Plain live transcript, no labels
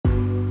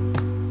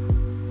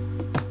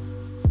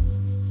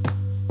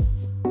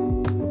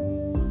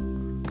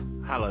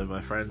Hello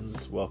my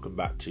friends, welcome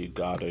back to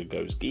Gardo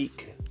Goes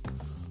Geek.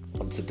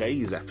 On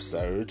today's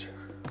episode,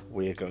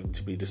 we are going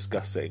to be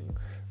discussing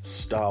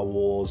Star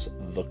Wars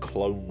The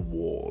Clone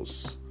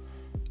Wars,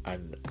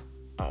 an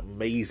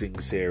amazing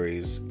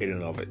series in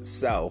and of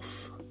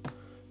itself,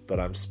 but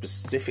I'm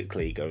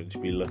specifically going to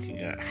be looking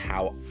at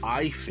how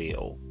I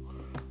feel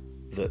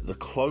that The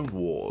Clone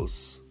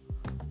Wars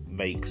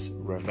makes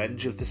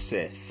Revenge of the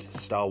Sith,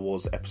 Star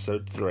Wars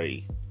Episode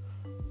 3,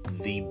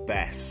 the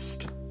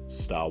best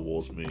Star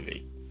Wars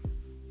movie.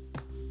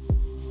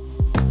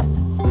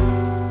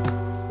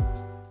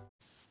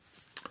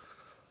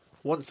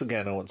 Once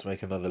again, I want to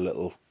make another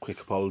little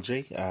quick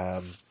apology.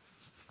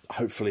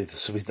 Hopefully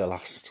this will be the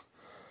last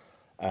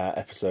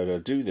episode I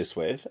do this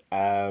with.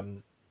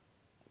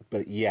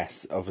 But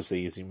yes,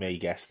 obviously, as you may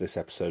guess, this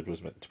episode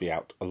was meant to be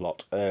out a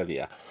lot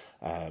earlier.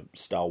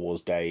 Star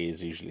Wars Day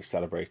is usually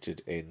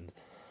celebrated in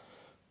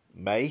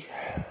May,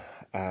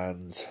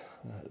 and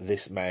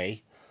this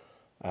May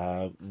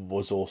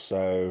was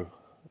also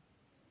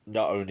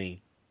not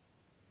only,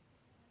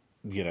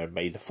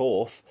 May the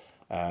 4th,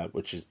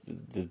 which is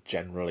the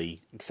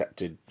generally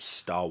accepted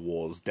Star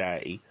Wars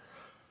Day,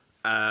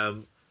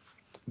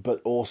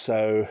 but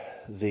also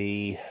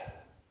the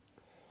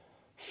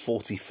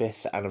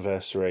 45th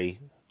anniversary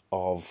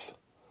of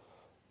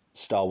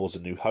Star Wars A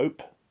New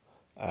Hope,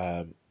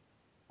 and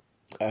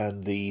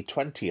the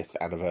 20th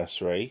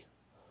anniversary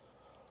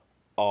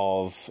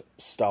of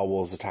Star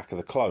Wars Attack of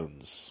the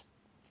Clones.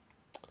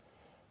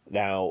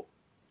 Now,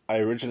 I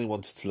originally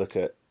wanted to look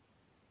at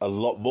a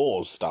lot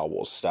more Star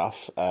Wars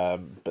stuff,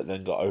 but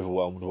then got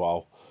overwhelmed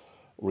while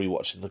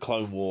rewatching the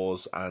Clone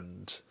Wars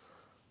and,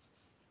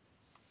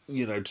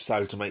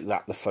 decided to make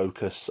that the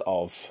focus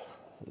of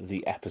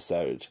the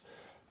episode.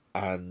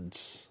 And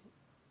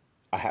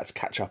I had to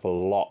catch up a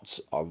lot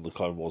on the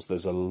Clone Wars.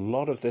 There's a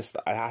lot of this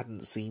that I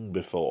hadn't seen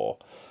before.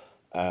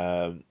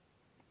 I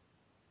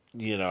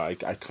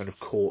kind of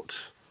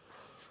caught...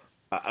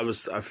 I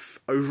was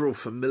overall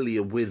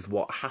familiar with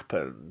what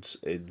happened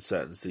in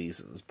certain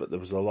seasons, but there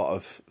was a lot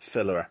of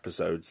filler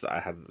episodes that I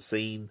hadn't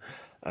seen,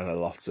 and a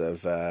lot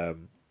of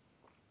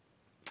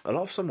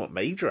somewhat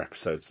major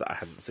episodes that I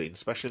hadn't seen,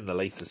 especially in the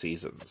later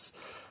seasons.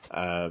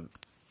 And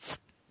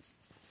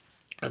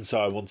so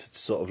I wanted to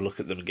sort of look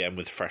at them again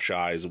with fresh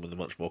eyes and with a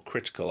much more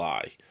critical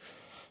eye.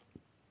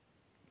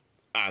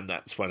 And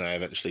that's when I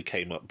eventually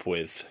came up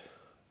with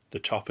the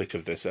topic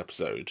of this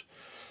episode,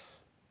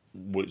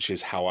 which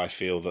is how I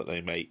feel that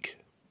they make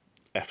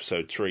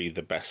Episode 3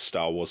 the best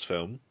Star Wars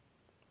film.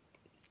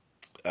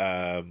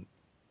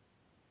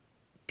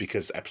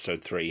 Because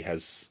Episode 3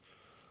 has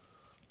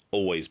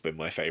always been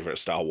my favourite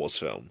Star Wars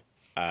film.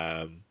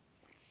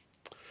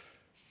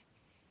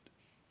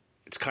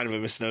 It's kind of a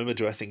misnomer.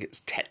 Do I think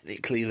it's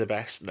technically the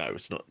best? No,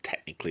 it's not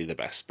technically the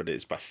best, but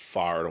it's by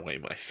far and away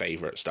my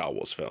favourite Star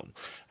Wars film.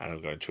 And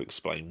I'm going to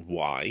explain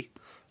why,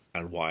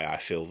 and why I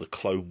feel the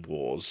Clone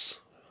Wars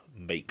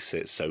makes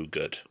it so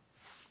good.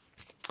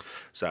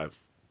 So,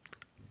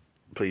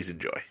 please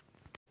enjoy.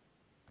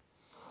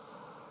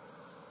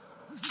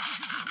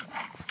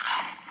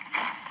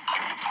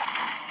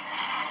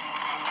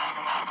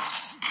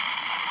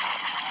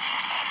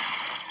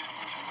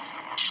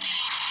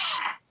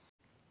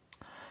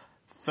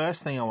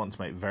 First thing I want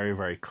to make very,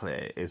 very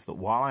clear is that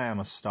while I am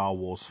a Star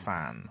Wars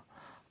fan,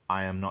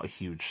 I am not a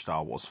huge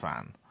Star Wars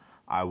fan.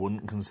 I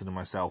wouldn't consider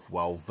myself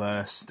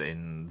well-versed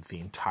in the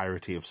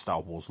entirety of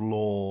Star Wars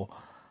lore,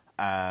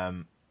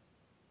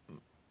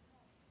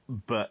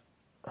 but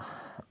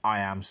I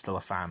am still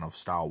a fan of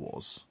Star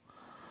Wars.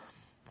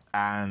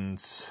 And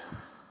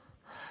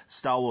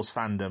Star Wars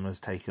fandom has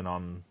taken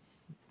on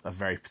a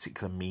very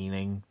particular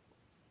meaning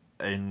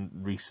in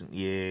recent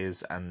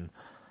years, and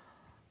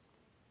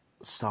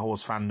Star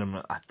Wars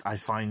fandom, I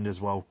find as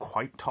well,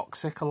 quite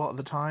toxic a lot of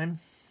the time.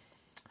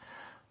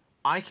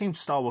 I came to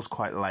Star Wars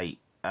quite late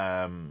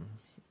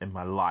in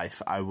my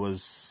life. I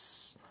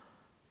was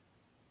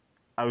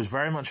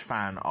very much a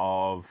fan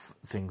of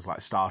things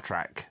like Star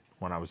Trek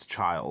when I was a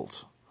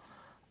child.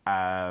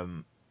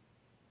 But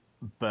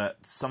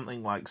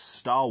something like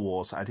Star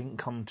Wars I didn't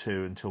come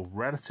to until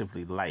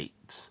relatively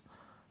late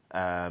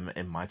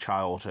in my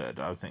childhood.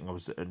 I think I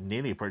was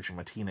nearly approaching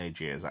my teenage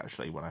years,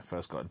 actually, when I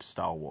first got into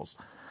Star Wars.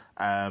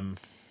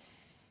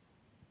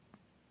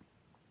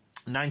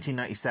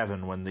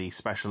 1997, when the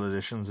special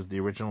editions of the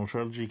original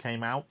trilogy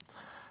came out,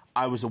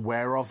 I was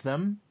aware of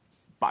them,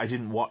 but I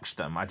didn't watch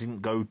them. I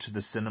didn't go to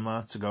the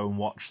cinema to go and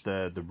watch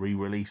the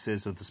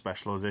re-releases of the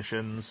special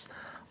editions.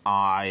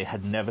 I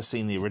had never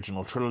seen the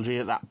original trilogy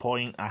at that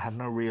point. I had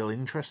no real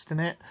interest in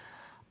it.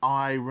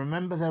 I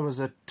remember there was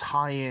a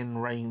tie-in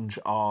range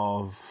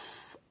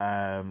of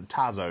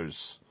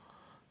Tazos,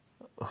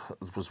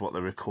 was what they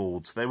were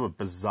called. So they were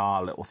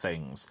bizarre little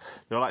things.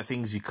 They were like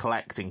things you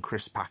collect in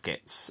crisp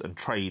packets and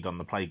trade on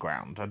the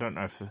playground. I don't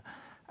know if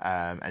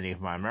any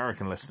of my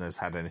American listeners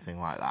had anything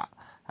like that.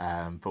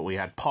 But we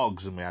had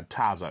Pogs and we had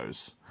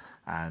Tazos.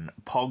 And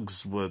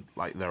Pogs were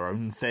like their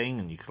own thing,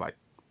 and you could like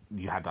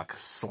you had like a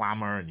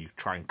slammer, and you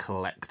try and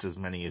collect as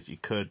many as you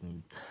could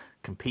and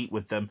compete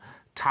with them.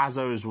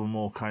 Tazos were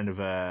more kind of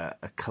a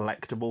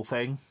collectible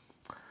thing.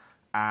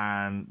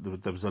 And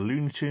there was a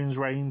Looney Tunes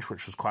range,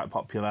 which was quite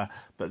popular.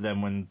 But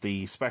then when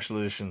the special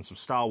editions of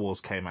Star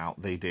Wars came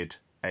out, they did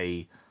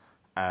a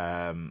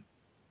line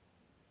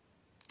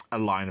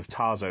of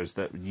Tazos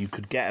that you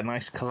could get a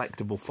nice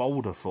collectible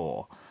folder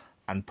for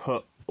and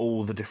put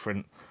all the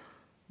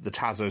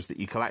Tazos that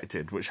you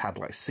collected, which had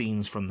like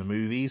scenes from the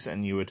movies,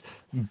 and you would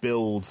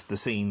build the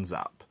scenes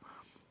up.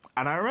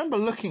 And I remember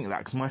looking at that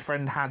because my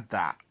friend had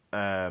that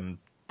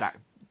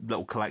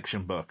little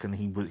collection book, and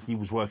he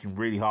was working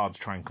really hard to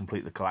try and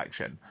complete the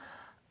collection.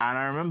 And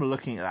I remember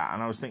looking at that,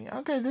 and I was thinking,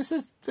 okay, this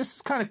is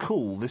kind of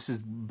cool. This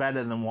is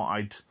better than what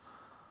I'd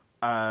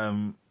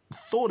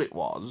thought it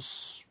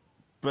was,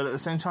 but at the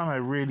same time, I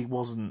really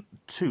wasn't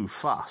too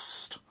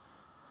fussed.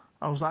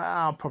 I was like,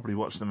 I'll probably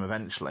watch them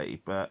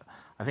eventually, but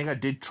I think I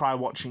did try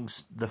watching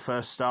the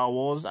first Star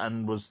Wars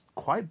and was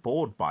quite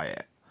bored by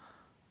it.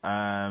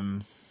 I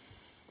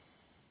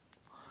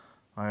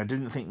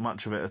didn't think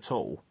much of it at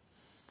all.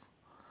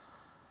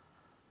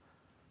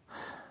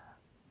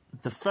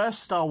 The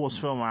first Star Wars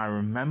film I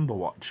remember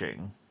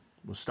watching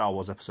was Star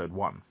Wars Episode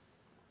 1.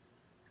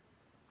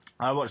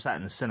 I watched that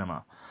in the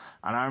cinema,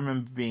 and I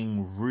remember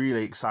being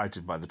really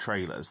excited by the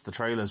trailers. The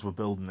trailers were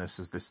building this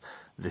as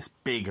this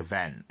big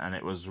event, and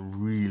it was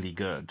really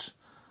good.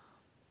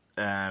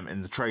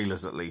 In the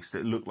trailers, at least,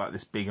 it looked like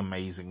this big,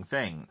 amazing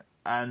thing.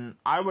 And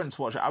I went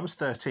to watch it. I was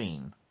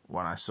 13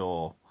 when I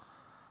saw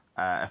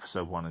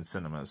Episode 1 in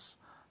cinemas.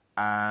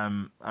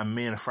 And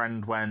me and a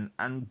friend went,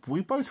 and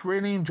we both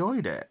really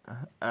enjoyed it.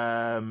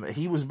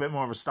 He was a bit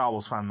more of a Star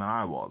Wars fan than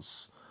I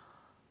was,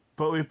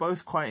 but we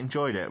both quite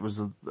enjoyed it. It was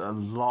a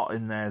lot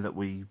in there that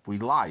we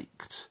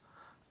liked,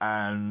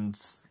 and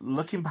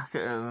looking back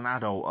at it as an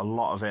adult, a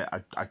lot of it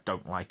I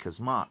don't like as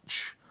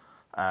much.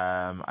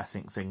 I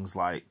think things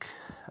like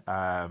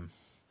a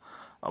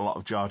lot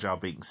of Jar Jar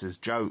Binks'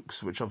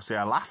 jokes, which obviously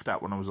I laughed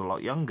at when I was a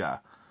lot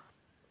younger,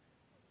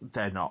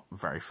 they're not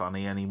very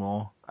funny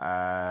anymore.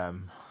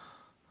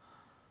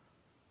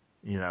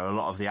 You know, a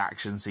lot of the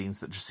action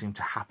scenes that just seem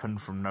to happen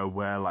from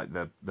nowhere, like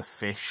the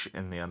fish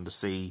in the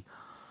undersea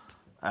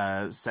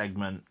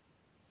segment.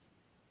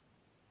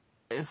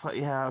 It's like,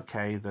 yeah,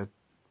 okay, they're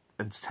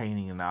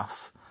entertaining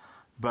enough.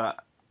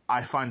 But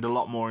I find a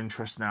lot more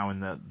interest now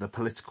in the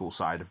political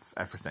side of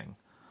everything.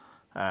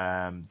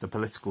 The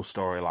political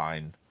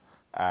storyline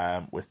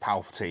with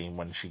Palpatine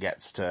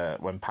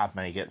when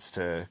Padme gets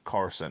to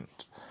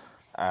Coruscant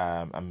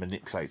and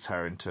manipulates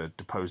her into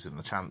deposing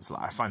the Chancellor.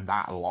 I find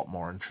that a lot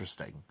more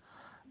interesting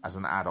as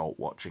an adult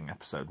watching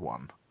Episode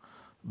 1.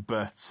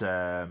 But,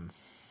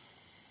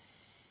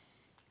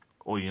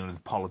 or, you know, the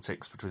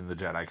politics between the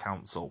Jedi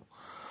Council.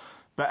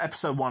 But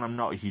Episode 1 I'm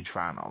not a huge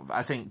fan of.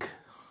 I think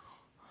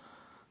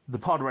the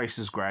pod race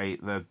is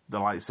great, the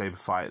lightsaber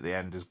fight at the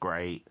end is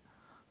great,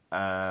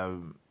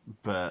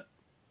 but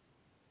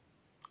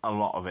a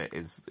lot of it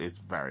is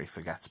very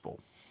forgettable.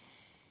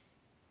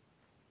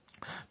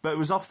 But it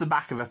was off the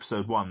back of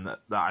Episode 1 that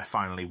I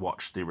finally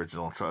watched the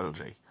original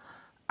trilogy.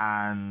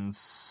 And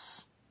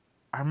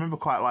I remember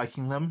quite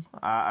liking them.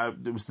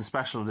 It was the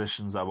special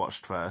editions I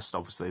watched first.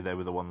 Obviously, they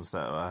were the ones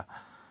that were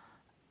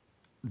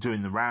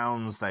doing the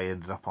rounds. They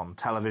ended up on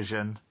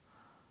television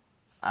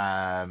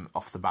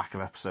off the back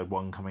of Episode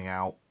 1 coming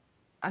out.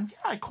 And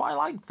yeah, I quite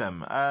liked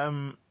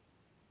them.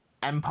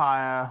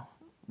 Empire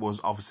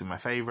was obviously my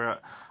favourite,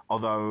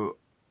 although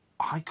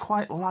I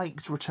quite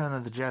liked Return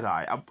of the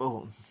Jedi.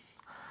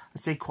 I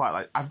say quite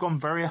like. I've gone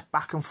very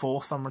back and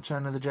forth on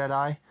Return of the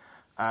Jedi.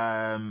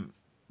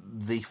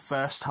 The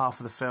first half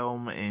of the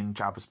film in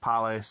Jabba's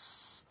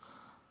palace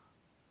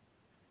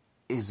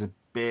is a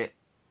bit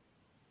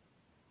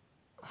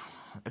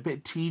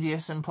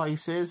tedious in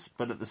places,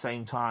 but at the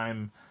same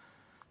time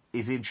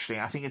is interesting.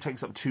 I think it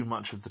takes up too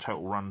much of the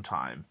total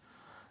runtime.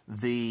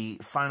 The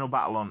final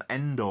battle on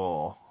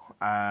Endor,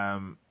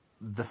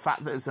 the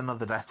fact that it's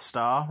another Death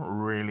Star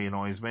really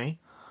annoys me.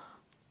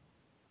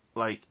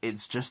 Like,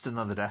 it's just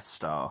another Death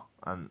Star,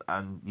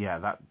 and yeah,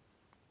 that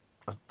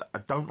I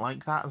don't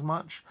like that as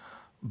much.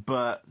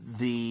 But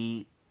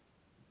the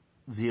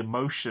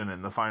emotion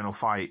in the final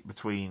fight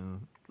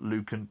between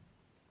Luke and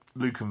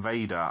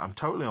Vader, I'm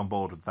totally on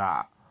board with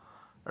that.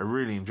 I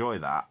really enjoy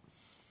that.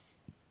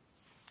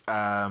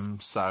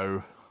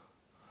 So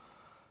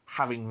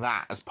having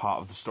that as part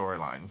of the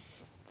storyline,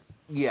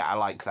 yeah, I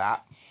like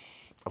that.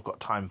 I've got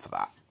time for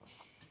that.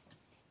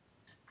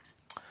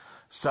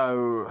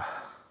 So,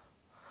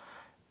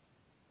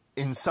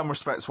 in some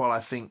respects, while I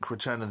think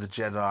Return of the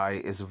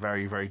Jedi is a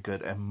very, very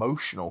good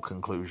emotional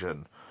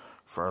conclusion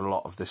for a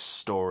lot of this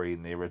story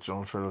in the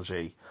original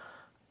trilogy,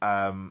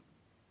 in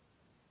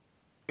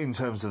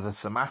terms of the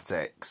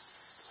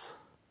thematics,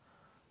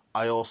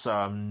 I also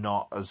am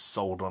not as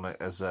sold on it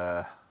as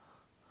a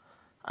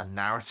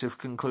narrative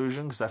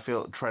conclusion, because I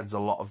feel it treads a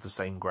lot of the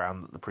same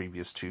ground that the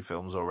previous two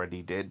films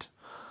already did,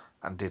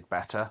 and did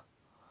better.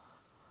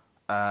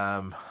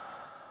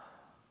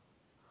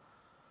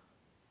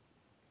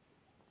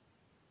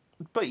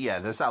 But yeah,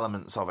 there's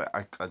elements of it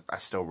I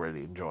still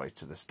really enjoy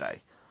to this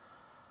day.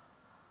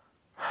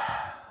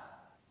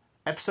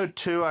 Episode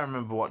 2, I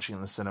remember watching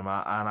in the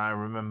cinema, and I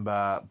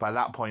remember by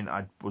that point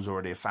I was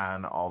already a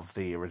fan of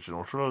the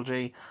original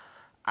trilogy,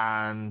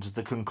 and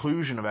the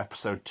conclusion of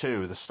Episode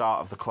 2, the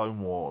start of the Clone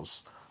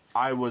Wars,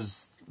 I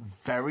was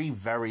very,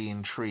 very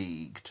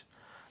intrigued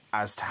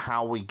as to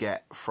how we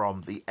get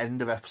from the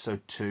end of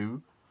Episode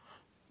 2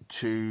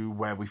 to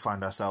where we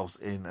find ourselves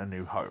in A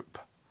New Hope.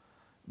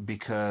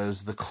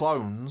 Because the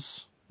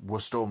clones were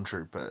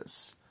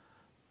stormtroopers,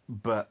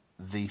 but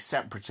the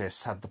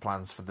separatists had the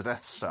plans for the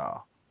Death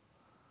Star.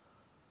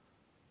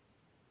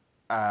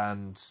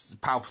 And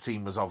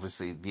Palpatine was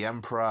obviously the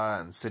Emperor,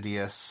 and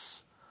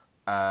Sidious.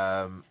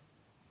 And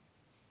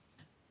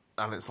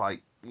it's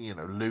like, you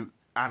know,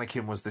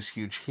 Anakin was this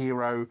huge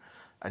hero,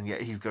 and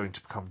yet he's going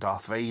to become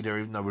Darth Vader,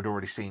 even though we'd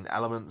already seen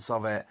elements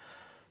of it.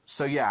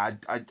 So yeah,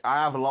 I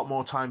have a lot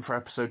more time for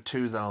Episode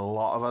 2 than a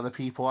lot of other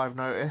people I've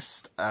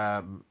noticed.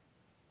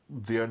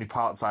 The only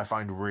parts I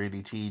find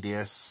really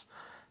tedious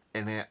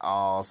in it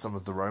are some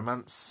of the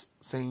romance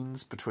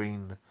scenes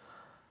between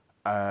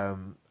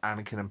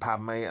Anakin and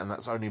Padme, and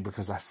that's only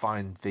because I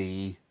find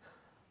the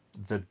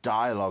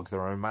dialogue, the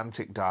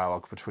romantic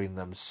dialogue between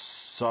them,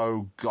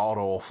 so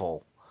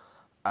god-awful.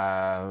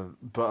 But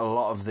a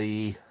lot of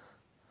the,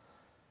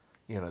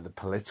 you know, the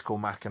political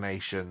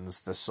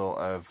machinations, the sort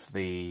of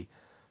the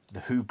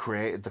who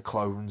created the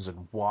clones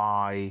and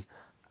why,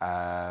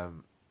 a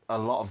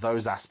lot of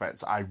those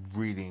aspects I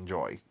really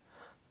enjoy.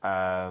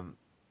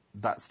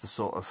 That's the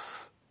sort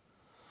of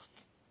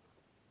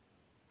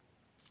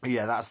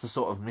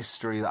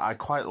mystery that I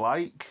quite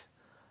like,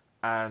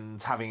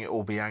 and having it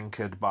all be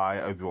anchored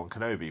by Obi-Wan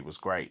Kenobi was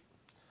great.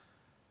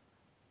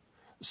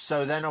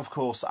 So then, of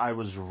course, I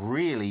was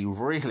really,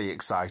 really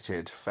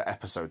excited for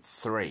Episode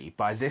 3.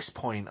 By this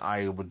point,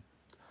 I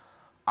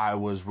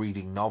was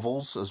reading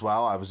novels as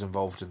well. I was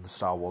involved in the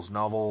Star Wars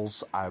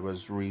novels. I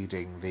was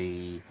reading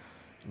the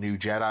New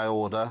Jedi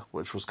Order,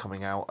 which was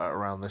coming out at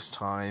around this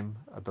time,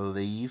 I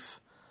believe.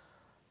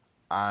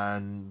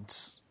 And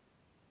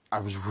I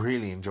was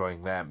really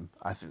enjoying them.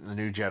 I think the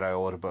New Jedi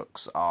Order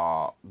books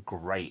are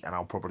great, and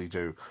I'll probably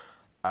do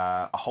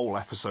a whole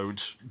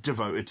episode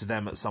devoted to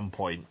them at some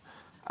point.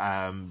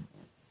 I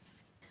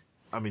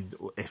mean,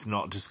 if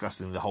not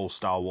discussing the whole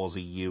Star Wars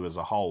EU as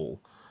a whole.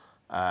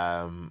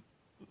 But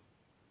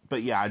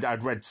yeah,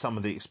 I'd read some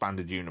of the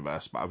expanded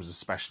universe, but I was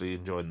especially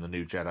enjoying the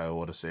New Jedi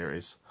Order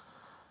series.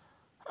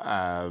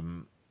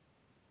 And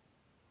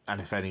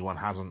if anyone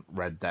hasn't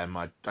read them,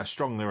 I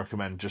strongly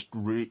recommend just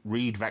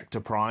read Vector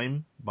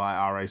Prime by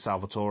R.A.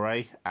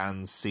 Salvatore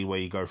and see where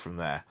you go from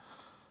there.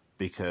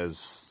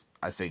 Because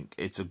I think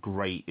it's a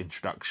great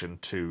introduction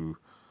to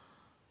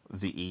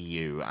the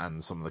EU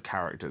and some of the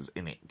characters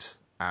in it.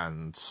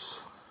 And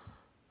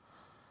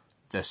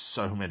there's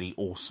so many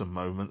awesome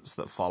moments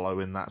that follow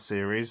in that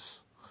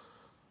series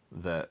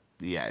that,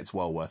 yeah, it's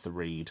well worth a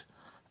read.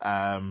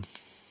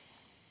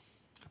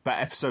 But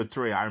Episode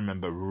 3, I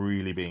remember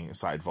really being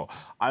excited for.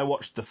 I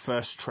watched the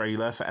first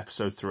trailer for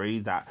Episode 3,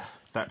 that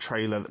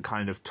trailer that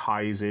kind of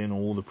ties in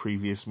all the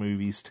previous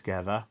movies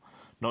together.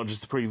 Not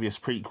just the previous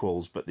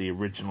prequels, but the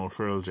original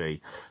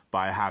trilogy,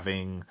 by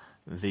having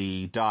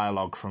the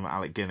dialogue from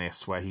Alec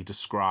Guinness where he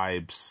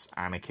describes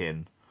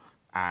Anakin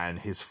and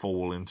his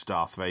fall into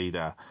Darth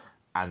Vader,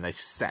 and they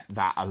set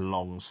that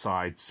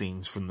alongside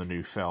scenes from the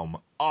new film.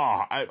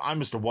 I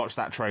must have watched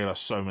that trailer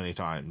so many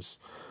times.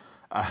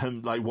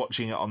 Like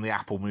watching it on the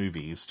Apple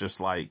Movies, just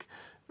like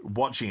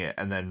watching it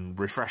and then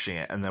refreshing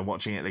it and then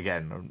watching it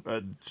again.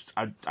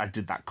 I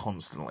did that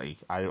constantly.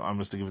 I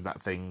must have given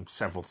that thing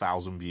several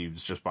thousand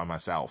views just by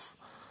myself.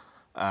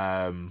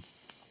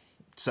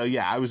 So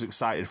yeah, I was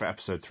excited for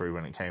Episode 3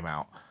 when it came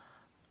out.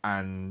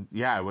 And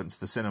yeah, I went to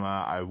the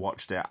cinema, I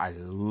watched it, I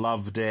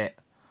loved it.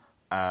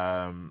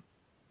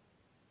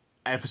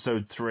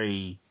 Episode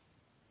 3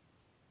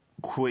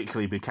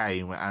 quickly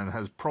became, and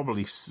has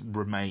probably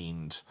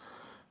remained,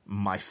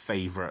 my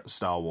favourite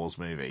Star Wars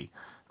movie.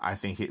 I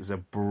think it's a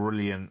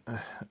brilliant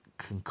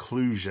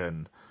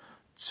conclusion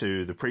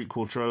to the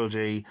prequel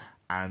trilogy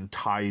and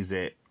ties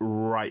it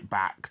right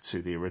back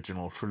to the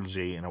original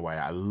trilogy in a way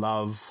I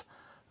love.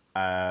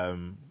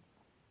 And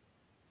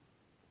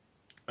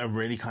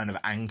really kind of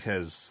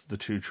anchors the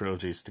two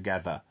trilogies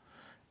together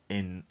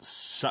in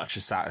such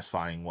a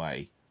satisfying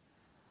way.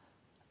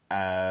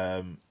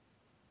 That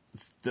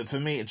for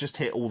me, it just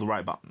hit all the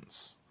right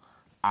buttons.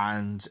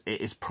 And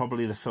it is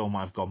probably the film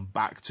I've gone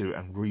back to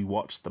and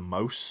rewatched the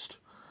most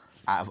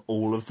out of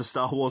all of the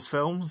Star Wars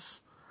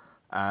films.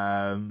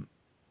 I've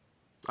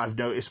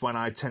noticed when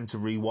I tend to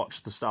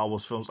rewatch the Star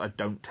Wars films, I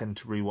don't tend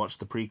to rewatch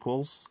the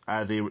prequels.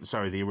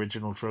 The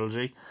original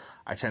trilogy.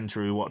 I tend to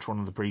rewatch one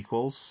of the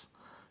prequels,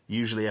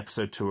 usually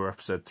Episode 2 or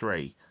Episode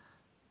 3,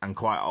 and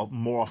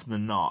more often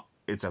than not,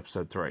 it's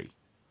Episode 3.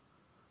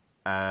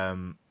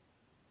 And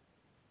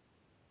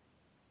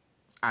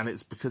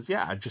it's because,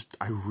 yeah,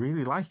 I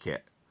really like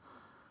it.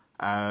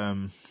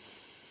 And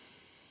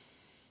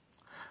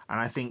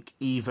I think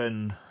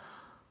even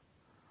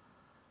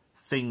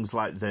things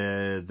like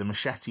the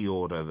machete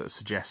order that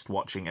suggest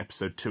watching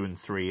episode 2 and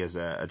 3 as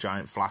a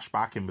giant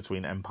flashback in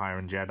between Empire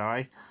and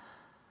Jedi.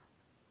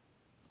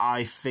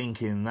 I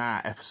think in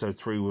that, episode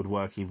 3 would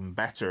work even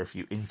better if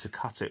you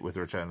intercut it with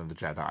Return of the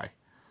Jedi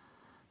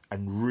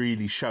and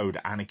really showed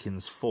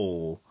Anakin's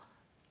fall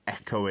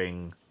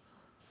echoing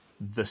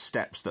the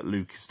steps that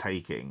Luke is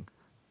taking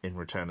in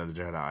Return of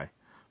the Jedi.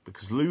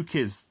 Because Luke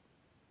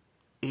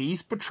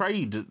he's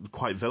portrayed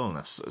quite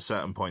villainous at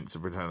certain points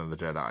of Return of the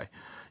Jedi.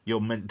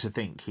 You're meant to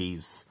think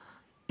he's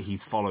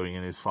following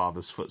in his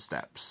father's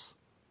footsteps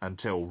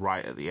until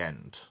right at the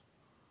end.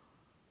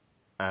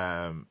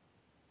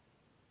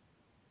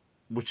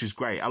 Which is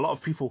great. A lot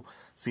of people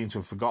seem to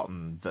have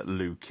forgotten that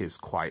Luke is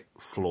quite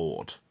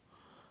flawed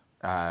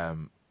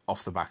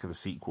off the back of the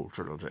sequel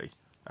trilogy.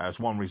 It's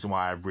one reason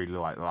why I really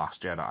like The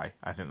Last Jedi.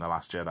 I think The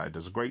Last Jedi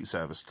does a great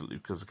service to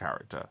Luke as a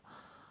character.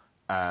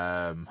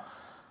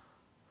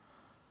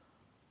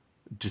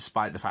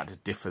 Despite the fact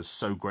it differs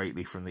so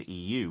greatly from the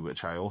EU,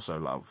 which I also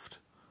loved.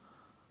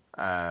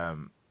 But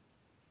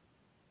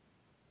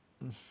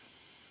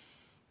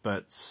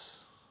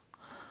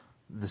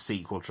the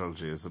sequel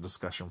trilogy is a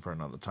discussion for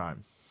another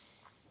time.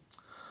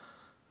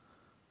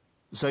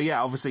 So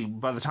yeah, obviously,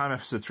 by the time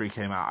episode 3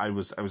 came out, I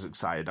was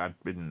excited.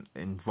 I'd been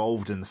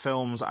involved in the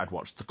films. I'd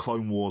watched the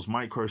Clone Wars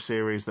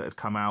micro-series that had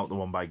come out, the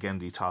one by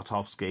Genndy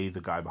Tartakovsky, the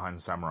guy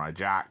behind Samurai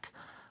Jack.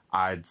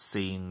 I'd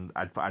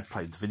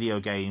played the video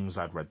games,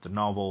 I'd read the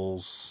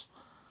novels.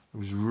 I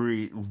was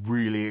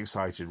really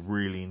excited,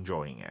 really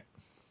enjoying it.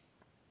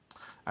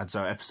 And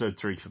so episode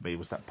 3 for me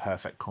was that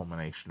perfect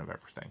culmination of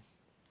everything.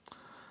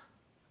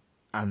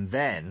 And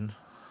then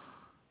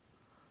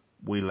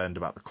we learned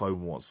about the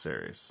Clone Wars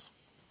series.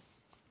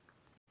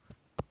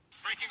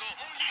 Breaking a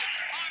whole unit.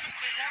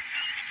 Violently want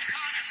to pick your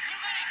targets. Too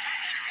many,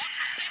 Captain. Want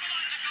to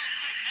stabilize the gold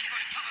safe.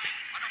 Anybody cover me.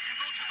 I got 2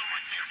 vultures on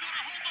my tail.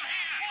 Gotta hold them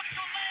here. Watch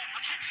your left.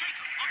 I can't shake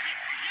them. I'll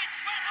hit.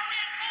 Where's the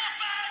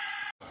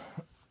reinforcements?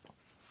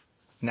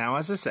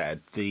 Now, as I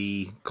said,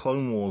 the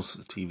Clone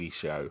Wars TV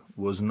show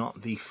was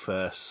not the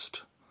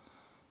first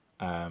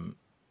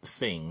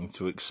thing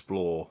to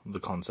explore the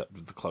concept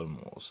of the Clone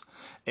Wars.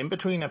 In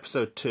between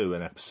episode 2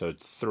 and episode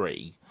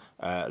 3,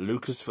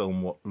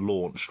 Lucasfilm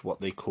launched what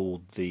they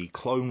called the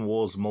Clone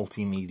Wars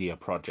Multimedia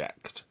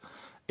Project.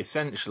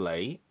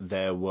 Essentially,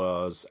 there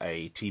was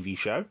a TV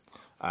show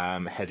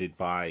headed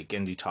by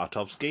Genndy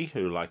Tartakovsky,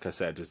 who, like I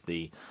said, is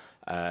the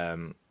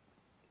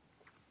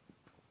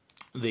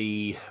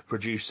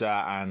producer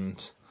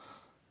and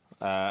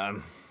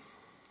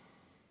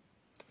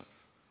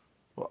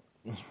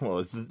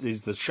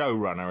is the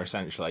showrunner,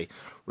 essentially,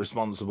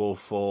 responsible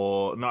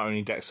for not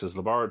only Dexter's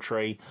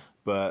Laboratory,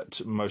 but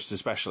most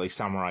especially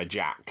Samurai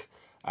Jack.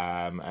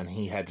 And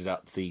he headed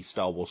up the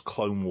Star Wars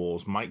Clone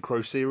Wars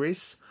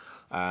micro-series,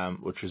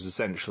 which was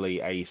essentially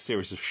a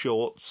series of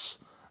shorts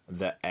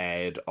that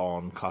aired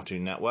on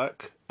Cartoon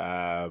Network.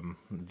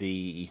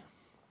 The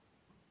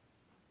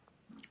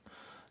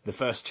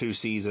first 2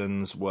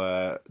 seasons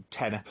were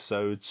 10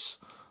 episodes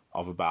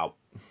of about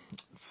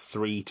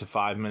 3 to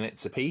 5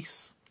 minutes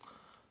apiece.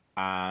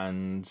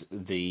 And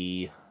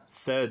the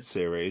third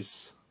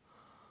series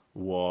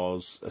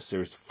was a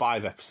series of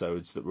 5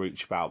 episodes that were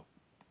each about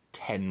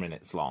 10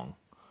 minutes long.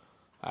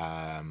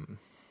 And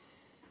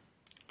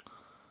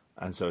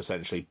so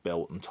essentially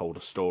built and told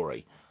a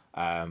story.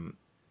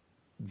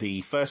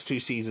 The first 2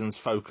 seasons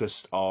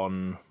focused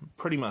on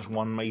pretty much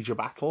one major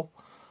battle,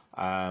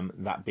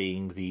 that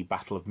being the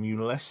Battle of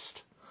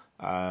Munalist,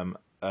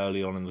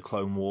 early on in the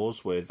Clone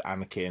Wars, with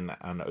Anakin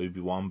and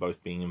Obi-Wan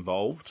both being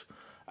involved.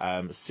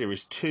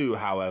 Series 2,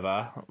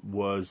 however,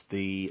 was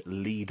the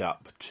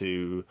lead-up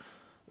to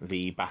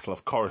the Battle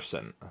of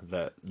Coruscant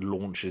that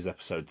launches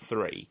episode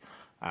 3,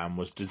 and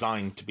was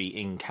designed to be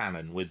in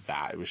canon with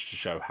that. It was to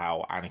show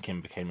how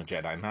Anakin became a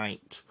Jedi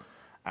Knight,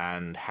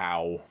 and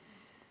how,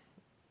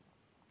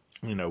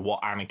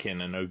 what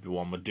Anakin and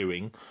Obi-Wan were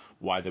doing,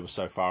 why they were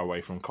so far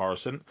away from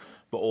Coruscant,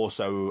 but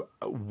also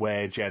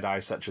where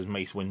Jedi such as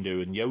Mace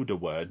Windu and Yoda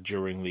were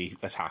during the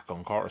attack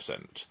on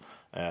Coruscant.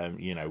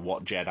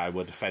 What Jedi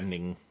were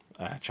defending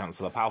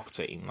Chancellor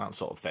Palpatine, that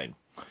sort of thing.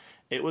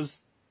 It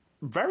was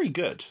very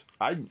good.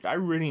 I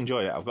really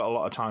enjoyed it. I've got a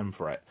lot of time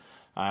for it.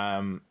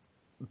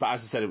 But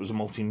as I said, it was a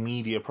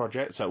multimedia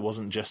project, so it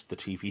wasn't just the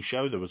TV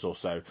show. There was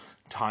also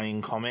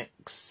tie-in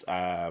comics,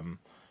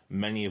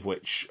 many of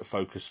which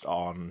focused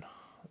on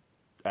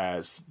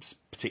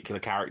particular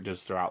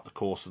characters throughout the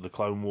course of the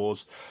Clone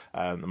Wars.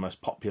 The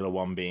most popular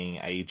one being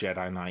a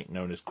Jedi Knight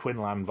known as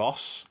Quinlan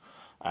Vos,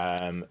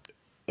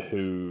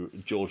 who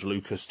George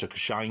Lucas took a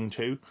shine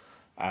to.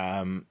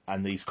 And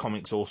these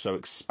comics also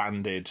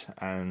expanded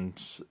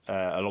and,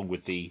 along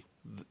with the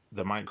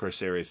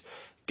micro-series,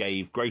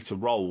 gave greater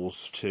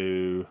roles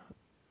to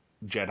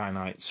Jedi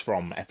Knights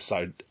from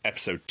episode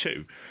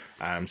 2,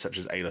 such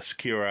as Ayla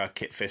Secura,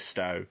 Kit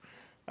Fisto,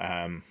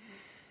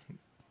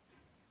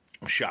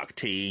 Shaak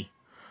Ti,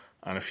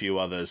 and a few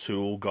others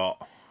who all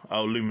got...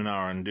 Oh,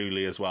 Luminara and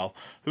Dooley as well,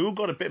 who all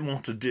got a bit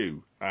more to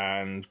do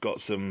and got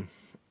some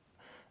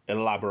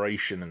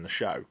elaboration in the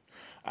show.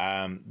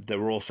 There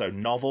were also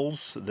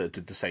novels that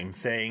did the same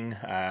thing.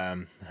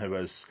 There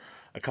was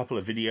a couple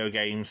of video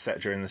games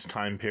set during this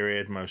time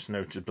period, most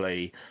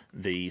notably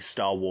the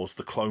Star Wars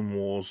The Clone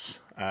Wars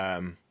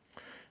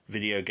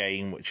video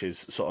game, which is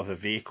sort of a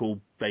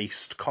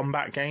vehicle-based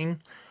combat game,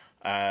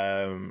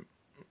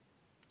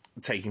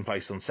 taking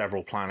place on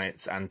several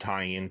planets and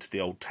tying into the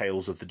old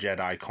Tales of the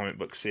Jedi comic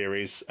book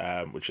series,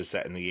 which is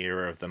set in the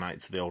era of the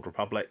Knights of the Old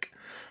Republic,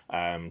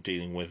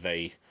 dealing with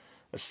a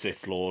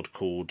Sith Lord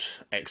called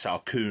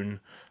Exar Kun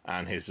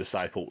and his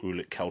disciple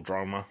Ulic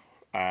Qel-Droma.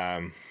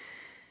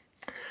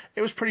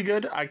 It was pretty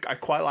good. I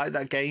quite liked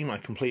that game. I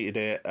completed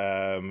it.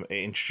 It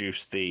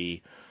introduced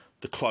the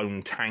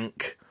clone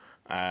tank,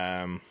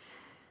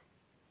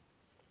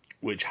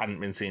 which hadn't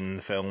been seen in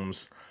the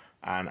films,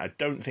 and I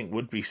don't think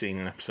would be seen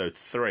in episode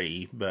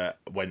 3, but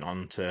went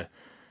on to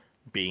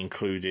be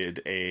included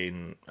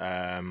in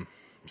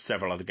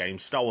several other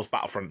games. Star Wars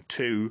Battlefront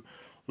 2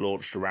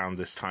 launched around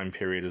this time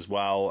period as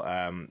well,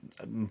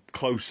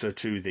 closer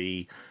to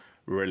the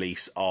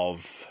release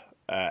of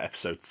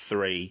episode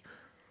 3,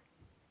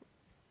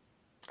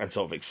 and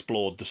sort of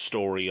explored the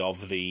story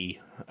of the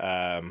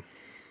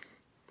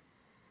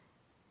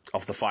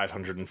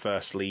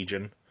 501st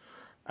Legion,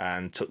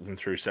 and took them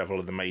through several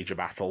of the major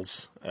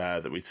battles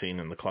that we'd seen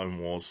in the Clone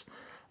Wars.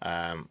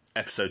 Star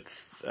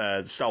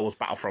Wars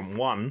Battlefront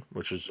 1,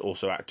 which was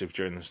also active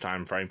during this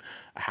time frame,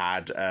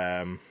 had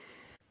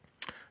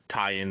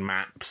tie-in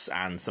maps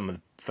and some of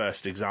the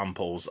first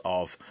examples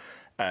of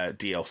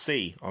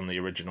DLC on the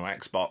original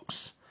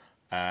Xbox,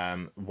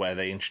 where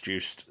they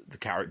introduced the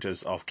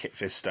characters of Kit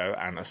Fisto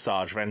and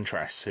Asajj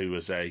Ventress, who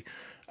was a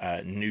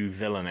new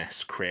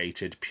villainess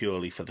created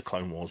purely for the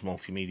Clone Wars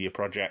multimedia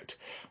project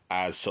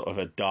as sort of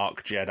a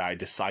dark Jedi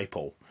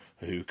disciple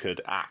who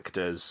could act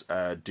as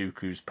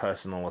Dooku's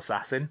personal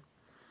assassin.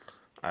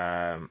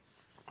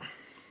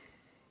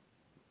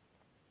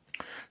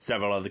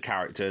 Several other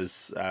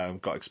characters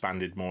got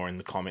expanded more in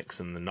the comics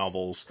and the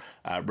novels.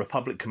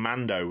 Republic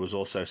Commando was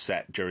also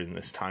set during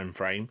this time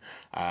frame,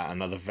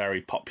 another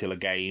very popular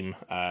game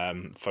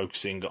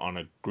focusing on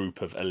a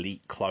group of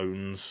elite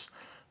clones.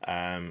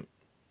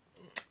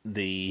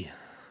 The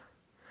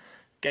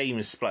game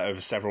is split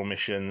over several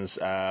missions,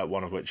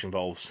 one of which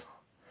involves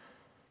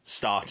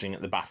starting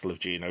at the Battle of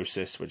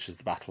Geonosis, which is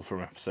the battle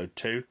from episode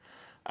 2.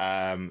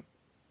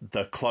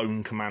 The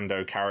clone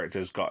commando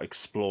characters got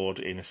explored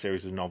in a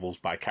series of novels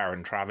by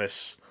Karen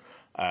Traviss,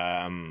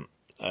 an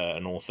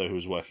author who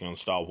was working on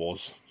Star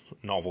Wars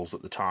novels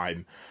at the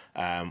time,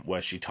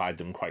 where she tied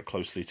them quite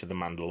closely to the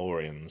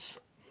Mandalorians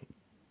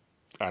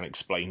and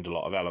explained a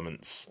lot of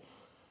elements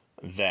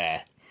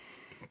there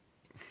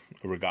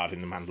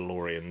regarding the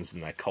Mandalorians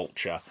and their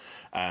culture,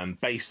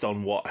 based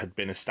on what had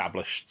been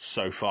established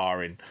so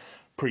far in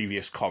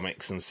previous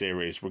comics and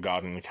series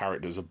regarding the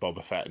characters of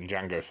Boba Fett and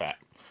Jango Fett,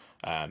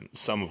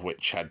 some of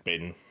which had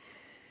been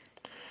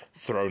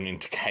thrown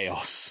into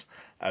chaos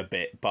a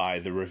bit by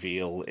the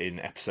reveal in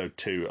episode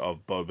 2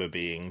 of Boba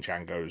being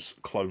Jango's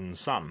clone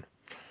son.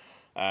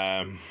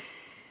 But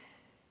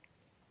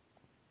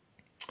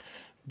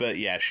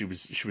yeah, she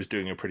was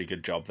doing a pretty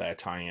good job there,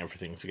 tying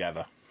everything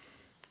together.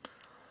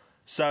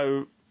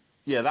 So,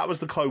 yeah, that was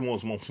the Clone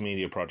Wars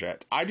multimedia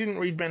project. I didn't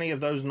read many of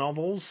those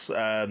novels,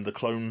 the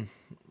Clone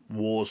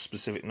Wars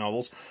specific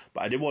novels,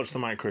 but I did watch the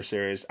micro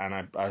series, and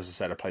as I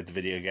said, I played the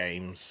video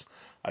games.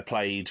 I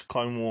played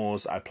Clone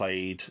Wars, I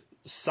played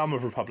some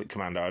of Republic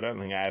Commando. I don't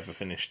think I ever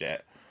finished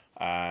it,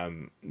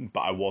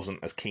 but I wasn't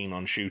as keen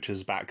on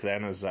shooters back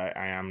then as I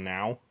am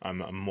now.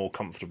 I'm more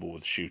comfortable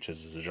with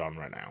shooters as a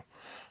genre now,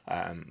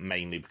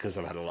 mainly because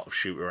I've had a lot of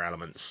shooter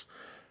elements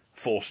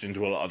forced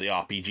into a lot of the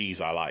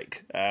RPGs I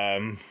like.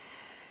 And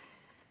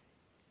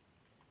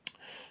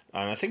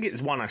I think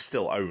it's one I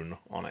still own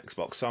on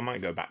Xbox, so I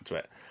might go back to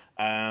it.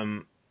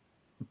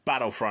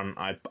 Battlefront,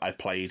 I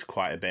played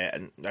quite a bit,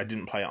 and I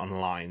didn't play it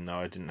online, though.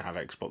 I didn't have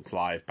Xbox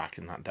Live back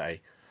in that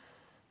day.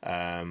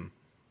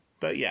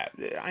 But yeah,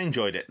 I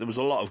enjoyed it. There was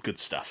a lot of good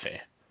stuff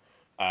here.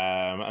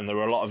 And there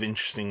were a lot of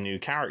interesting new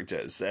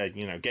characters.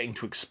 Getting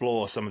to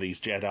explore some of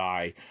these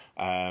Jedi,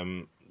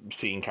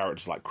 seeing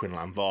characters like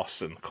Quinlan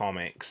Vos in the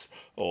comics,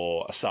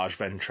 or Asajj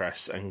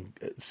Ventress, and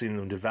seeing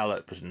them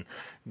develop and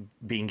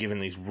being given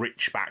these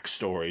rich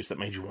backstories that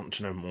made you want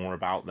to know more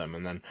about them.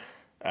 And then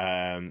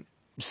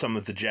some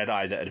of the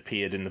Jedi that had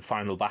appeared in the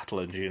final battle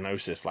in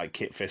Geonosis, like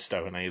Kit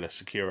Fisto and Aayla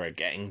Secura,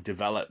 getting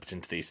developed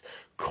into these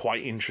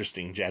quite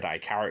interesting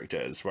Jedi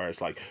characters, where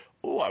it's like,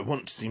 oh, I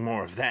want to see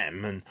more of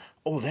them, and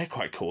oh, they're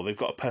quite cool. They've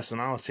got a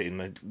personality,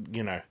 and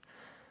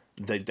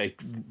they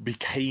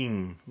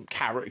became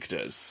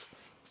characters.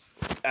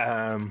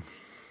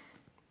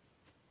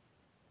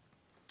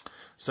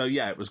 So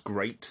yeah, it was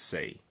great to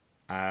see,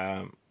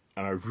 and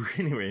I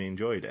really, really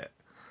enjoyed it.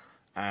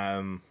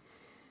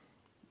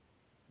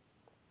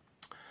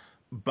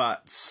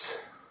 But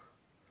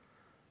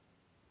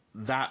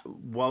that,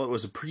 while it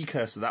was a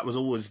precursor, that was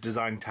always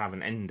designed to have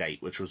an end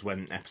date, which was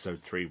when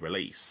episode 3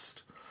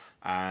 released.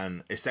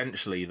 And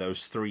essentially,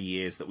 those 3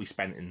 years that we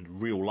spent in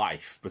real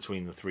life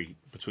between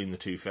the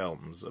two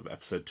films of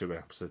episode 2 and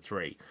episode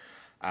 3,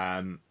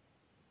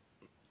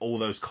 All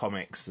those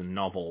comics and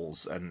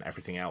novels and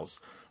everything else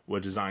were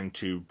designed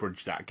to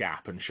bridge that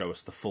gap and show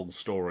us the full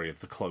story of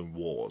the Clone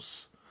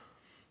Wars.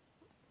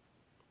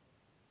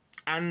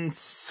 And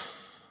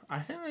I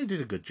think they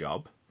did a good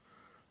job.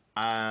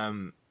 I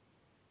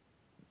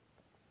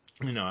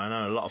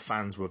know a lot of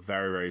fans were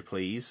very, very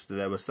pleased.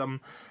 There were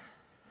some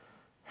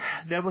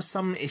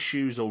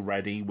issues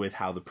already with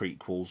how the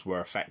prequels were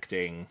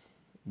affecting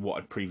what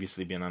had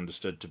previously been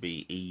understood to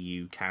be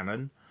EU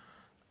canon,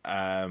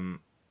 and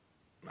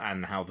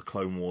how the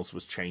Clone Wars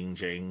was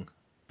changing.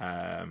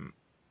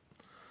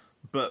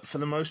 But for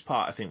the most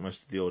part, I think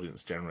most of the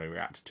audience generally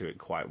reacted to it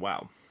quite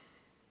well.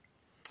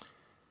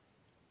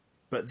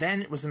 But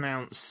then it was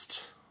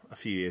announced a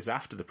few years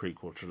after the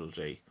prequel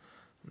trilogy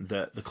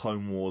that the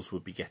Clone Wars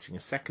would be getting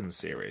a second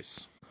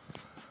series.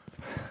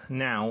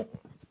 Now,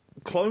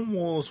 Clone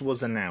Wars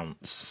was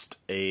announced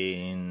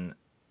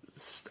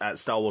at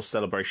Star Wars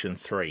Celebration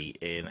 3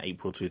 in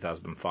April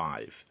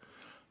 2005.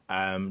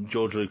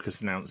 George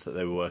Lucas announced that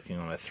they were working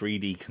on a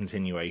 3D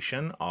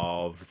continuation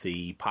of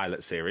the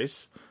pilot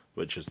series,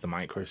 which was the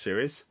micro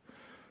series.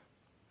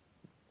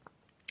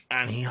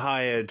 And he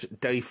hired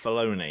Dave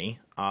Filoni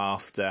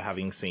after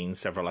having seen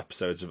several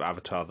episodes of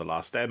Avatar: The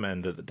Last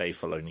Airbender that Dave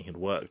Filoni had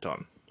worked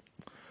on.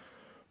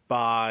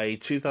 By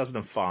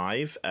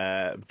 2005,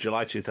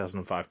 July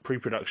 2005,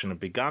 pre-production had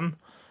begun,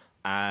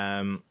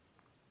 and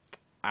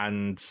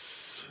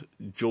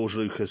George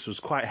Lucas was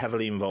quite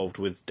heavily involved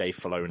with Dave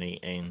Filoni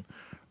in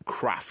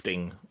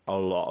crafting a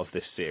lot of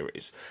this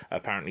series.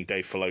 Apparently,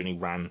 Dave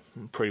Filoni ran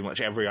pretty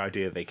much every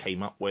idea they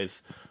came up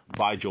with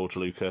by George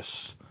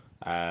Lucas,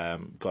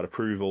 got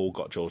approval,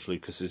 got George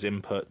Lucas's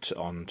input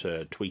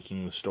onto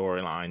tweaking the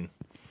storyline,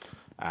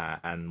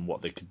 and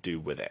what they could do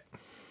with it.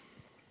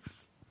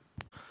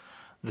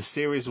 The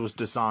series was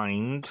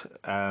designed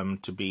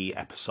to be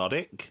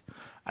episodic,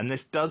 and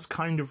this does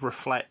kind of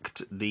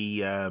reflect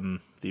the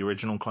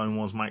original Clone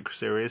Wars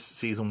microseries.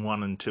 Season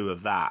 1 and 2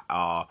 of that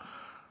are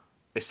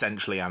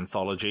essentially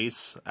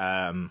anthologies.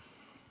 While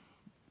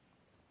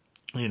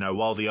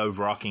the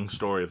overarching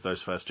story of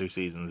those first two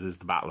seasons is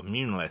the Battle of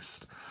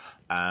Munlist,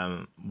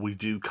 we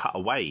do cut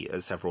away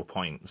at several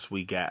points.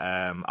 We get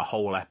a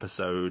whole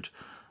episode,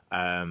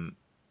 2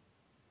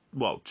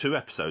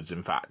 episodes,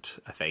 in fact,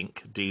 I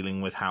think,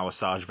 dealing with how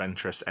Asajj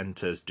Ventress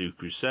enters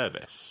Dooku's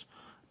service.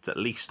 It's at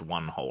least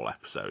one whole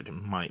episode. It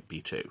might be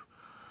 2.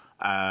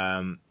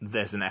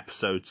 There's an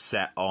episode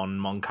set on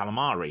Mon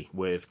Calamari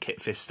with Kit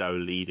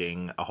Fisto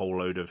leading a whole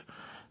load of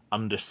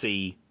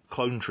undersea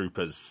clone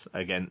troopers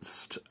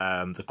against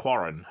the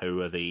Quarren,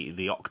 who are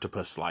the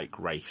octopus-like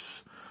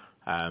race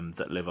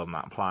that live on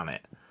that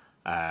planet.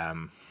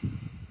 Mon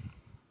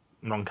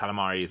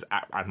Calamari is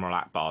Admiral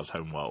Akbar's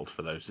homeworld,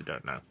 for those who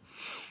don't know.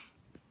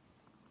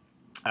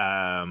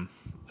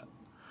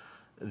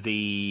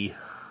 The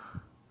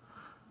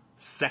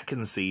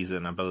second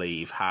season, I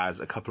believe,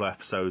 has a couple of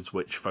episodes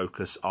which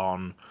focus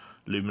on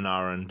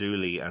Luminara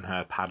Unduli and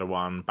her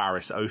Padawan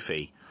Barriss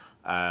Offee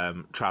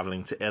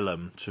travelling to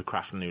Ilum to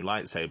craft a new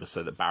lightsaber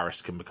so that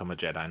Barriss can become a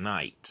Jedi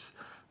Knight.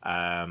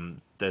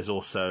 There's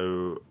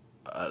also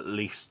at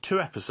least 2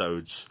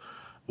 episodes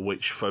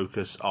which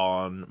focus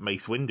on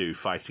Mace Windu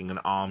fighting an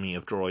army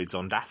of droids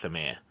on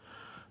Dathomir.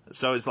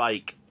 So it's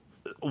like,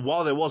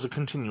 while there was a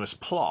continuous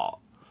plot,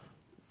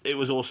 it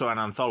was also an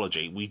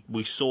anthology.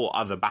 We saw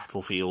other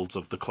battlefields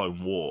of the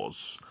Clone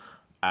Wars,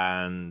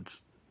 and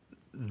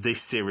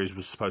this series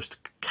was supposed to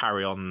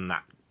carry on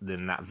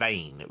in that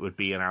vein. It would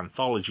be an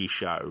anthology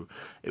show.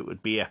 It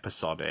would be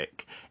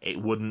episodic.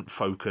 It wouldn't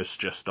focus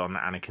just on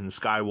Anakin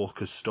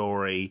Skywalker's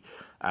story.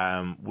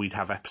 We'd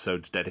have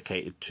episodes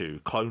dedicated to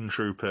clone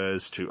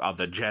troopers, to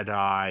other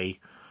Jedi,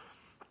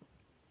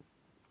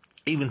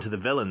 even to the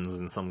villains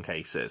in some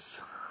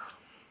cases.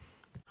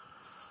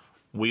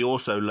 We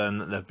also learned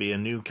that there'd be a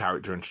new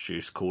character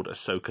introduced called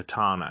Ahsoka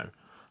Tano,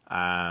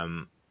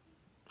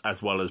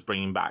 as well as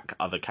bringing back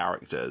other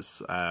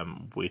characters.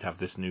 We'd have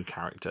this new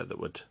character that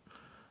would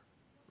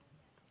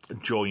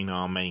join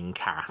our main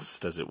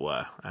cast, as it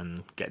were,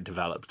 and get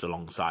developed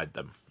alongside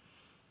them,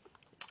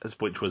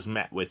 which was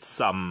met with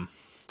some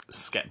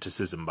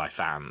skepticism by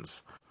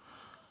fans.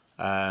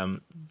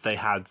 They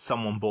had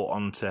someone brought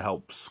on to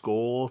help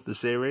score the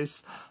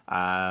series,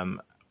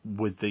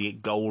 with the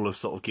goal of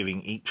sort of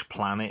giving each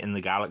planet in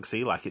the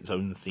galaxy like its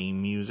own theme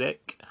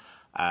music.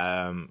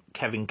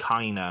 Kevin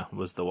Kiner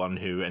was the one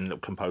who ended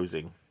up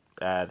composing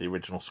the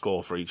original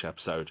score for each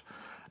episode,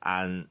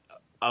 and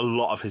a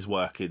lot of his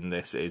work in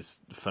this is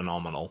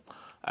phenomenal.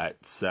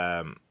 It's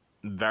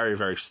very,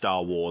 very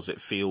Star Wars. It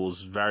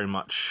feels very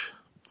much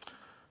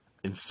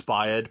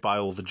inspired by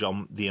all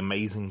the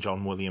amazing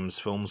John Williams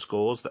film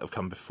scores that have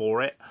come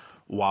before it,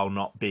 while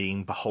not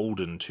being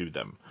beholden to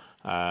them.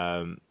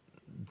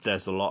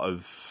 There's a lot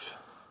of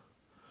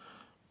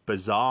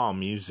bizarre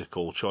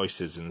musical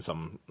choices in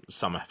some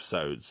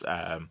episodes,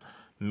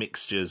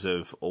 mixtures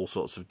of all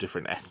sorts of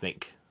different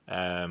ethnic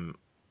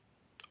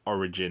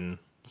origin,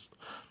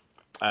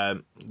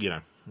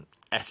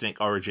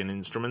 ethnic origin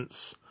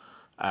instruments.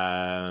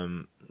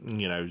 So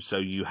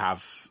you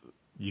have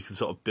you can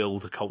sort of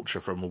build a culture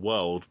from a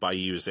world by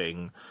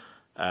using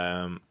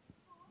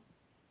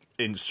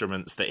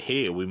instruments that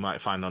here we might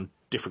find on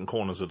different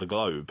corners of the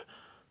globe,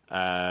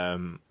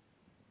 but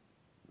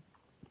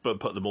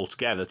put them all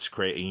together to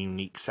create a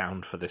unique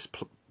sound for this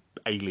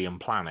alien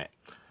planet.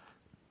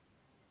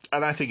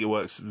 And I think it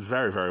works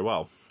very, very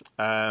well.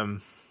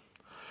 And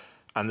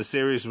the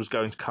series was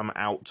going to come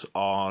out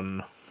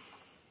on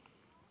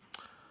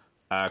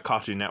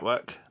Cartoon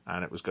Network,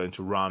 and it was going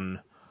to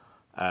run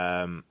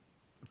from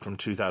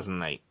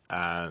 2008.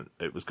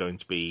 It was going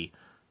to be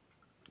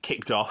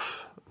kicked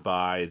off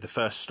by the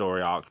first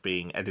story arc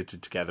being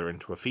edited together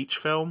into a feature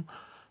film,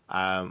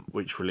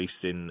 which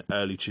released in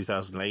early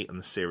 2008, and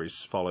the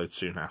series followed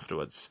soon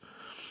afterwards.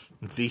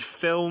 The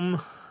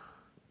film,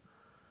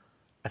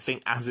 I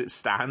think as it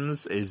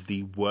stands, is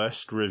the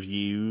worst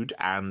reviewed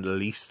and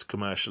least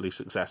commercially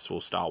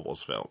successful Star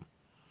Wars film.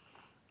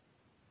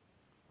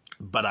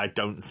 But I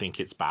don't think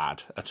it's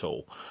bad at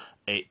all.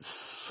 I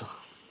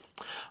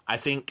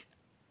think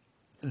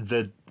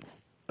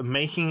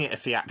making it a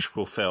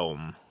theatrical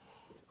film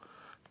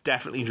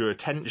definitely drew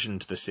attention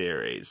to the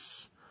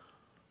series,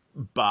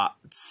 but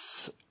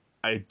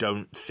I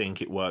don't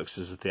think it works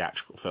as a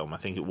theatrical film. I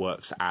think it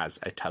works as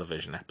a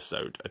television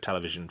episode, a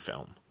television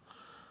film,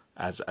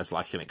 as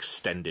like an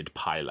extended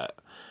pilot.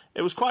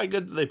 It was quite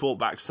good that they brought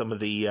back some of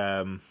the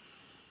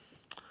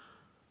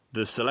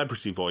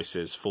celebrity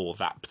voices for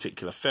that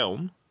particular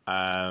film.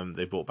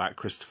 They brought back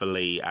Christopher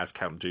Lee as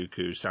Count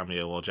Dooku,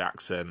 Samuel L.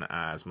 Jackson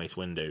as Mace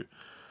Windu.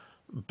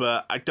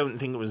 But I don't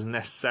think it was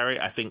necessary.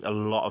 I think a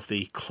lot of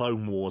the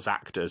Clone Wars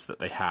actors that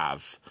they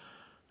have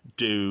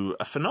do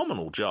a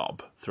phenomenal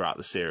job throughout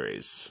the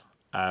series.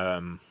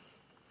 There's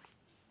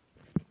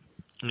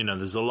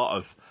a lot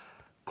of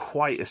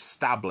quite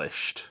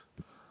established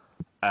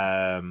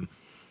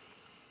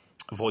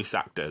voice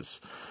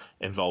actors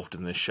involved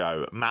in this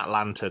show. Matt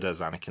Lanter does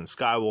Anakin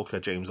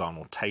Skywalker, James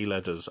Arnold Taylor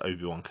does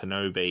Obi-Wan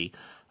Kenobi,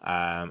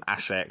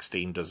 Ashley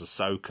Eckstein does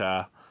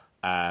Ahsoka,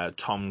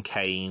 Tom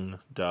Kane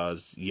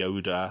does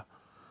Yoda,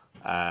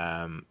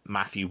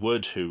 Matthew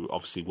Wood, who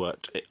obviously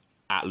worked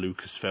at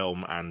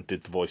Lucasfilm and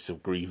did the voice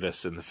of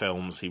Grievous in the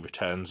films. He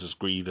returns as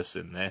Grievous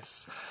in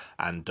this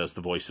and does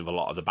the voice of a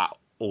lot of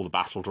all the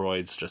battle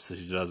droids, just as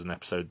he does in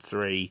Episode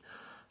 3.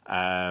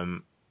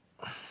 But,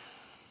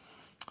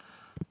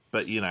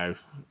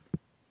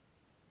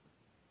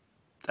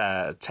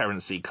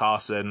 Terence C.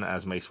 Carson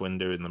as Mace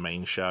Windu in the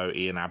main show,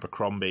 Ian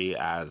Abercrombie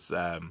as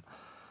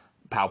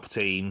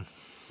Palpatine,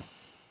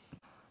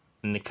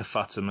 Nika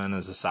Futterman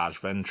as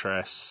Asajj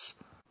Ventress,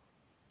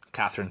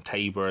 Catherine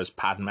Tabor as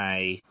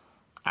Padme,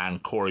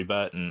 and Corey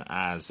Burton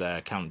as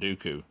Count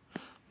Dooku.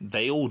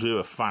 They all do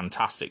a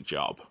fantastic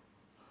job.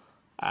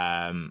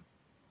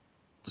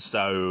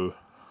 So,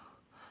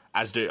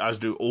 as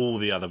do all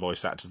the other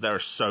voice actors. There are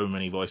so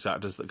many voice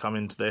actors that come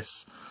into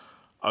this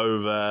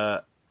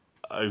over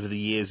the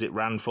years it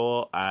ran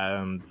for,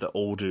 that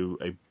all do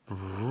a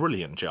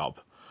brilliant job.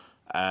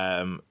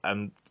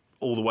 And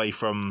all the way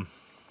from,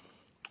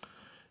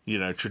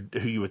 who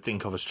you would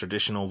think of as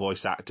traditional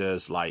voice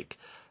actors like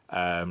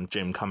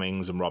Jim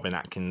Cummings and Robin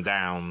Atkin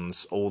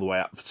Downes, all the way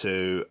up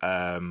to,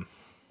 to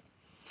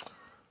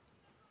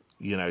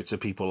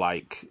people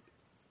like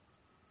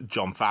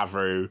Jon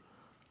Favreau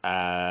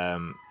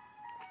and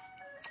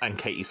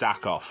Katie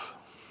Sackhoff,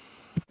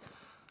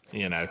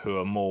 who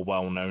are more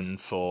well known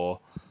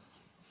for,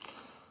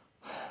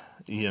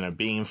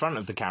 being in front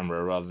of the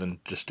camera rather than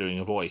just doing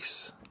a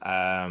voice.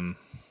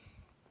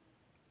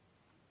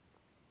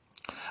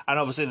 And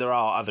obviously there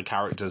are other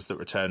characters that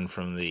return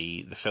from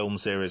the film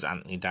series.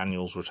 Anthony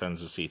Daniels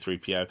returns as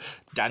C-3PO.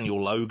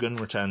 Daniel Logan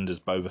returned as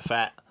Boba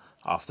Fett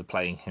after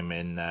playing him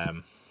in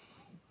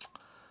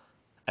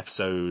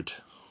episode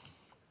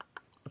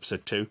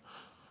 2.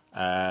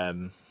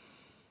 Don't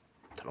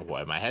know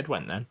where my head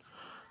went then.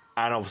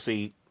 And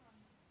obviously,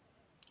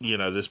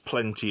 there's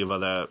plenty of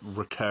other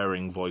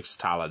recurring voice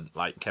talent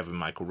like Kevin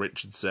Michael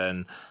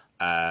Richardson,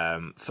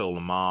 Phil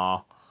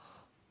Lamar,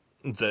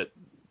 that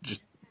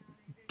just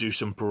do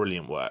some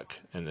brilliant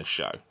work in this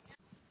show.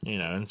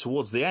 And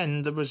towards the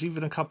end, there was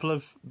even a couple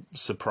of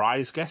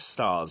surprise guest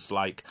stars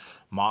like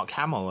Mark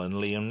Hamill and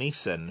Liam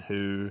Neeson,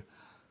 who,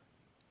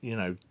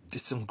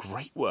 did some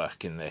great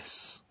work in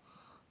this.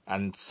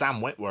 And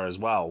Sam Witwer as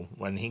well,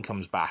 when he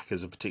comes back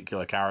as a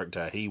particular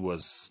character, he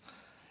was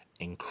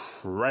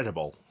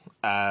incredible.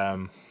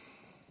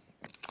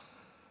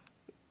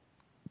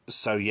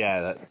 So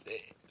yeah,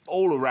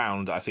 all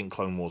around, I think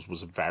Clone Wars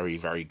was a very,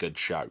 very good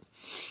show.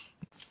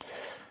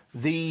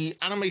 The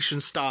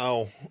animation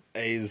style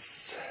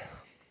is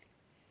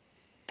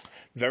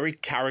very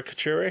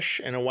caricaturish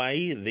in a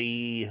way.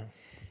 The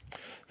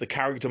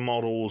character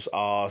models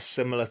are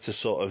similar to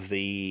sort of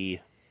the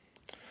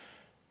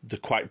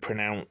quite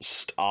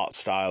pronounced art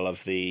style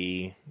of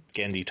the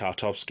Genndy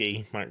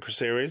Tartakovsky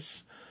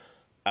microseries,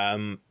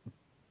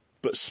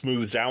 but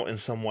smoothed out in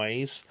some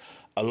ways.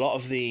 A lot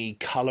of the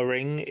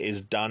colouring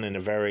is done in a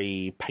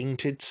very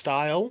painted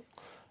style,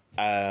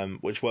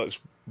 which works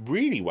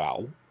really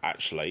well,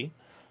 actually.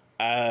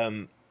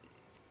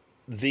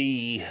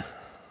 the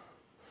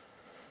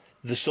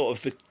sort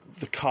of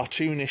the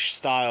cartoonish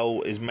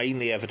style is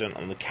mainly evident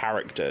on the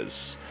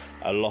characters.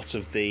 A lot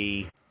of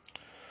the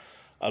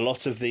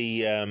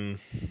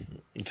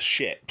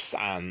ships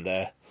and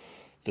the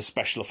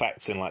special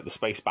effects in like the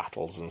space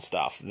battles and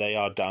stuff, they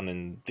are done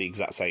in the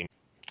exact same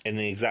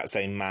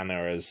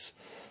manner as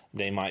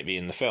they might be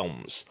in the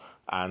films,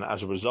 and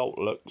as a result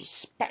look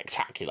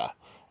spectacular.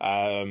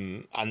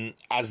 And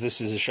as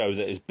this is a show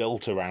that is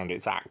built around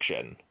its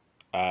action,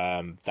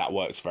 that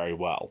works very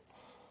well.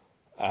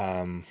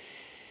 The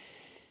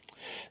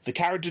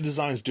character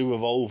designs do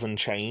evolve and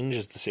change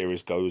as the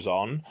series goes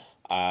on.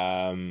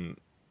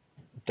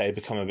 They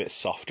become a bit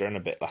softer and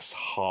a bit less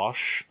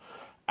harsh,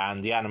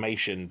 and the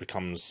animation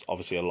becomes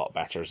obviously a lot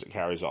better as it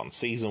carries on.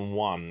 Season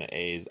 1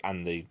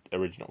 and the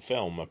original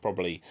film are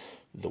probably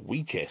the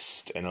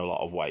weakest in a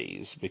lot of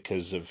ways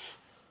because of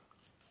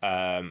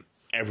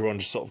everyone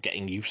just sort of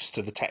getting used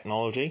to the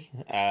technology.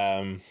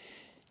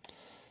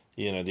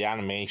 The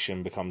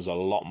animation becomes a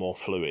lot more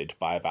fluid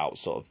by about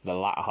sort of the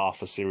latter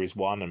half of Series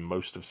 1 and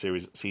most of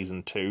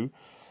Season 2.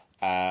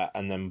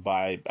 And then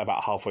by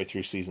about halfway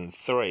through Season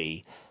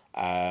 3,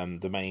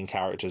 the main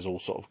characters all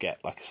sort of get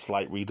like a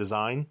slight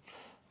redesign.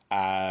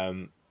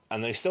 And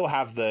they still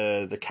have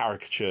the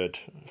caricatured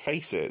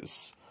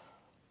faces.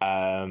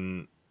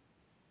 But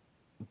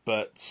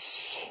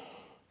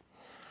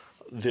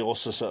they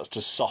also sort of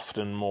just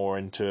soften more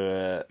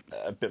into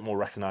a bit more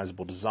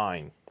recognisable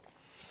design.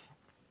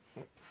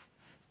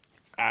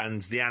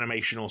 And the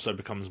animation also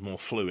becomes more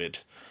fluid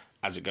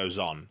as it goes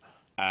on,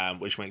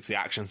 which makes the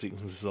action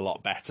sequences a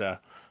lot better,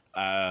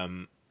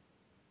 and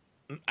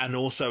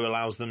also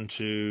allows them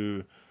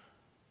to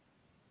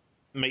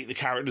make the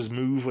characters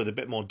move with a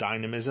bit more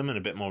dynamism and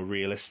a bit more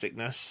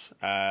realisticness.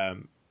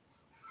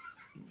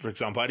 For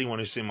example, anyone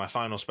who's seen my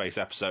Final Space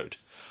episode,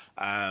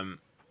 I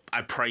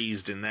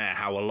praised in there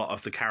how a lot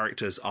of the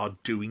characters are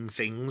doing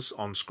things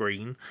on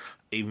screen,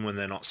 even when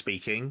they're not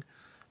speaking.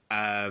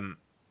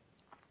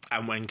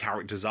 And when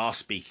characters are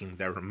speaking,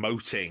 they're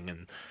emoting,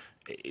 and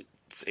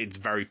it's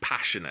very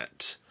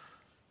passionate.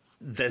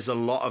 There's a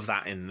lot of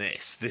that in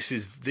this. This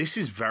is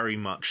very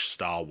much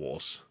Star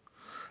Wars.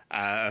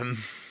 By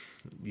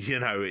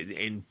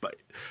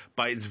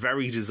its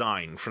very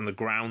design, from the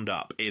ground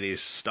up, it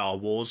is Star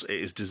Wars.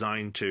 It is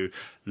designed to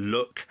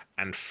look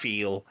and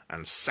feel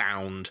and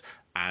sound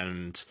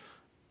and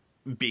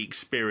be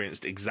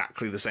experienced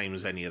exactly the same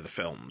as any of the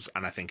films,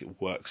 and I think it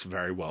works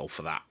very well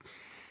for that.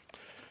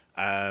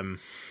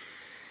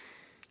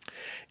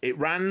 It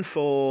ran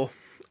for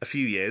a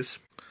few years.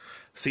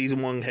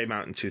 Season 1 came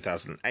out in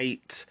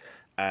 2008.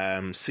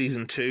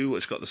 Season 2,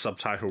 which got the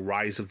subtitle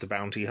Rise of the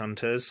Bounty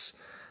Hunters,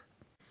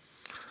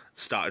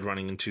 started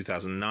running in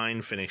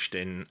 2009, finished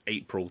in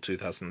April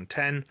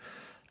 2010.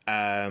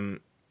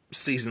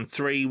 Season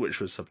 3,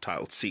 which was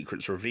subtitled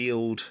Secrets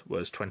Revealed,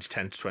 was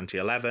 2010 to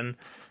 2011.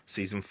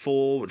 Season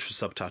 4, which was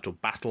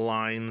subtitled Battle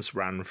Lines,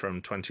 ran from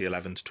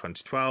 2011 to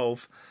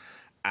 2012.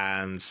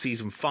 And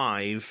Season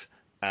 5,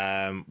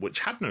 which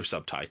had no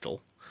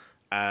subtitle,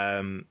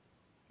 ran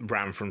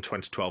from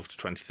 2012 to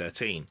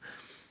 2013.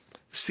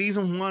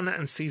 Season 1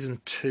 and Season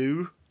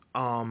 2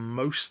 are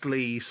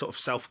mostly sort of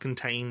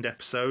self-contained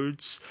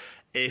episodes.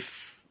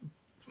 If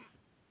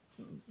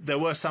there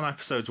were some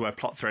episodes where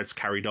plot threads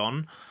carried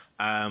on,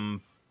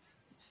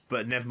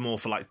 but never more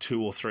for like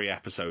 2 or 3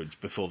 episodes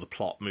before the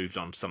plot moved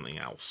on to something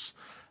else.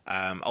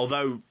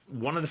 Although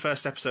one of the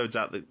first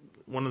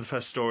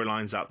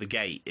storylines out the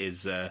gate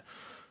is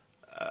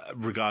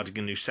regarding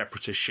a new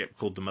separatist ship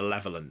called the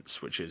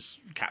Malevolence, which is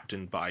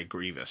captained by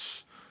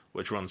Grievous,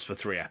 which runs for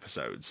 3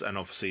 episodes. And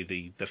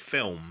obviously the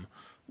film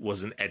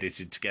was an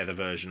edited together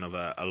version of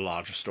a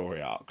larger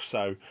story arc.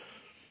 So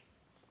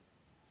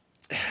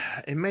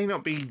it may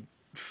not be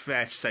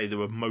fair to say they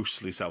were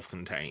mostly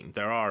self-contained.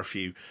 There are a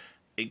few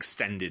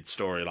extended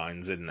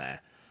storylines in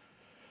there.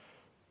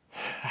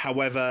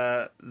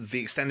 However, the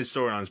extended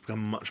storylines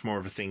become much more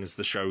of a thing as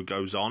the show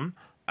goes on.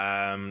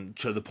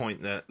 To the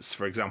point that,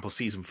 for example,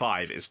 Season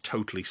 5 is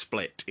totally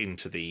split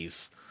into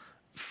these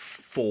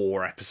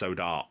 4 episode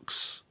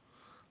arcs.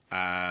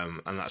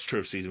 And that's true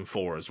of Season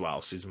 4 as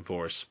well. Season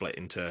 4 is split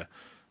into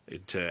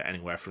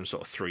anywhere from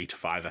sort of 3 to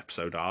 5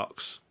 episode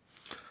arcs.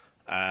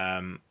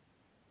 And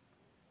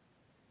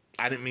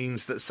it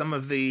means that some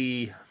of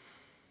the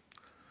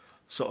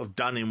sort of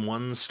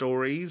done-in-one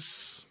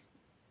stories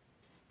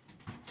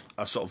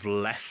are sort of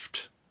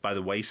left by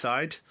the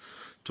wayside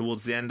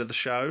towards the end of the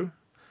show.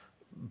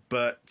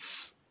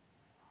 But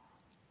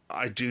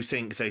I do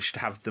think they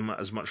should have them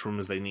as much room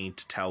as they need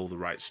to tell the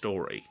right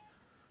story.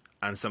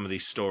 And some of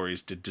these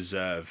stories did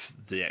deserve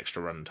the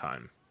extra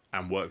runtime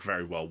and work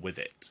very well with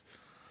it.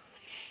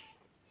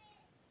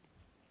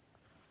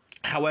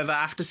 However,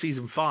 after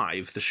Season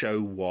 5, the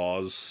show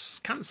was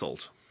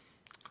cancelled.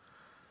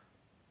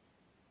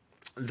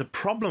 The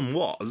problem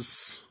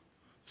was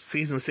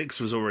Season 6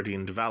 was already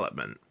in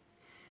development.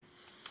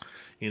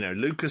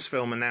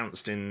 Lucasfilm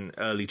announced in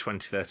early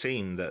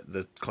 2013 that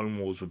the Clone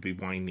Wars would be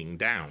winding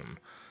down.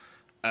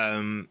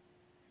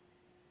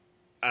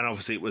 and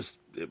obviously it was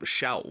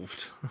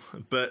shelved,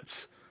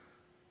 but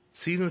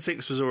season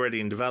 6 was already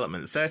in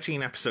development.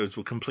 13 episodes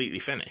were completely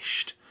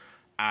finished,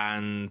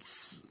 and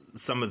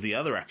some of the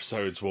other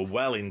episodes were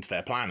well into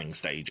their planning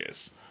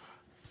stages.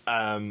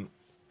 And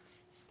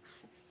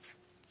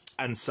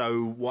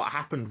so what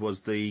happened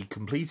was the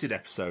completed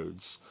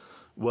episodes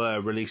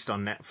were released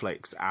on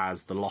Netflix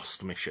as The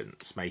Lost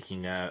Missions,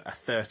 making a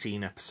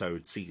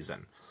 13-episode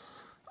season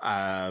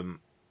for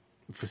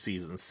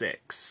season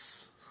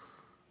 6.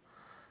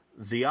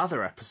 The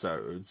other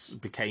episodes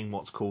became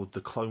what's called the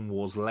Clone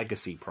Wars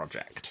Legacy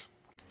Project.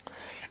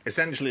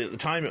 Essentially, at the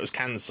time it was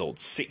cancelled,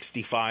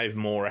 65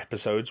 more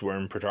episodes were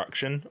in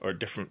production, or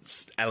different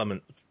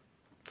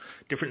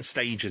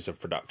stages of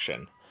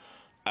production.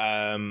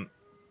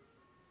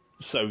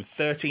 So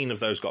 13 of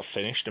those got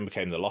finished and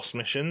became the Lost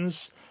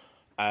Missions,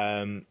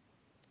 but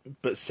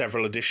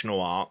several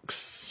additional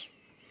arcs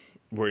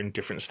were in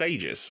different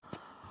stages.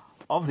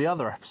 Of the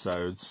other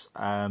episodes,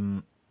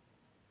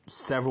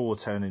 several were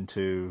turned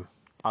into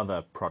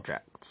other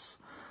projects.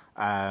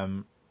 I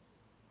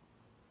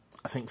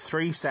think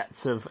 3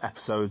 sets of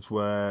episodes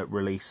were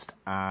released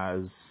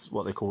as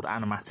what they called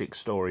animatic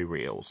story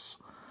reels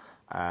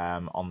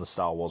on the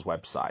Star Wars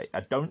website. I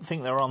don't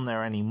think they're on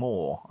there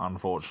anymore,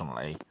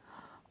 unfortunately.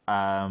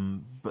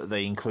 But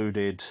they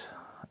included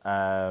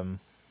a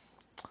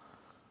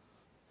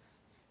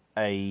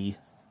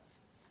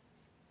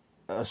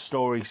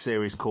story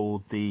series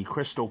called The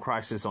Crystal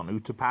Crisis on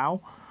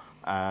Utapau,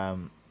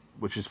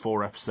 which is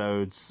 4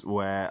 episodes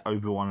where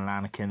Obi-Wan and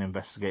Anakin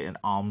investigate an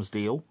arms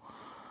deal.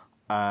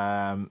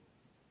 And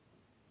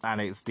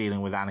it's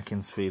dealing with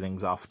Anakin's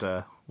feelings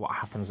after what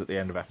happens at the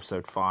end of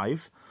episode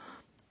 5.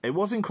 It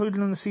was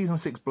included in the season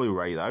 6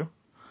 Blu-ray, though.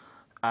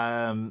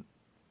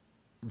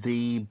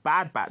 The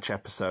Bad Batch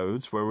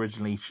episodes were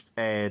originally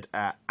aired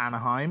at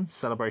Anaheim,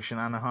 Celebration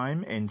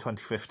Anaheim, in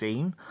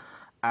 2015,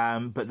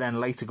 but then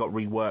later got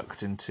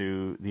reworked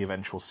into the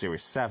eventual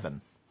Series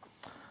 7.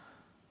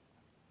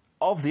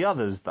 Of the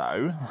others,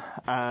 though,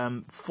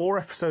 4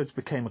 episodes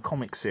became a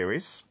comic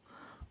series,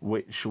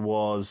 which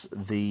was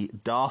the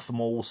Darth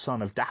Maul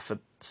Son of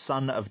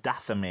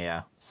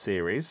Dathomir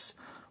series,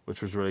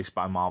 which was released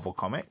by Marvel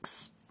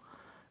Comics.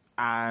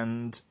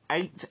 And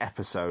 8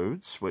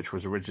 episodes, which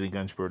was originally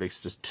going to be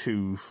released as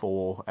 2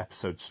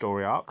 4-episode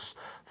story arcs,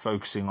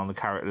 focusing on the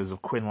characters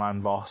of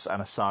Quinlan Vos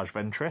and Asajj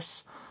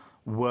Ventress,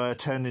 were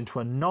turned into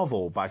a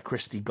novel by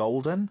Christie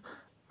Golden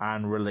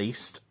and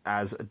released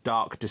as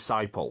Dark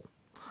Disciple.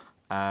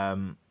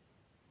 I've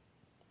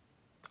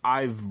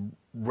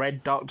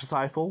read Dark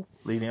Disciple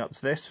leading up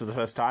to this for the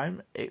first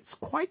time. It's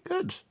quite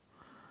good.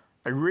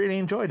 I really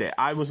enjoyed it.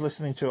 I was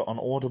listening to it on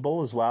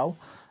Audible as well.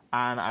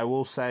 And I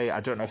will say,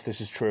 I don't know if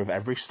this is true of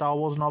every Star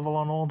Wars novel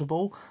on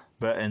Audible,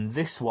 but in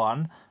this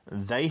one,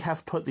 they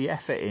have put the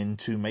effort in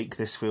to make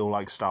this feel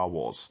like Star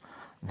Wars.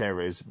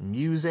 There is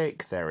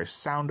music, there is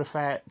sound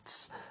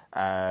effects,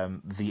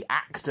 the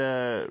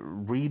actor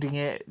reading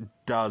it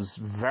does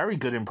very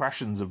good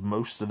impressions of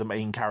most of the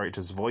main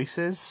characters'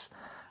 voices,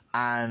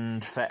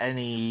 and for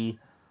any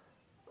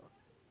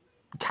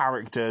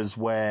characters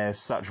where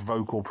such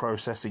vocal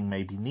processing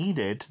may be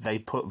needed, they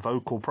put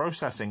vocal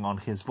processing on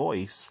his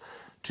voice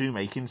to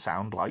make him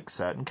sound like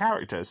certain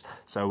characters.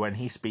 So when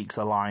he speaks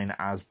a line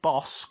as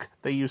Bossk,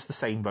 they use the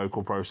same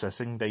vocal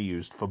processing they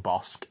used for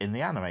Bossk in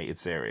the animated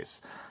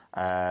series.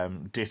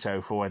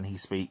 Ditto for when he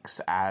speaks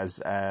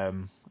as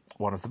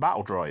one of the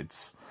battle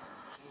droids.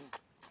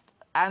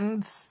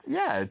 And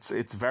yeah,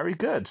 it's very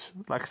good.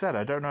 Like I said,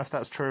 I don't know if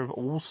that's true of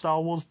all Star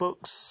Wars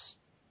books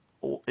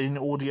in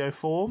audio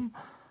form,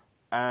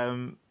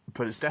 but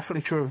it's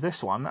definitely true of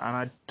this one, and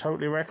I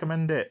totally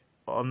recommend it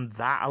on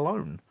that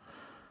alone.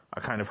 I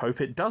kind of hope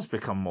it does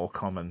become more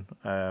common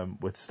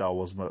with Star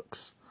Wars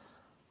books.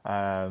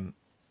 I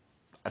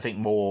think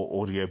more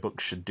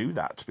audiobooks should do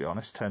that, to be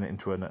honest, turn it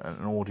into an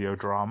audio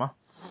drama.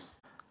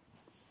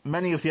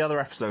 Many of the other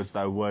episodes,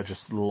 though, were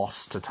just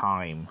lost to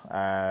time.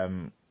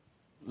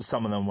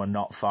 Some of them were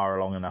not far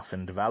along enough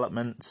in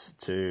development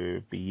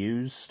to be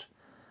used,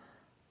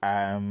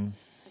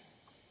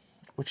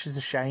 which is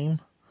a shame.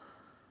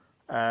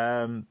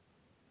 But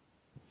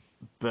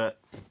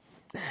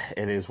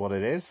it is what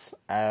it is.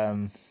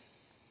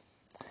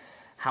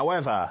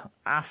 However,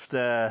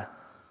 after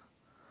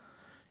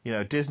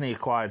Disney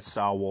acquired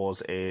Star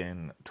Wars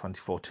in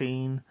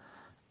 2014,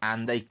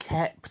 and they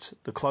kept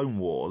the Clone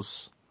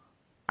Wars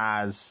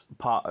as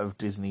part of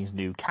Disney's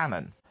new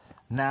canon.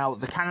 Now,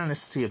 the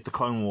canonicity of the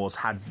Clone Wars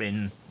had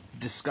been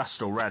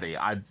discussed already.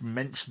 I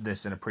mentioned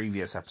this in a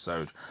previous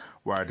episode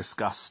where I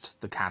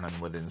discussed the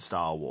canon within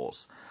Star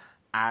Wars.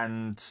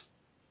 And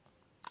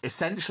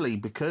essentially,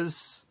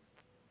 because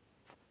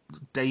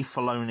Dave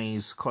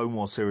Filoni's Clone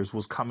Wars series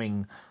was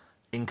coming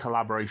in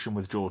collaboration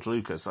with George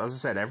Lucas. As I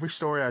said, every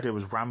story I did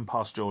was ran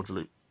past George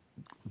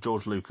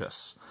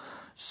Lucas.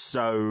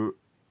 So,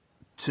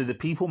 to the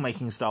people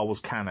making Star Wars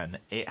canon,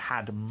 it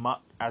had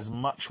as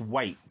much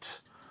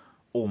weight,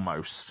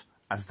 almost,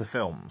 as the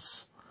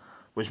films.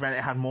 Which meant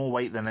it had more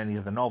weight than any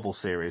of the novel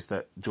series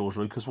that George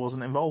Lucas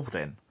wasn't involved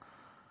in.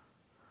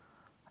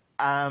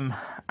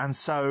 And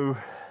so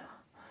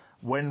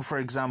when, for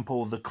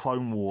example, the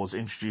Clone Wars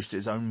introduced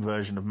its own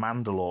version of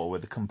Mandalore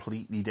with a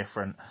completely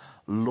different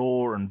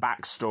lore and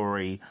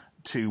backstory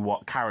to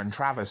what Karen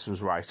Traviss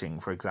was writing,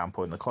 for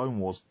example, in the Clone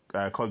Wars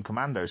Clone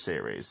Commando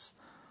series,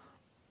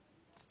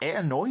 it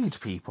annoyed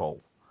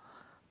people.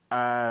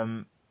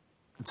 To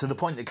the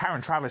point that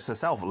Karen Traviss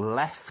herself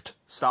left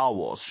Star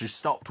Wars. She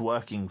stopped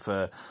working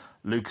for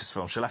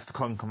Lucasfilm. She left the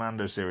Clone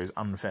Commando series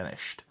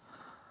unfinished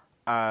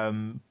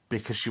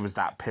because she was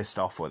that pissed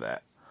off with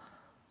it.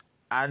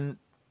 And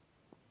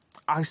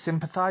I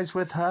sympathise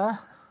with her.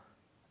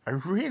 I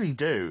really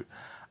do.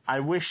 I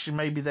wish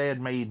maybe they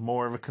had made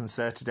more of a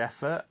concerted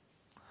effort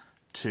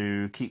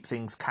to keep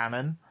things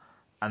canon,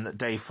 and that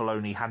Dave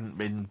Filoni hadn't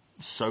been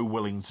so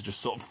willing to just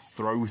sort of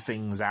throw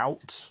things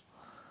out.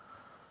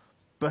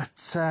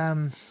 But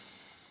I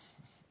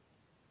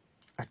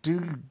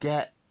do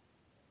get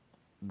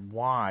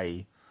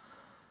why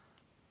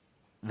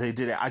they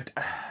did it.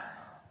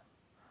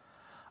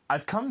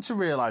 I've come to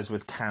realise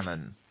with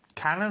canon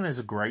is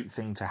a great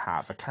thing to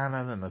have. A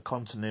canon and a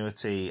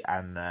continuity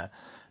and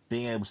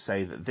being able to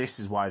say that this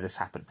is why this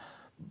happened.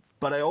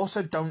 But I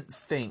also don't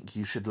think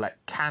you should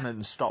let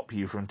canon stop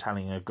you from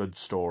telling a good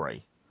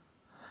story.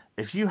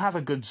 If you have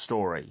a good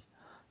story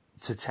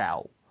to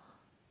tell,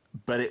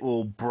 but it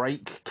will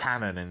break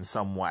canon in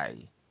some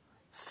way,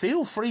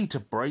 feel free to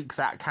break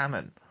that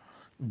canon.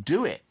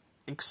 Do it.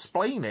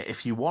 Explain it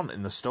if you want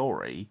in the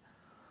story,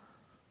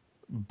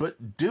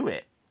 but do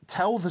it.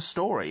 Tell the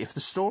story. If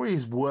the story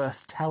is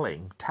worth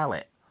telling, tell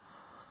it.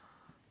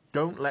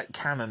 Don't let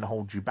canon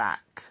hold you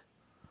back.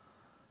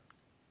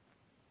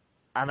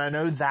 And I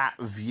know that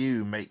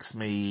view makes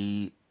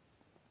me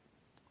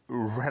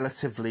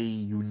relatively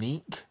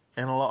unique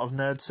in a lot of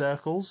nerd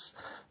circles.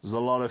 There's a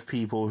lot of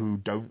people who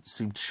don't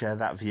seem to share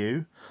that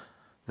view.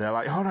 They're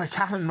like, oh no,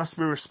 canon must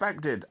be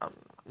respected.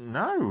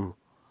 No.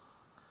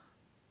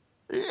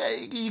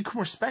 You can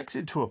respect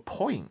it to a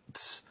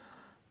point,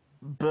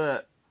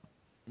 but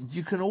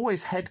you can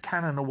always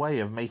headcanon a way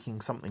of making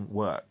something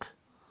work.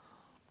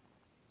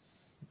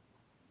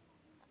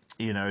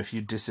 You know, if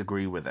you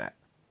disagree with it.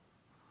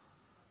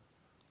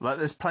 Like,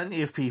 there's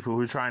plenty of people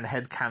who try and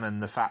headcanon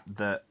the fact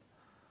that,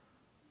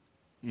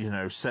 you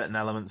know, certain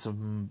elements of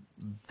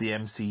the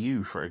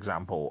MCU, for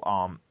example,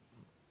 aren't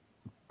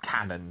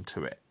canon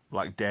to it,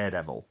 like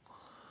Daredevil,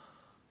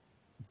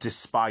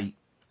 despite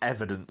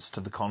evidence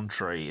to the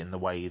contrary in the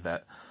way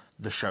that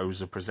the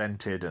shows are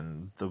presented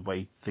and the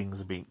way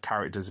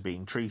characters are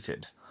being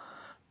treated.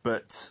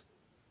 But,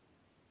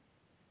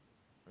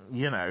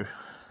 you know,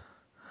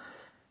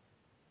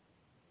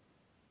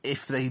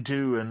 if they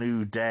do a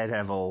new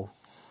Daredevil,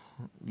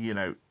 you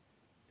know,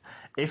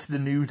 if the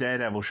new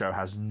Daredevil show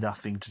has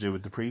nothing to do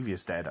with the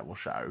previous Daredevil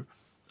show,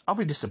 I'll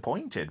be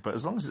disappointed. But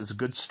as long as it's a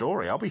good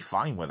story, I'll be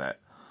fine with it.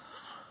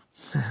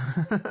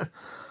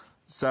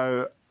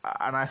 So,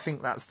 and I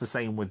think that's the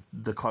same with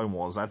the Clone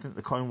Wars. I think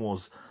the Clone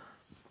Wars,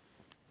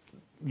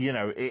 you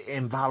know, it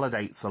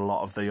invalidates a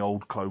lot of the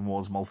old Clone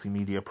Wars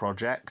multimedia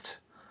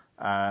project.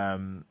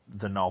 The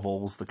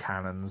novels, the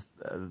canons,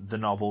 the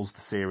novels,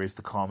 the series,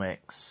 the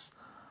comics.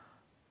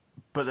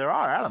 But there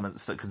are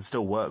elements that can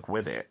still work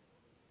with it.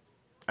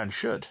 And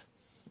should,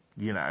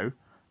 you know.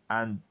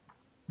 And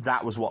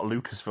that was what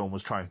Lucasfilm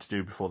was trying to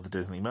do before the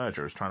Disney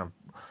merger, is trying to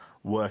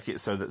work it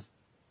so that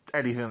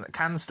anything that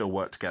can still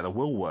work together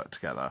will work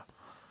together.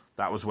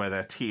 That was where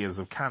their tiers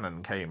of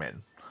canon came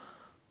in.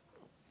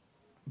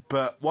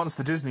 But once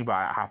the Disney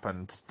buyout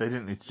happened, they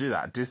didn't need to do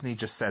that. Disney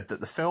just said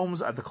that the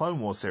films and the Clone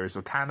Wars series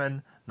were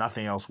canon,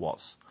 nothing else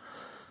was.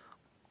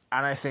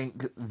 And I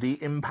think the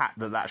impact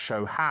that that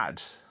show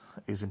had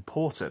is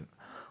important,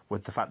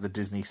 with the fact that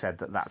Disney said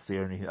that that's the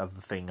only other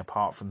thing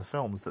apart from the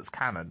films that's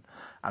canon.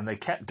 And they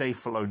kept Dave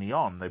Filoni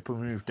on. They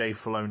moved Dave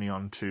Filoni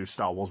on to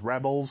Star Wars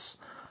Rebels,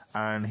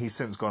 and he's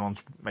since gone on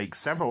to make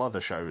several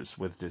other shows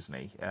with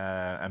Disney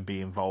and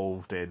be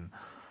involved in,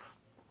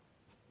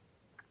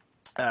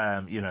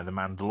 you know, The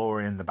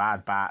Mandalorian, The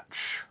Bad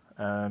Batch.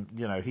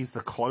 You know, he's the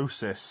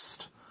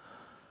closest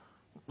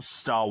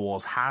Star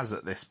Wars has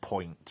at this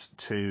point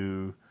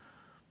to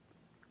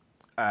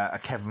a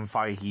Kevin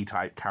Feige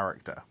type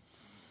character.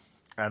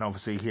 And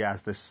obviously he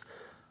has this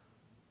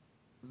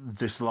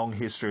long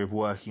history of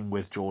working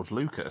with George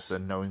Lucas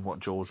and knowing what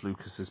George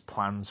Lucas's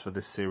plans for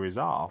this series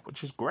are,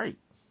 which is great.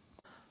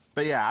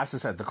 But yeah, as I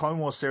said, the Clone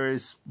Wars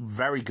series,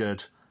 very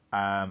good.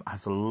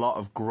 Has a lot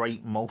of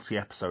great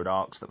multi-episode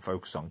arcs that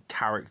focus on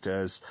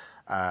characters,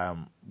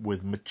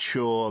 with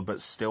mature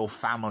but still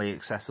family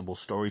accessible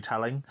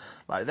storytelling.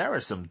 Like, there are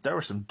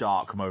some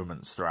dark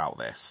moments throughout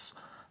this.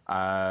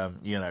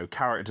 You know,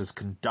 characters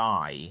can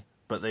die,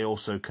 but they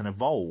also can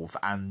evolve,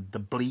 and the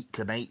bleak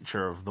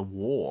nature of the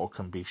war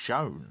can be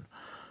shown.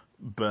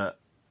 But,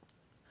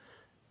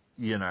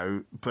 you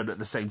know, but at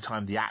the same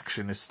time, the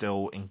action is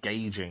still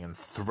engaging and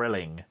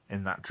thrilling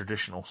in that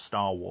traditional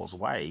Star Wars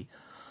way.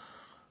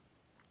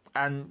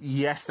 And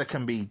yes, there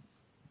can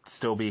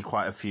still be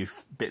quite a few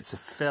bits of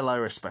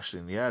filler,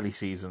 especially in the early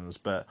seasons,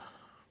 but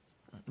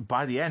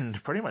by the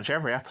end, pretty much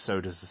every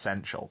episode is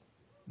essential.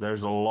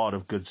 There's a lot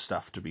of good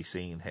stuff to be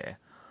seen here.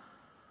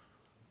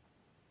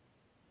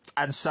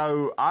 And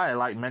so I,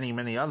 like many,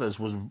 many others,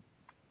 was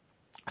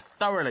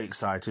thoroughly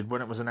excited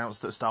when it was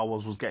announced that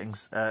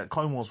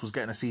Clone Wars was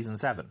getting a season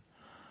 7.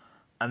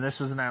 And this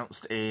was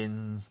announced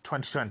in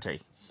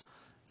 2020.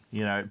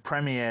 You know, it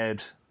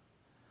premiered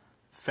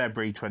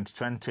February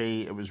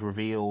 2020. It was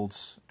revealed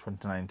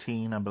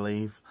 2019, I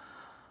believe.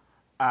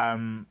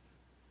 The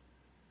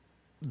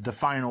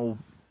final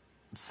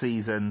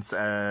seasons,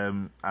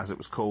 as it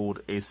was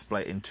called, is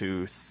split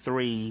into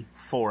 3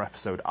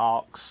 4-episode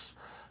arcs,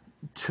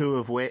 2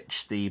 of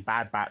which, the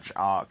Bad Batch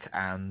arc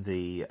and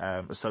the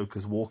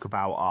Ahsoka's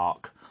Walkabout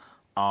arc,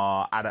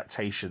 are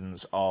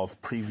adaptations of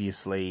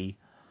previously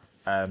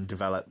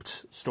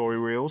developed story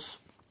reels.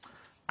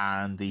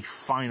 And the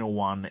final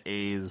one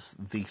is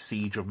The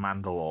Siege of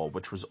Mandalore,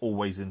 which was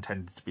always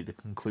intended to be the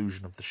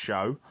conclusion of the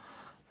show,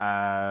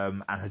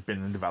 and had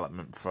been in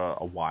development for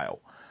a while.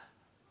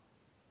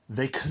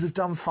 They could have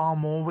done far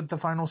more with the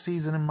final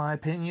season, in my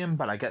opinion,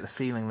 but I get the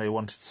feeling they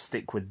wanted to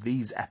stick with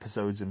these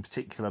episodes in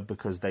particular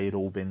because they had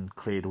all been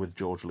cleared with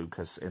George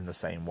Lucas in the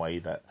same way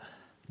that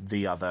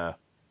the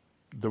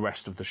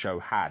rest of the show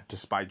had,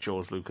 despite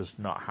George Lucas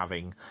not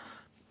having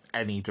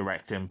any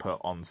direct input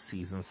on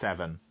season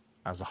 7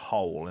 as a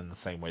whole in the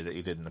same way that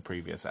he did in the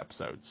previous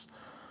episodes.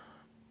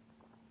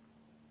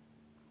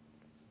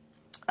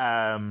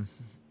 But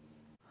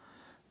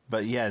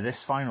yeah,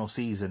 this final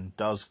season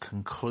does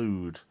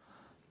conclude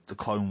the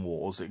Clone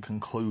Wars. It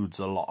concludes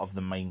a lot of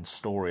the main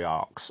story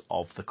arcs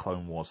of the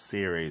Clone Wars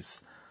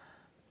series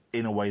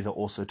in a way that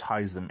also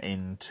ties them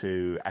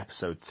into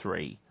episode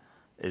 3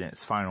 in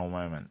its final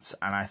moments.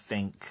 And I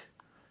think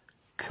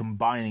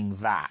combining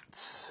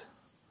that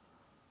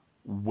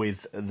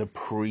with the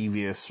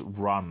previous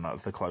run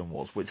of the Clone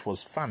Wars, which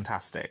was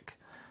fantastic,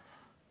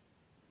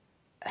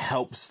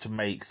 helps to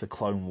make the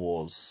Clone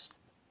Wars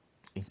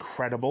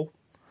incredible.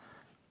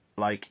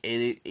 Like,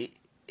 it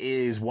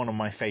is one of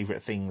my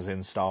favourite things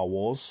in Star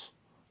Wars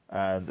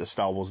that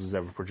Star Wars has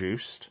ever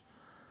produced.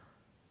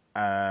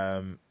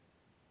 And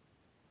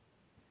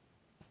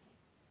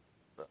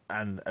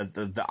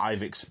that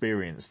I've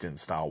experienced in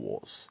Star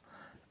Wars.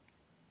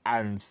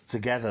 And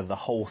together, the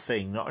whole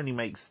thing not only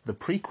makes the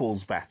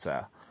prequels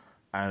better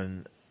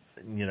and,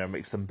 you know,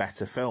 makes them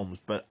better films,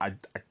 but I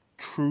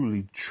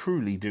truly,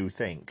 truly do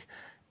think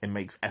it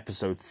makes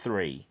episode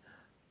 3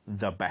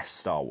 the best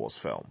Star Wars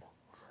film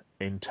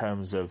in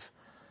terms of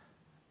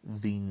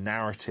the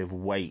narrative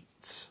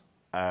weight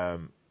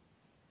that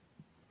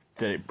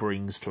it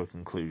brings to a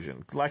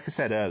conclusion. Like I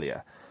said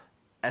earlier,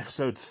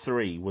 episode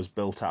 3 was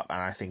built up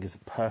and I think is a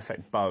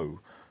perfect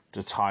bow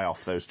to tie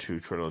off those 2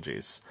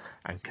 trilogies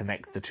and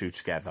connect the 2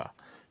 together.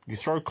 You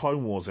throw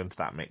Clone Wars into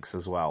that mix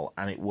as well,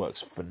 and it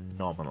works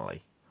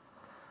phenomenally.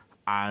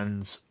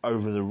 And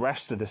over the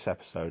rest of this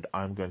episode,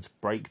 I'm going to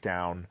break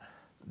down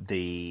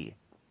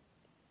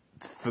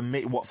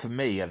what for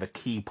me are the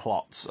key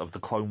plots of the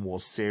Clone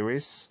Wars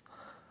series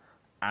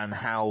and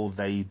how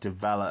they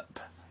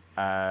develop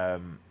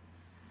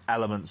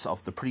elements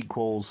of the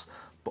prequels,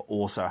 but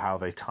also how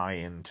they tie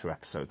into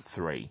episode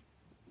 3,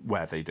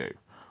 where they do,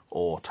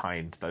 or tie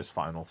into those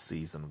final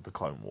season of the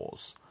Clone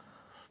Wars.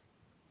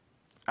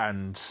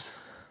 And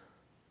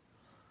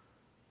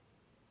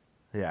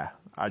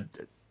I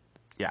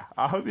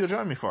hope you'll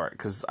join me for it,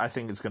 because I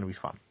think it's going to be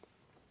fun.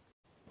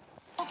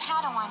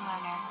 Padawan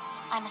learner,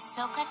 I'm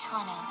Ahsoka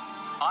Tano.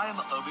 I am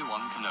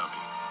Obi-Wan Kenobi,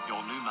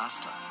 your new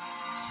master.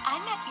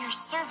 I'm at your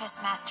service,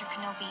 Master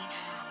Kenobi,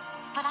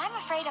 but I'm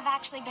afraid I've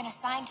actually been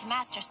assigned to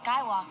Master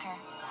Skywalker.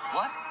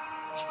 What?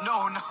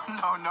 No.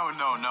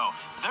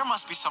 There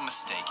must be some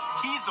mistake.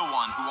 He's the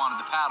one who wanted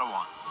the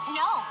Padawan.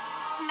 No,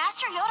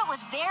 Master Yoda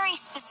was very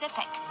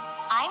specific.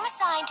 I'm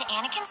assigned to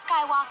Anakin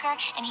Skywalker,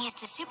 and he is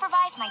to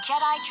supervise my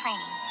Jedi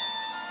training.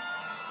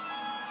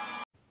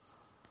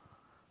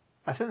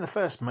 I think the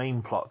first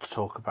main plot to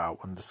talk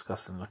about when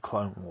discussing the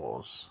Clone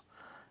Wars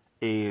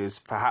is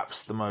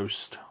perhaps the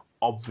most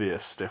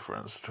obvious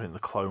difference between the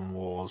Clone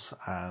Wars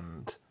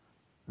and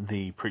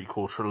the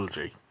prequel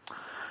trilogy,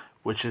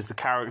 which is the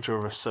character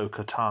of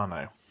Ahsoka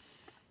Tano.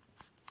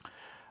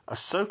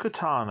 Ahsoka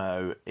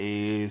Tano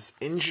is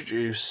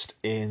introduced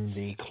in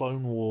the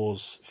Clone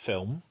Wars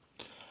film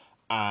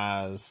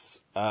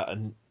as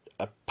a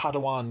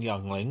Padawan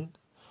youngling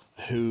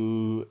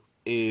who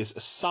is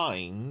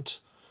assigned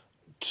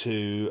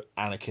to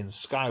Anakin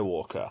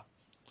Skywalker.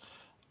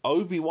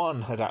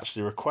 Obi-Wan had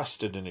actually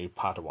requested a new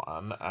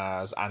Padawan,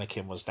 as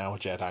Anakin was now a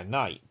Jedi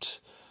Knight,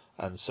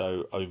 and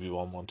so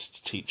Obi-Wan wanted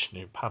to teach a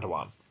new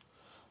Padawan.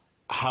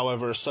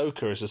 However,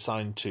 Ahsoka is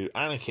assigned to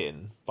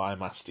Anakin by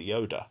Master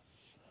Yoda.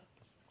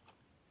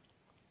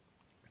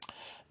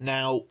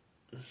 Now,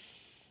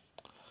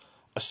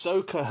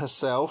 Ahsoka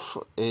herself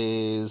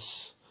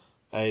is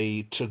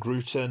a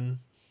Togrutan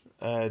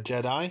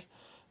Jedi.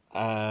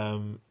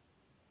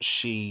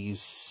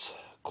 She's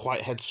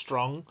quite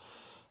headstrong,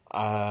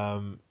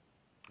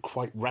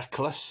 quite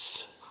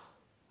reckless.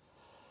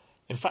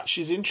 In fact,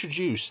 she's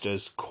introduced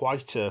as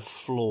quite a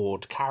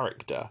flawed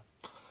character.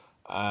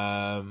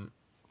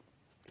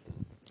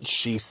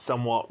 She's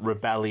somewhat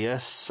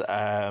rebellious.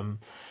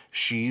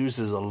 She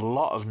uses a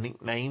lot of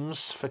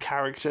nicknames for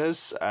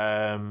characters,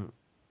 calling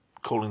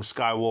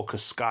Skywalker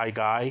Sky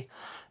Guy.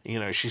 You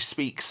know, she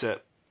speaks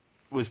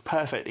with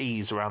perfect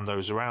ease around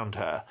those around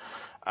her.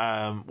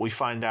 We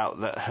find out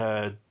that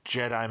her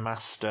Jedi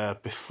Master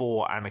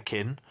before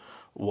Anakin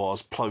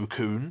was Plo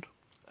Koon,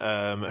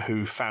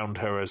 who found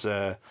her as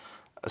a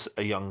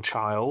young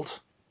child.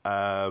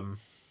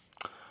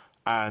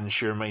 And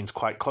she remains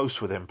quite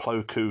close with him.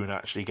 Plo Koon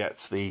actually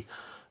gets the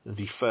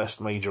first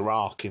major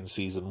arc in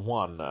Season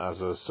 1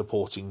 as a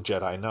supporting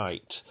Jedi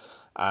Knight,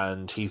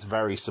 and he's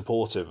very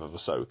supportive of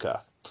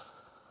Ahsoka.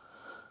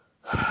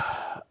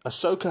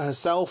 Ahsoka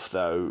herself,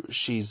 though,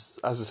 she's,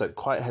 as I said,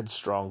 quite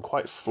headstrong,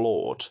 quite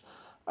flawed.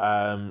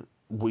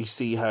 We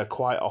see her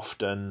quite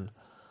often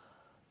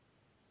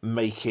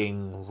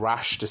making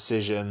rash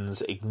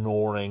decisions,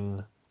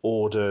 ignoring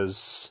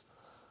orders,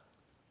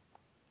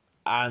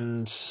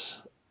 and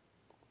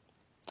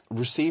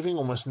receiving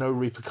almost no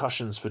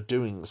repercussions for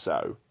doing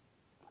so.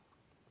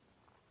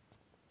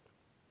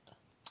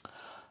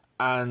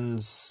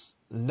 And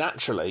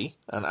naturally,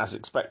 and as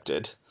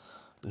expected,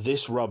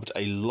 this rubbed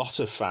a lot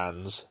of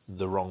fans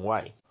the wrong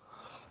way.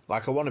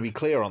 Like, I want to be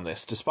clear on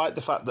this, despite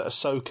the fact that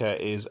Ahsoka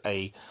is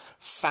a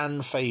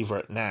fan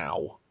favourite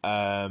now,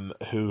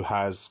 who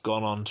has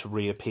gone on to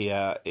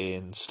reappear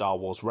in Star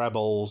Wars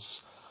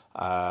Rebels,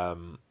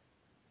 The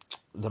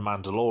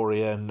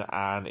Mandalorian,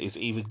 and is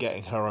even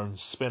getting her own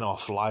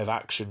spin-off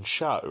live-action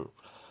show.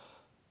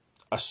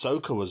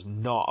 Ahsoka was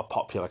not a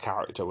popular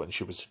character when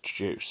she was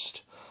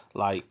introduced.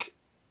 Like,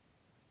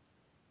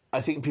 I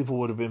think people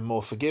would have been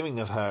more forgiving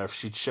of her if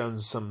she'd shown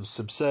some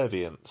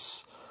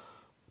subservience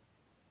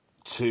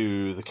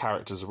to the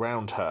characters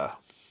around her.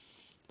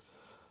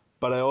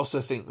 But I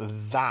also think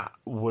that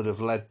would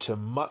have led to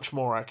much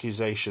more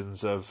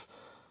accusations of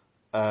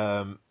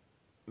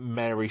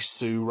Mary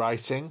Sue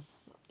writing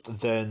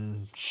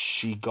than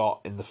she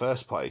got in the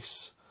first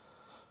place.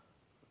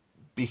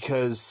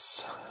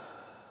 Because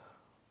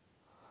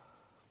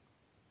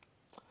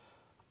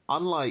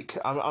unlike,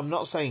 I'm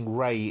not saying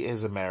Rey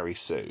is a Mary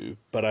Sue,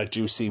 but I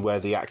do see where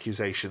the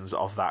accusations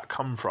of that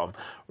come from.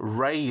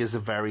 Rey is a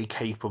very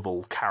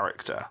capable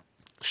character.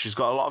 She's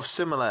got a lot of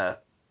similar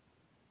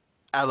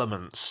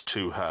elements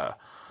to her,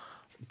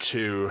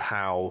 to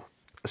how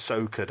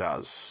Ahsoka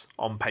does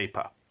on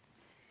paper.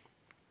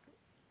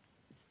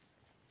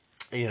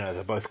 You know,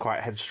 they're both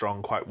quite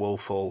headstrong, quite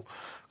willful,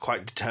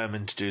 quite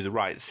determined to do the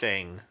right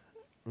thing,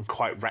 and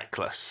quite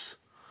reckless.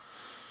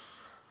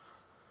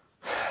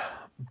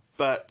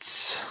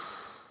 But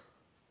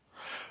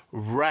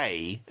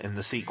Rey in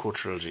the sequel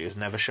trilogy is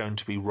never shown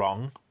to be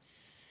wrong.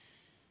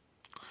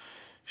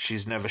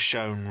 She's never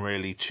shown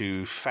really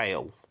to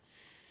fail.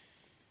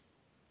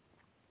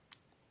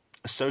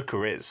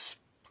 Ahsoka is.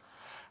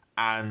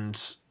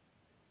 And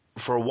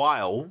for a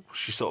while,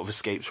 she sort of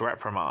escapes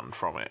reprimand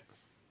from it.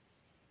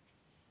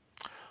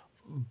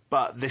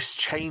 But this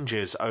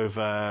changes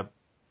over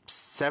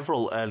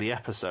several early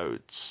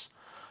episodes,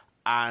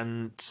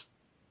 and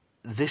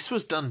this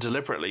was done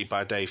deliberately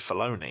by Dave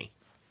Filoni,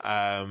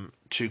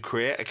 to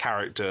create a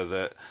character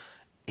that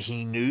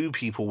he knew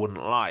people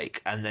wouldn't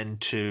like, and then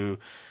to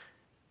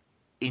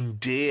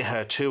endear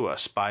her to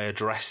us by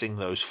addressing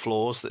those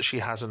flaws that she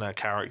has in her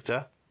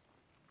character.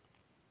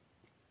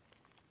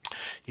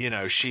 You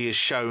know, she is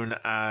shown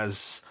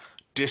as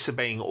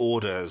disobeying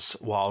orders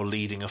while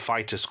leading a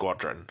fighter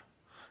squadron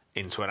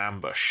into an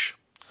ambush.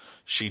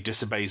 She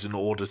disobeys an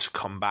order to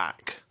come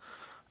back.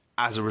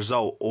 As a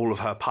result, all of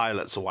her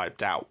pilots are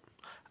wiped out,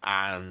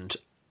 and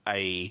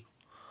a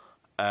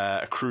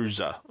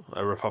cruiser,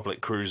 a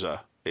Republic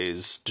cruiser,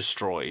 is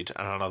destroyed,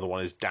 and another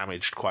one is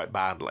damaged quite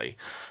badly.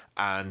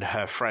 And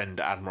her friend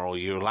Admiral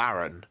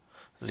Yularen,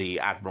 the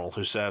admiral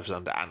who serves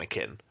under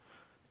Anakin,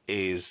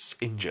 is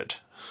injured.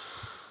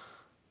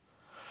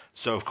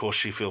 So of course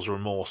she feels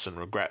remorse and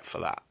regret for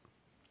that.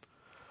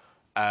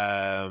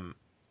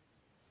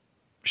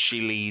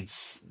 She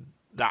leads...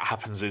 That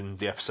happens in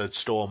the episode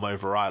Storm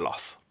over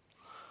Ryloth.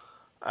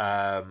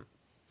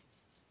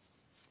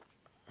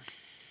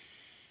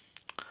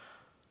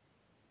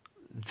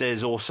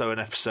 There's also an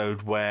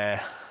episode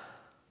where,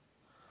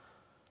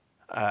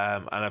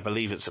 and I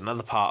believe it's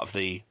another part of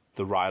the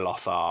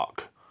Ryloth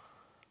arc,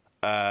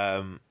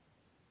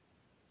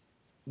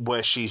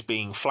 where she's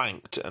being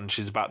flanked and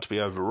she's about to be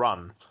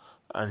overrun,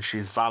 and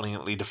she's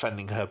valiantly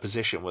defending her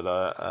position with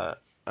a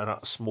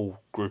small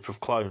group of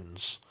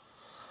clones.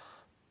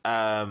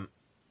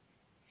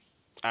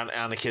 And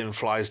Anakin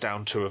flies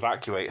down to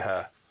evacuate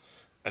her,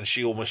 and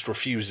she almost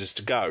refuses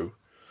to go.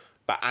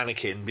 But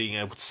Anakin, being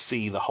able to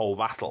see the whole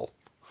battle,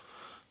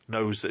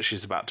 knows that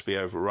she's about to be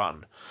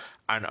overrun.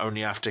 And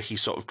only after he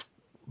sort of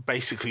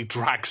basically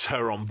drags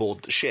her on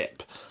board the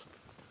ship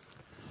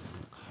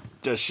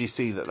does she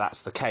see that that's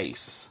the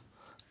case,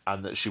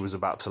 and that she was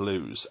about to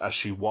lose, as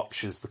she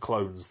watches the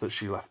clones that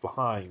she left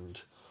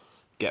behind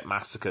get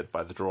massacred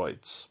by the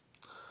droids.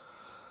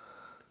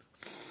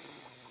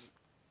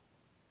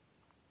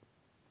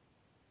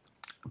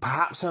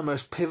 perhaps her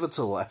most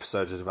pivotal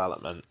episode of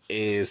development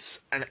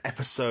is an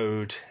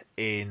episode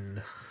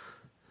in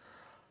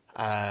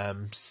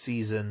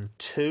season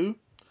 2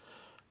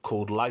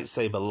 called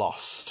Lightsaber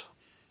Lost.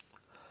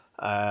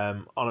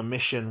 On a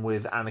mission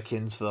with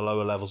Anakin to the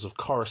lower levels of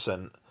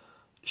Coruscant,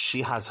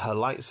 she has her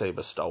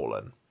lightsaber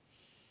stolen.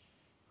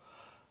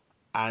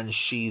 And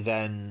she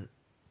then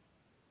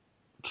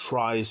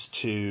tries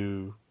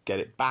to get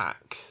it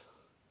back.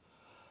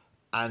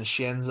 And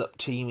she ends up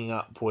teaming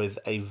up with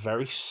a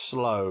very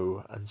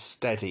slow and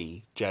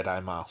steady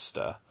Jedi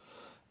Master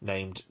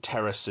named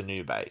Terra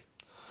Sunube.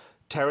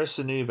 Terra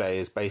Sunube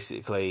is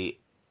basically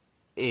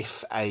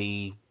if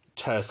a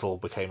turtle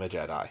became a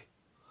Jedi.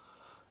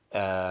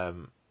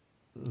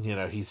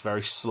 He's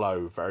very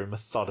slow, very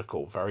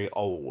methodical, very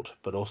old,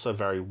 but also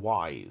very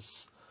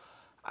wise.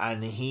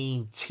 And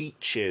he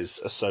teaches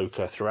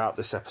Ahsoka throughout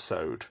this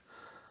episode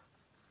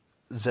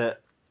that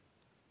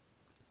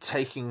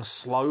taking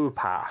slow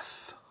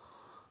path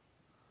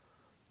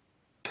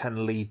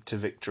can lead to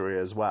victory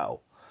as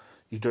well.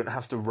 You don't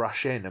have to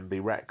rush in and be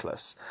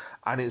reckless.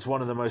 And it's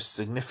one of the most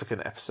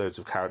significant episodes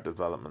of character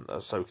development that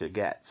Ahsoka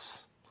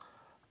gets.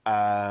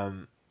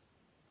 And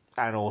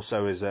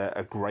also is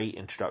a great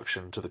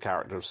introduction to the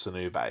character of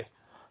Sunube,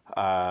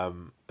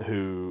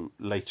 who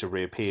later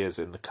reappears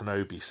in the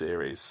Kenobi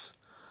series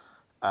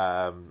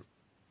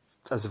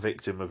as a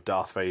victim of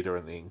Darth Vader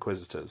and the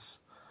Inquisitors,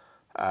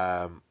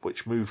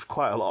 which moved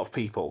quite a lot of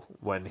people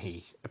when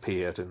he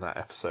appeared in that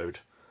episode.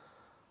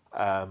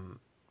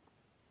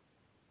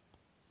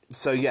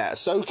 So yeah,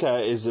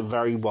 Ahsoka is a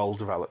very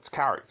well-developed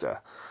character,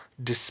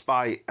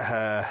 despite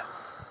her,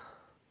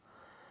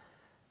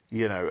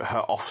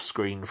 her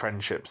off-screen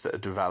friendships that are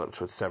developed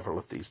with several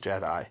of these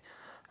Jedi.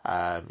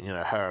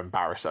 Her and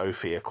Barriss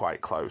Offee are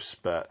quite close,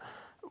 but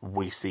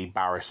we see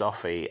Barriss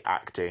Offee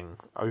acting...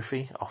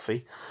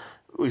 Offee?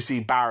 We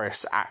see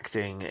Barriss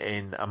acting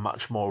in a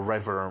much more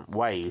reverent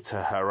way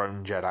to her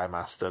own Jedi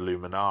Master,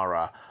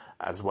 Luminara,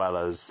 as well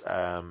as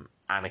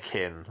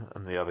Anakin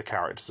and the other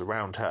characters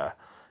around her.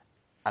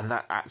 And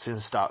that acts in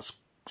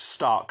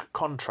stark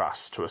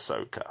contrast to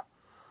Ahsoka.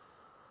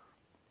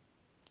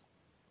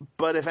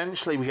 But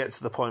eventually we get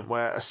to the point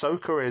where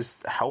Ahsoka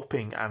is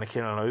helping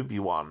Anakin and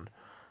Obi-Wan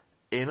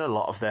in a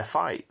lot of their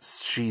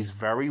fights. She's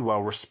very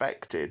well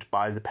respected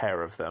by the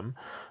pair of them,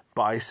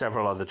 by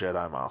several other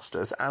Jedi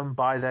Masters, and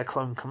by their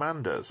clone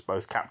commanders,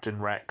 both Captain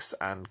Rex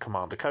and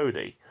Commander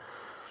Cody.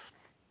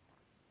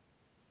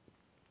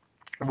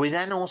 We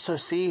then also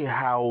see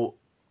how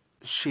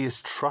she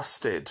is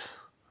trusted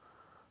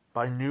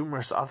by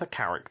numerous other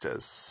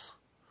characters.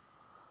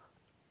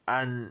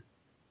 And,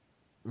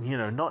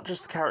 not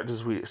just the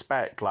characters we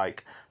expect,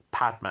 like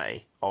Padme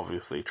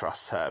obviously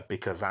trusts her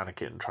because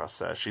Anakin trusts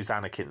her. She's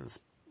Anakin's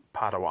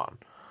Padawan.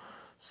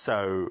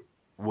 So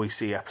we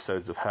see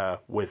episodes of her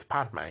with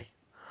Padme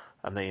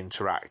and they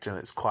interact and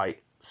it's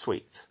quite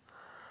sweet.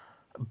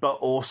 But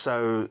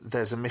also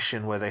there's a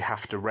mission where they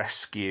have to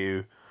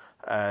rescue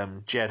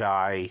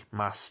Jedi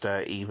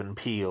Master Even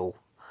Peel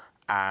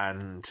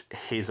and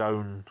his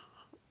own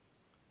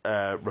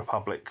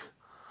Republic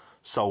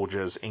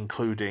soldiers,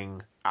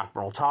 including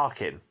Admiral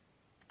Tarkin.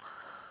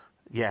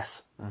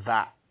 Yes,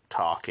 that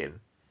Tarkin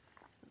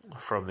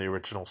from the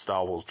original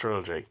Star Wars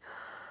trilogy.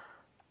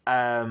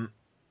 And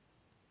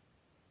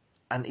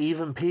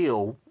Even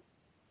Peel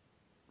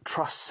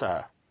trusts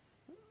her.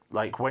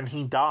 Like, when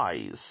he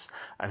dies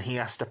and he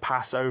has to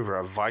pass over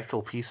a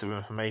vital piece of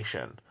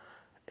information,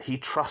 he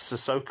trusts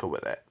Ahsoka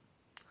with it.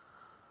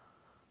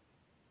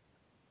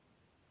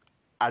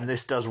 And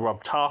this does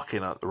rub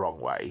Tarkin out the wrong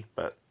way,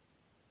 but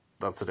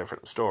that's a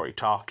different story.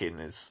 Tarkin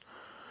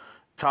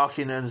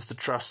earns the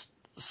trust.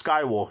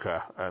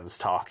 Skywalker earns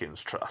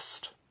Tarkin's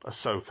trust.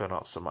 Ahsoka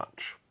not so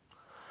much.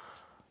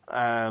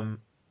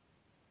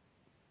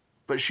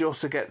 But she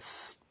also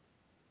gets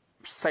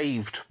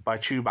saved by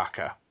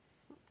Chewbacca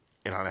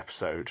in an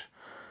episode.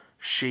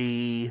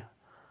 She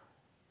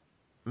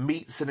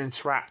meets and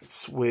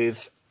interacts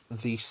with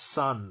the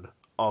son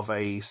of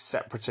a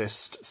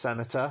separatist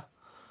senator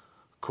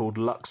called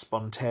Lux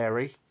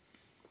Bonteri,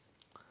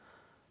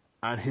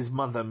 and his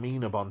mother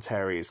Mina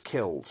Bonteri is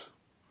killed,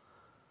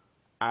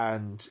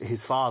 and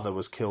his father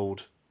was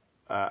killed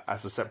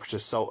as a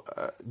separatist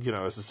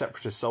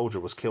soldier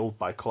was killed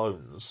by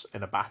clones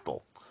in a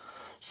battle.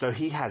 So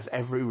he has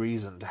every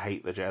reason to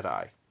hate the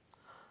Jedi.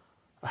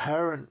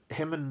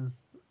 Him and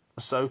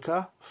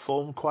Ahsoka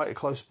form quite a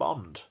close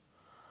bond,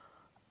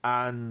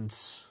 and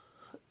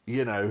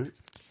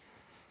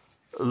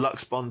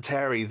Lux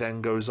Bonteri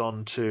then goes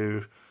on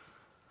to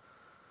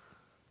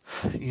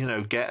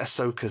get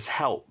Ahsoka's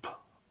help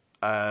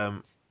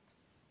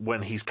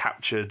when he's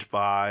captured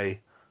by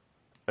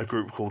a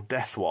group called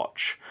Death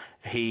Watch.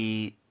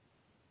 He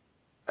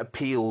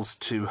appeals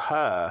to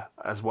her,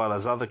 as well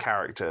as other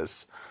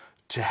characters,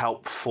 to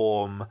help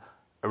form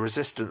a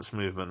resistance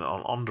movement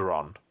on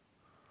Onderon.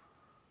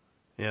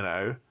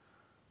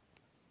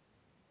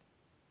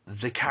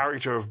 The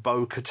character of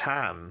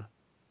Bo-Katan,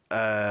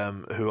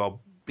 who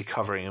I'll be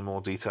covering in more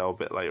detail a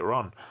bit later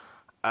on,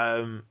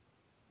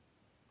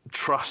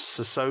 trusts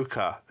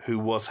Ahsoka, who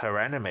was her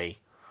enemy,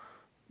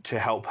 to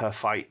help her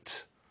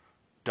fight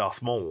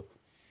Darth Maul.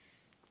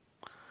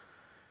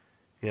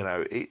 You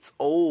know, it's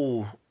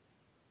all...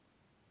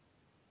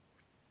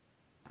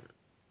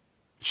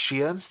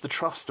 She earns the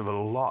trust of a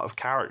lot of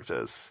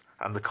characters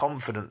and the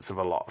confidence of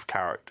a lot of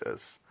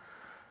characters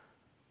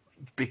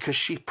because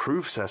she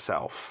proves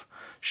herself.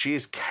 She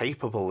is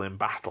capable in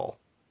battle.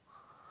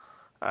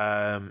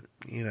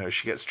 You know,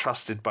 she gets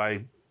trusted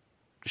by...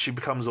 She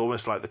becomes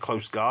almost like the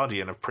close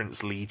guardian of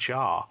Prince Lee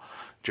Char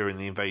during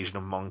the invasion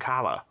of Mon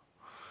Cala.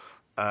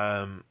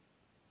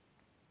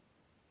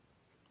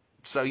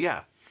 So,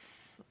 yeah.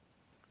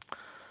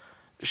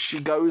 She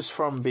goes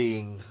from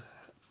being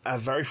a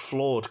very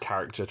flawed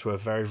character to a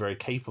very, very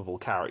capable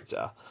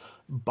character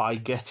by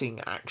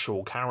getting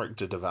actual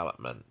character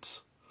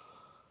development.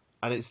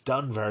 And it's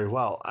done very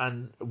well.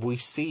 And we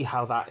see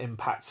how that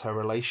impacts her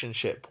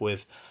relationship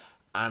with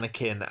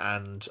Anakin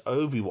and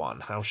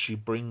Obi-Wan, how she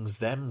brings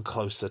them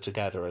closer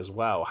together as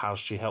well, how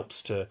she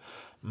helps to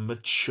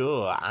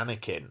mature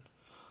Anakin.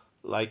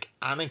 Like,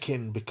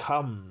 Anakin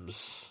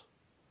becomes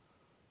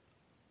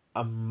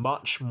a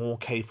much more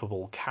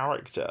capable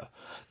character.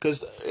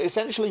 Because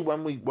essentially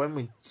when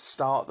we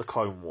start the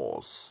Clone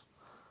Wars,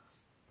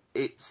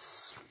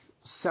 it's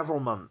several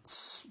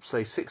months,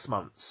 say 6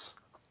 months,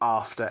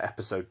 after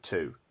Episode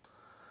 2.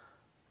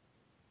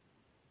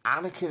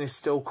 Anakin is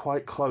still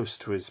quite close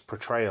to his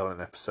portrayal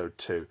in Episode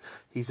 2.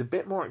 He's a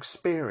bit more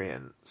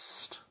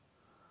experienced,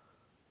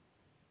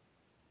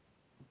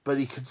 but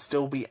he can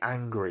still be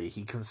angry.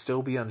 He can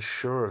still be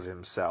unsure of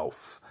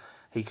himself.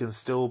 He can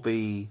still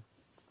be,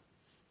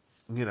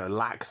 you know,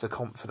 lack the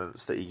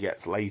confidence that he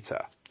gets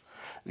later.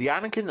 The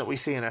Anakin that we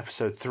see in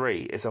Episode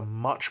 3 is a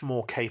much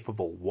more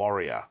capable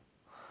warrior,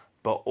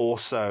 but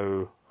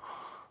also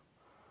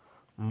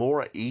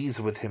more at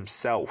ease with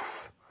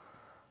himself,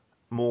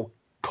 more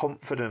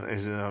confident in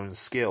his own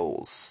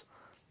skills,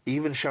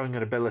 even showing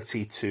an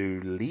ability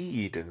to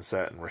lead in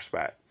certain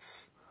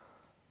respects.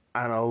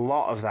 And a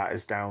lot of that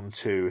is down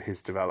to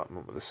his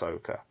development with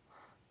Ahsoka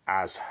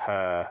as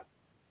her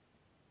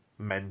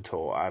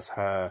mentor, as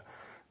her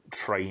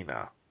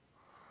trainer.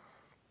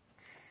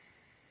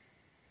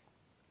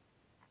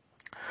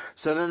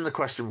 So then the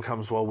question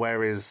becomes, well,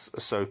 where is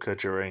Ahsoka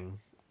during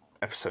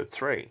Episode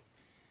 3?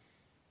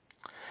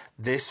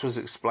 This was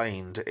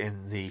explained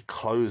in the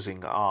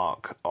closing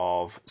arc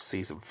of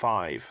Season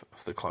 5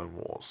 of the Clone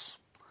Wars.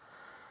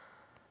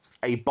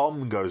 A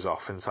bomb goes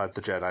off inside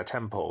the Jedi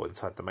Temple,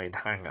 inside the main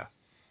hangar.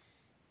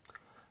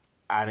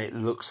 And it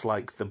looks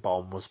like the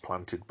bomb was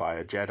planted by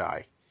a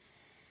Jedi.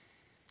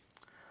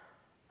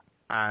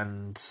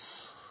 And,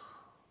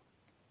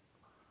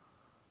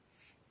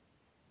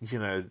 you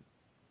know,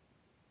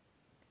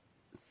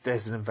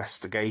 there's an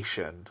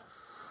investigation,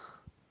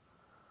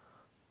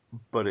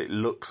 but it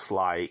looks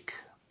like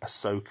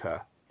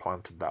Ahsoka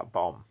planted that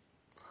bomb.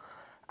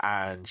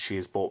 And she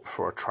is brought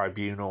before a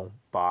tribunal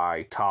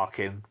by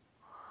Tarkin.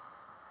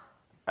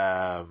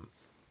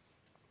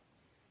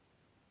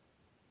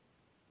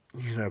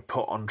 You know,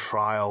 put on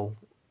trial,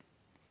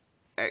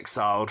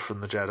 exiled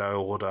from the Jedi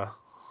Order.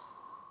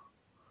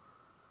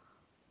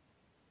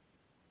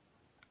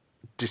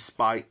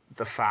 Despite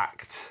the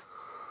fact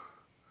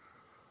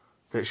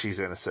that she's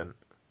innocent.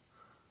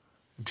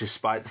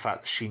 Despite the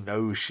fact that she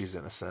knows she's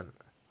innocent,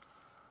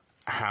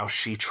 how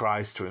she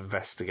tries to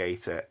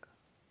investigate it,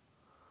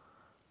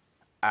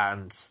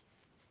 and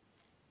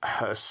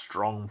her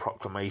strong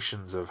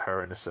proclamations of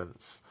her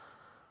innocence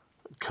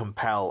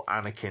compel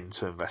Anakin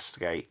to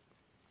investigate.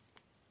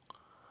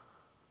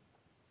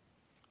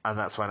 And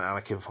that's when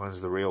Anakin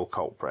finds the real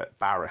culprit,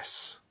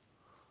 Barriss.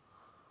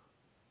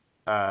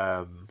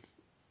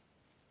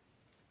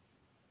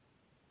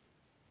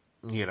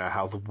 You know,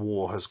 how the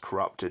war has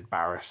corrupted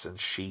Barriss and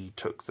she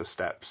took the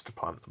steps to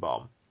plant the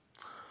bomb.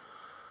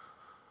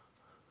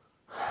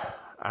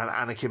 And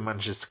Anakin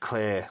manages to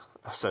clear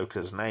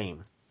Ahsoka's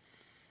name.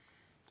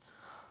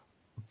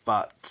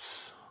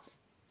 But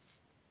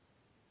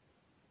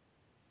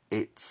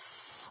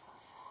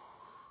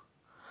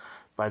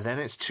by then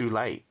it's too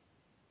late.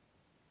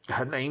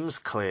 Her name's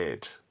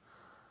cleared,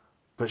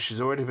 but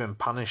she's already been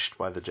punished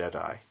by the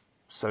Jedi.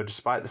 So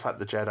despite the fact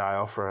the Jedi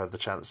offer her the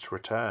chance to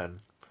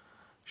return,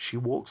 she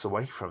walks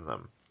away from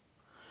them.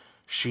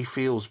 She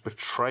feels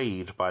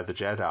betrayed by the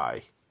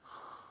Jedi.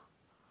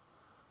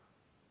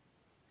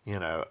 You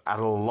know, at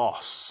a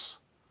loss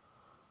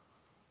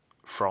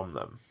from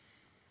them.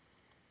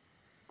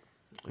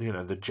 You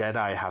know, the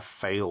Jedi have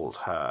failed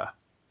her.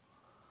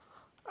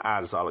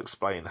 As I'll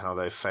explain how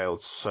they've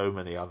failed so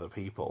many other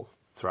people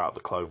throughout the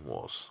Clone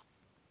Wars.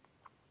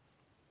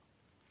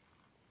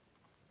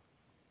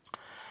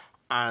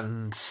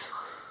 And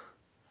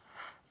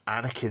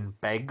Anakin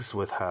begs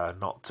with her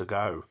not to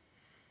go.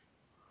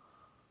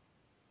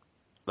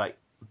 Like,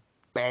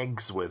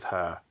 begs with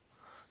her,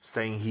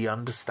 saying he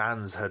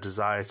understands her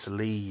desire to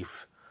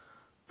leave,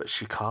 but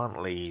she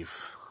can't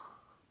leave.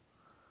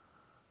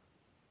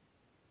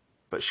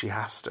 But she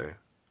has to.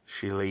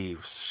 She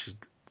leaves.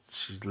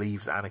 She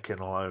leaves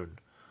Anakin alone.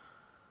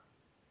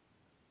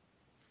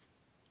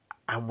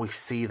 And we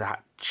see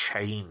that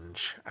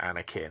change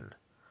Anakin.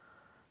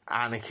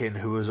 Anakin,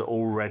 who was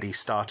already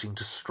starting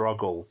to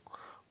struggle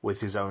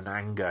with his own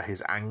anger,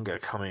 his anger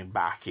coming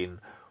back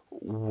in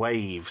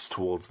waves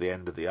towards the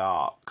end of the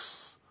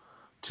arcs,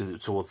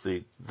 towards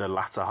the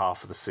latter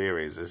half of the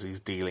series, as he's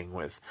dealing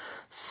with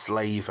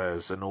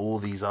slavers and all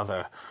these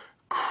other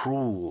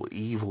cruel,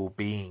 evil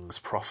beings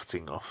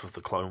profiting off of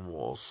the Clone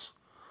Wars.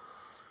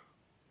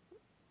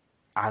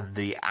 And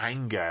the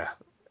anger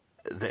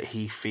that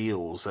he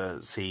feels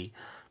as he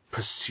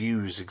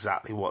pursues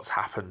exactly what's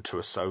happened to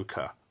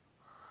Ahsoka.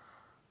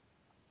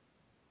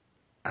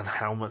 And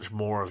how much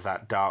more of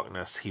that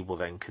darkness he will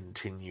then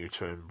continue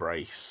to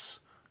embrace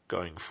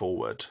going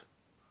forward.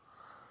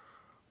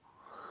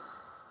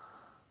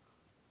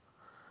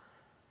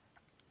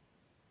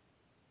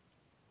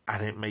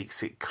 And it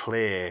makes it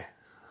clear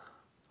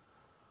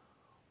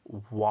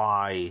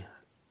why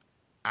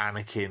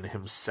Anakin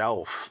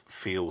himself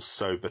feels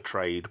so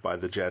betrayed by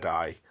the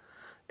Jedi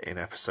in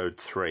Episode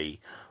 3,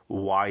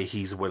 why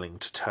he's willing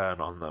to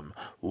turn on them,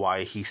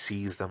 why he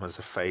sees them as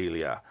a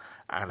failure,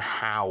 and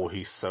how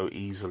he's so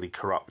easily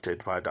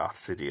corrupted by Darth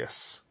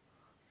Sidious.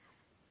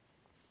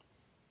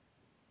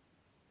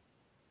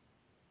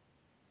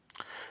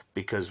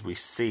 Because we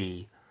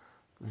see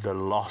the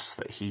loss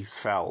that he's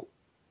felt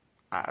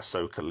at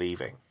Ahsoka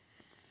leaving.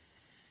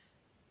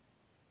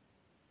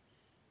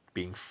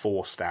 Being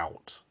forced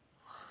out.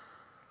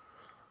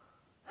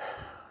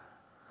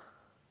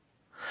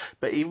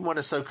 But even when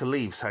Ahsoka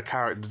leaves, her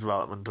character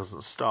development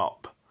doesn't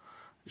stop.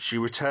 She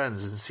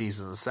returns in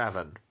Season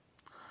 7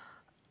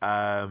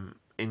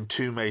 in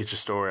two major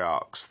story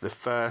arcs. The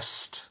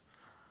first,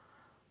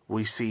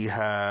 we see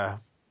her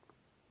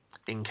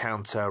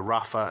encounter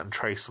Rafa and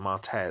Trace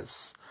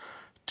Martez,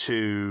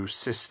 two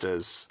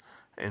sisters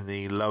in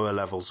the lower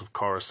levels of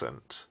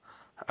Coruscant.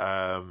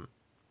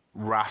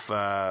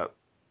 Rafa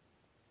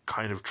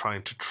kind of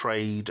trying to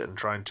trade and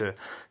trying to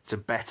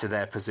better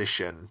their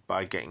position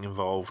by getting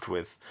involved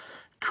with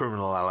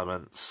criminal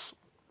elements,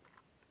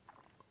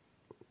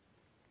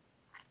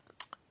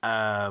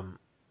 and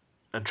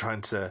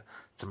trying to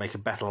make a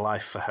better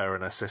life for her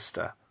and her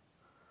sister.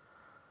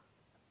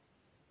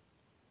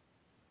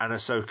 And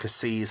Ahsoka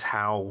sees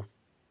how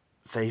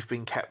they've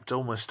been kept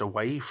almost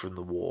away from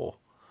the war.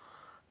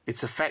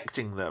 It's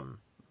affecting them,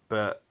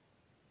 but,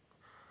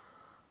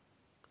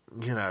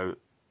 you know,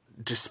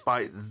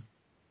 despite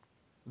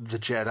the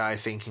Jedi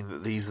thinking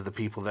that these are the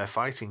people they're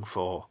fighting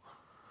for,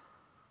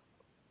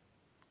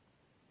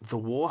 the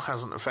war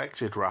hasn't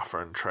affected Rafa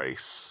and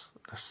Trace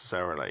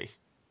necessarily.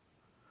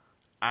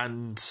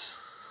 And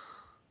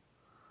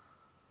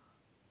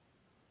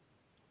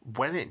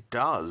when it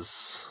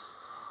does,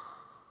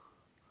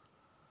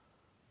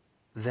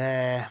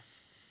 they're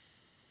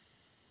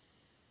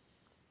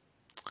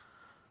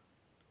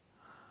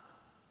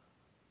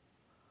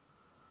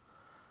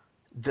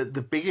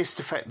the biggest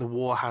effect the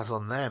war has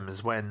on them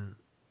is when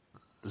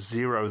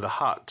Zero the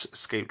Hutt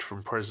escaped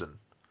from prison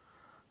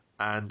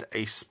and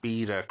a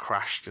speeder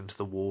crashed into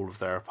the wall of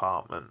their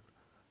apartment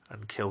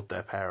and killed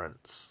their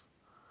parents.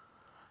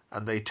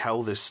 And they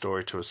tell this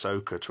story to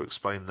Ahsoka to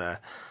explain their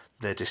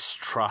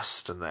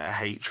distrust and their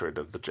hatred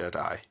of the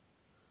Jedi.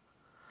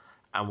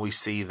 And we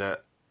see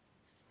that,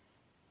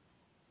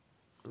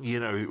 you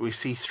know, we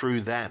see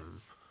through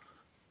them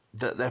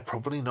that they're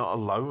probably not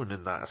alone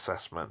in that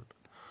assessment.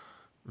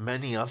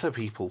 Many other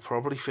people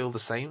probably feel the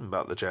same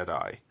about the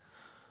Jedi.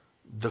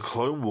 The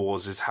Clone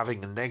Wars is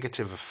having a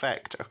negative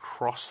effect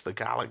across the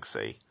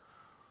galaxy.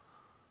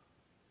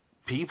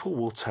 People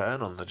will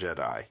turn on the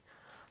Jedi.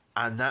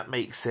 And that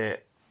makes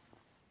it...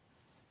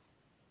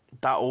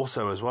 That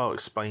also as well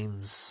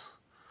explains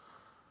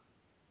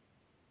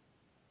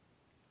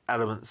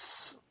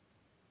elements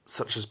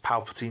such as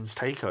Palpatine's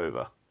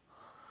takeover.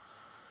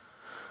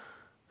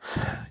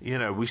 You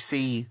know, we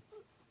see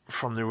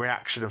from the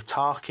reaction of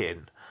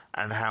Tarkin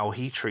and how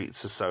he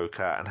treats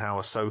Ahsoka and how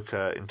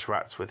Ahsoka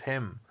interacts with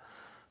him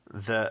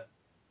that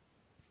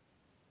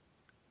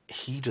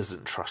he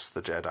doesn't trust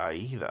the Jedi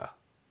either.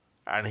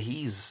 And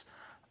he's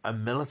a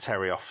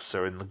military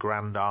officer in the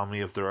Grand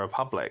Army of the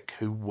Republic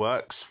who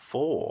works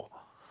for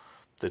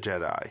the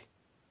Jedi.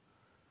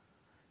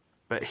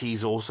 But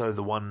he's also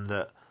the one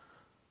that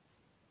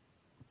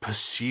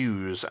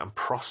pursues and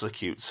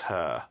prosecutes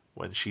her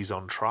when she's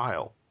on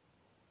trial.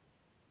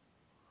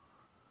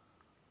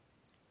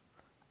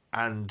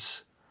 And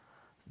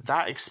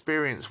that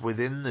experience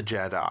within the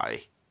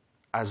Jedi,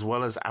 as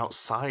well as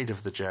outside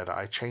of the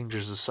Jedi,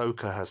 changes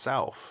Ahsoka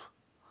herself.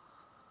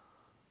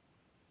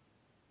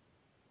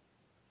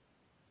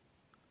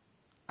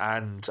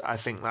 And I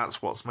think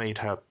that's what's made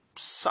her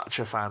such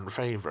a fan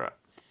favourite.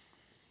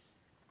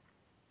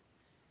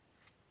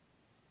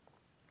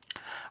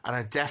 And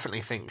I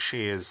definitely think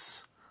she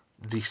is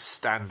the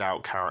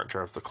standout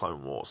character of the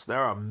Clone Wars.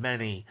 There are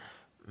many,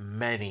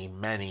 many,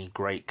 many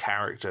great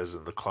characters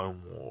in the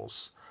Clone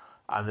Wars.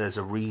 And there's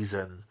a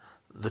reason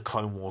the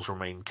Clone Wars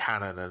remain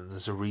canon, and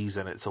there's a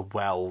reason it's a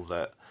well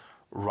that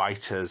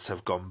writers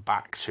have gone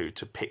back to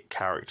pick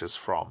characters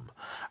from.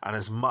 And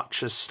as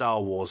much as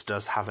Star Wars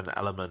does have an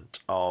element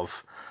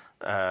of,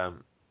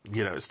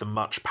 it's the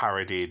much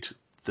parodied,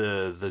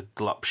 the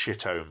Glup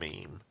Shitto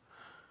meme,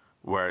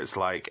 where it's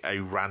like a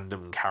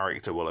random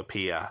character will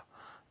appear,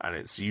 and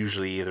it's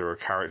usually either a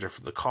character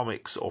from the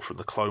comics or from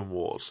the Clone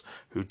Wars,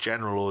 who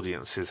general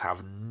audiences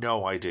have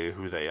no idea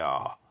who they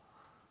are.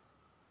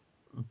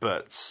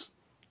 But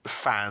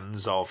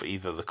fans of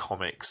either the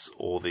comics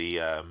or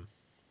the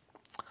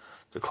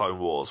Clone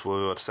Wars will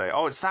be able to say,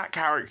 oh, it's that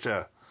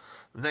character,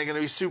 and they're going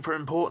to be super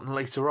important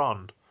later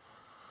on.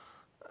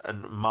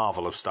 And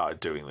Marvel have started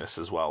doing this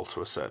as well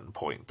to a certain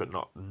point, but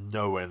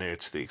nowhere near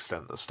to the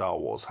extent that Star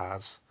Wars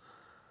has.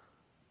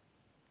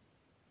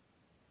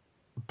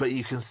 But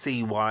you can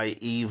see why,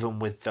 even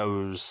with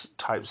those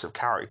types of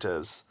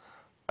characters,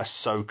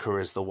 Ahsoka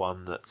is the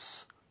one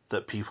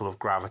that people have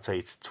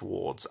gravitated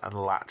towards and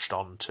latched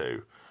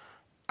onto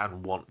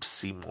and want to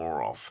see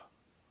more of.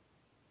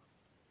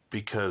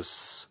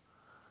 Because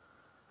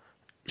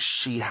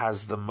she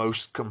has the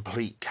most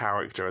complete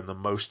character and the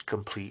most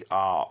complete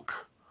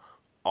arc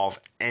of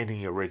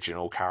any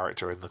original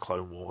character in the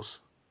Clone Wars.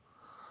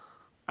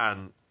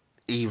 And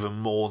even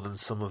more than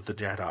some of the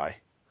Jedi.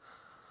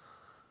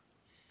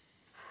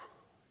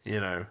 You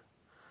know,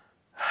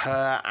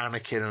 her,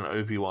 Anakin, and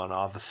Obi-Wan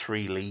are the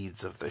three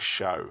leads of this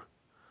show.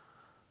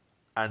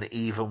 And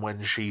even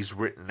when she's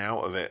written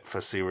out of it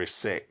for Series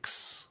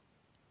 6,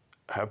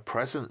 her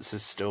presence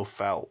is still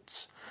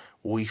felt.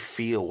 We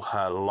feel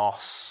her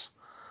loss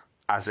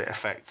as it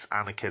affects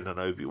Anakin and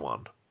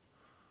Obi-Wan.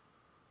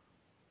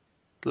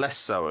 Less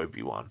so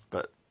Obi-Wan,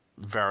 but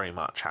very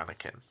much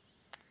Anakin.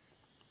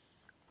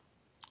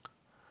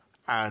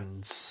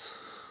 And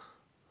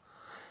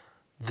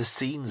the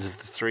scenes of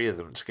the three of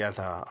them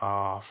together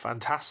are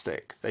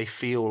fantastic. They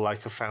feel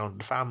like a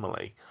found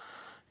family.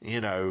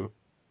 You know,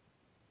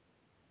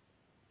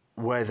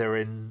 where they're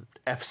in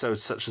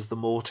episodes such as the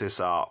Mortis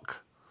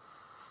arc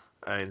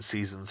in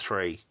Season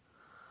 3.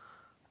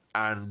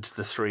 And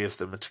the three of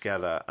them are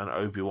together, and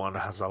Obi-Wan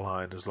has a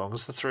line, as long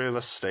as the three of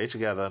us stay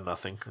together,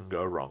 nothing can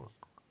go wrong.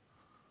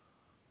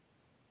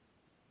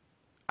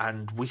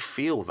 And we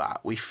feel that.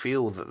 We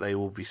feel that they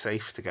will be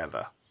safe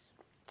together.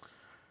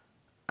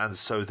 And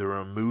so the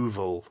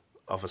removal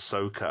of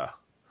Ahsoka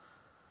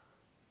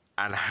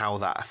and how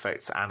that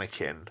affects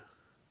Anakin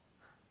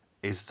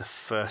is the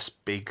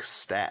first big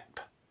step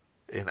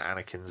in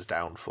Anakin's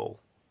downfall.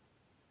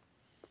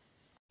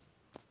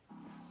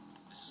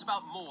 This is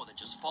about more than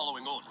just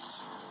following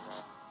orders.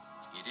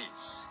 It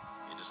is.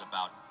 It is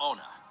about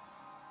honor.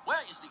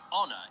 Where is the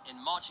honor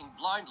in marching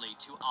blindly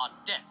to our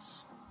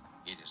deaths?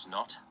 It is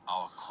not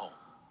our call.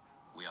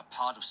 We are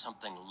part of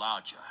something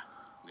larger.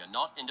 We are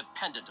not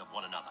independent of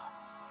one another.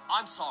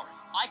 I'm sorry.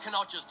 I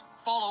cannot just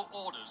follow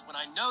orders when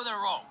I know they're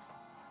wrong.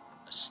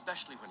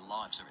 Especially when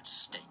lives are at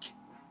stake.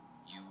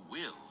 You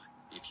will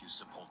if you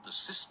support the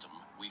system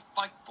we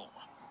fight for.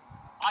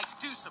 I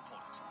do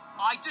support it.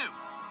 I do.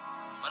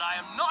 But I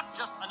am not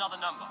just another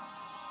number.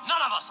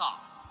 None of us are.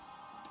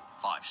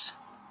 Fives,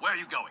 where are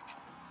you going?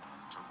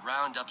 To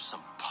round up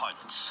some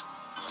pilots.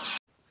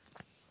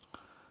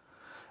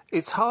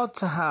 It's hard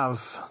to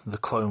have the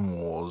Clone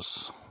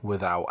Wars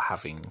without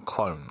having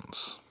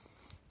clones.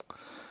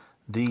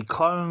 The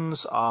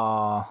clones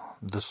are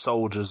the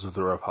soldiers of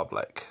the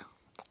Republic,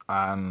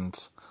 and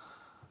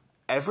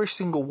every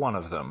single one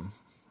of them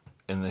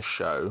in this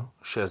show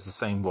shares the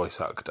same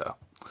voice actor.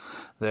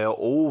 They are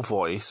all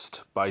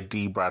voiced by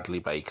D. Bradley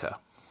Baker,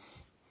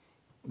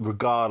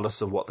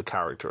 regardless of what the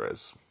character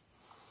is.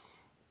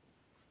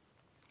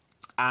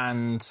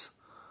 And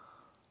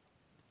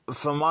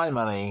for my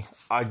money,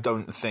 I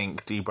don't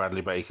think D.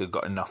 Bradley Baker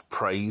got enough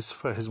praise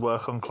for his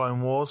work on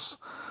Clone Wars.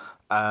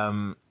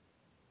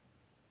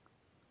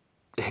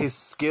 His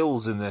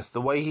skills in this,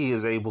 the way he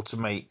is able to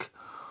make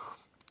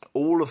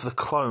all of the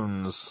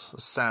clones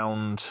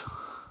sound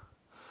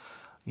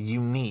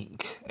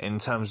unique in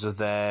terms of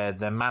their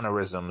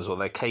mannerisms or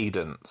their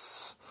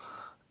cadence,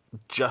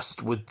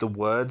 just with the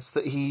words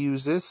that he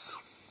uses,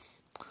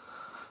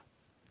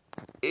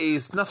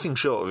 is nothing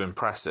short of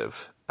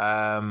impressive.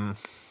 You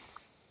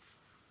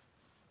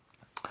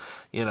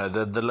know,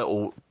 the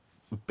little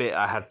bit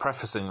I had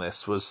prefacing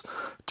this was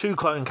two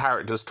clone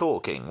characters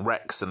talking,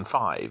 Rex and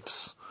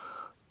Fives.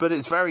 But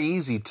it's very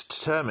easy to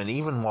determine,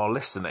 even while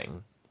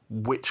listening,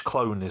 which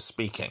clone is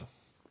speaking,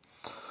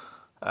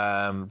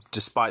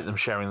 despite them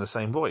sharing the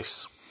same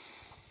voice.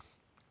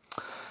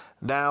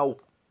 Now,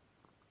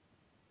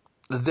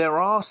 there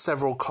are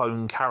several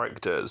clone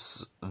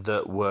characters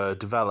that were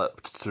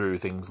developed through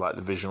things like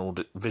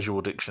the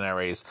visual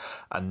dictionaries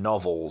and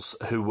novels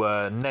who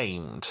were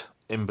named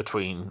in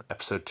between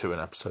episode 2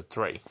 and episode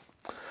 3.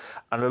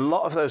 And a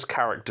lot of those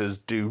characters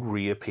do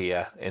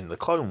reappear in the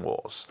Clone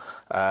Wars.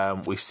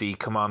 We see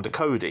Commander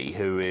Cody,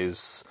 who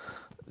is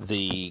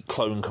the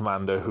clone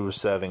commander who was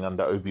serving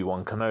under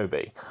Obi-Wan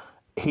Kenobi.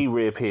 He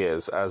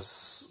reappears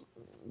as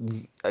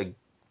a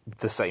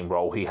the same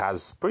role he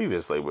has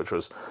previously, which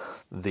was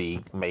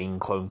the main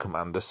clone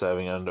commander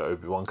serving under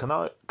Obi-Wan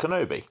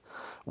Kenobi.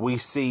 We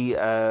see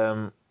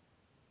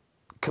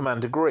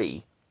Commander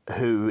Gree,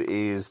 who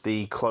is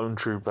the clone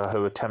trooper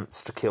who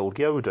attempts to kill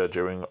Yoda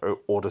during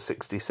Order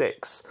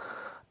 66,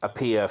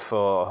 appear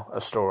for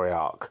a story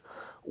arc.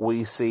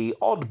 We see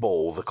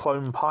Oddball, the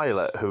clone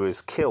pilot who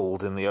is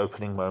killed in the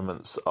opening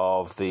moments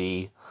of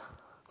the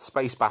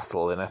space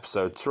battle in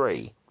Episode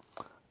 3,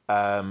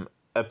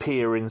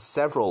 appear in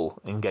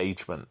several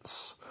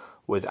engagements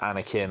with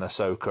Anakin,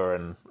 Ahsoka,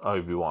 and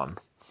Obi-Wan.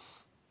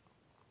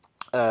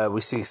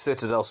 We see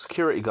Citadel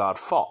security guard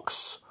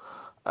Fox,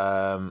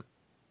 who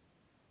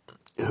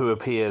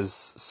appears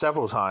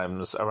several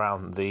times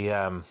around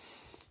the,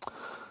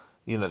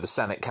 the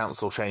Senate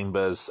Council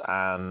chambers,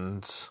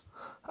 and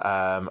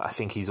I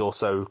think he's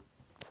also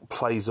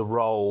plays a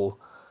role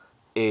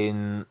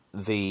in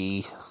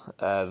the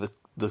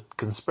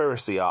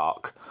conspiracy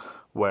arc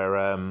where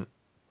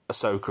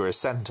Ahsoka is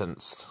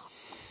sentenced.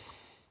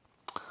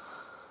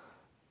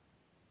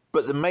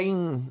 But the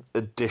main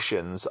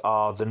additions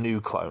are the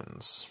new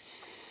clones.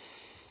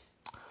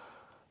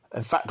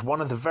 In fact, one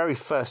of the very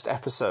first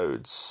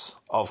episodes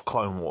of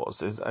Clone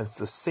Wars is a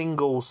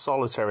single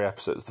solitary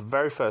episode. It's the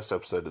very first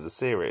episode of the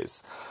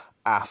series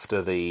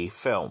after the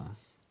film.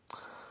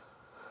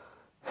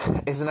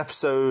 It's an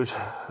episode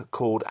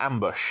called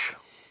Ambush,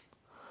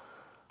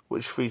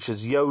 which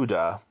features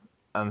Yoda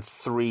and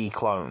 3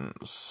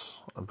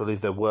 clones. I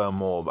believe there were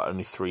more, but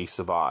only 3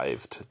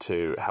 survived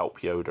to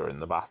help Yoda in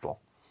the battle.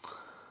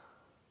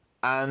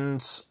 And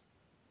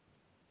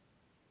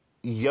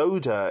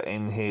Yoda,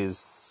 in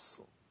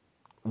his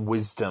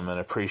wisdom and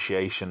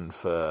appreciation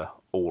for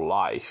all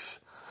life,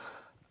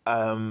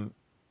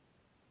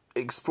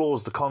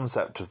 explores the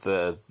concept of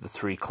the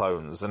 3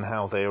 clones and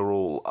how they are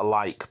all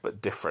alike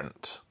but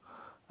different.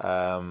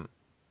 At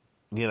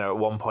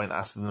one point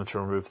asking them to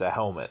remove their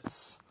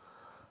helmets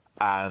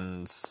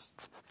and,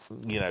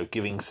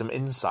 giving some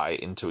insight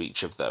into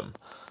each of them,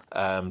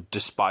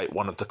 despite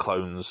one of the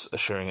clones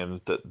assuring him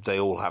that they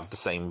all have the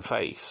same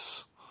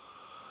face.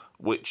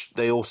 Which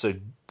they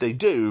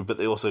do, but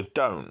they also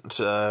don't.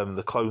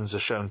 The clones are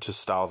shown to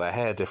style their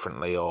hair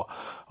differently, or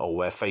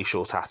wear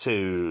facial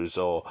tattoos,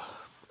 or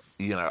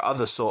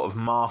other sort of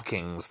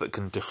markings that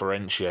can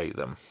differentiate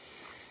them.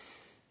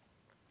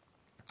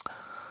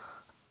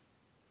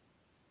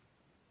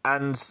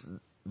 And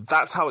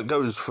that's how it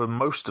goes for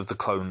most of the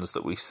clones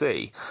that we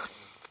see.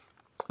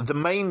 The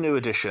main new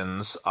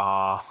additions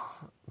are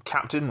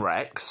Captain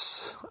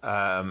Rex,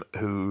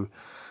 who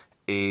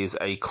is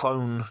a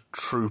clone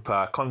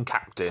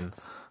captain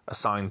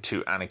assigned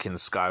to Anakin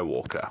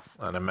Skywalker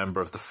and a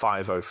member of the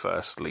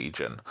 501st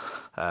Legion.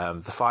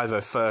 The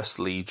 501st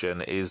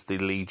Legion is the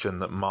legion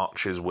that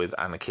marches with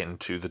Anakin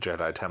to the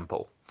Jedi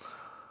Temple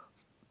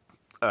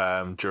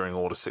during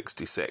Order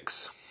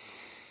 66.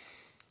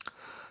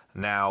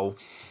 Now,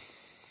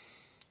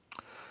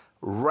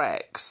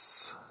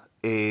 Rex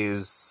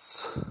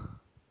is...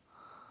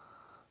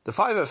 The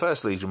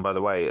 501st Legion, by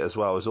the way, as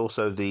well, is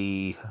also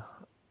the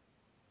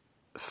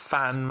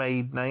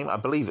fan-made name, I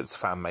believe it's a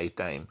fan-made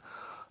name,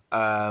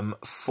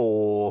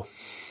 for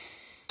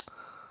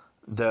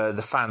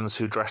the fans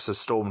who dress as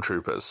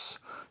stormtroopers.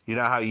 You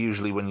know how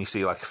usually when you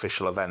see like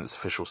official events,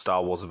 official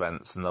Star Wars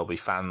events, and there'll be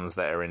fans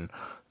that are in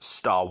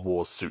Star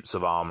Wars suits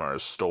of armour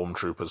as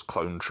stormtroopers,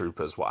 clone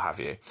troopers, what have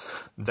you.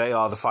 They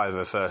are the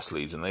 501st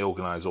Legion. They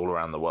organise all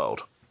around the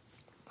world.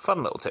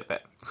 Fun little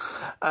tidbit.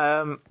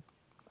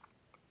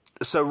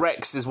 So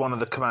Rex is one of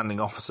the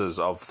commanding officers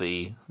of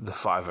the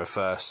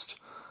 501st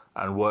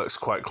and works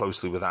quite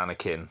closely with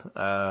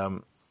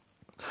Anakin.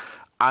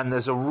 And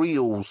there's a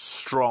real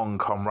strong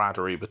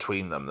camaraderie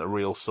between them, the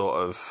real sort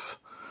of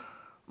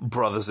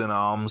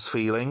brothers-in-arms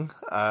feeling.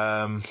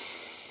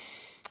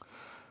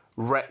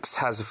 Rex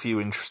has a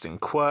few interesting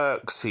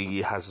quirks.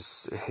 He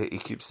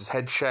keeps his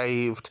head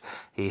shaved.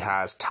 He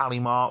has tally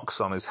marks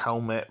on his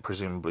helmet,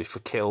 presumably for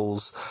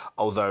kills,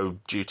 although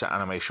due to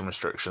animation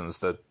restrictions,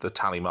 the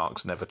tally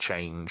marks never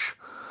change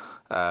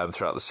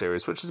throughout the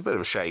series, which is a bit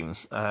of a shame.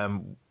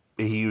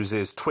 He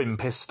uses twin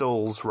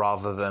pistols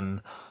rather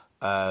than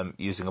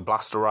using a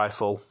blaster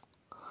rifle,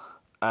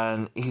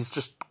 and he's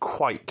just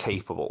quite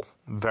capable,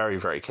 very,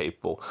 very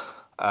capable.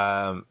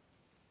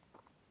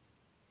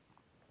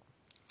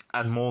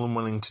 And more than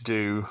willing to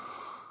do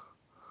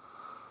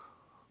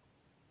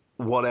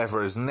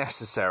whatever is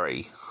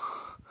necessary,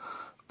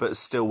 but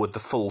still with the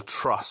full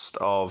trust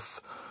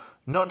of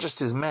not just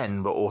his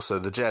men, but also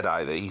the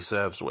Jedi that he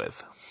serves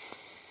with.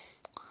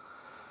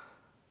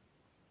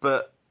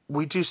 But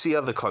we do see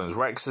other clones.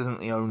 Rex isn't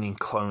the only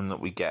clone that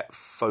we get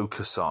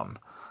focus on.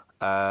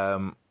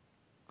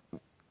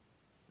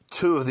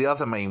 2 of the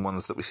other main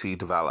ones that we see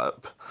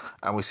develop,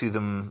 and we see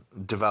them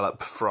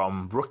develop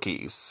from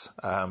rookies.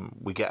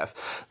 We get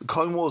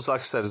Clone Wars, like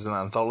I said, is an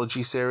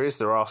anthology series.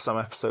 There are some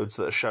episodes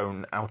that are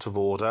shown out of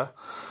order.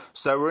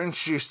 So we're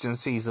introduced in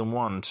season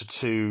 1 to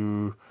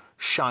 2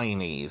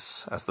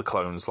 shinies, as the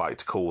clones like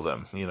to call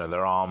them.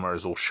 Their armour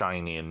is all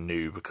shiny and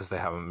new because they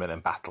haven't been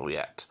in battle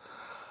yet.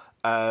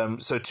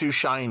 So 2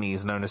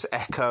 shinies known as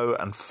Echo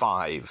and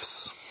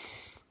Fives.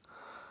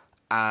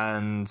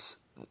 And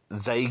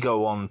they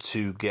go on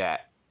to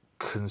get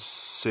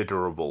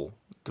considerable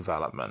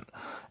development.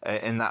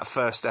 In that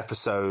first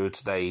episode,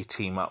 they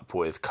team up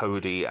with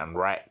Cody and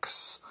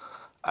Rex,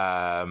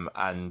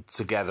 and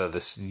together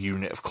this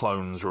unit of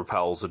clones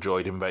repels a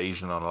droid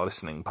invasion on a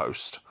listening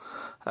post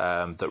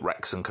that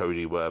Rex and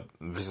Cody were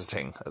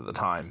visiting at the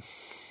time.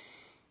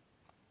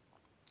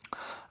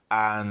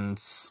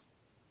 And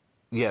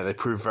yeah, they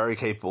prove very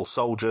capable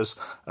soldiers,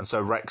 and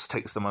so Rex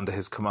takes them under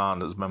his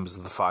command as members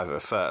of the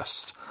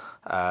 501st.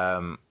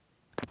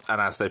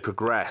 And as they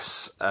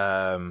progress,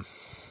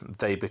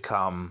 they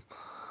become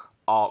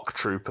ARC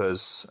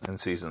troopers in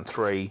season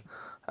 3.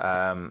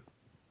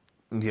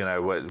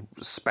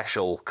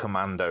 Special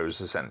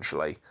commandos,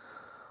 essentially.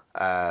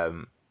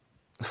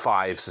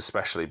 Fives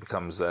especially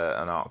becomes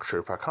an ARC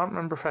trooper. I can't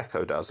remember if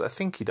Echo does. I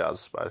think he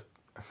does, but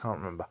I can't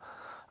remember.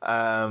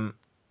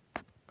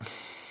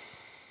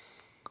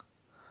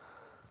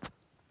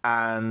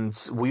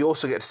 And we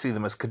also get to see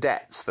them as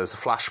cadets. There's a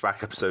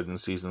flashback episode in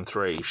season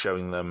 3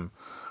 showing them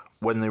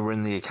when they were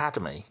in the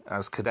academy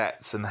as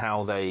cadets and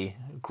how they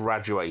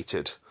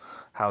graduated,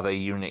 how their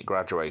unit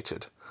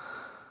graduated.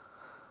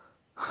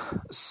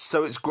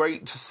 So it's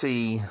great to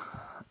see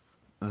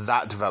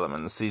that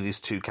development, see these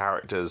 2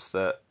 characters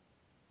that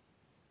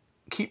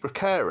keep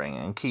recurring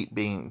and keep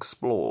being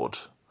explored.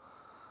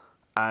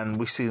 And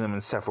we see them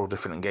in several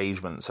different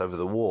engagements over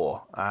the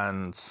war.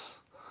 And,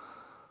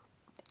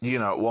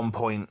 at one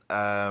point,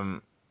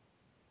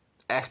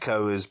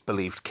 Echo is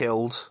believed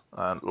killed,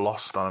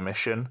 lost on a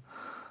mission.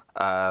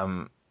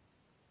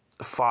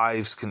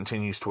 Fives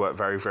continues to work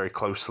very, very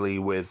closely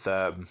with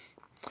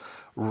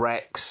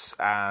Rex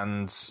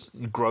and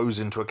grows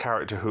into a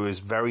character who is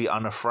very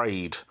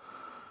unafraid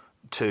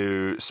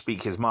to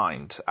speak his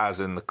mind, as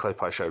in the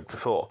clip I showed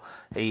before.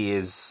 He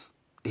is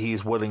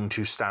willing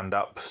to stand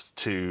up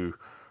to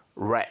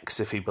Rex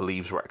if he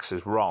believes Rex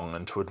is wrong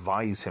and to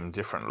advise him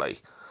differently.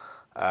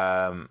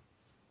 And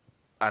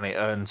it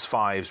earns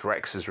Fives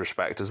Rex's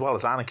respect as well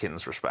as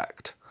Anakin's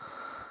respect.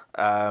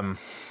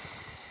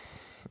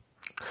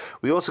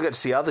 We also get to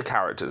see other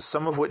characters,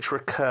 some of which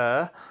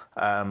recur,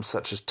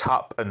 such as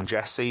Tup and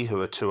Jesse, who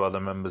are 2 other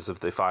members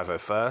of the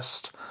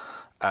 501st,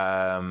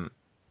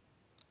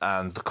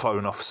 and the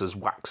clone officers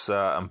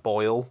Waxer and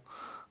Boyle,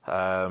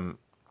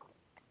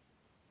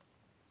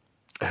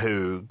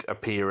 who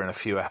appear in a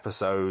few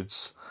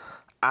episodes,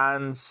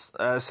 and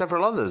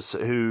several others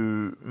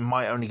who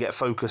might only get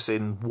focus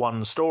in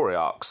one story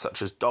arc,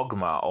 such as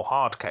Dogma or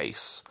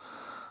Hardcase,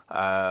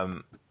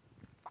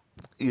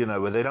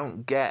 where they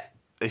don't get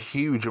a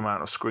huge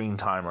amount of screen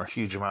time or a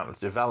huge amount of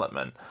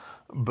development,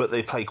 but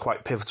they play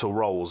quite pivotal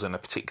roles in a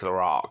particular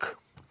arc.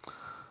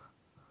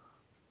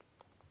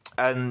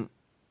 And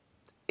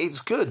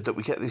it's good that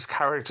we get these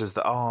characters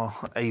that are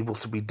able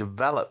to be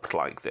developed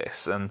like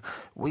this, and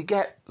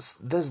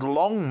there's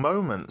long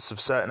moments of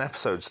certain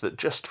episodes that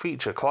just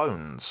feature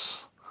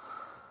clones.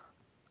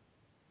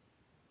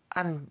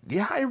 And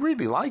yeah, I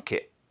really like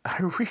it.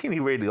 I really,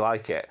 really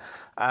like it.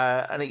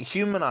 And it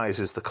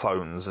humanizes the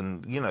clones,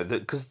 and,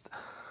 because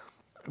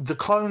the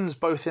clones,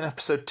 both in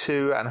episode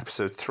 2 and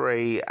episode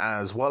 3,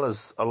 as well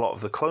as a lot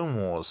of the Clone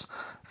Wars,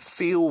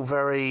 feel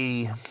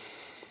very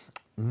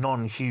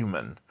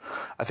non-human.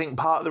 I think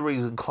part of the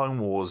reason Clone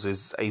Wars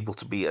is able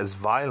to be as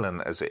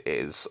violent as it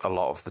is a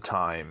lot of the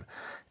time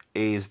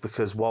is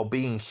because while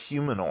being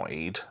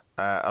humanoid,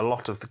 a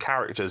lot of the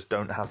characters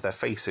don't have their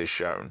faces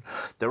shown.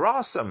 There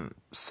are some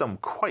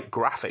quite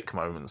graphic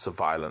moments of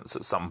violence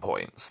at some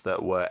points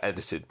that were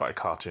edited by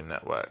Cartoon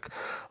Network.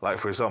 Like,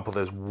 for example,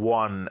 there's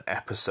one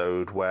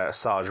episode where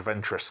Sarge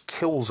Ventress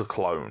kills a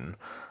clone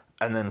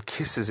and then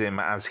kisses him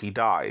as he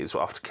dies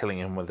after killing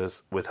him with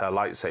her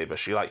lightsaber.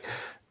 She,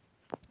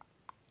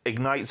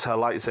 ignites her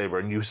lightsaber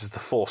and uses the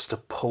Force to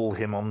pull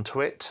him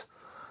onto it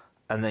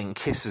and then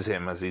kisses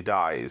him as he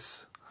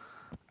dies.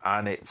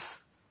 And it's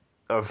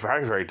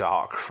very, very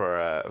dark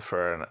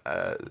for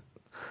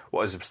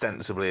what is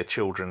ostensibly a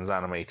children's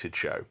animated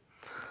show.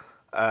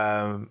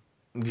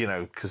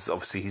 Because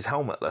obviously he's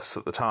helmetless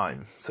at the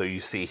time, so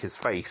you see his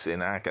face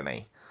in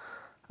agony.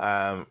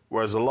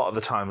 Whereas a lot of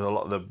the time, a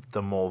lot of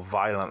the more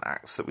violent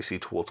acts that we see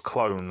towards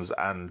clones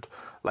and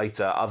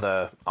later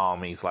other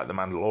armies like the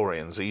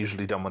Mandalorians are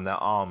usually done when they're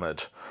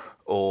armoured,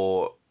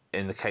 or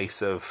in the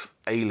case of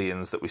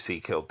aliens that we see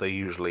killed, they're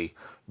usually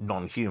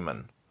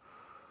non-human.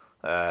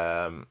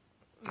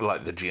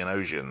 Like the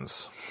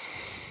Geonosians.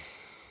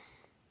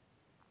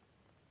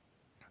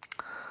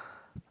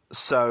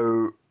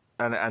 So,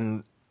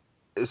 and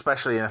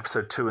especially in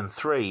episode 2 and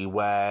 3,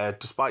 where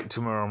despite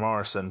Temuera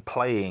Morrison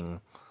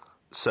playing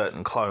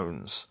certain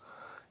clones,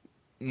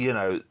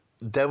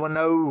 there were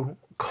no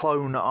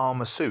clone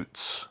armor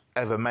suits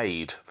ever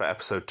made for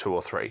episode 2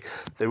 or 3.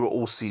 They were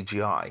all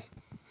CGI.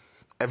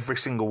 Every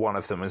single one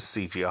of them is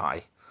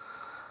CGI.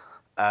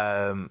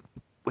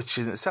 Which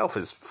in itself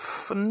is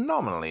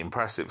phenomenally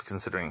impressive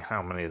considering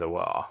how many there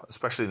were,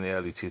 especially in the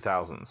early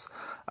 2000s,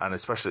 and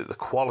especially the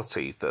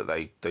quality that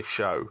they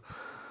show.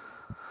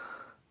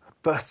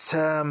 But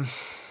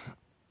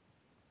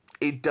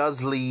it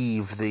does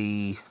leave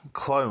the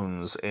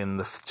clones in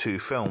the two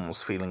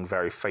films feeling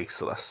very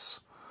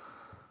faceless,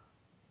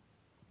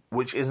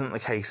 which isn't the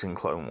case in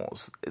Clone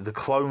Wars. The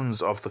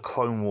clones of the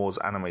Clone Wars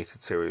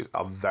animated series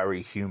are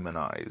very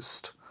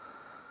humanized.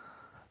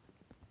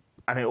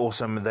 And it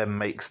also then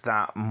makes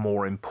that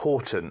more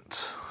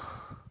important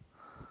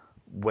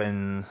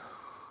when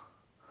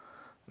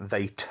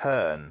they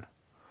turn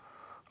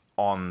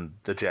on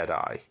the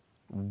Jedi,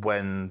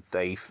 when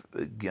they,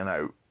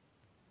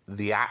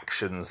 the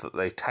actions that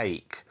they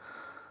take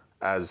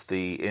as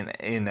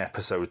in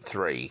episode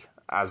 3,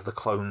 as the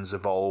clones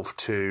evolve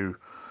to,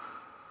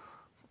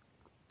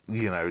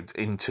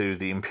 into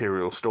the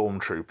Imperial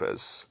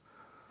Stormtroopers.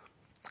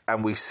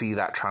 And we see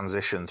that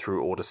transition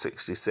through Order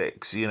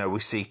 66. We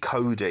see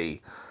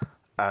Cody,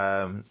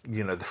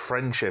 the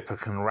friendship and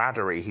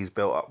camaraderie he's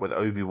built up with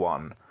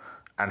Obi-Wan,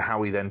 and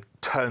how he then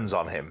turns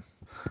on him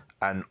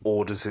and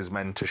orders his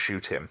men to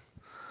shoot him.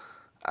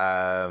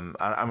 I'm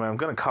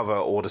going to cover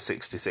Order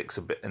 66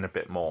 in a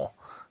bit more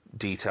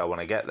detail when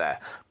I get there,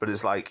 but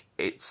it's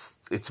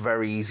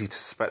very easy to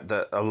suspect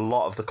that a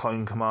lot of the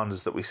clone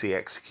commanders that we see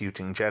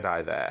executing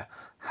Jedi there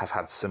have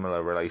had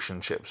similar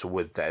relationships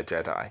with their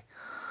Jedi.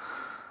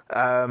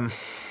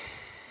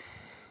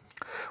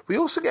 We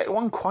also get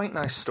one quite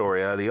nice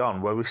story early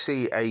on where we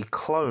see a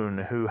clone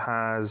who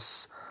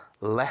has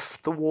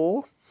left the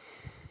war,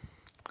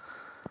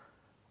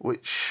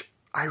 which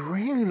I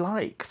really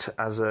liked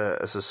as a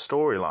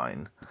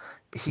storyline.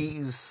 He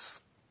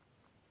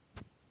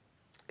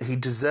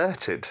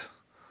deserted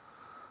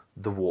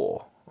the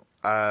war,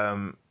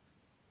 and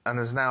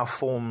has now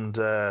formed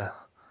a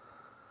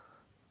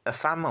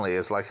family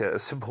as like a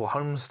simple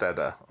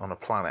homesteader on a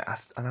planet.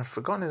 And I've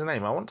forgotten his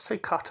name. I want to say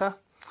Cutter,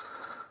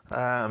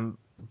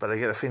 but I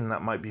get a feeling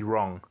that might be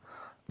wrong.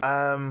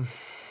 And,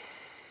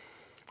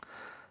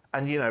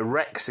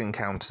 Rex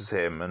encounters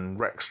him, and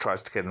Rex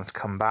tries to get him to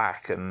come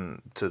back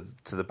and to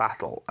the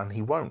battle, and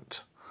he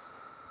won't.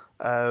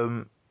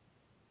 But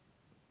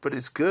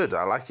it's good.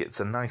 I like it. It's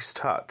a nice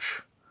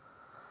touch.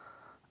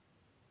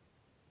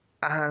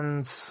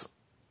 And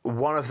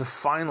one of the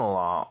final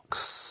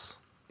arcs,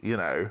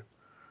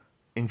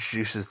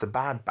 introduces the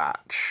Bad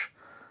Batch,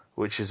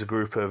 which is a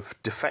group of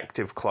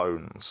defective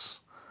clones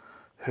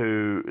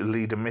who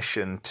lead a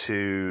mission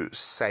to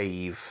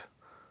save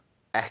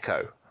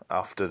Echo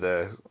after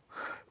the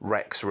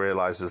Rex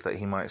realizes that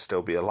he might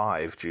still be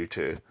alive due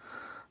to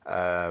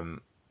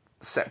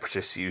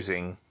separatists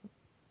using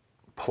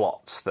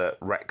plots that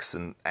Rex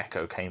and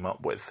Echo came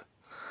up with.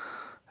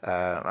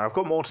 I've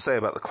got more to say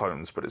about the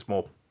clones, but it's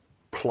more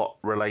plot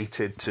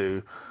related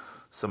to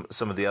some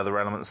of the other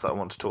elements that I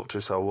want to talk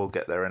to, so we'll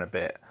get there in a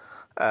bit.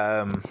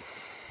 But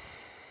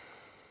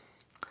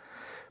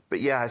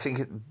yeah, I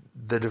think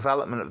the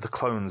development of the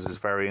clones is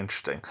very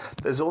interesting.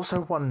 There's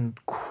also one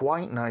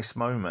quite nice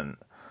moment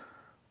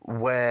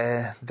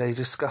where they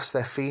discuss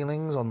their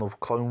feelings on the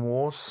Clone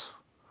Wars.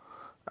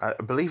 I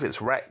believe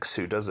it's Rex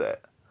who does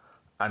it.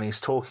 And he's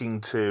talking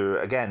to,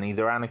 again,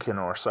 either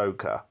Anakin or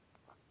Ahsoka.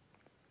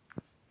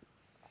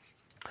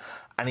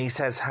 And he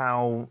says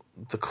how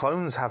the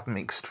clones have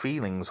mixed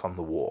feelings on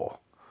the war.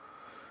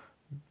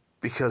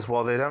 Because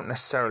while they don't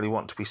necessarily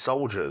want to be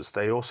soldiers,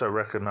 they also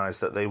recognise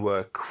that they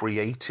were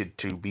created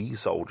to be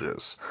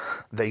soldiers.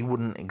 They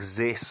wouldn't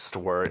exist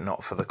were it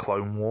not for the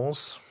Clone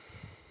Wars.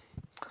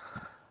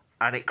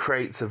 And it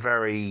creates a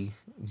very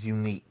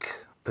unique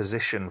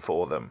position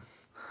for them.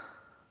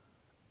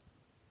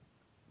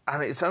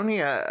 And it's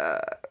only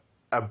a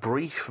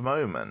brief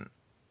moment,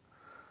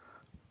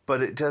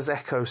 but it does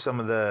echo some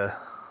of the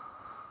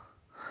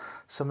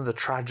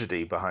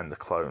tragedy behind the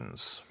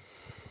clones.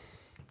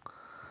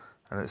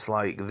 And it's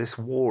like, this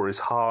war is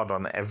hard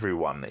on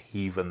everyone,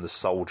 even the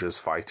soldiers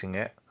fighting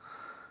it.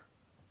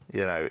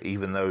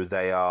 Even though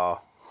they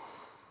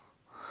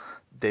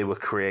were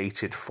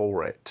created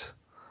for it.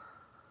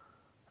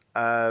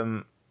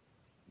 And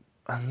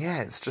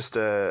yeah, it's just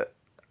a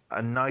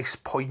nice,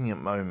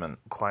 poignant moment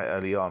quite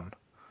early on.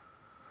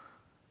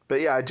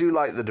 But yeah, I do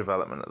like the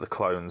development of the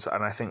clones,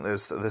 and I think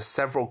there's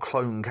several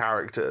clone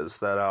characters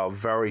that are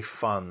very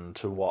fun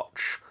to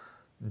watch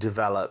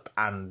develop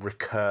and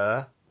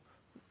recur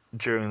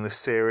during this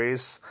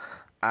series.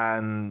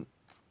 And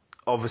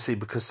obviously,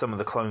 because some of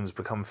the clones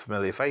become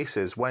familiar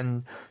faces,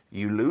 when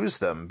you lose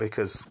them,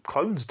 because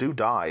clones do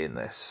die in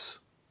this,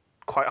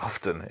 quite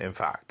often, in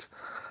fact.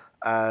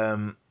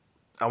 And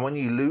when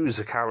you lose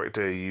a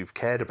character you've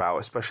cared about,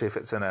 especially if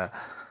it's in a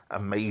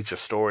major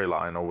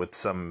storyline or with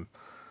some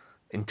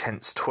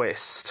intense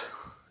twist,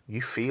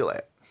 you feel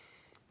it.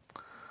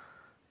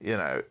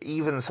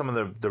 Even some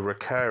of the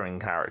recurring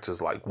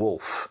characters like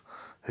Wolf,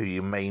 who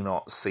you may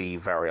not see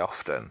very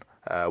often.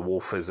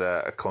 Wolf is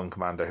a clone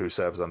commander who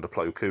serves under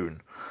Plo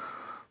Koon.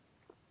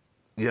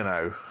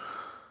 You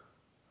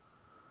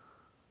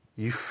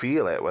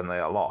feel it when they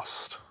are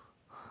lost.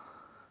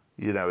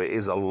 It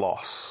is a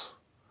loss.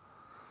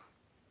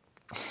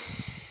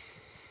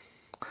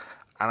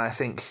 And I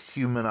think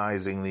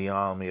humanizing the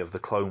army of the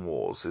Clone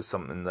Wars is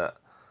something that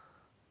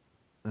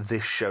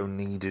this show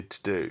needed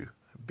to do,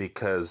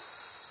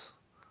 because,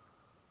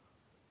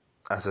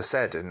 as I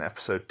said, in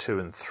episode 2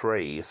 and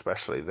 3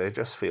 especially, they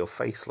just feel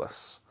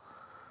faceless.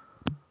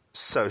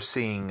 So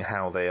seeing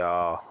how they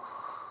are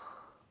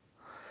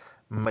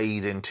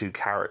made into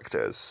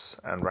characters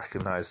and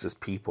recognised as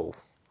people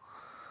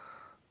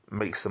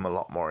makes them a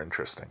lot more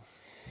interesting.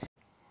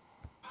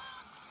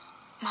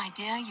 My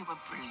dear, you were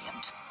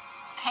brilliant.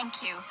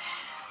 Thank you.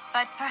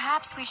 But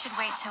perhaps we should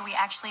wait till we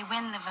actually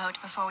win the vote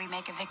before we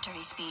make a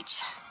victory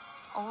speech.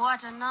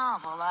 What a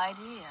novel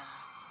idea.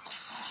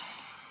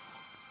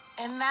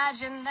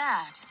 Imagine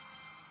that.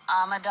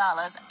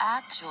 Amidala's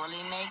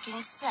actually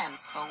making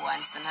sense for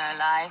once in her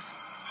life.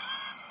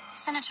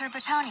 Senator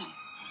Bertoni,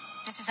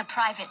 this is a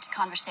private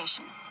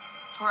conversation.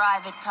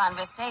 Private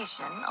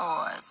conversation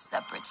or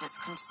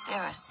separatist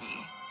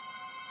conspiracy?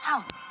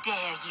 How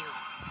dare you?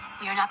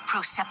 We are not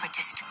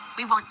pro-separatist.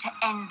 We want to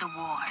end the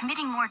war.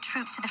 Committing more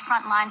troops to the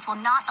front lines will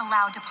not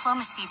allow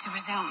diplomacy to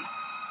resume.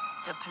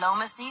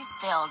 Diplomacy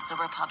failed the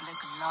Republic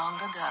long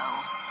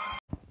ago.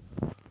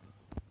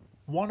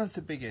 One of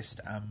the biggest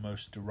and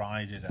most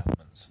derided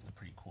elements of the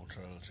prequel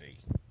trilogy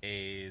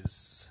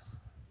is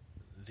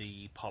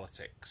the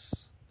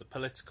politics, the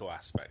political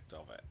aspect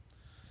of it.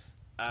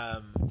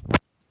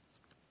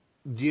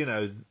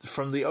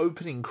 From the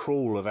opening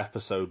crawl of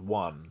episode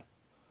 1,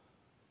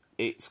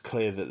 it's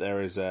clear that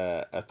there is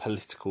a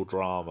political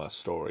drama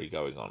story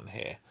going on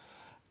here.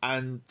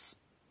 And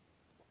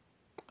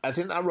I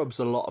think that rubs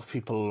a lot of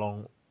people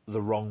along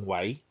the wrong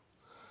way,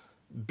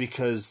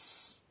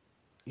 because,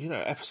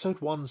 episode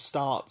 1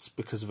 starts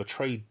because of a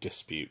trade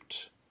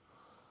dispute,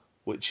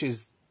 which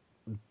is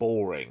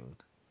boring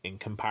in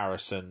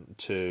comparison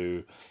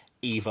to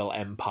evil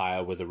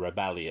empire with a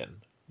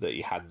rebellion that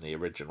you had in the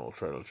original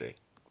trilogy.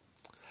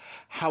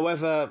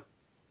 However,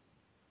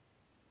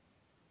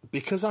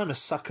 because I'm a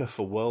sucker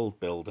for world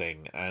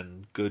building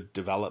and good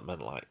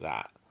development like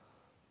that,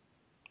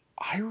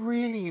 I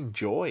really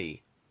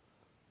enjoy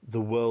the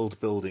world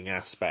building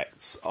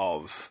aspects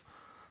of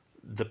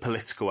the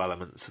political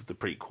elements of the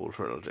prequel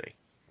trilogy.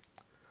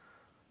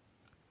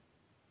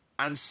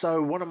 And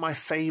so one of my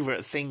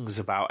favourite things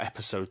about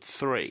episode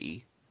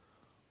 3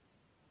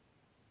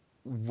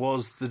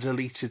 was the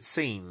deleted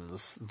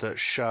scenes that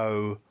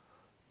show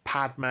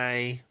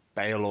Padme,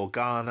 Bail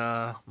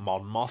Organa,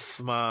 Mon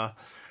Mothma,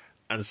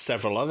 and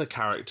several other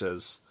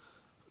characters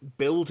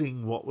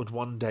building what would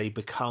one day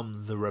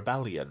become the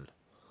rebellion.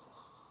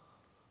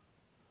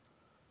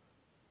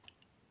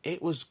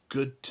 It was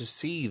good to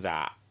see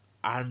that,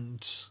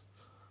 and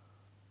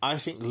I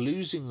think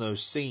losing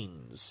those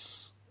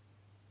scenes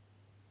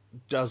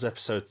does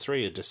episode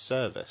 3 a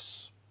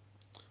disservice.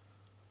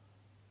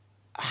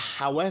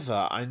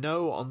 However, I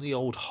know on the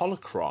old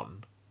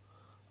Holocron,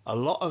 a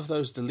lot of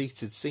those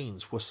deleted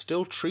scenes were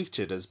still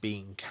treated as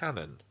being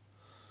canon.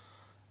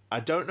 I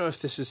don't know if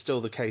this is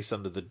still the case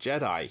under the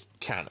Jedi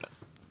canon,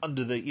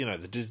 under the,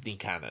 the Disney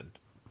canon.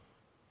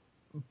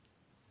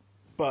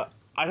 But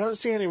I don't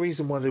see any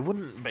reason why they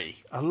wouldn't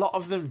be. A lot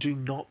of them do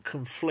not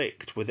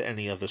conflict with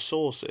any other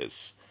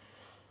sources.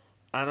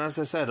 And as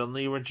I said, on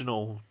the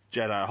original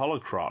Jedi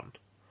Holocron,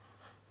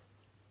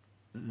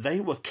 they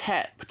were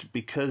kept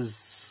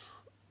because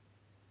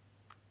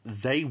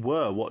they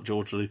were what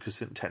George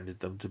Lucas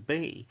intended them to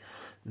be.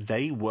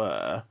 They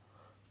were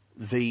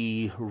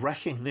the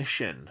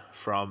recognition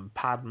from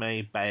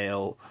Padme,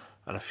 Bail,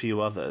 and a few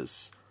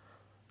others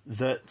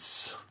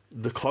that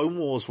the Clone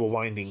Wars were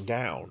winding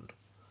down,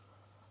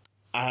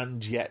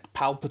 and yet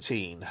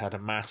Palpatine had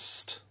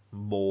amassed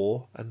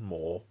more and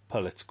more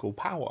political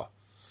power.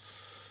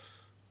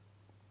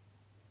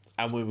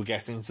 And we were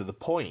getting to the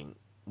point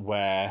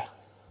where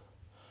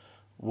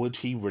would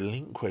he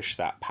relinquish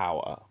that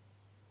power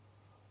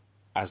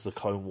as the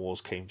Clone Wars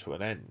came to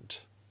an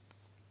end?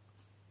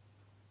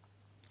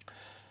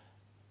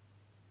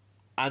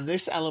 And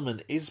this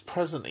element is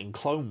present in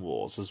Clone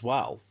Wars as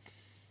well.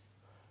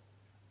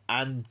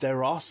 And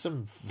there are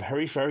some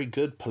very, very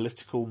good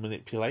political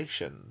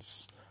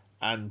manipulations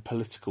and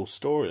political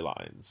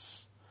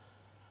storylines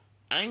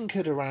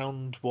anchored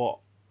around what,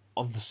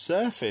 on the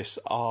surface,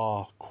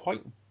 are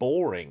quite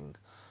boring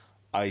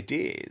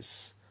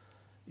ideas.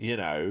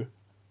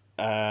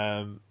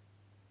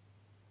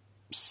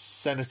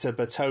 Senator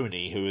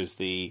Bertoni, who is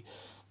the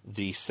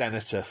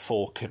senator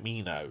for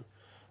Kamino,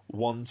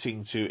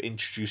 wanting to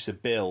introduce a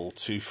bill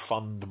to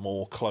fund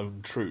more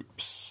clone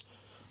troops,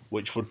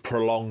 which would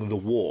prolong the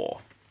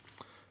war,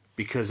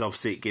 because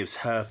obviously it gives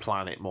her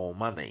planet more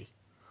money,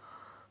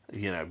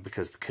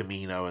 because the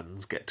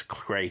Kaminoans get to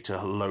create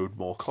a load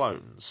more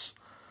clones.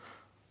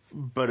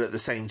 But at the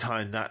same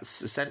time,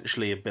 that's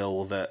essentially a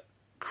bill that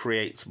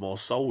creates more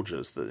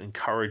soldiers, that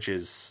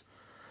encourages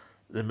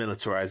the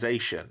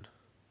militarization,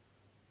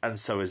 and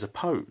so is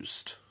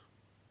opposed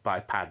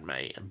by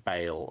Padme and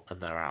Bail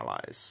and their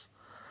allies.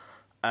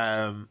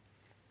 A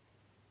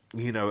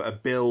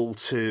bill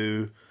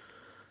to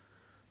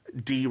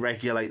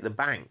deregulate the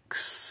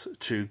banks,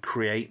 to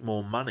create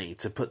more money,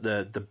 to put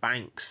the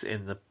banks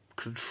in the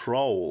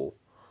control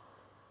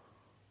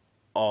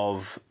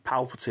of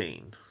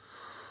Palpatine,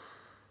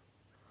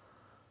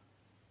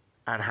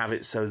 and have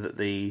it so that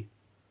the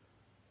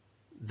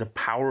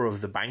power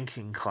of the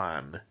banking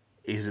clan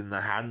is in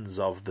the hands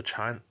of the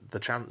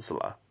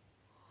Chancellor.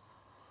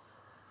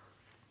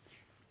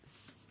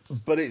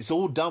 But it's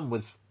all done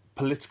with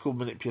political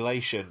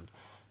manipulation,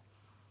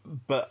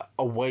 but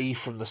away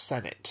from the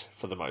Senate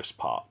for the most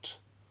part.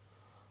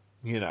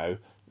 You know,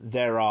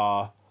 there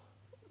are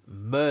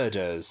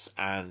murders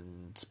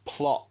and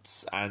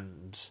plots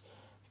and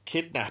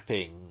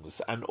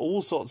kidnappings and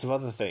all sorts of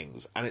other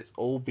things, and it's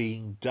all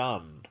being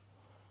done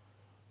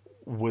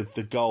with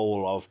the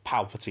goal of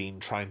Palpatine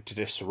trying to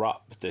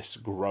disrupt this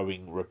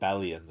growing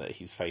rebellion that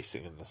he's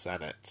facing in the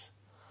Senate.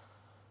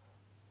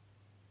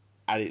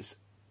 And it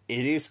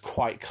is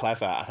quite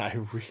clever, and I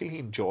really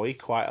enjoy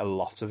quite a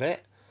lot of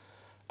it.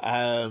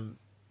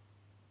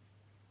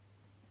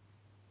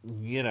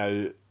 You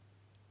know,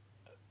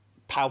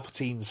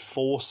 Palpatine's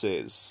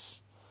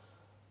forces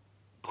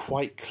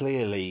quite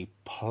clearly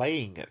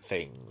playing at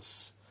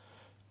things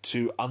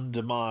to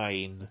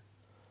undermine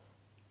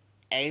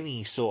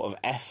any sort of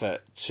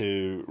effort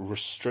to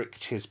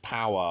restrict his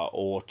power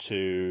or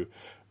to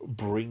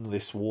bring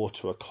this war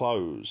to a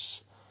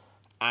close.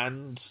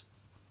 And,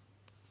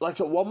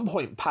 like, at one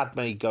point,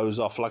 Padme goes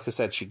off, like I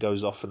said, she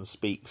goes off and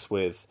speaks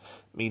with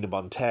Mina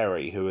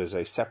Bonteri, who is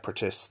a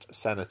separatist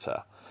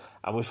senator.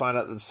 And we find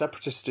out that the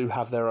separatists do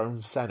have their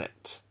own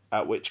senate,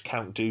 at which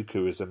Count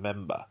Dooku is a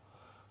member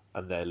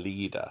and their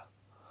leader.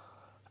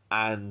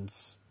 And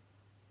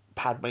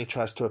Padme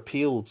tries to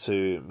appeal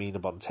to Mina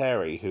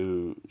Bonteri,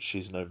 who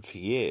she's known for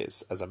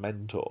years as a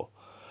mentor,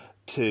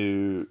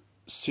 to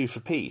sue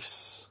for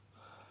peace.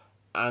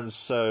 And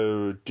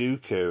so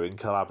Dooku, in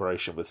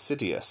collaboration with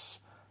Sidious,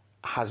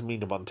 has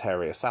Mina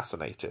Bonteri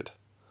assassinated.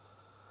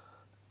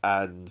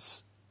 And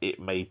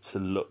it made to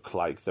look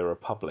like the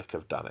Republic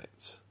have done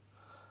it,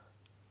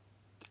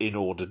 in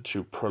order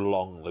to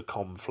prolong the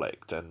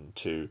conflict and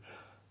to,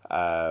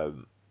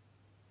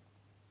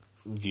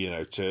 you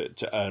know,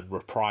 to earn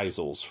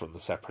reprisals from the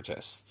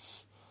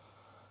separatists.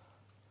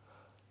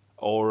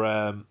 Or,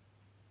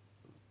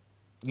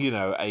 you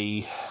know,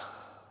 a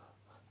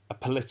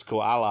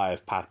political ally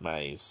of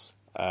Padme's,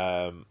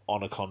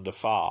 Onaconda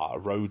Farr, a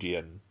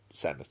Rhodian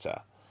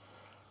senator.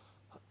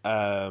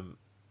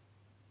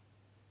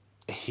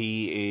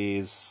 He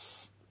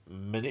is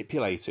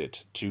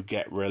manipulated to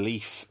get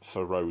relief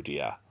for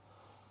Rhodia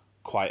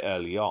quite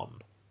early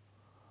on.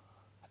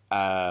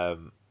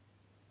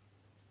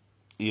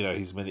 You know,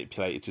 he's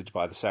manipulated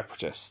by the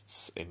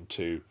separatists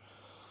into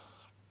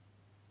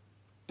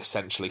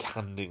essentially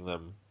handing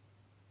them,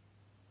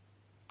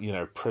 you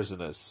know,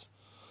 prisoners,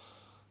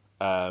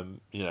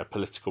 you know,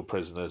 political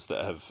prisoners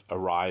that have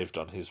arrived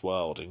on his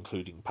world,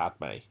 including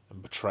Padme,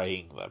 and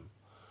betraying them,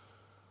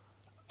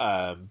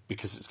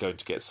 because it's going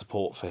to get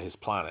support for his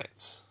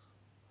planet.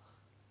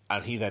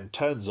 And he then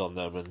turns on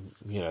them and,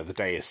 you know, the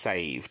day is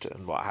saved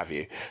and what have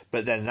you.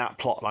 But then that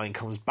plotline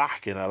comes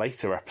back in a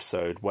later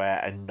episode where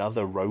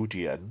another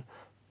Rhodian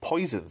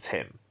poisons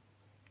him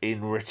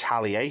in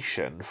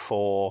retaliation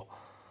for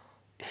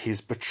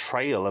his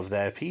betrayal of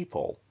their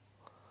people.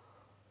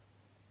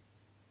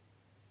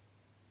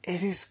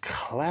 It is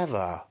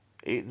clever.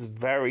 It's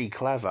very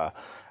clever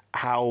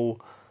how,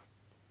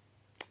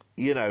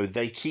 you know,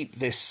 they keep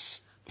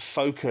this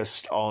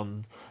focused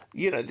on,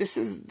 you know, this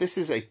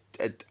is a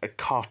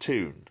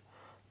cartoon,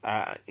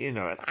 you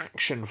know, an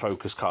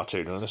action-focused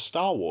cartoon and a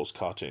Star Wars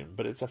cartoon,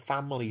 but it's a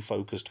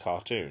family-focused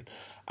cartoon.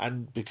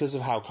 And because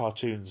of how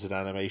cartoons and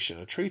animation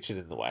are treated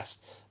in the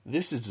West,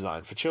 this is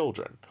designed for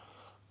children.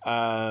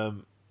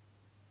 And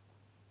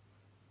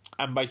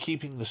by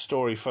keeping the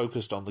story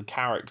focused on the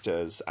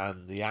characters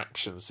and the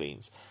action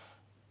scenes,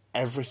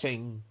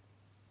 everything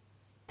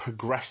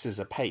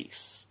progresses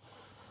apace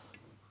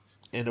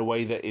in a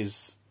way that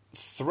is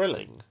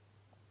thrilling.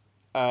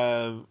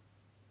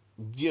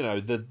 You know,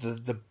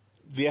 the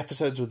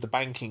episodes with the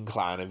banking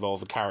clan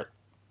involve a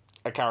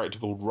character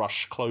called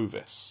Rush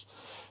Clovis,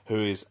 who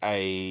is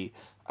a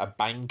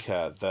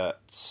banker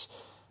that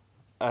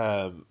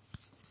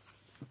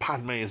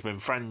Padme has been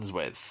friends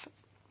with,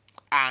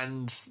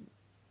 and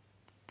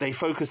they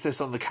focus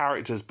this on the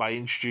characters by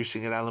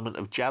introducing an element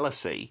of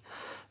jealousy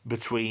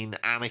between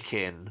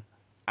Anakin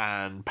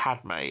and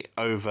Padme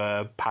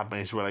over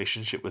Padme's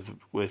relationship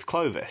with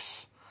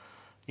Clovis.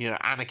 You know,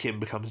 Anakin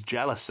becomes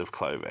jealous of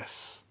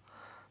Clovis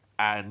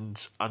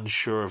and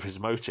unsure of his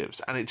motives.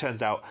 And it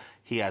turns out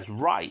he has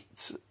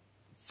right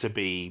to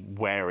be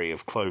wary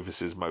of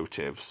Clovis's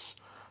motives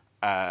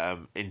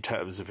in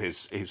terms of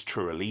his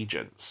true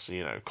allegiance.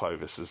 You know,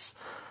 Clovis is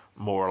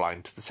more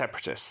aligned to the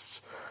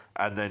Separatists.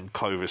 And then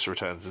Clovis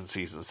returns in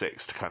Season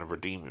 6 to kind of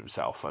redeem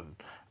himself, and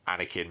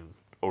Anakin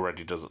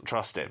already doesn't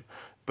trust him.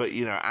 But,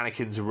 you know,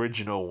 Anakin's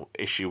original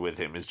issue with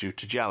him is due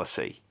to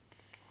jealousy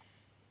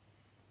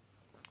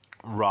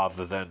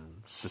rather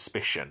than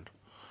suspicion,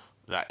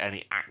 like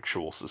any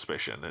actual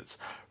suspicion. It's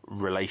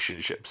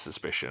relationship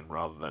suspicion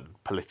rather than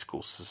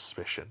political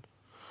suspicion.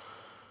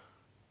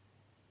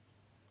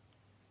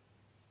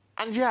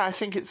 And yeah, I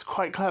think it's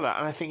quite clever,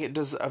 and I think it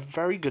does a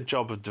very good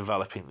job of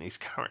developing these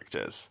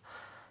characters.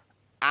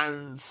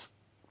 And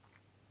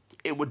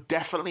it would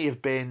definitely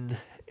have been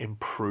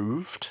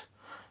improved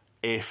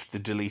if the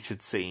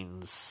deleted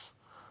scenes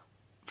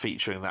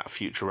featuring that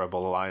future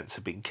Rebel Alliance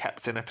had been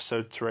kept in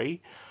episode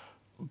 3.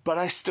 But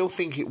I still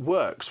think it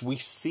works. We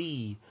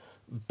see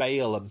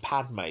Bail and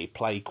Padme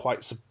play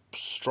quite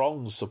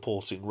strong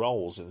supporting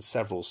roles in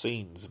several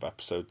scenes of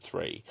episode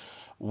 3.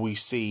 We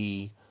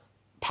see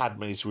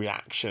Padme's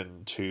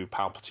reaction to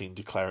Palpatine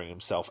declaring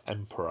himself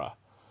Emperor.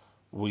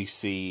 We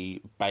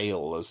see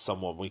Bail as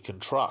someone we can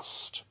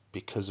trust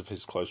because of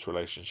his close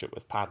relationship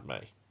with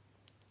Padme.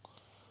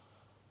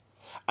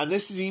 And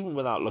this is even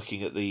without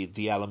looking at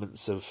the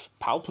elements of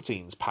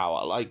Palpatine's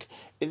power. Like,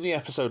 in the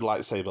episode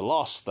Lightsaber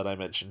Lost that I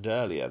mentioned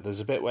earlier, there's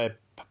a bit where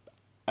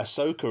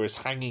Ahsoka is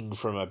hanging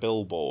from a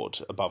billboard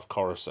above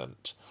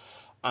Coruscant.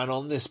 And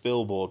on this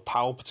billboard,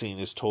 Palpatine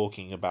is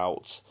talking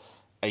about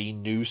a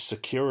new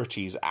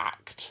Securities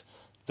Act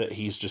that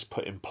he's just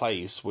put in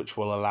place, which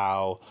will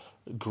allow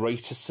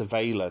greater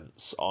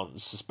surveillance on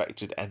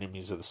suspected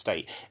enemies of the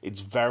state.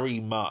 It's very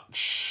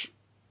much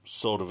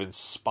sort of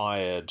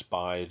inspired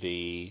by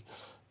the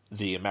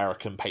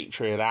American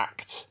Patriot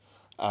Act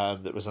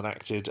that was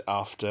enacted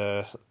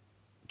after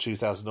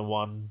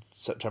 2001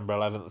 September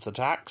 11th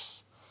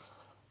attacks.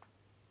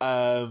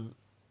 But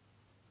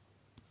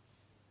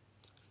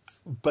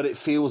it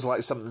feels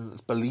like something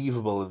that's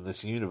believable in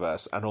this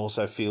universe, and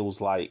also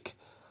feels like,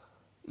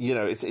 you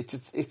know,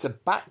 it's a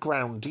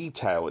background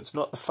detail. It's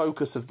not the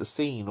focus of the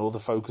scene or the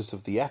focus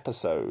of the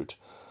episode,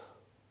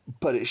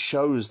 but it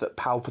shows that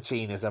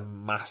Palpatine is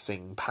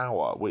amassing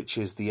power, which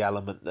is the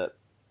element that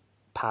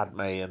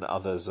Padme and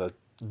others are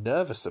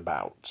nervous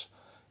about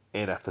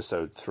in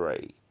episode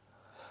 3.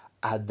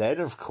 And then,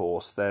 of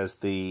course, there's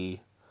the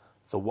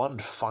one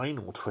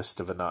final twist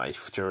of a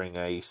knife during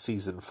a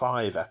season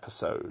 5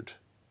 episode.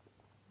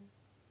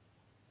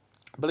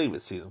 I believe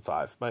it's season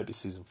 5, maybe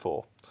season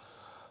 4.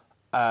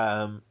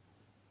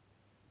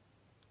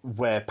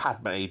 Where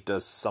Padme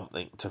does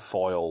something to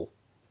foil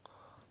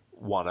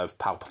one of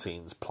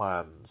Palpatine's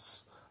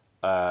plans.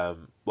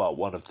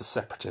 One of the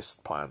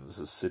separatist plans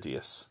as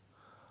Sidious.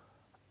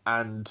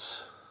 And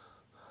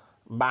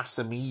Mas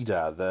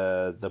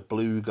Amedda, the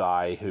blue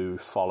guy who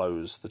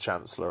follows the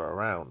Chancellor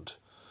around,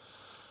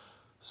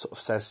 sort of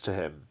says to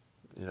him,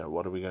 you know,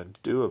 what are we going to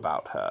do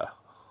about her?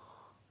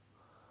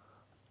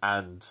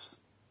 And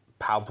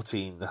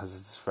Palpatine has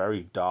this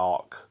very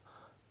dark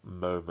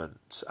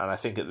moment. And I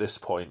think at this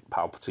point,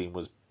 Palpatine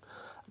was...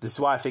 This is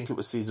why I think it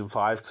was season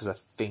 5, because I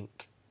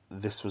think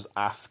this was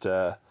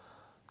after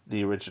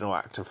the original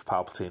actor for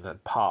Palpatine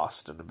had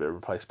passed and had been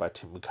replaced by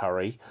Tim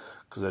Curry,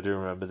 because I do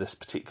remember this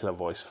particular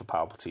voice for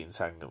Palpatine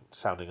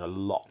sounding a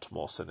lot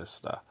more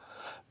sinister.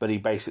 But he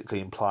basically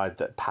implied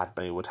that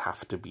Padme would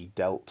have to be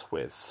dealt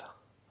with.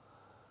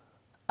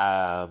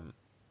 And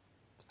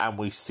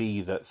we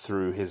see that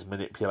through his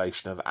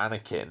manipulation of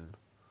Anakin,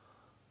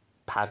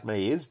 Padme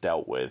is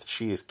dealt with.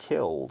 She is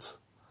killed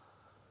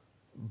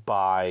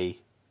by,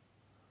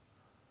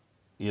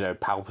 you know,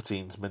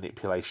 Palpatine's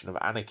manipulation of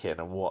Anakin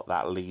and what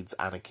that leads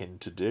Anakin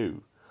to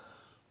do.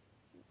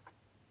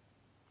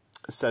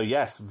 So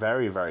yes,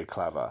 very, very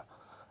clever.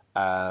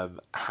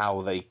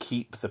 How they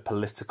keep the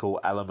political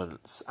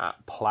elements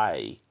at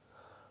play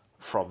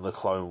from the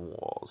Clone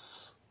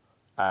Wars,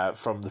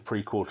 from the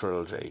prequel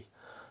trilogy,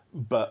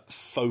 but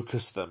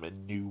focus them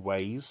in new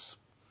ways.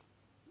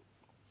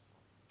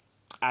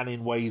 And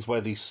in ways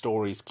where these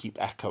stories keep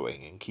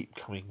echoing and keep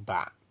coming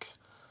back.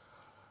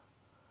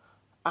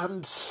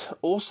 And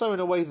also in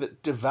a way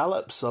that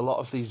develops a lot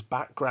of these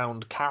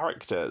background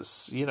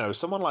characters. You know,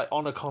 someone like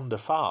Onaconda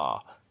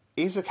Farr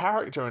is a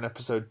character in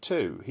episode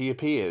 2. He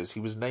appears, he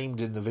was named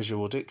in the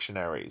visual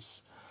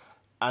dictionaries.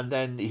 And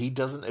then he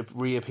doesn't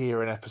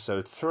reappear in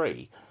episode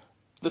 3.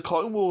 The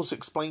Clone Wars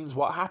explains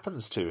what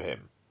happens to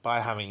him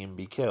by having him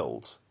be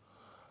killed.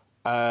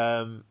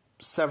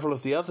 Several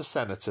of the other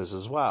senators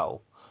as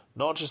well.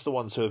 Not just the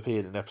ones who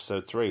appeared in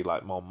episode 3,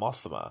 like Mon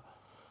Mothma.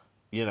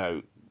 You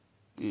know,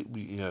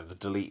 the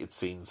deleted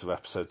scenes of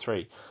episode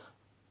 3.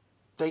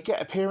 They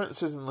get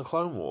appearances in the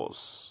Clone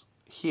Wars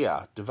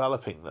here,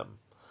 developing them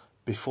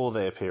before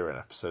they appear in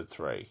episode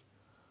 3.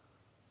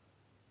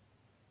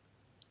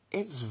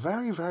 It's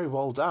very, very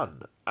well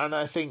done. And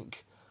I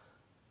think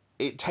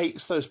it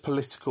takes those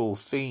political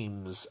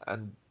themes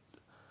and,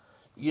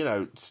 you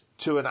know,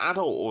 to an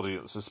adult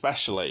audience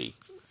especially,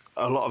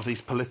 a lot of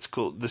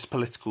this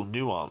political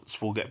nuance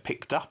will get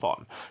picked up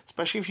on,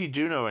 especially if you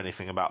do know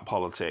anything about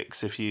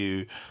politics, if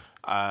you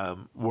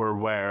were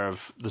aware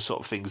of the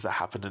sort of things that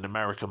happened in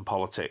American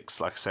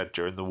politics, like I said,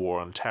 during the War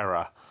on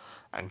Terror,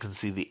 and can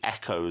see the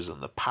echoes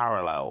and the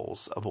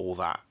parallels of all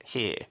that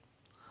here.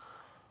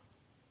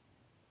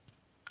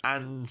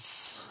 And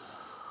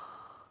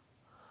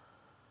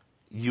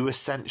you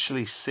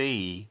essentially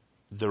see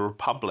the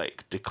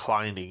Republic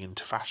declining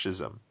into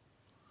fascism.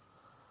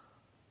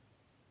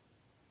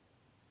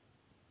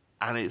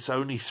 And it's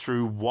only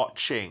through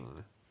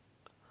watching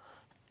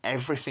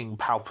everything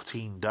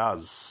Palpatine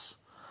does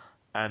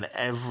and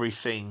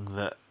everything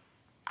that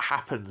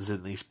happens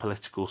in these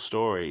political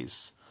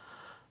stories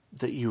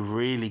that you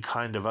really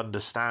kind of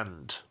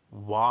understand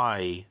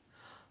why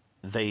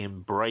they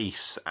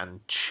embrace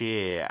and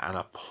cheer and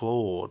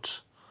applaud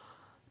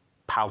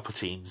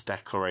Palpatine's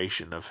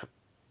declaration of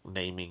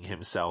naming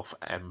himself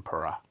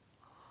Emperor.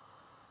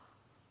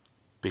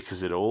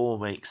 Because it all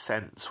makes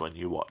sense when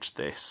you watch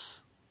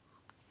this.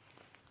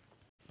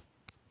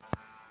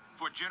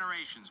 For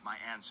generations, my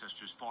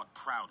ancestors fought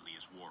proudly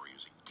as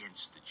warriors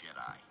against the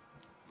Jedi.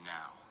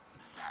 Now,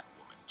 that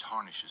woman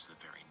tarnishes the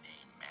very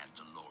name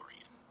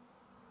Mandalorian.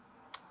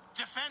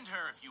 Defend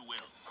her, if you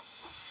will.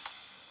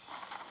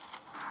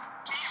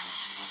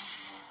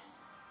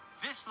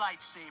 This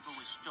lightsaber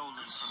was stolen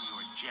from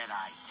your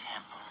Jedi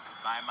temple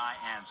by my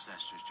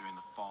ancestors during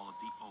the fall of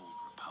the Old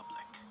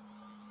Republic.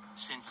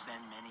 Since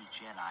then, many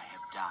Jedi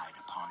have died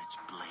upon its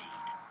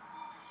blade.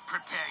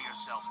 Prepare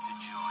yourself to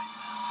join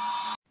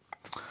them.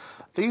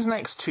 These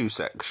next two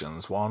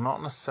sections, while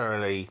not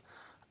necessarily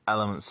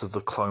elements of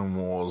the Clone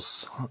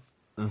Wars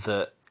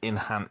that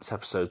enhance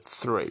Episode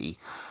 3,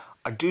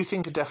 I do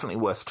think are definitely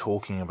worth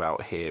talking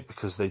about here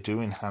because they do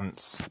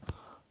enhance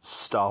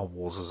Star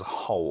Wars as a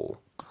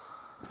whole.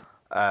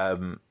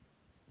 Now,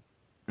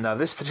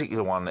 this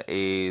particular one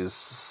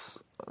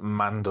is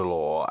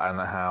Mandalore and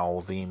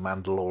how the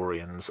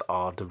Mandalorians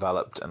are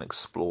developed and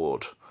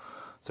explored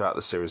throughout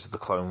the series of the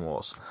Clone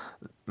Wars.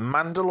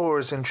 Mandalore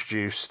is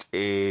introduced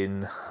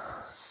in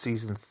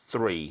Season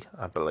 3,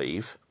 I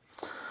believe.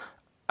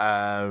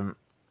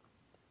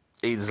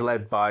 It's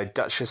led by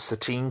Duchess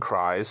Satine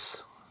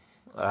Kryze,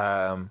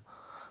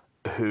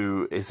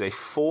 who is a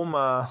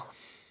former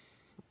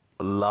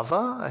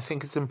lover, I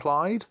think it's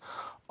implied,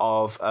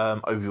 of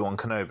Obi-Wan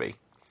Kenobi.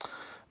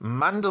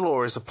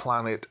 Mandalore is a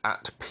planet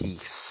at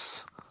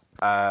peace.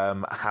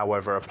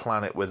 However, a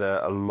planet with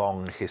a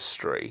long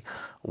history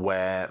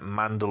where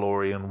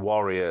Mandalorian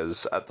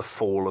warriors at the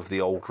fall of the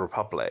Old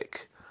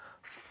Republic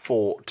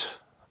fought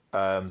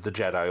the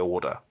Jedi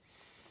Order.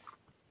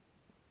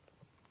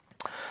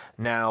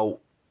 Now,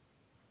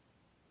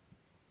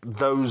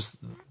 those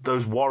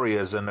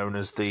warriors are known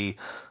as the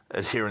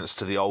adherents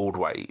to the old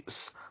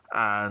ways,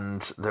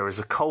 and there is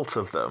a cult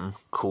of them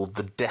called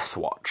the Death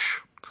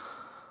Watch,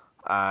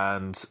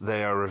 and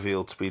they are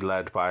revealed to be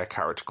led by a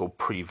character called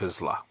Pre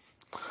Vizsla.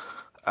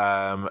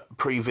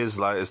 Pre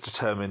Vizsla is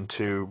determined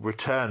to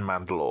return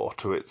Mandalore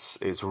to its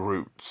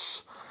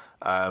roots,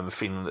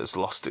 feeling that it's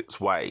lost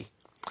its way.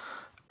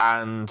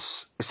 And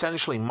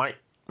essentially,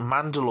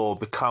 Mandalore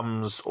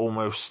becomes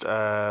almost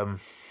a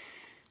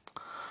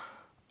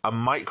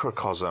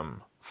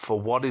microcosm for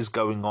what is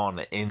going on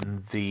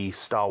in the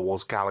Star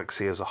Wars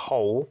galaxy as a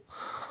whole,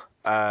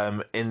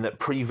 in that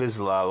Pre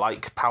Vizsla,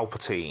 like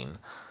Palpatine,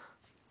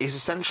 is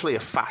essentially a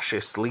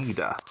fascist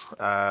leader,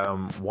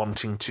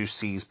 wanting to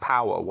seize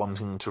power,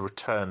 wanting to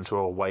return to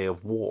a way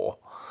of war.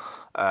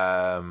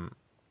 But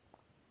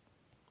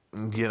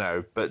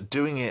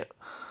doing it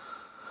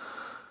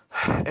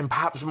in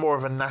perhaps more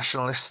of a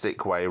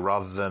nationalistic way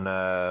rather than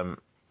a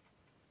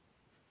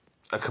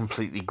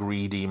completely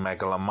greedy,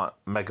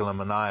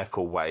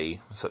 megalomaniacal way,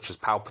 such as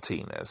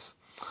Palpatine is.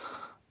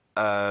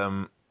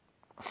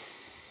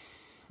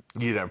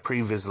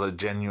 Pre Vizsla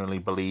genuinely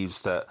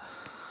believes that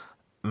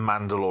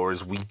Mandalore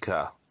is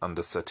weaker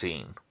under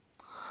Satine.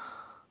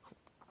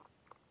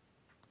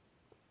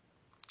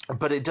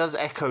 But it does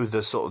echo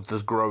the sort of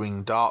the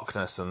growing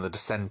darkness and the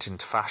descent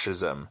into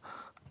fascism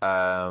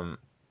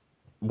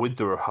with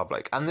the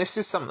Republic. And this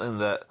is something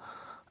that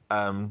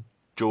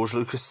George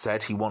Lucas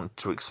said he wanted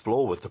to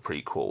explore with the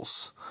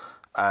prequels.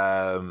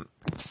 So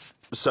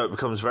it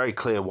becomes very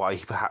clear why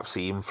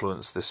he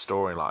influenced this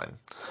storyline.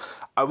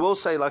 I will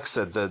say, like I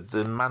said,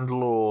 the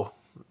Mandalore,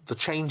 the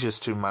changes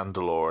to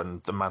Mandalore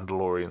and the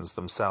Mandalorians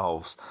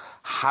themselves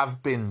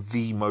have been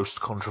the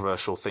most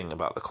controversial thing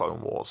about the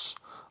Clone Wars,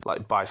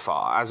 like by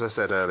far. As I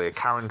said earlier,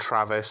 Karen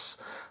Traviss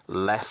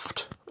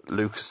left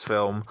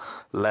Lucasfilm,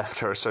 left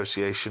her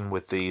association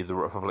with the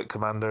Republic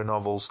Commando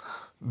novels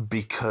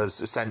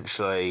because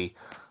essentially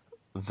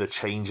the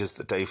changes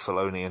that Dave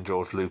Filoni and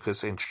George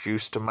Lucas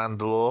introduced to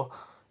Mandalore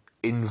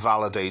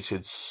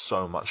invalidated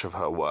so much of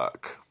her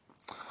work.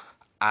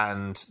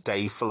 And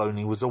Dave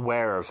Filoni was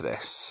aware of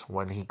this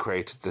when he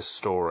created this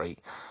story.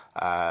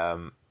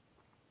 He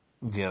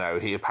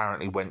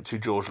apparently went to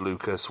George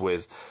Lucas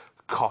with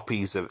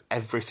copies of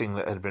everything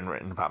that had been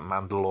written about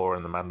Mandalore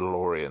and the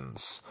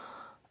Mandalorians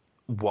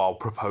while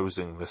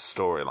proposing this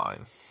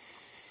storyline.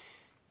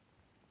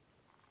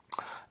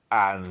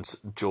 And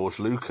George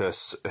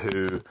Lucas,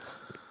 who,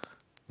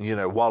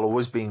 while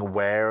always being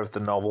aware of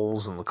the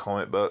novels and the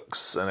comic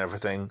books and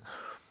everything,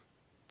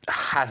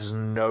 has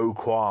no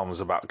qualms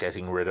about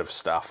getting rid of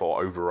stuff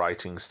or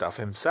overwriting stuff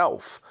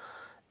himself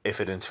if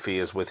it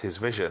interferes with his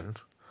vision,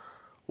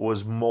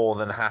 was more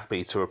than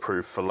happy to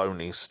approve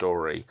Filoni's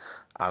story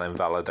and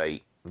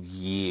invalidate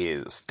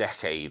years,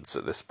 decades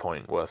at this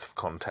point worth of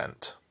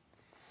content.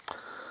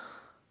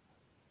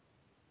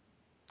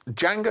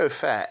 Jango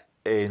Fett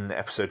in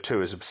Episode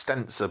 2 is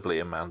ostensibly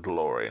a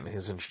Mandalorian.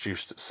 He's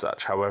introduced as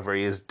such. However,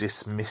 he is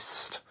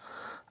dismissed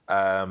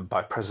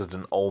by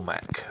President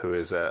Olmec, who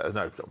is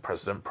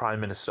Prime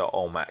Minister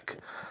Olmec,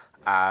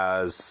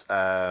 as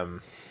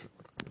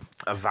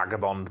a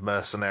vagabond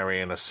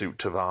mercenary in a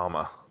suit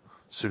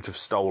of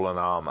stolen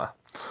armor.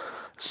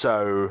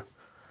 So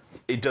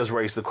it does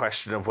raise the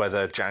question of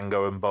whether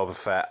Jango and Boba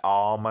Fett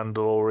are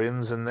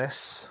Mandalorians in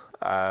this,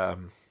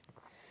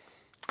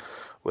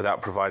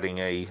 without providing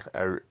a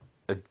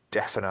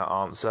definite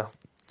answer.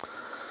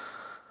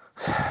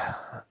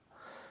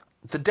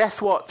 The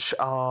Death Watch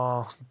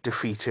are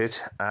defeated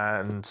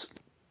and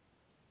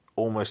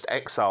almost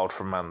exiled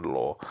from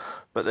Mandalore,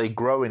 but they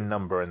grow in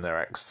number in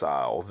their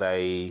exile.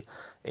 They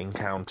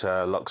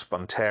encounter Lux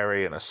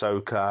Bonteri and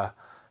Ahsoka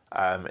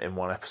in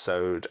one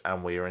episode,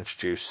 and we are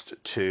introduced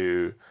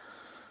to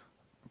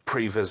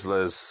Pre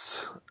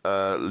Vizsla's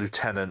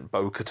Lieutenant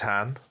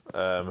Bo-Katan,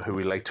 who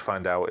we later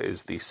find out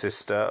is the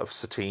sister of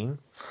Satine.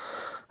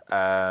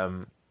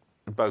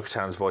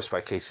 Bo-Katan's voiced by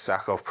Katie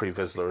Sackhoff. Pre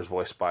Vizsla is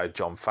voiced by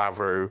Jon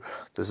Favreau.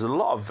 There's a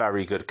lot of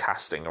very good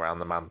casting around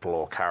the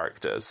Mandalore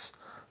characters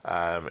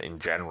in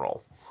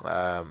general.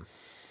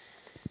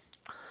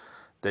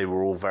 They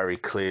were all very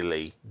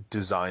clearly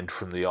designed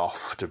from the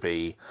off to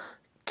be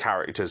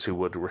characters who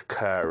would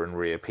recur and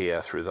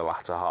reappear through the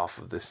latter half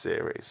of this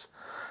series.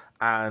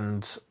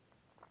 And,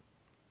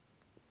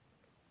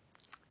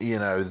 you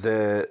know,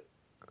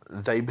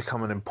 they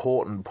become an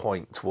important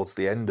point towards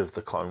the end of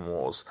the Clone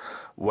Wars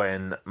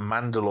when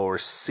Mandalore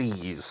is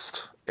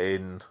seized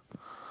in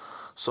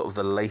sort of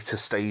the later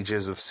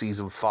stages of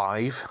Season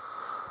 5.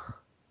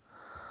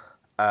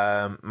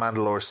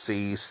 Mandalore is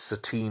seized,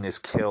 Satine is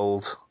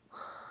killed.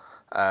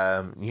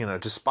 You know,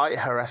 despite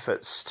her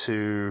efforts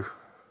to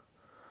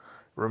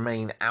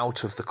remain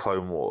out of the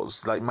Clone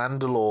Wars, like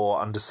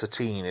Mandalore under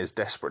Satine is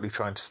desperately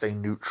trying to stay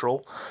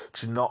neutral,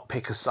 to not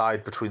pick a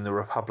side between the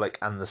Republic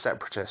and the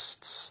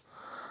Separatists.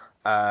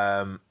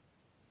 But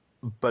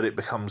it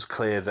becomes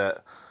clear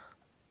that,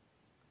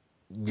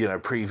 you know,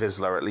 Pre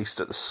Vizsla, at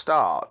least at the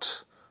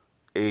start,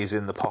 is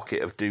in the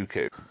pocket of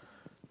Dooku.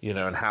 You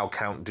know, and how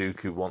Count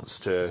Dooku wants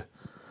to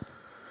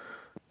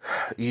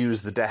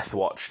use the Death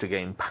Watch to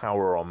gain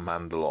power on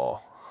Mandalore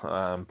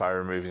by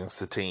removing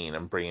Satine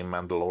and bringing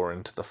Mandalore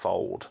into the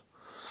fold.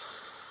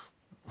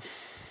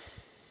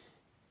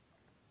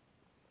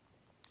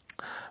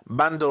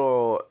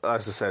 Mandalore,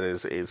 as I said,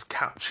 is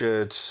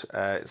captured.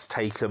 It's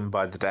taken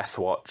by the Death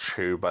Watch,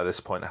 who by this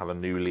point have a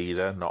new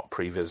leader, not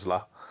Pre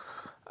Vizsla.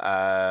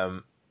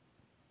 And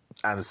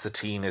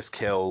Satine is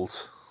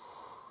killed.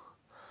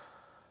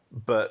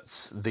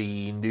 But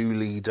the new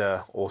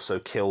leader also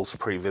kills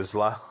Pre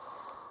Vizsla.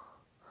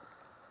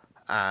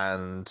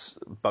 And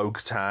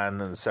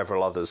Bo-Katan and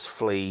several others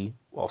flee,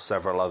 while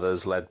several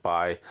others, led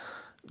by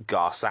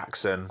Gar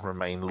Saxon,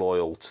 remain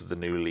loyal to the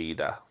new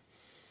leader.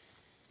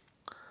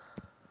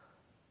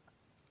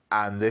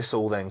 And this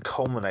all then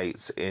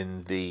culminates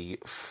in the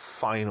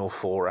final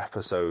 4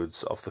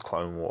 episodes of the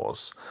Clone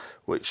Wars,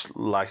 which,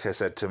 like I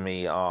said, to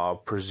me, are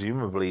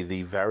presumably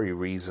the very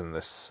reason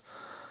this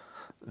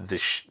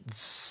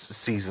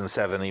Season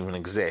 7 even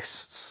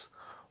exists,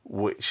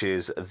 which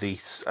is a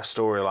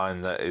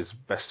storyline that is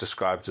best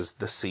described as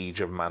the Siege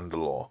of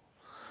Mandalore,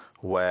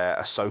 where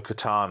Ahsoka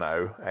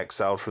Tano,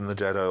 exiled from the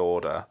Jedi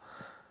Order,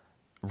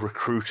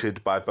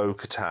 recruited by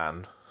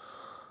Bo-Katan,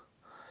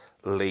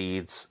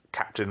 leads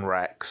Captain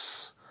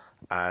Rex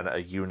and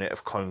a unit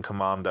of clone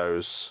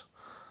commandos,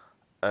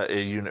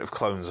 a unit of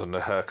clones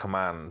under her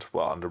command,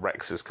 well, under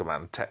Rex's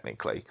command,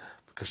 technically,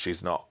 because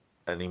she's not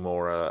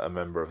anymore a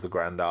member of the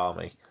Grand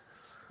Army,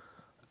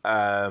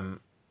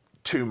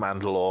 to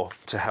Mandalore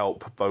to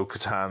help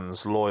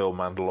Bo-Katan's loyal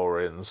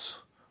Mandalorians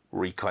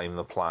reclaim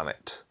the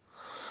planet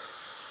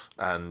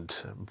and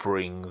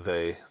bring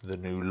the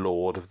new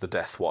Lord of the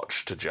Death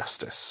Watch to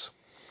justice.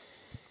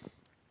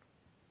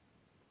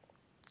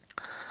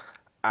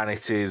 And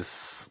it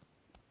is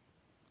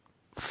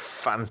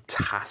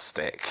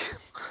fantastic.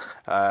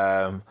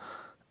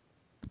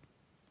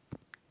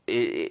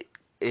 It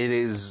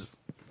is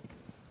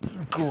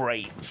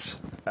great.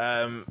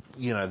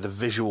 You know, the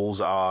visuals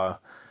are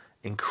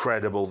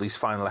incredible. These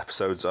final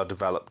episodes are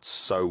developed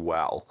so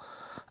well.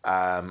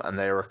 And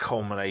they are a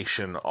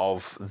culmination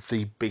of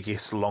the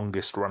biggest,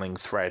 longest running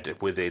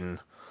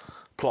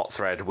plot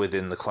thread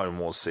within the Clone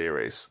Wars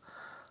series.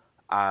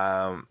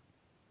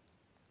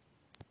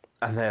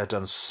 And they are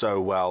done so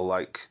well.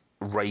 Like,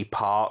 Ray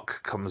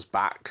Park comes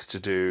back to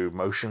do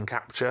motion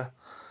capture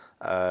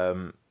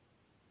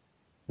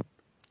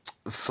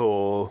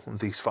for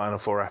these final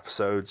 4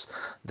 episodes.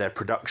 Their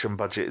production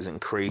budget is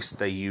increased.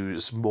 They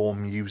use more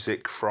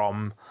music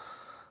from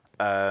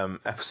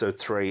episode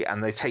 3,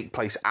 and they take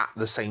place at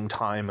the same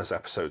time as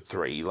episode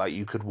 3. Like,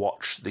 you could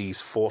watch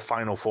these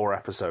final 4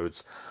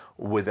 episodes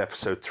with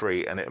episode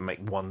 3, and it would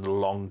make one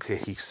long,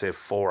 cohesive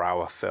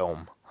 4-hour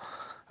film.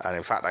 And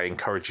in fact, I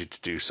encourage you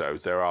to do so.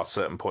 There are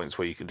certain points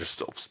where you can just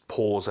sort of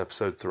pause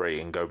episode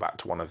 3 and go back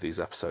to one of these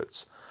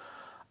episodes.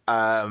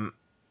 And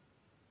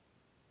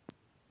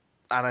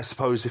I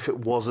suppose if it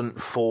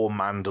wasn't for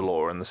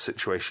Mandalore and the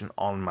situation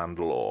on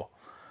Mandalore,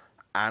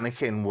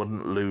 Anakin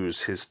wouldn't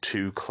lose his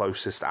 2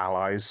 closest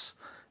allies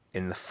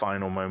in the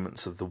final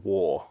moments of the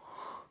war,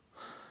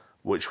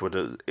 which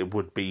would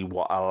be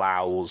what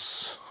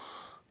allows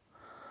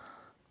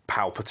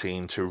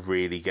Palpatine to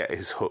really get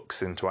his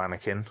hooks into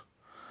Anakin,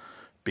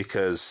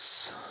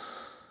 because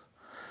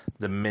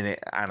the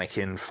minute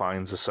Anakin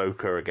finds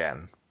Ahsoka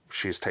again,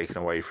 she's taken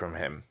away from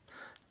him,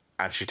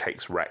 and she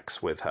takes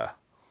Rex with her.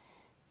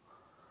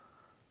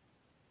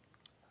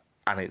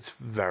 And it's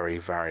very,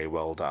 very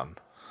well done.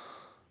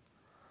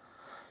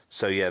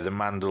 So yeah, the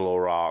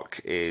Mandalore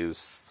arc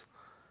is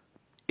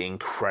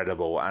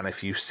incredible, and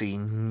if you've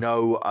seen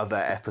no other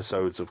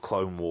episodes of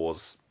Clone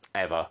Wars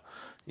ever,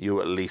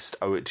 you at least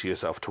owe it to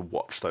yourself to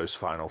watch those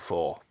final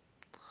 4.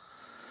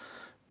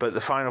 But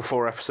the final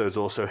 4 episodes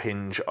also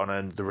hinge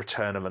on the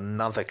return of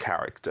another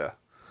character,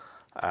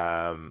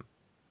 who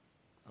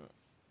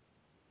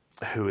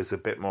is a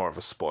bit more of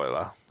a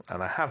spoiler,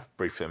 and I have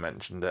briefly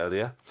mentioned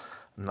earlier,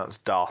 and that's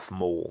Darth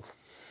Maul.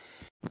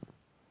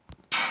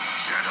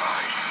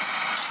 Jedi,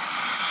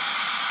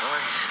 I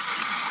have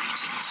been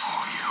waiting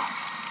for you.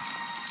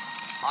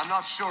 I'm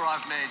not sure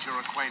I've made your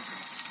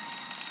acquaintance.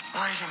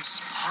 I am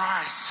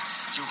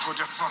surprised you could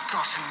have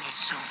forgotten me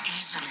so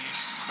easily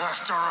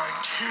after I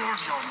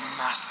killed your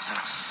master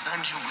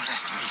and you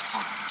left me for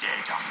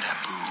dead on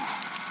Naboo.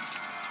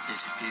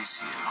 It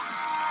is you.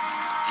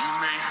 You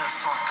may have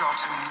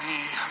forgotten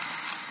me,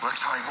 but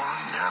I will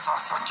never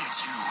forget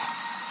you.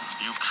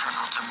 You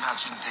cannot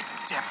imagine the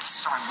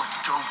depths I would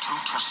go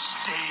to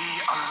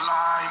stay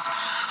alive,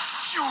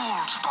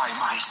 fueled by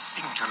my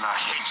singular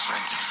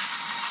hatred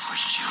for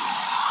you.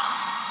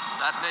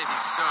 That may be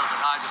so,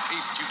 but I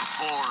defeated you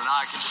before, and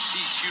I can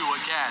defeat you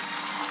again.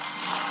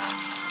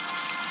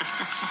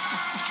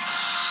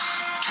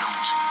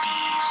 Don't be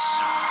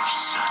so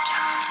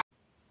certain.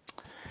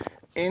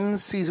 In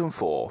Season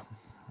 4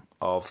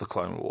 of The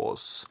Clone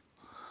Wars,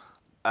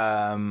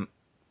 Count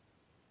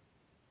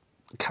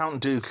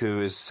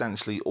Dooku is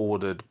essentially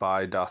ordered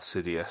by Darth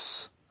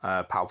Sidious,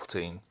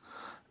 Palpatine,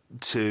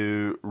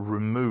 to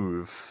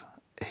remove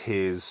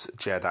his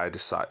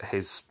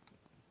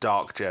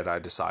Dark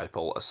Jedi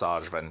disciple,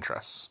 Asajj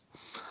Ventress.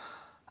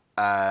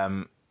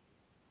 And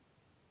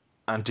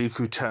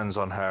Dooku turns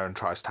on her and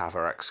tries to have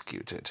her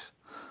executed.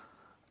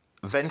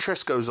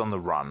 Ventress goes on the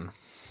run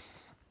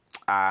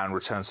and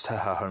returns to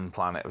her home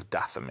planet of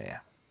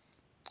Dathomir.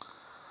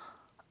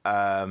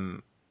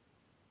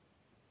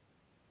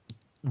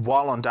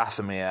 While on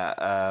Dathomir,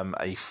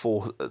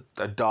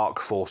 a Dark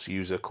Force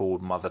user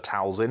called Mother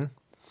Talzin,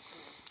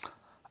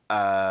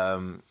 a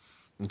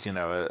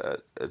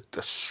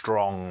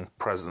strong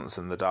presence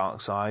in the dark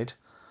side,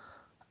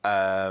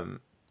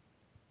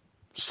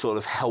 sort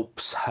of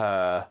helps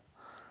her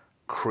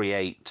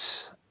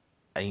create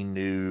a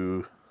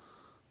new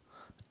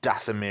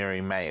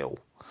Dathomiri male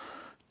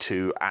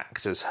to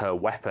act as her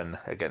weapon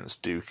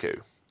against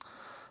Dooku.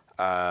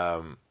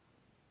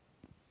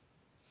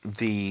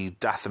 The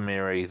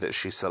Dathomiri that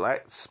she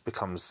selects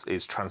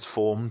is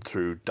transformed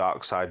through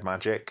dark side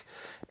magic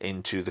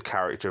into the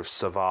character of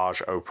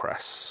Savage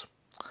Opress.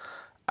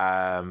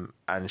 And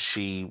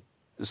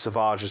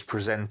Savage is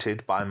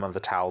presented by Mother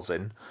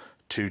Talzin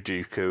to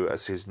Dooku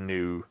as his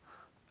new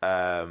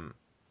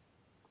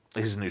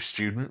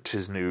student,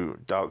 his new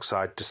dark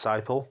side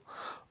disciple.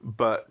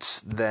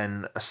 But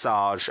then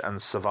Asajj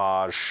and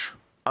Savage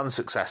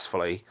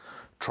unsuccessfully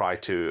try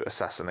to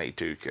assassinate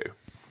Dooku.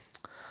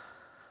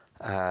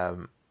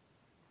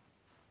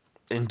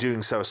 In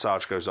doing so,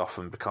 Asajj goes off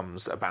and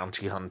becomes a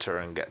bounty hunter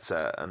and gets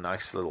a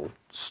nice little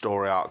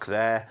story arc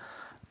there.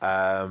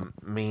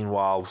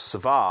 Meanwhile,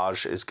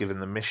 Savage is given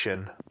the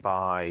mission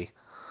by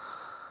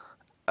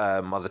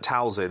Mother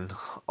Talzin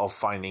of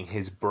finding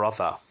his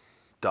brother,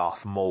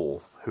 Darth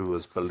Maul, who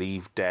was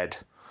believed dead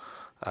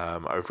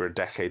over a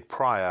decade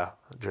prior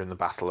during the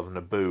Battle of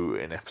Naboo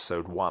in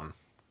Episode 1.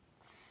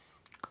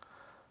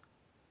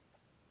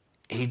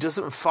 He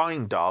doesn't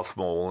find Darth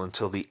Maul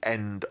until the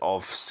end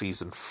of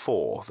Season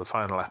 4, the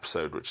final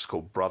episode, which is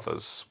called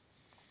Brothers,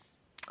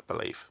 I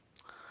believe.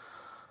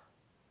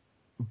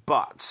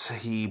 But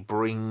he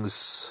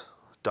brings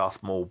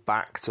Darth Maul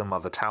back to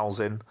Mother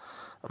Talzin,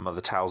 and Mother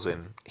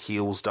Talzin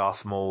heals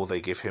Darth Maul. They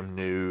give him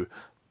new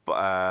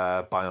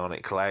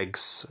bionic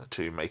legs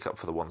to make up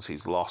for the ones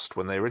he's lost.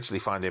 When they originally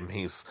find him,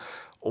 he's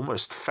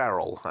almost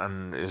feral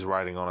and is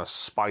riding on a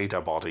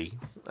spider body,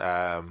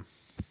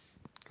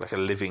 like a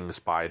living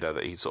spider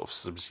that he sort of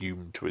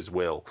subsumed to his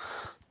will.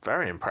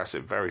 Very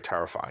impressive, very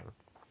terrifying.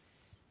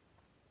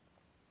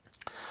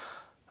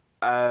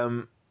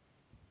 And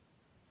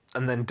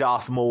then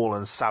Darth Maul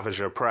and Savage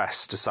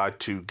Opress decide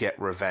to get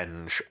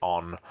revenge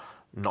on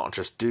not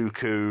just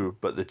Dooku,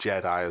 but the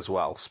Jedi as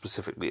well,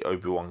 specifically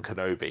Obi-Wan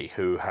Kenobi,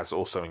 who has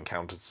also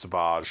encountered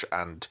Savage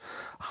and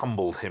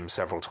humbled him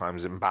several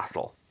times in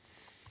battle.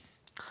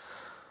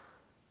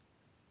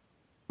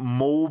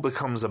 Maul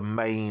becomes a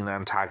main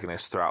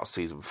antagonist throughout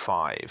Season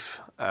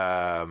 5.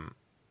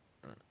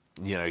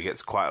 He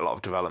gets quite a lot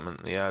of development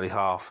in the early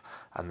half,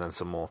 and then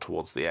some more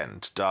towards the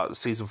end.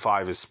 Season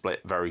 5 is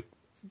split very,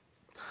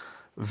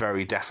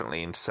 very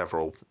definitely into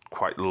several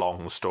quite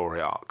long story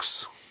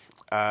arcs.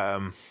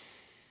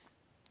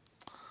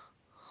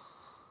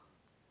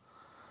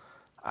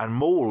 And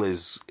Maul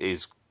is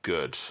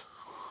good.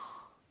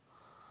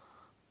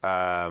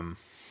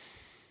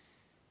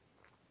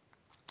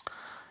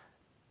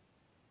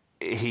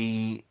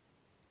 he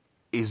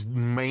is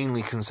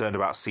mainly concerned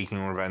about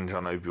seeking revenge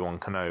on Obi-Wan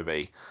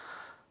Kenobi,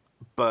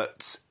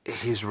 but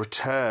his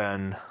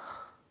return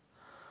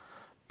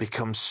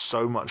becomes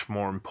so much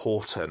more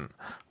important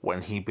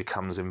when he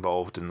becomes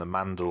involved in the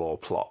Mandalore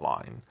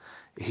plotline.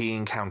 He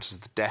encounters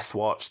the Death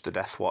Watch. The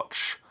Death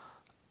Watch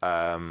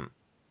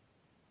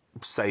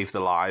save the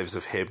lives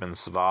of him and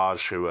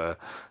Savage, who are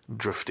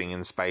drifting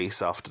in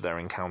space after their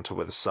encounter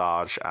with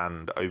Asajj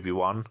and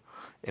Obi-Wan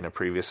in a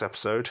previous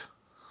episode.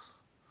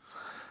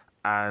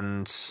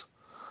 And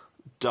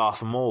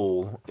Darth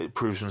Maul, it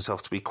proves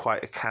himself to be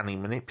quite a canny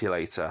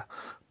manipulator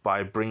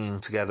by bringing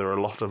together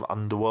a lot of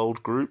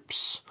underworld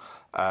groups,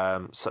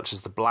 such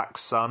as the Black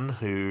Sun,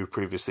 who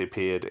previously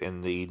appeared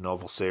in the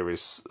novel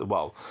series,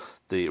 well,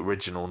 the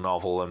original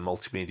novel and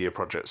multimedia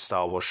project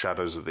Star Wars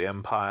Shadows of the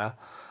Empire,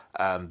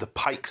 the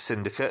Pike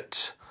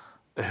Syndicate,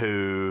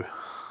 who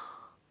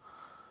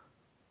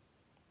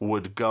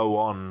would go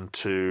on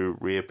to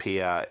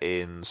reappear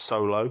in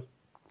Solo,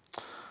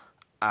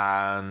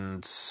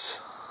 and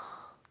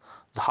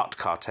the Hutt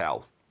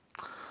Cartel,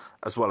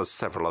 as well as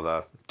several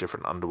other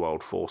different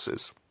underworld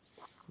forces.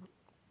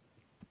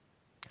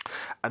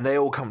 And they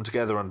all come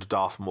together under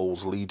Darth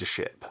Maul's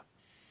leadership.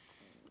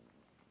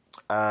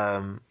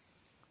 They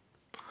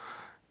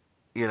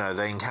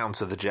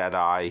encounter the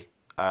Jedi.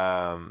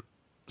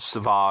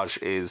 Savage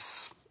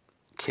is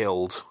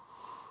killed.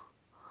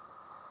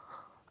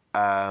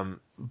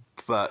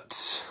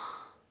 But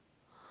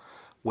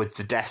with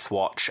the Death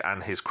Watch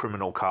and his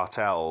criminal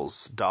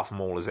cartels, Darth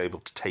Maul is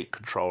able to take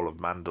control of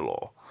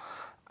Mandalore.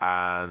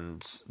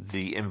 And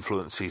the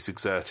influence he's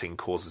exerting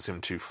causes him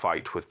to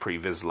fight with Pre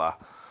Vizsla,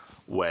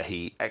 where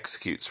he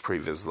executes Pre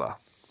Vizsla.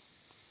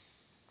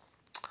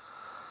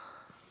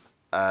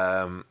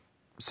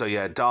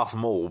 Darth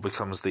Maul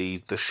becomes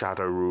the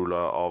shadow ruler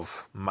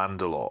of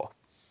Mandalore.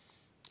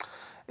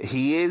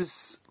 He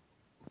is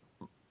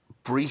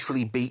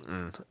briefly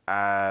beaten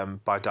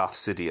by Darth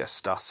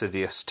Sidious. Darth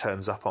Sidious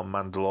turns up on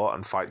Mandalore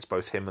and fights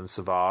both him and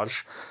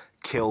Savage,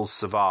 kills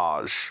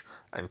Savage,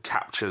 and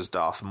captures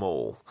Darth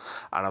Maul.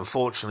 And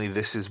unfortunately,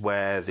 this is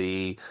where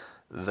the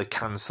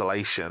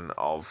cancellation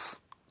of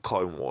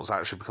Clone Wars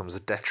actually becomes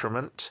a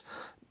detriment,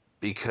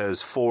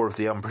 because 4 of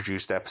the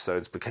unproduced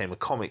episodes became a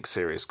comic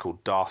series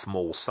called Darth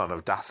Maul, Son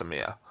of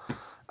Dathomir,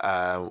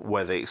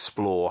 where they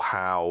explore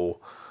how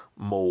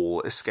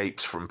Maul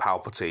escapes from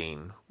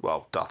Palpatine,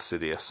 well, Darth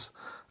Sidious,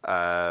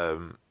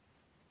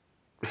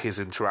 his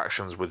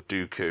interactions with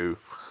Dooku,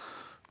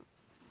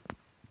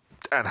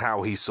 and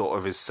how he sort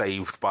of is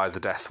saved by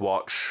the Death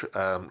Watch,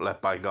 led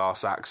by Gar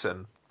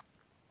Saxon,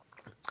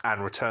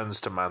 and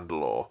returns to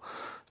Mandalore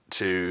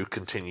to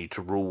continue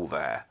to rule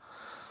there.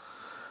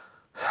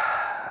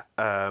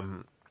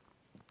 And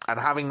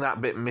having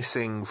that bit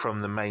missing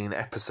from the main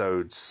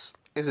episodes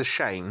is a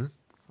shame,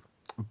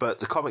 but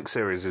the comic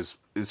series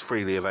is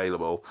freely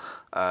available.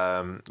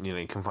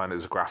 You can find it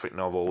as a graphic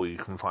novel, you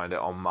can find it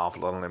on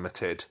Marvel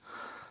Unlimited.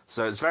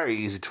 So it's very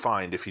easy to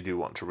find if you do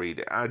want to read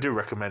it. And I do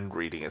recommend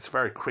reading it. It's a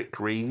very quick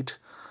read,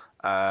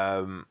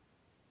 but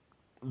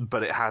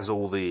it has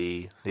all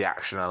the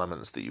action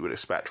elements that you would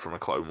expect from a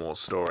Clone Wars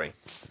story.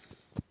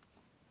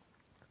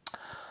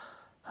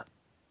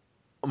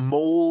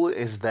 Maul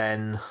is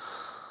then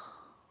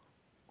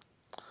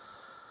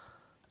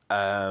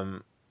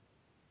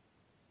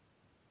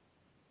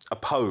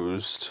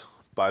opposed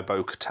by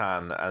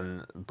Bo-Katan,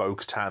 and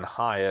Bo-Katan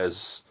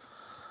hires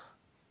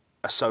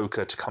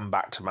Ahsoka to come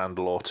back to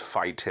Mandalore to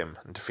fight him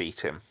and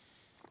defeat him.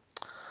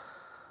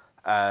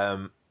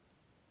 And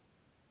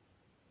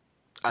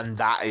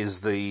that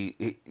is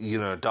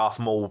Darth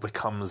Maul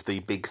becomes the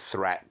big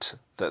threat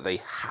that they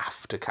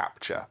have to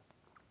capture.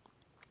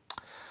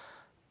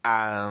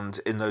 And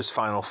in those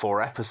final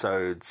 4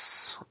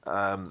 episodes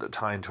that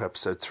tie into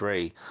episode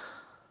 3,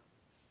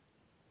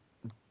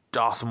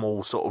 Darth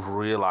Maul sort of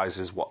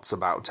realizes what's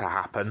about to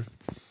happen,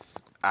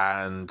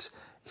 and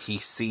he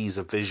sees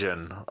a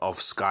vision of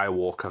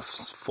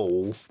Skywalker's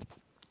fall.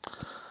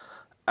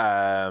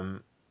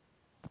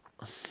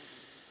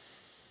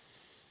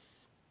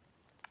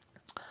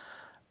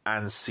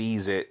 And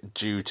sees it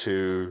due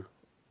to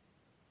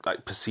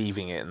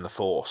perceiving it in the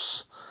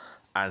Force.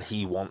 And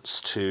he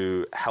wants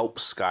to help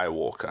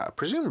Skywalker,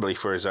 presumably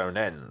for his own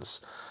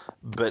ends,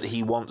 but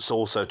he wants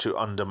also to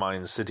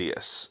undermine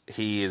Sidious.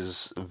 He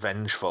is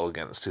vengeful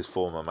against his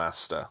former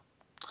master.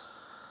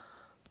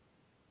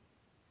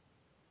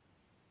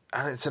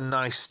 And it's a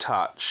nice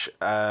touch.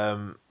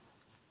 Him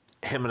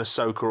and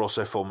Ahsoka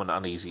also form an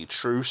uneasy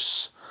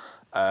truce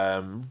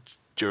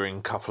during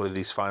a couple of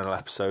these final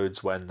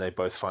episodes, when they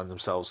both find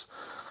themselves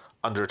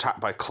under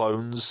attack by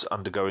clones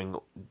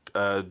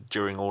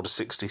during Order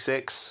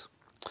 66.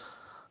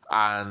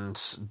 And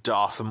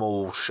Darth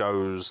Maul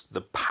shows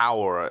the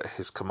power at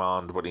his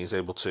command when he's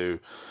able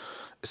to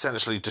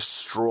essentially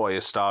destroy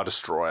a Star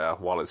Destroyer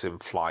while it's in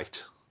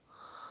flight.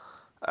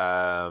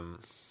 And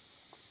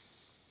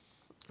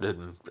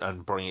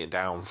bring it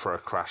down for a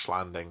crash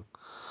landing.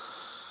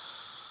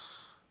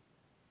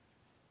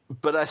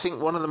 But I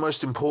think one of the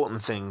most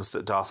important things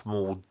that Darth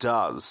Maul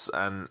does,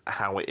 and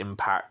how it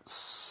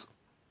impacts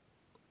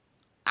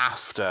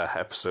after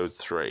Episode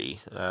 3,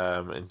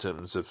 in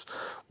terms of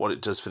what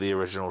it does for the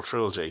original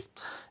trilogy,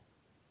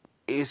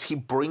 is he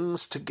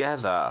brings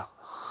together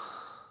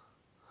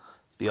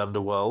the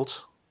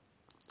underworld.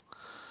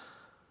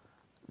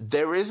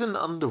 There is an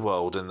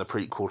underworld in the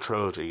prequel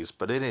trilogies,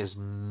 but it is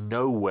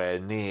nowhere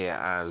near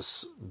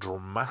as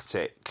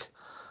dramatic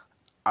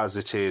as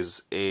it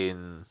is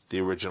in the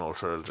original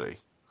trilogy.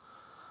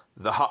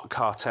 The Hutt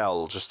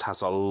Cartel just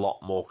has a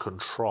lot more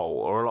control,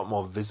 or a lot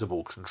more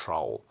visible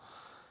control,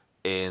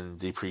 in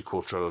the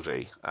prequel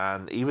trilogy.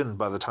 And even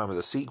by the time of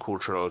the sequel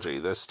trilogy,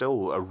 there's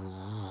still a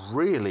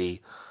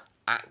really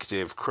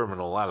active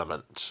criminal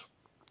element.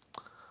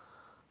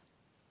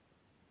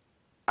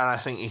 And I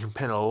think you can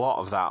pin a lot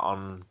of that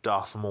on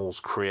Darth Maul's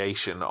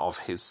creation of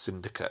his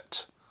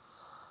syndicate,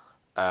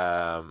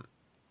 and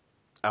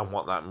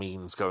what that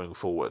means going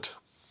forward.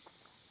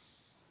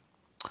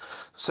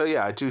 So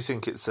yeah, I do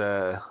think it's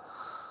a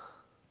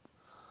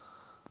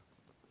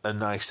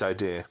nice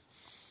idea.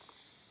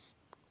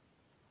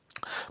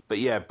 But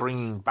yeah,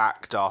 bringing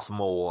back Darth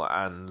Maul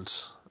and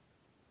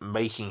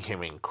making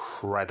him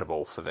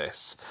incredible for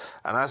this.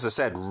 And as I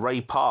said,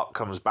 Ray Park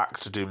comes back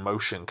to do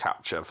motion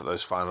capture for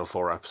those final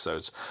 4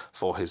 episodes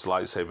for his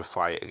lightsaber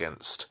fight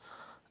against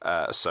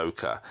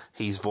Ahsoka.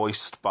 He's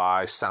voiced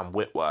by Sam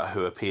Witwer,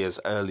 who appears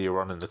earlier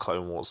on in the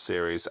Clone Wars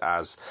series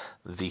as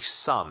the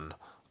sun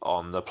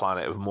on the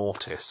planet of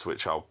Mortis,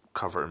 which I'll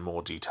cover in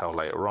more detail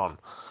later on.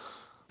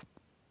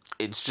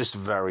 It's just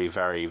very,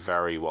 very,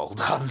 very well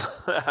done.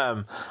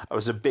 I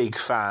was a big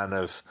fan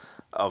of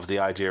the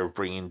idea of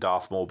bringing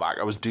Darth Maul back.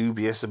 I was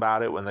dubious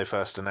about it when they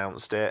first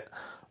announced it,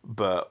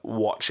 but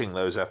watching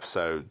those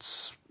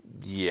episodes,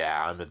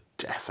 yeah, I'm a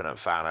definite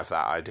fan of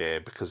that idea,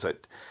 because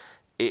it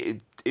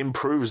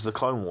improves the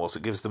Clone Wars.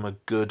 It gives them a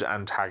good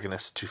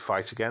antagonist to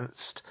fight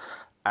against,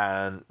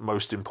 and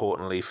most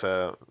importantly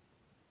for,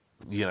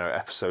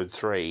 Episode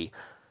 3,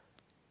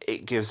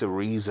 it gives a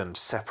reason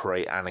to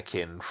separate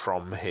Anakin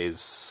from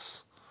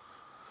his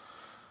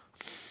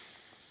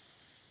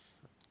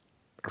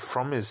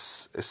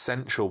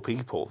essential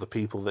people, the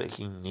people that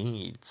he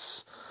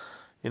needs.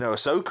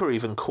 Ahsoka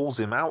even calls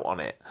him out on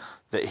it,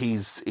 that that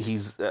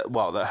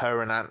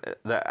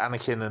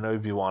Anakin and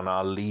Obi-Wan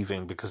are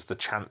leaving because the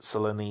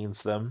Chancellor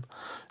needs them,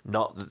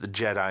 not that the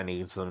Jedi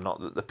needs them, not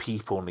that the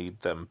people need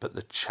them, but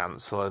the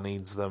Chancellor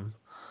needs them.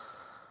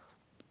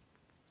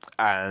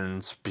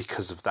 And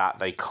because of that,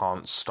 they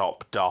can't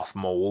stop Darth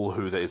Maul,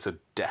 who is a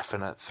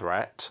definite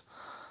threat.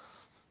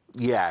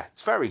 Yeah,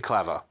 it's very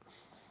clever.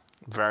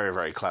 Very,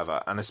 very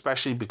clever. And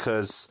especially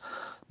because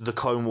the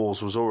Clone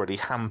Wars was already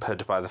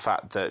hampered by the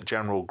fact that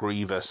General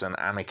Grievous and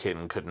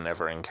Anakin could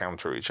never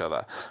encounter each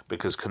other,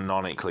 because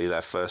canonically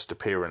their first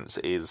appearance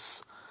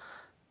is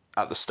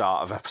at the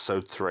start of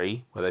Episode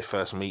 3, where they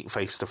first meet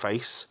face to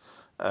face,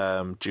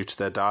 due to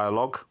their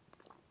dialogue.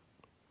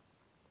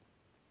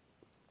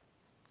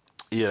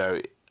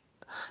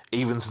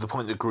 Even to the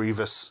point that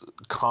Grievous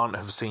can't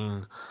have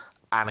seen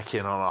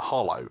Anakin on a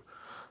holo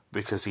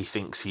because he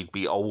thinks he'd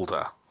be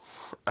older.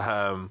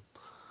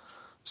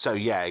 So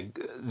yeah,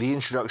 the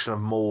introduction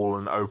of Maul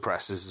and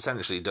Opress is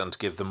essentially done to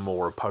give them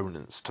more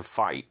opponents to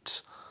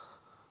fight,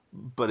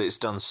 but it's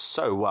done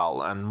so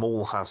well, and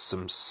Maul has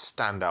some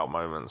standout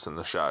moments in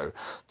the show.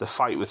 The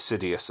fight with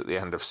Sidious at the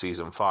end of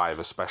Season 5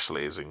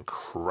 especially is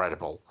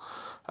incredible.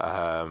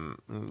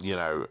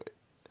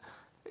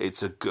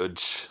 It's a good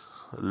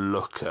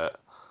look at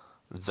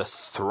the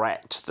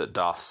threat that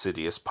Darth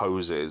Sidious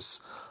poses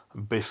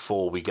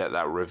before we get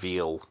that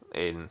reveal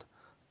in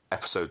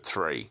Episode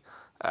 3,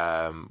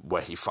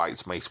 where he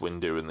fights Mace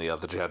Windu and the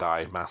other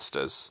Jedi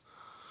Masters.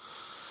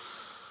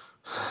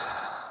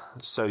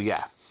 So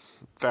yeah,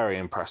 very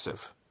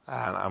impressive,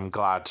 and I'm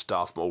glad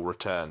Darth Maul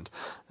returned.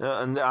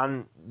 And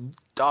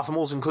Darth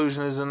Maul's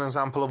inclusion is an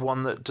example of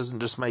one that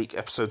doesn't just make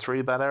Episode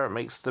 3 better, it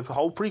makes the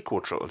whole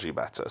prequel trilogy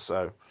better,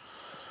 so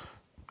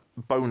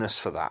bonus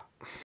for that.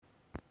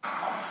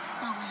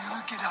 Will we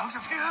ever get out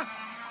of here?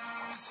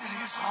 The city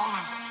is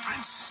fallen.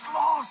 Prince is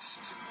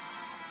lost.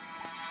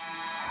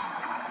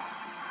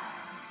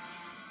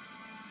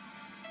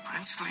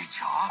 Prince Li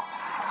Cha?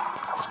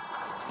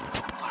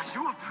 Are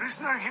you a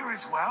prisoner here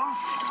as well?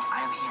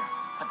 I am here,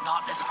 but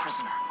not as a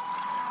prisoner.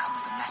 I've come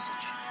with a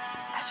message.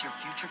 As your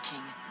future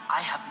king,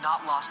 I have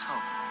not lost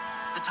hope.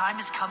 The time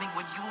is coming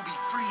when you will be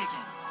free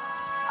again.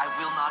 I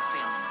will not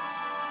fail you.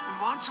 We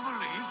want to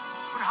believe,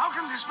 but how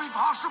can this be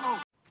possible?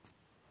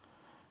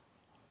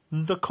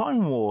 The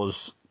Clone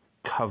Wars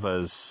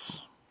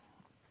covers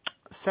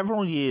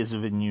several years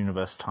of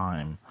in-universe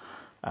time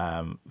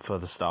for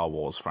the Star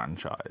Wars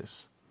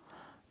franchise.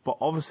 But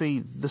obviously,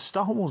 the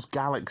Star Wars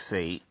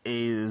galaxy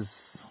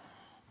is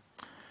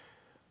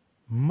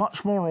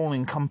much more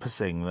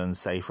all-encompassing than,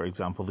 say, for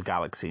example, the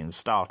galaxy in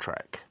Star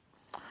Trek.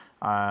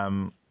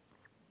 In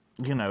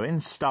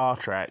Star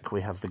Trek,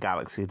 we have the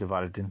galaxy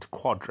divided into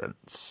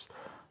quadrants.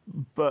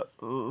 But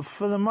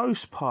for the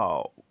most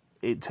part,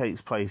 it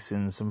takes place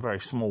in some very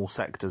small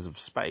sectors of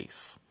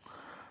space.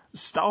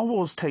 Star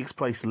Wars takes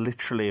place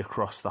literally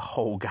across the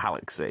whole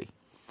galaxy.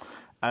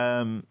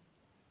 And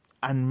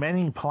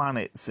many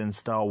planets in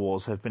Star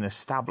Wars have been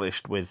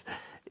established with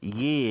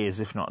years,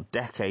 if not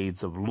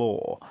decades, of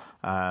lore.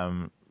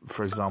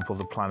 For example,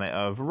 the planet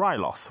of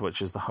Ryloth,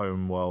 which is the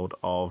home world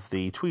of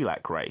the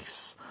Twi'lek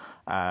race,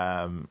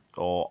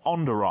 or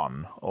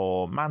Onderon,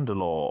 or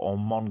Mandalore, or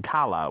Mon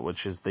Cala,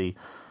 which is the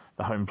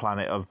home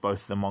planet of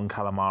both the Mon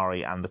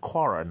Calamari and the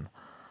Quarren.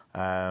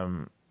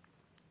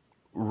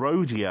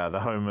 Rhodia, the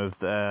home of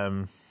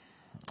the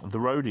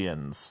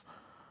Rhodians,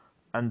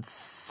 and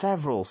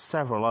several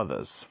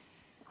others.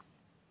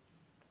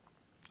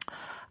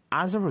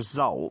 As a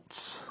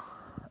result,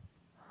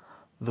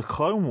 the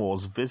Clone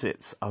Wars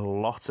visits a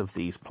lot of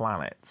these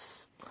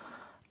planets,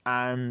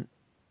 and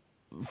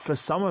for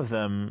some of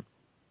them,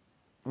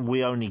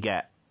 we only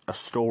get a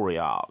story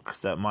arc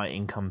that might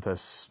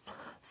encompass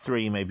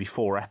 3, maybe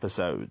 4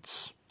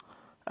 episodes,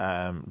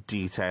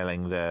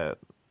 detailing the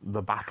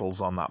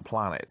battles on that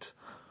planet.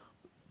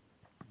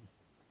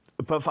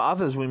 But for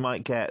others, we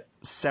might get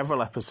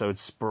several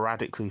episodes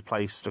sporadically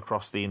placed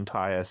across the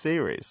entire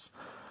series,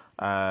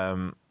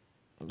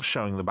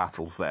 showing the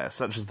battles there,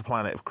 such as the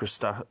planet of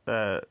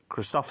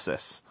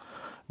Christophsis,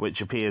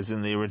 which appears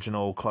in the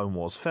original Clone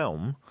Wars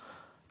film,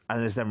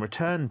 and is then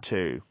returned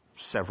to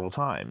several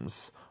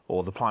times,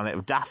 or the planet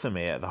of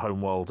Dathomir, the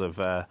homeworld of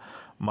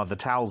Mother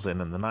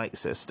Talzin and the Night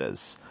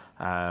Sisters,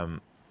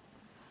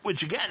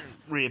 which again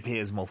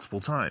reappears multiple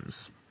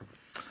times.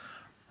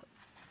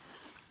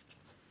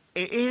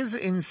 It is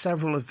in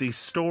several of these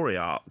story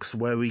arcs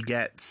where we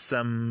get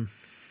some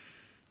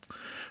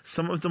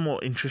of the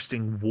more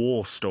interesting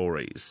war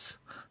stories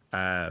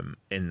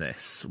in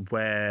this,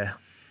 where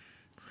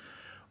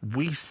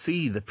we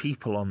see the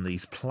people on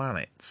these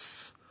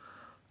planets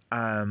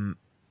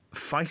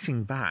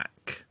fighting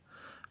back.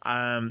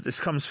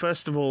 This comes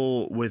first of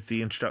all with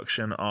the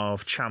introduction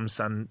of Cham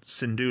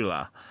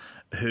Syndulla,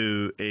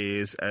 who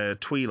is a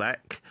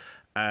Twi'lek,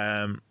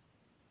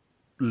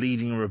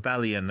 leading a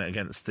rebellion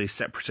against the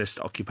separatist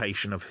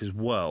occupation of his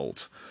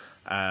world.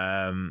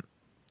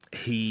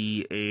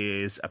 He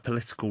is a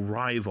political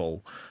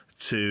rival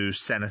to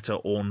Senator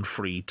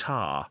Orn-Free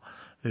Tar,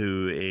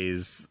 who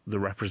is the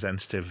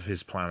representative of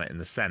his planet in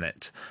the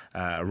Senate,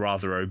 a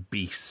rather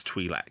obese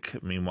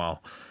Twi'lek.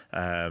 Meanwhile,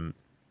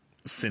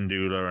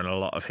 Syndulla and a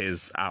lot of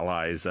his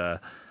allies are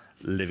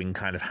living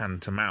kind of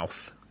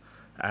hand-to-mouth.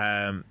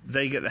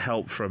 They get the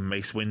help from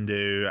Mace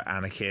Windu,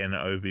 Anakin,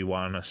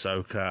 Obi-Wan,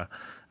 Ahsoka,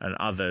 and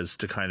others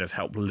to kind of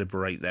help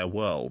liberate their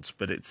worlds.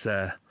 But it's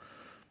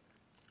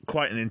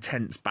quite an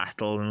intense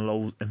battle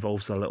and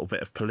involves a little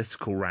bit of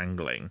political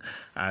wrangling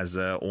as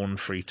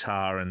Orn-Free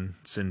Tar and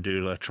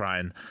Syndulla try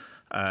and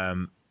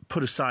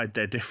put aside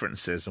their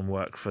differences and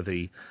work for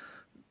the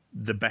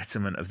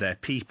betterment of their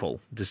people,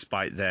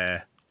 despite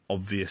their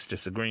obvious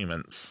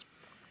disagreements.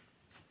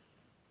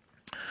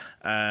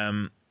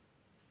 Onderon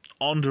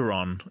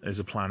is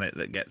a planet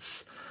that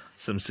gets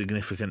some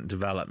significant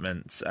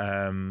development.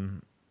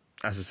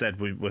 As I said,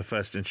 we were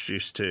first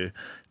introduced to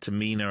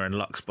Mina and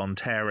Lux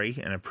Bonteri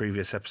in a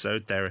previous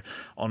episode.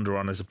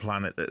 Onderon is a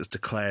planet that is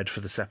declared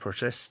for the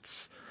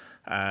Separatists,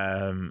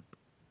 with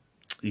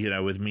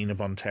Mina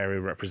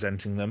Bonteri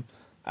representing them,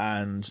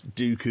 and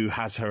Dooku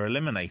has her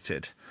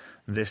eliminated.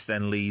 This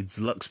then leads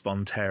Lux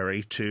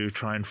Bonteri to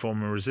try and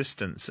form a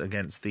resistance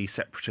against the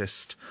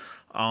Separatist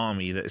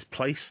army that is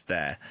placed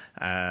there,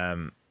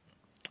 the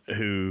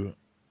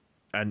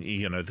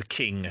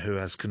king who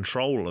has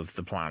control of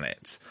the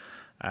planet.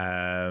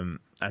 And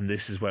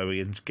this is where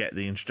we get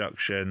the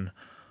introduction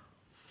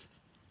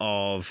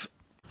of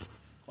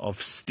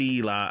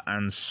Steela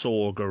and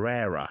Saw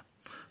Gerrera,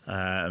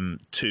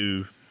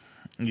 two,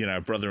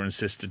 brother and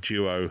sister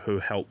duo who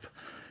help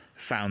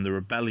found the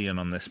rebellion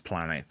on this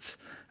planet.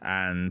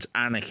 And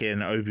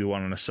Anakin,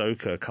 Obi-Wan, and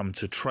Ahsoka come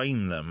to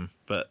train them,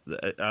 but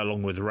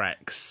along with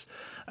Rex.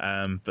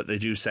 But they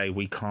do say,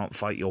 we can't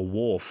fight your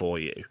war for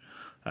you.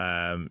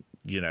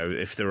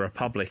 If the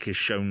Republic is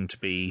shown to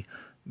be,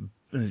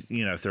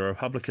 if the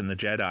Republic and the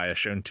Jedi are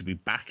shown to be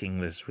backing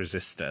this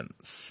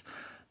resistance,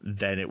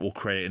 then it will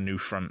create a new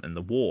front in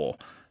the war.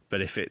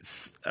 But if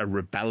it's a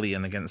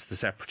rebellion against the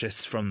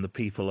Separatists from the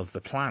people of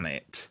the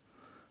planet,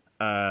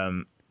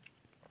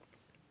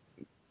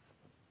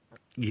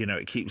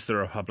 it keeps the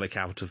Republic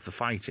out of the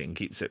fighting,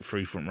 keeps it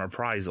free from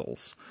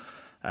reprisals,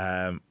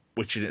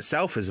 which in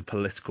itself is a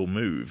political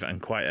move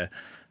and quite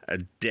a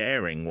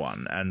daring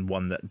one, and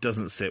one that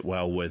doesn't sit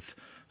well with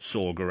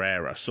Saw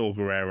Gerrera. Saw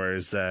Gerrera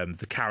is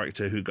the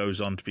character who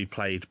goes on to be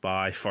played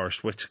by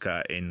Forrest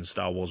Whitaker in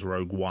Star Wars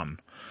Rogue One.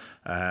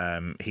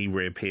 He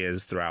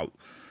reappears throughout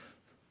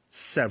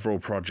several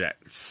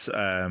projects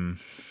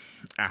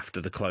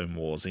after the Clone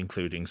Wars,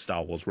 including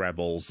Star Wars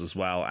Rebels as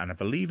well, and I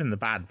believe in the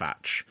Bad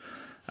Batch.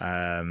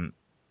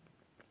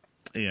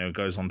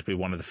 Goes on to be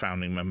one of the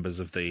founding members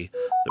of the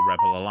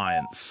Rebel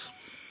Alliance.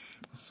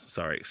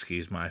 Sorry,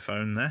 excuse my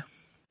phone there.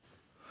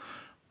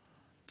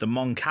 The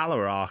Mon Cala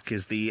arc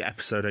is the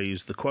episode I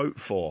used the quote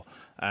for.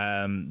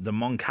 The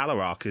Mon Cala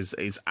arc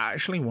is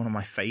actually one of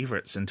my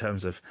favourites in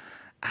terms of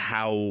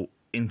how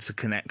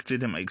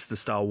interconnected it makes the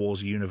Star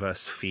Wars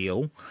universe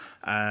feel.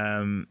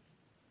 Mon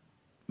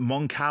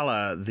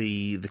Cala,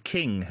 the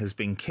king, has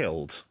been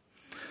killed,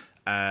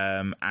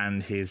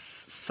 and his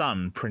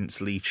son,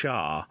 Prince Lee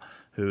Char,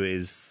 who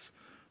is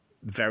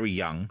very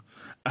young,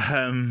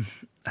 has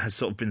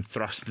sort of been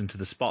thrust into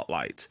the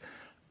spotlight.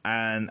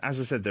 And as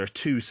I said, there are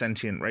two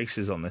sentient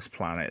races on this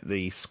planet,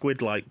 the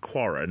squid-like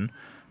Quarren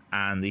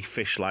and the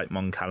fish-like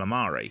Mon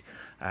Calamari.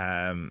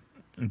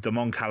 The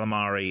Mon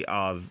Calamari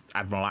are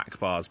Admiral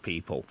Akbar's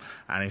people,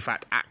 and in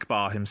fact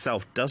Akbar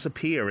himself does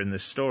appear in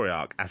this story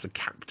arc as a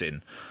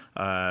captain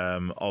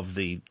of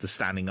the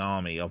standing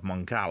army of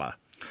Mon Cala.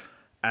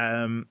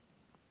 There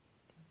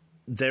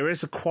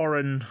is a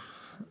Quarren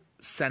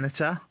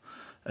senator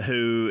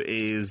who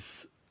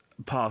is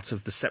part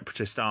of the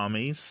separatist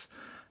armies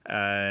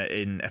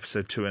in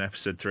episode 2 and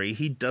episode 3.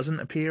 He doesn't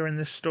appear in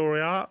this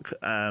story arc.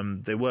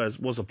 There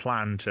was a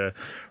plan to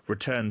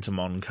return to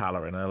Mon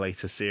Cala in a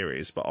later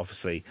series, but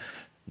obviously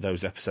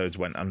those episodes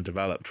went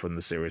undeveloped when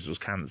the series was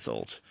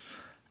cancelled.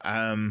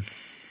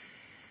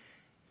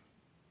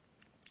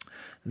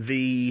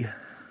 The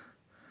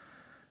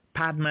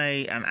Padme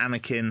and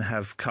Anakin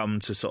have come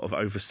to sort of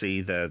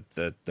oversee the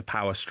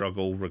power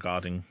struggle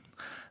regarding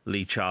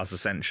Lee Char's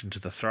ascension to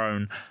the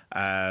throne,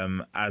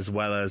 as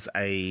well as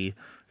a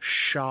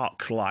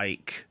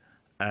shark-like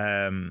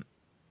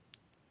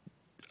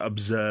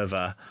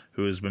observer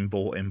who has been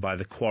brought in by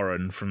the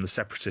Quarren from the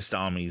separatist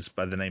armies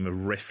by the name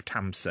of Riff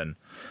Tamson.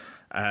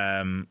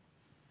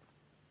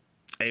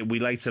 We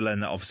later learn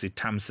that obviously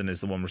Tamson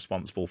is the one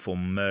responsible for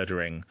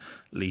murdering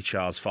Lee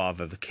Char's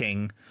father, the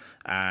king,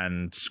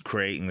 and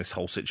creating this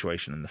whole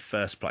situation in the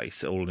first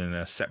place, all in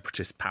a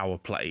separatist power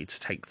play to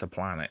take the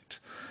planet.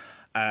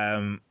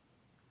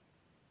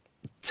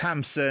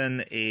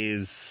 Tamson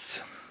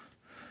is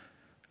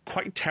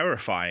quite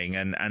terrifying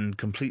and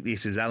completely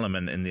at his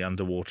element in the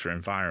underwater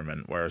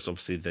environment, whereas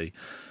obviously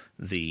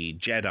the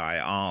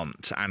Jedi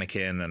aren't.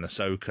 Anakin and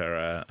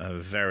Ahsoka are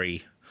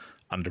very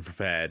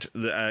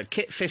underprepared.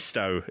 Kit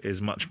Fisto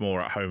is much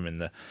more at home in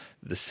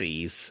the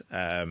seas,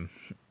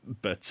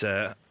 but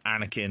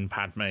Anakin,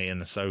 Padme,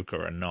 and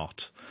Ahsoka are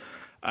not.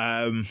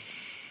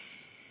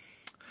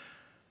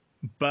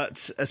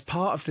 But as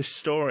part of this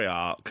story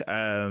arc,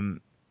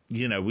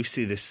 we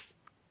see this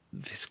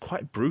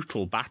quite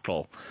brutal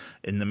battle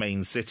in the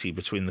main city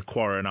between the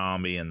Quarren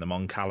army and the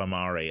Mon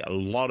Calamari. A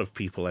lot of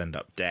people end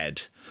up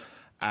dead,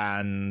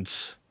 and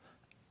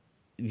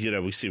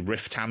we see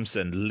Riff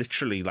Tamson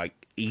literally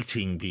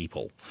eating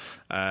people,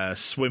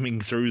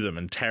 swimming through them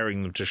and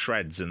tearing them to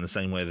shreds in the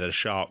same way that a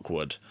shark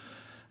would,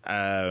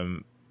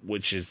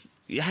 which is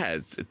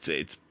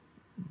it's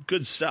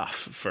good stuff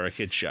for a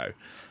kids show.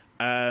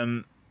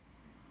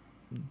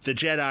 The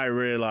Jedi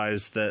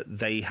realise that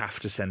they have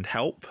to send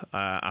help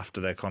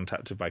after they're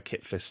contacted by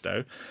Kit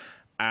Fisto,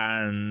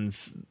 and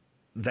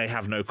they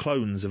have no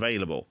clones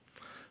available.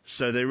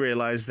 So they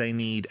realise they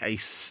need a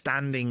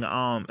standing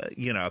arm,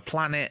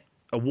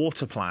 a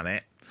water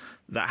planet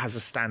that has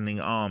a standing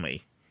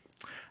army.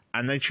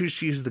 And they choose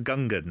to use the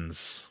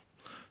Gungans.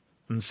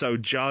 And so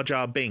Jar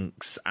Jar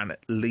Binks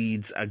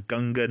leads a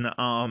Gungan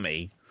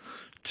army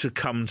to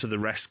come to the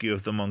rescue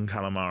of the Mon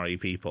Calamari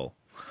people.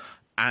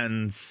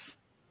 And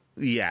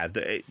yeah,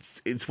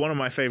 it's one of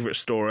my favourite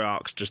story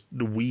arcs, just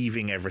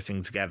weaving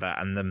everything together,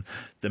 and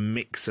the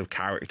mix of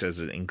characters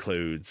it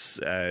includes,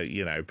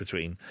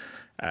 between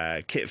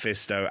Kit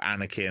Fisto,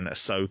 Anakin,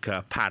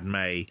 Ahsoka,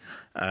 Padme,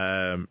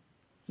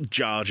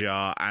 Jar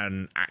Jar,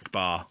 and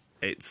Akbar.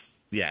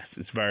 It's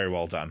very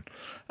well done,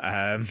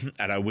 and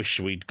I wish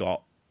we'd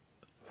got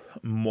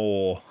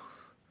more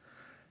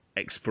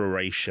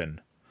exploration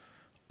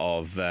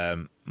of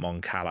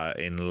Mon Cala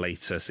in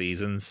later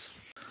seasons,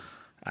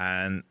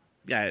 and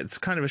yeah, it's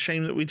kind of a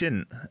shame that we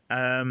didn't.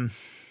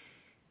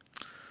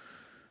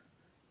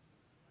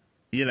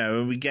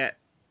 We get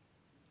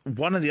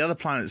one of the other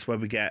planets where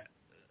we get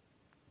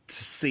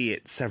to see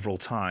it several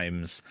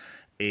times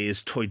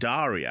is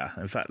Toydaria.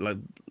 In fact,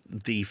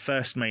 the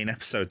first main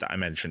episode that I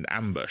mentioned,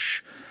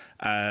 Ambush,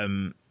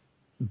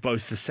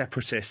 both the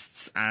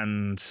Separatists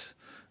and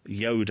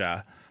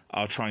Yoda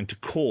are trying to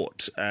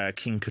court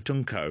King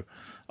Katunko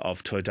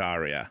of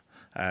Toydaria.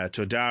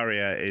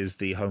 Toydaria is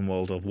the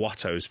homeworld of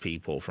Watto's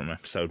people from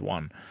episode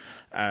 1.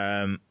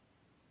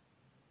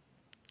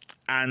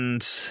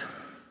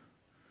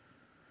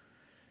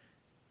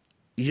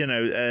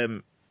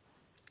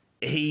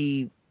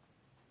 He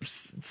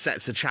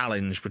sets a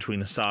challenge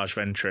between Asajj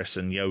Ventress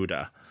and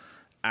Yoda,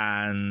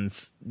 and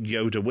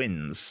Yoda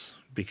wins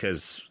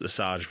because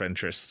Asajj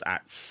Ventress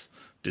acts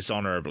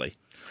dishonorably.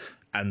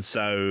 And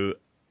so,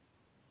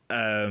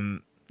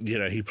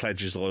 he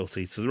pledges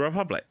loyalty to the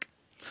Republic.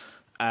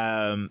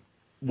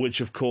 Which,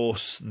 of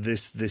course,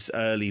 this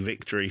early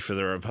victory for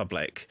the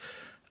Republic,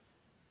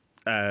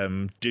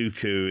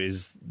 Dooku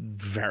is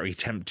very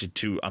tempted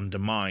to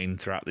undermine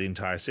throughout the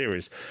entire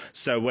series.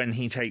 So when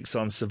he takes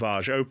on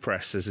Savage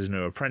Opress as his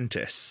new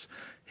apprentice,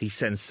 he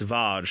sends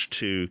Savage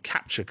to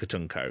capture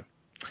Katunko,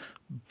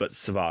 but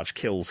Savage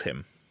kills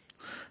him.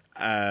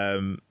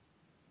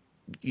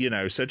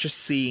 So just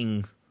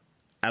seeing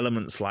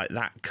elements like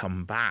that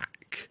come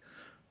back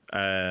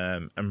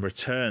and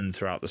return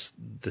throughout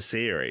the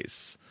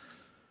series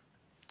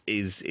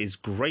is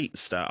great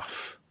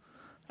stuff.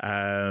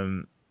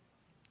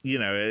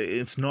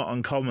 It's not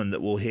uncommon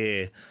that we'll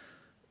hear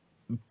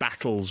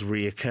battles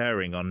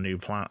reoccurring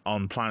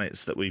on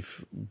planets that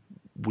we've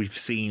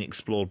seen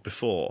explored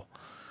before.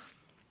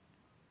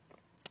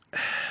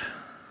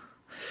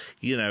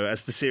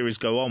 As the series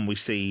go on, we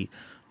see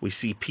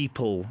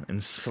people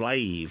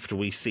enslaved,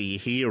 we see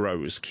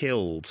heroes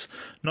killed,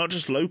 not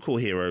just local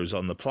heroes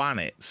on the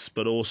planets,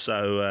 but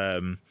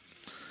also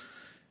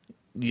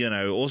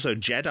also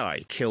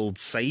Jedi killed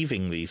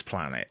saving these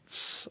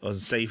planets or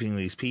saving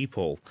these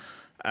people.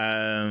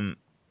 The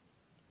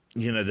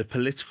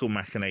political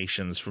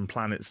machinations from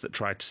planets that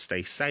try to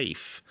stay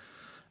safe,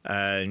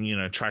 try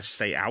to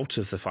stay out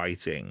of the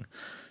fighting.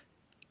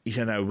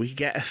 We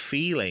get a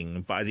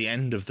feeling by the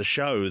end of the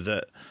show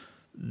that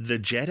the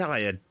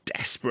Jedi are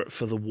desperate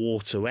for the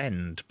war to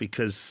end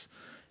because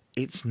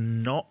it's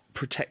not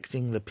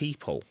protecting the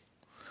people.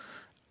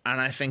 And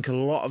I think a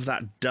lot of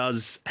that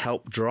does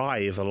help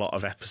drive a lot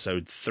of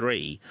episode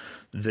 3.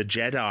 The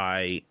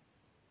Jedi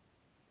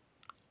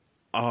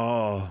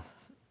are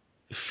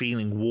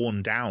feeling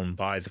worn down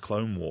by the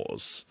Clone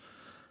Wars.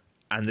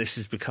 And this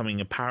is becoming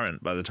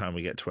apparent by the time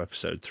we get to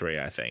episode 3,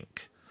 I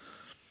think.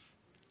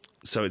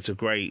 So it's a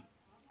great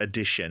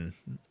addition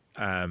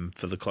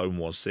for the Clone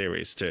Wars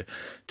series to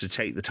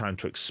take the time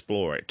to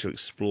explore it, to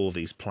explore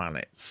these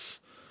planets.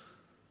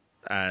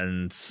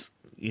 And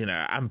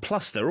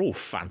plus they're all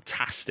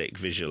fantastic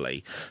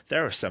visually.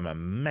 There are some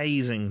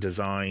amazing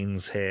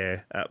designs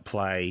here at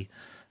play.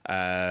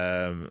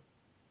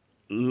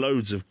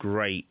 Loads of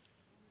great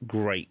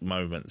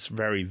moments,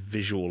 very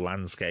visual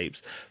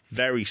landscapes,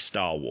 very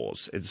Star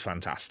Wars. It's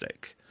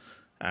fantastic.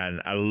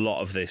 And a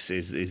lot of this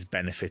is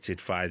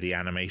benefited by the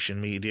animation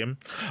medium.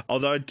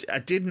 Although I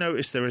did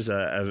notice there is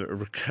a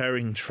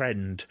recurring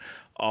trend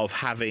of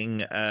having,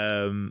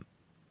 the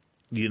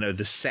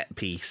set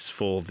piece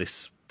for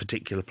this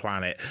particular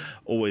planet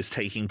always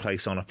taking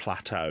place on a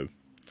plateau.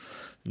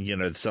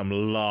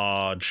 Some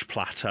large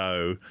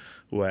plateau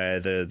where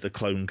the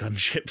clone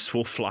gunships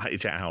will fly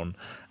down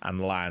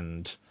and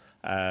land.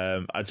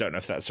 I don't know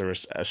if that's a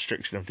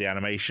restriction of the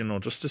animation or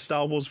just a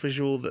Star Wars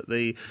visual that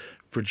the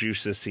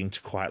producers seem to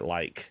quite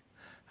like.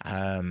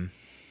 One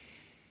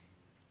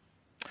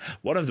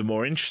of the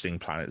more interesting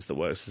planets that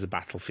works as a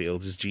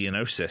battlefield is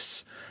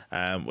Geonosis,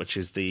 which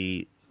is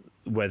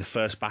where the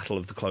first battle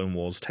of the Clone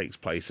Wars takes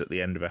place at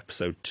the end of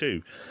episode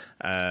 2,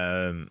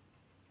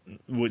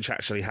 which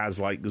actually has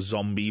like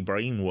zombie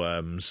brain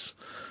worms.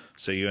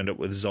 So you end up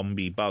with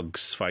zombie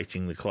bugs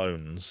fighting the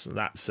clones.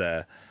 That's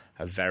a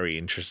very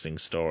interesting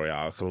story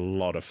arc, a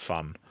lot of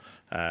fun.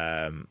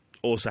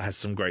 Also has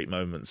some great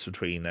moments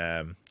between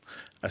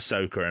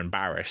Ahsoka and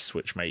Barriss,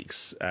 which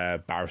makes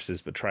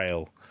Barriss's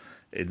betrayal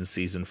in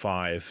season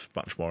 5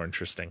 much more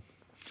interesting.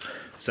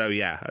 So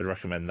yeah, I'd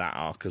recommend that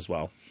arc as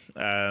well.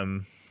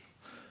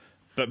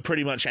 But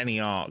pretty much any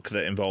arc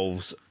that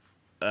involves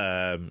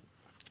a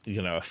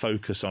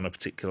focus on a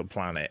particular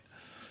planet,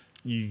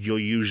 you're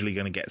usually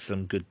going to get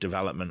some good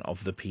development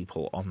of the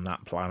people on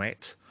that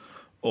planet,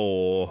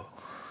 or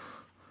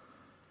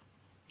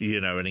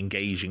an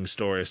engaging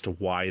story as to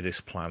why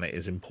this planet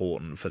is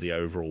important for the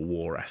overall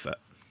war effort.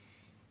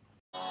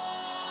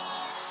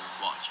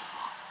 Why,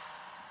 General?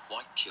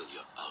 Why kill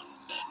your own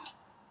men?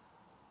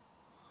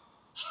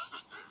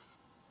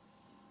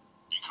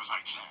 Because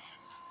I can.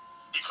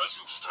 Because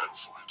you fell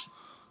for it.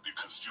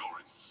 Because you're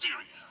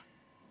inferior.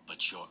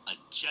 But you're a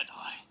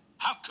Jedi.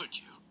 How could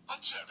you? A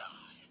Jedi?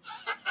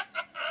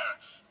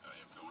 I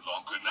am no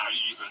longer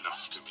naive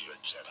enough to be a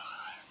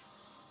Jedi.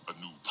 A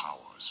new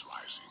power is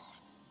rising.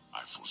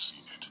 I've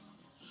foreseen it.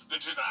 The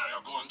Jedi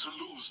are going to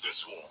lose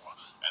this war,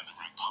 and the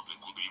Republic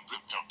will be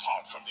ripped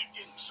apart from the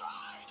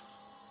inside.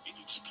 In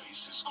its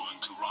place is going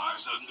to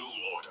rise a new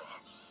order,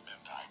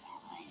 and I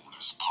will rule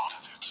as part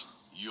of it.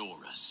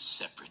 You're a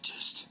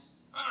separatist.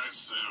 I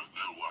serve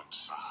no one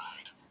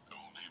side,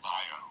 only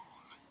my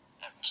own.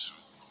 And soon,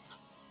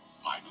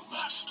 my new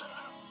master.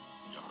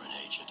 You're an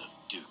agent of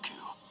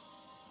Dooku.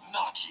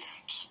 Not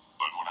yet,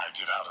 but when I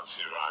get out of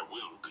here, I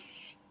will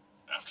be.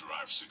 After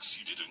I've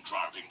succeeded in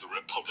driving the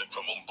Republic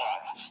from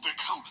Umbara, the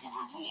Count will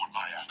reward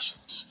my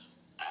actions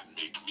and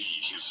make me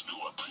his new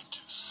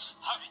apprentice.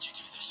 How did you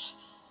do this?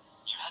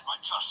 You had my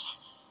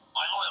trust,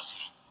 my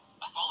loyalty.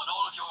 I followed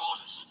all of your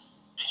orders,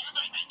 and you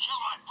made me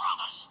kill my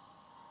brothers.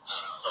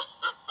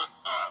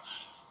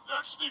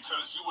 That's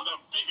because you were the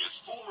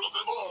biggest fool of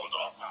them all,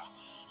 Dogma.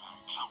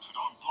 I counted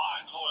on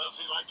blind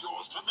loyalty like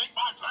yours to make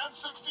my plan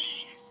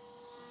succeed.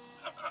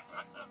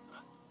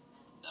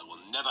 That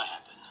will never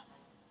happen.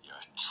 You're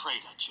a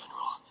traitor,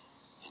 General,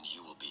 and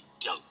you will be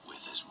dealt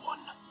with as one.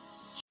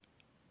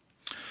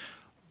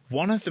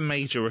 One of the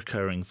major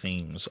recurring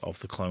themes of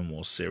the Clone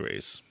Wars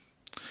series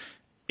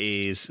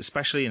is,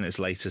 especially in its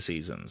later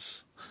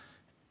seasons,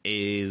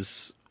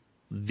 is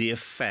the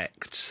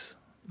effect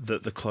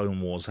that the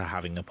Clone Wars are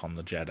having upon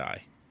the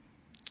Jedi.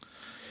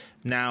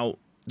 Now,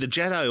 the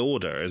Jedi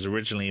Order, as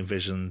originally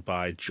envisioned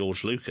by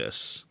George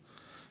Lucas,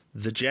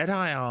 the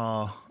Jedi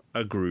are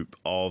a group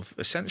of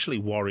essentially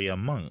warrior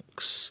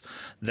monks.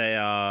 They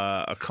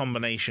are a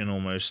combination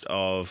almost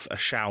of a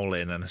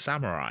Shaolin and a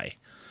samurai,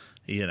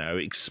 you know,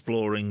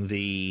 exploring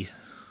the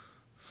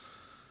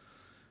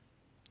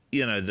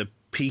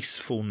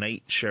peaceful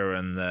nature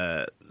and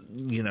the,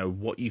 you know,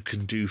 what you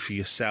can do for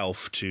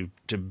yourself to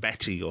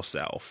better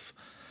yourself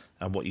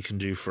and what you can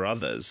do for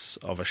others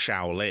of a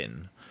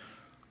Shaolin.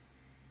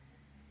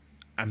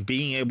 And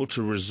being able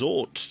to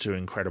resort to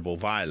incredible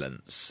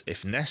violence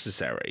if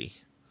necessary,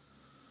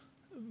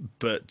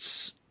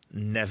 but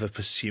never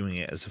pursuing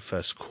it as a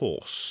first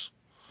course.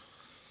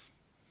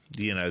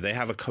 You know, they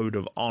have a code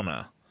of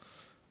honor.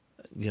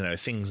 You know,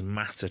 things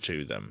matter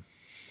to them.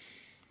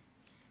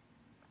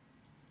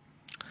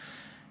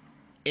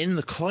 In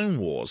the Clone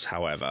Wars,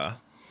 however,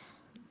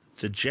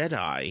 the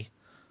Jedi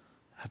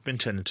have been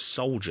turned into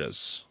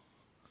soldiers.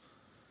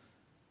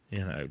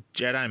 You know,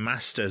 Jedi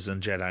Masters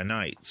and Jedi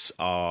Knights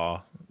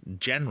are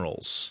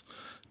generals.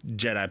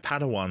 Jedi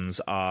Padawans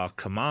are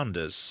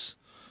commanders,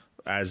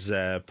 as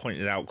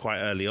pointed out quite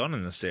early on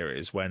in the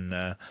series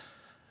when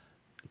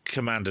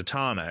Commander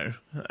Tano,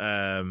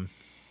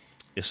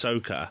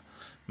 Ahsoka,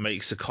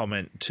 makes a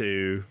comment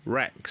to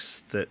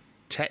Rex that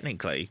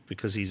technically,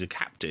 because he's a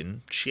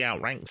captain, she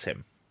outranks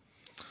him.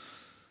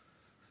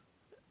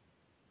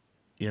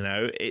 You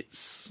know,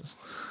 it's...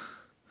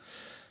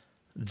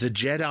 The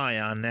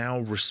Jedi are now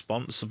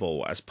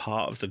responsible as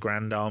part of the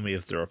Grand Army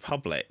of the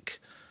Republic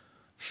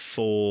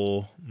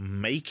for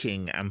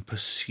making and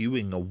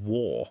pursuing a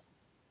war.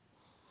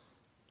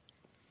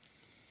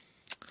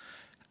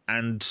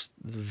 And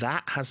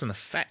that has an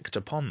effect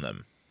upon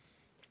them.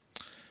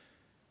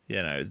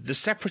 You know, the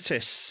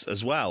Separatists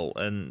as well,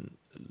 and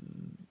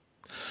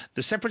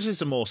the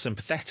Separatists are more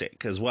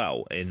sympathetic as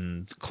well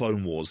in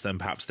Clone Wars than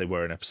perhaps they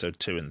were in Episode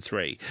 2 and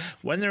 3.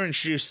 When they're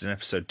introduced in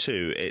Episode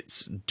 2,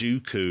 it's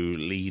Dooku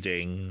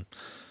leading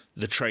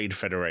the Trade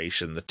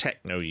Federation, the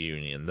Techno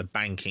Union, the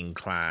Banking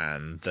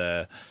Clan,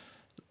 the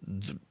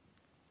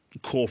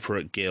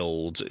Corporate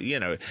Guild. You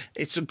know,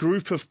 it's a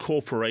group of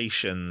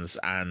corporations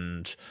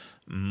and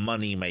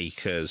money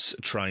makers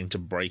trying to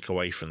break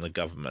away from the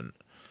government.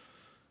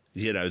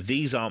 You know,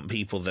 these aren't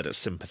people that are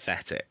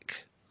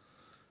sympathetic.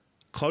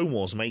 Clone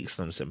Wars makes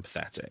them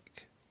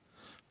sympathetic.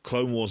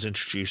 Clone Wars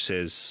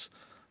introduces,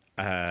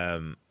 you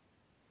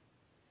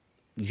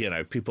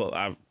know, people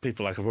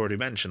like I've already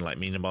mentioned, like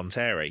Mina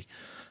Monteri,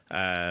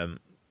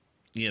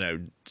 you know,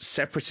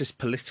 separatist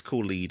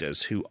political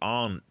leaders who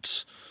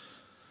aren't,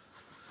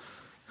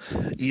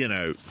 you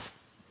know,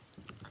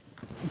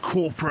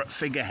 corporate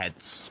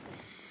figureheads.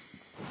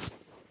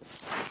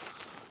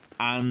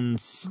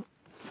 And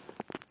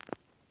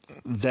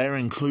their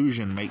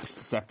inclusion makes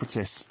the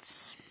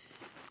separatists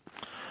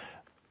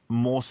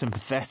more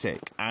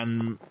sympathetic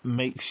and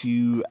makes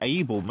the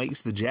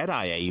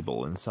Jedi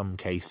able, in some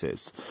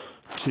cases,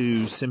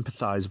 to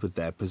sympathise with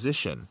their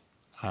position,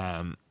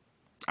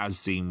 as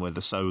seen with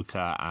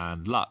Ahsoka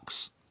and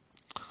Lux.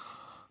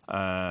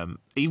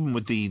 Even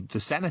with the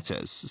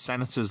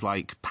senators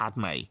like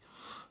Padme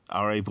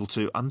are able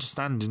to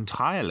understand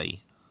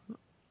entirely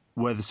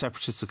where the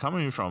separatists are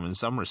coming from in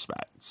some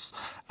respects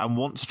and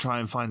want to try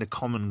and find a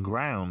common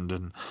ground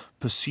and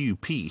pursue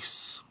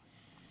peace.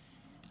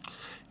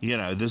 You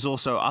know, there's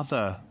also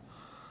other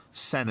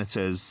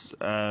senators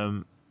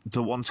that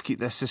want to keep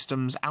their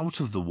systems out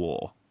of the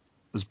war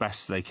as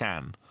best they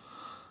can.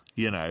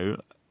 You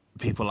know,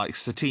 people like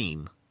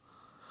Satine,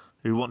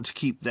 who want to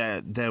keep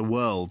their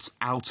worlds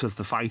out of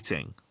the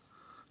fighting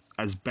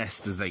as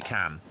best as they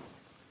can.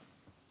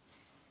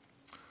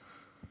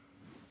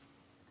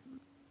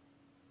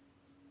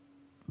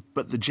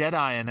 But the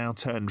Jedi are now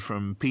turned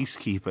from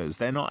peacekeepers.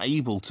 They're not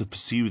able to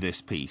pursue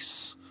this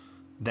peace.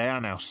 They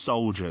are now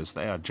soldiers.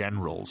 They are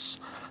generals.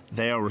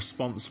 They are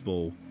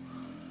responsible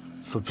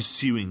for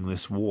pursuing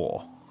this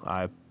war.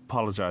 I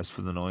apologise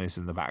for the noise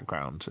in the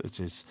background. It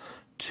is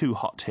too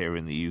hot here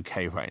in the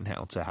UK right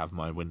now to have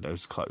my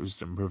windows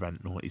closed and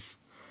prevent noise.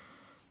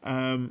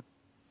 And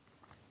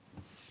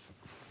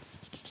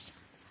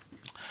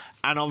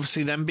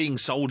obviously them being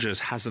soldiers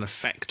has an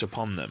effect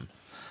upon them.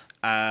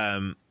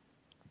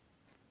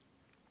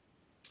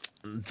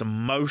 The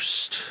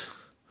most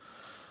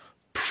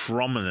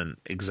prominent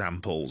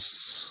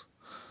examples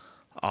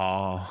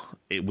are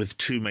with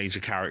two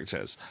major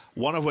characters,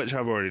 one of which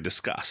I've already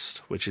discussed,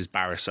 which is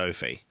Barriss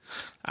Offee,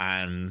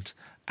 and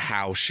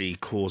how she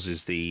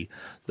causes the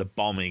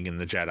bombing in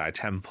the Jedi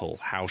Temple,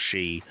 how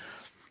she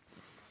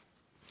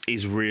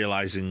is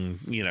realizing,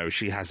 you know,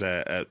 she has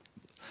a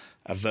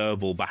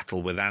verbal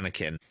battle with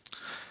Anakin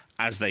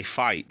as they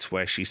fight,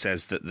 where she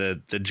says that the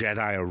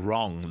Jedi are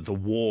wrong, the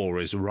war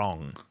is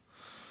wrong.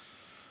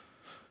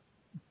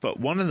 But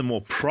one of the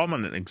more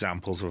prominent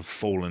examples of a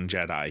fallen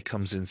Jedi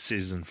comes in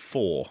Season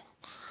 4,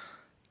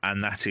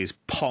 and that is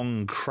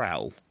Pong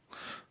Krell.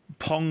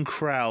 Pong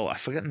Krell, I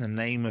forget the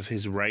name of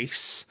his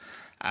race.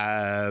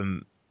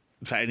 For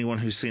anyone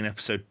who's seen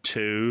Episode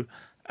 2,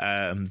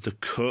 the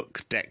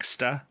cook,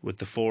 Dexter, with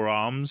the 4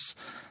 arms,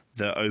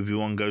 that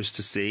Obi-Wan goes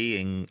to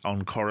see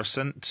on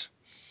Coruscant.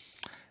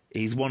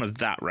 He's one of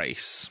that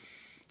race.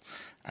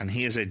 And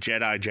he is a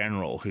Jedi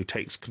general who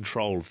takes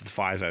control of the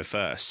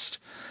 501st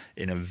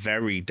in a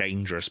very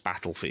dangerous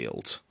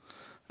battlefield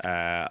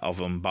of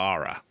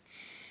Umbara.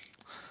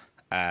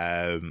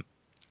 And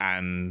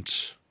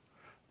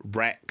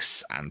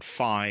Rex and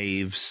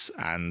Fives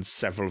and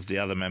several of the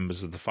other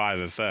members of the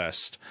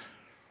 501st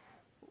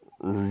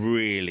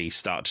really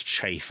start to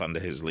chafe under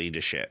his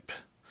leadership.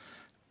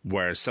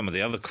 Whereas some of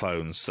the other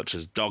clones, such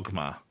as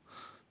Dogma,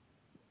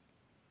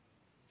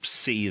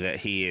 see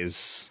that he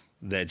is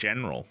their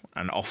general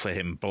and offer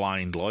him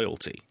blind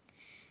loyalty.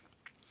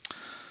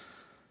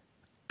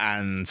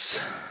 And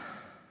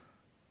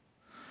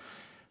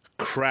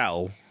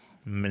Krell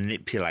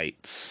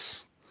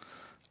manipulates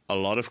a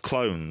lot of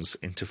clones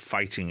into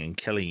fighting and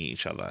killing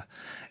each other.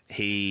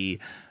 He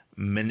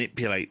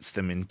manipulates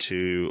them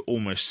into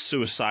almost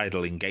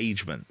suicidal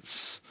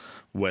engagements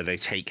where they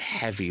take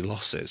heavy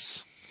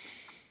losses.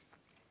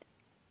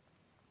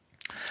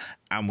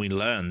 And we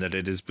learn that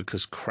it is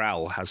because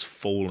Krell has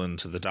fallen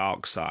to the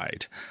dark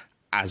side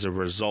as a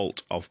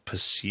result of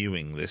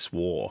pursuing this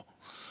war,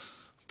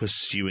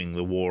 pursuing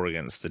the war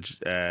against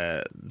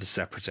the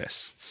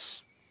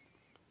Separatists.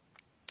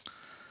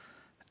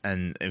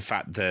 And in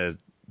fact, the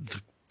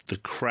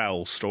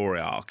Krell story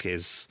arc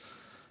is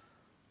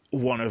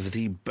one of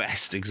the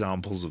best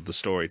examples of the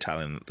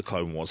storytelling that the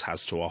Clone Wars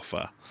has to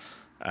offer.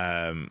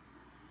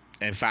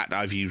 In fact,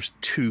 I've used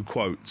 2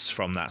 quotes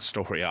from that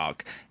story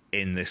arc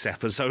in this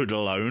episode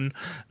alone.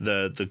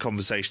 The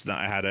conversation that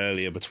I had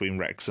earlier between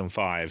Rex and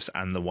Fives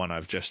and the one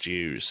I've just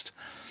used.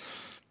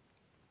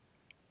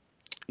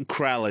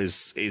 Krell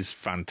is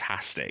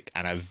fantastic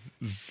and a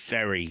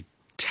very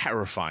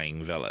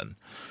terrifying villain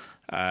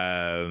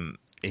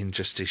in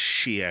just his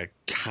sheer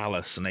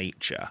callous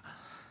nature.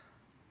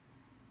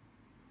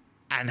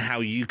 And how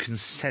you can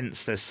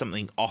sense there's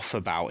something off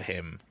about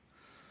him.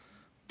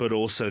 But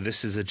also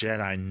this is a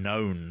Jedi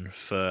known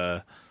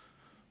for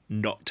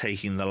not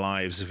taking the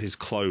lives of his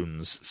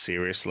clones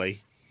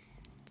seriously.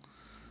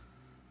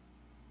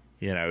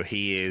 You know,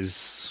 he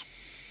is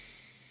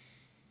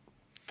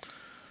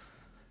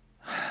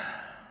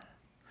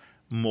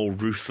more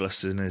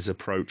ruthless in his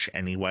approach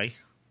anyway,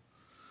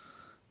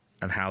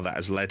 and how that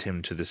has led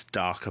him to this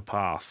darker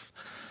path.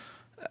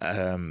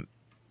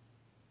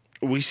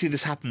 We see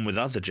this happen with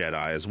other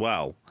Jedi as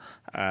well.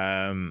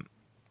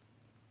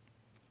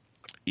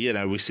 You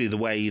know, we see the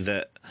way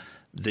that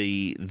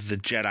the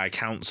Jedi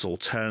Council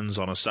turns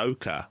on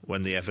Ahsoka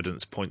when the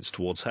evidence points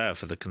towards her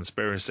for the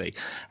conspiracy,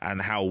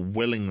 and how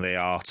willing they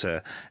are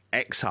to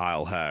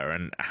exile her,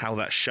 and how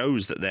that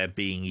shows that they're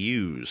being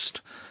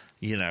used.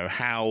 You know,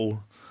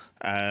 how,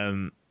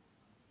 as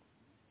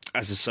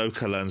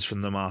Ahsoka learns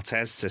from the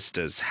Martez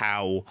sisters,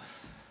 how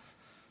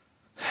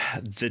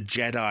the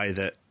Jedi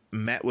that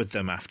met with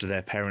them after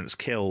their parents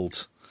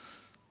killed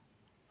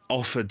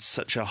offered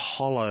such a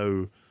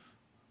hollow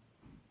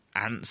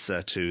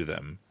answer to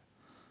them,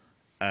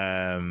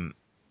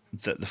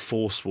 that the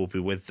Force will be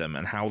with them,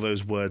 and how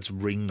those words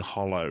ring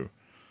hollow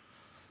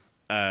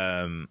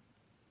to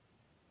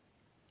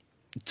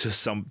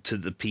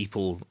the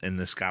people in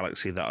this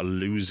galaxy that are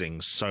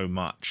losing so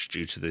much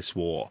due to this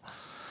war.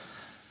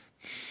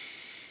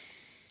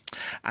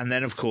 And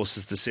then, of course,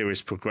 as the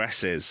series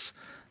progresses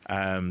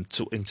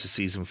into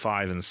season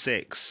 5 and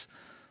 6,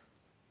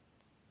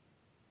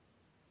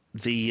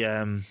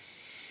 the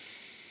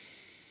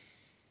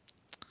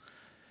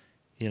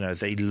you know,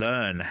 they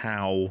learn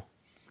how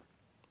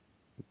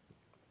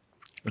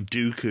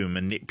Dooku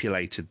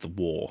manipulated the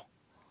war.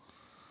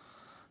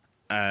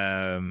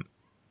 And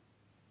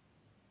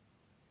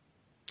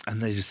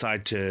they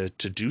decide to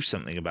do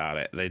something about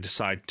it. They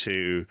decide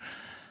to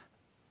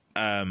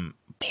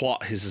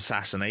plot his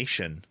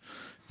assassination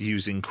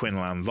using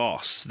Quinlan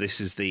Vos.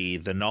 This is the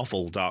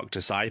novel Dark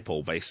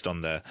Disciple, based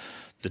on the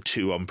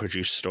 2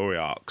 unproduced story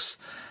arcs.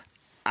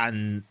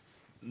 And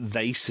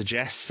they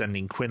suggest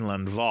sending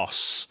Quinlan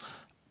Vos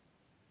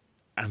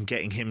and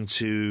getting him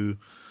to,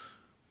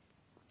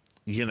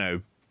 you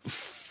know,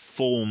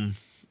 form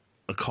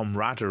a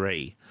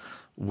camaraderie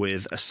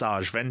with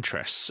Asajj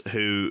Ventress,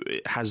 who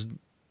has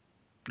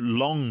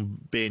long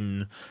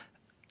been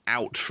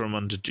out from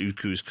under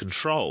Dooku's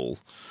control,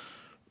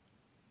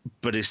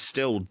 but is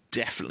still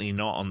definitely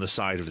not on the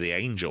side of the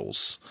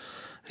Angels.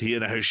 You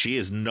know, she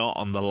is not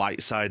on the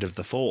light side of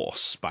the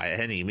Force by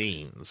any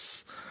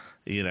means.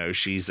 You know,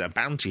 she's a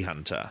bounty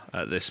hunter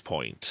at this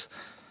point.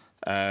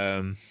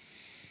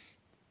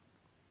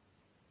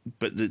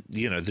 But the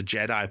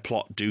Jedi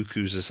plot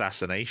Dooku's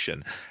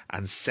assassination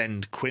and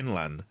send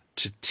Quinlan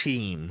to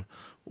team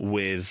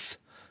with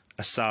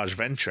Asajj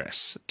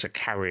Ventress to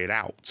carry it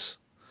out.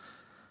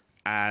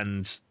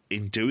 And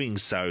in doing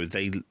so,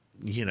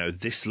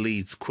 this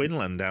leads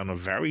Quinlan down a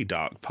very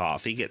dark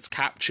path. He gets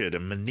captured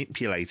and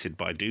manipulated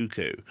by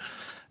Dooku,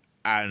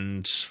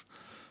 and,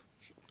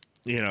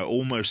 you know,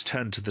 almost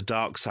turned to the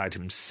dark side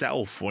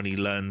himself when he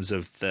learns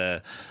of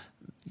the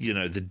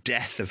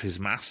death of his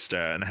master,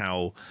 and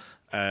how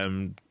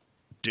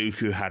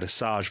Dooku had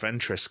Asajj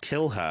Ventress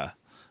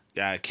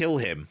kill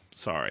him.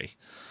 Sorry,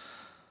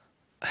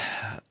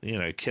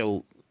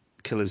 kill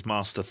his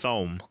master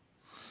Thom.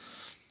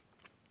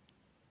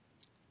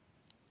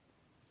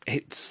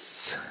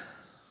 It's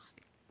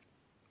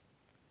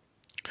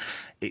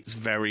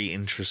very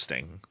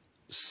interesting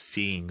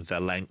seeing the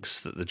lengths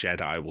that the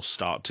Jedi will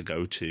start to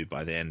go to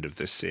by the end of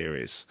this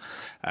series,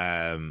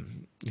 by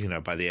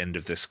the end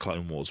of this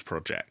Clone Wars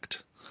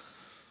project.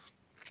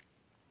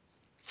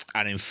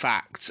 And in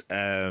fact,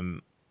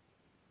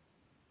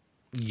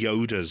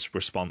 Yoda's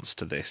response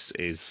to this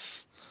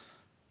is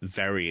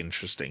very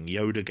interesting.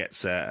 Yoda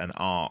gets an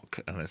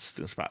arc, and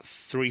it's about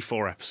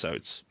 3-4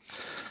 episodes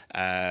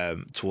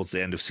towards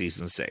the end of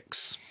season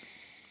 6,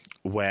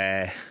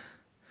 where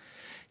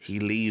he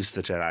leaves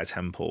the Jedi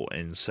Temple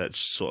in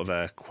search sort of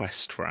a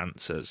quest for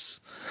answers,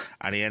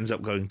 and he ends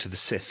up going to the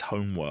Sith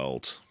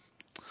homeworld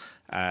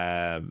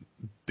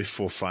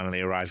before finally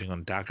arriving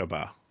on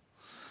Dagobah,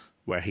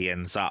 where he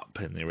ends up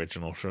in the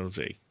original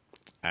trilogy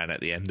and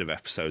at the end of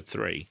episode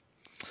 3.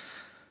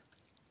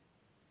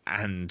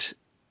 And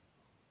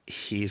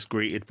he is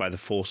greeted by the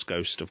Force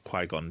ghost of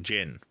Qui-Gon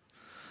Jinn.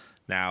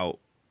 Now,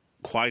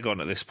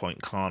 Qui-Gon at this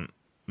point can't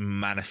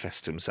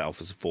manifest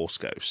himself as a Force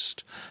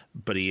ghost,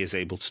 but he is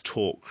able to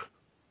talk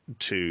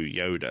to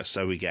Yoda.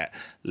 So we get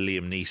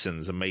Liam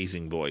Neeson's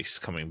amazing voice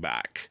coming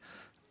back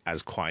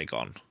as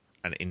Qui-Gon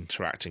and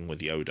interacting with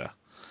Yoda,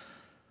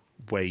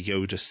 where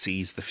Yoda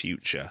sees the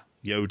future.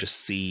 Yoda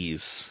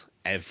sees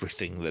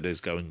everything that is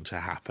going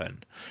to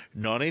happen.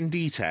 Not in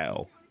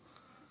detail,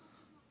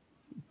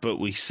 but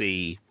we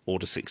see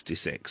Order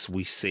 66.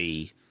 We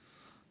see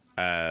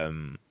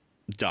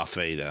Darth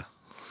Vader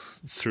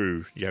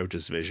through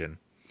Yoda's vision.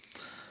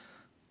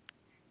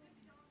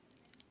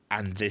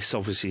 And this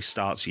obviously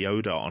starts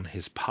Yoda on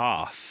his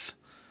path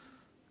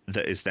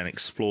that is then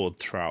explored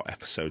throughout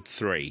episode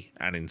 3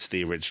 and into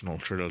the original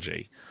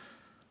trilogy,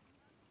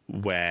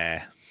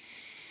 where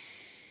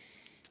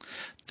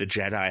the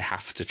Jedi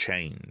have to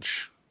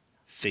change.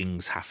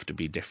 Things have to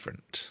be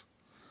different.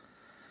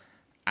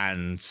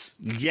 And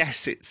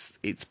yes,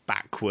 it's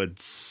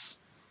backwards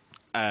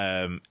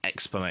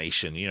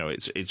explanation.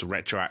 It's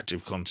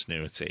retroactive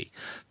continuity.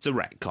 It's a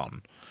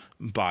retcon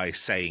by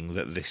saying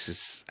that this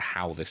is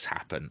how this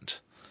happened.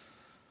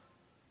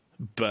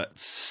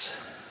 But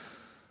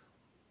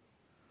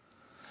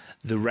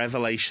the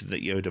revelation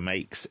that Yoda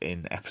makes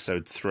in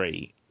episode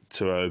 3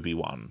 to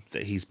Obi-Wan,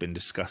 that he's been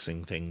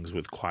discussing things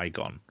with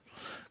Qui-Gon,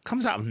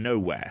 comes out of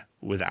nowhere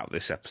without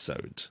this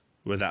episode,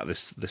 without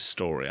this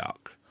story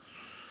arc.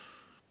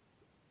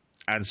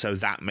 And so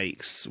that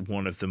makes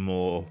one of the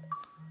more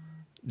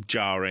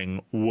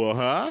jarring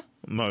 "whoa"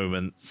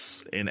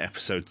 moments in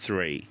episode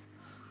 3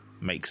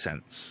 make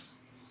sense.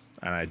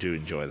 And I do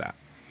enjoy that.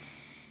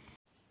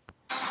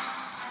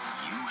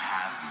 You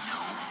have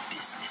no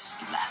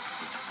business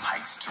left with the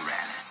Pikes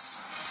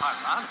Tyrannus.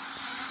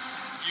 Tyrannus?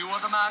 You are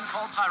the man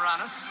called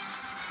Tyrannus?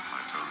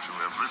 I told you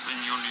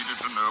everything you needed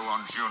to know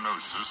on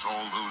Geonosis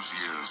all those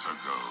years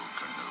ago,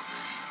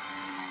 Kenobi.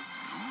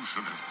 You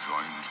should have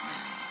joined me.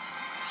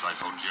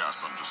 Sifo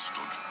Dyas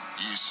understood.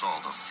 He saw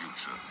the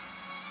future.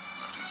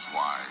 That is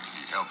why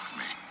he helped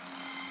me.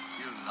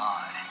 You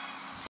lie.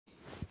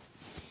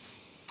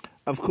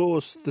 Of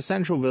course, the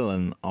central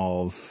villain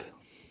of,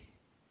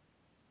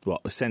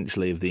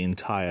 essentially of the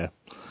entire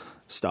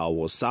Star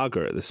Wars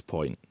saga at this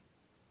point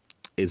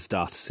is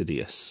Darth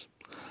Sidious.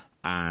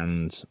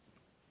 And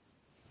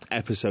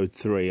episode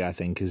 3, I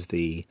think, is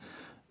the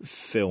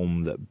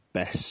film that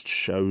best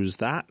shows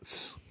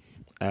that.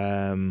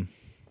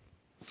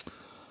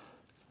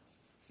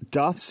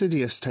 Darth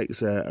Sidious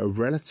takes a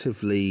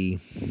relatively...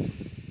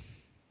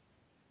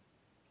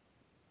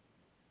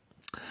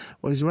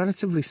 Well, he's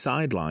relatively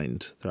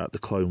sidelined throughout the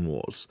Clone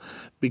Wars,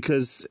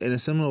 because in a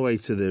similar way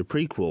to the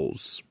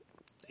prequels,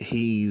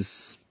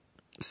 he's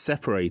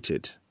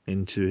separated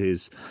into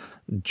his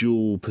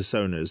dual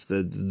personas,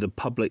 the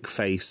public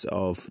face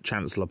of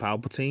Chancellor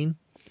Palpatine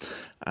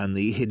and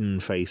the hidden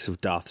face of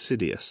Darth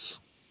Sidious.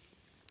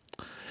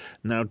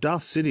 Now,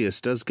 Darth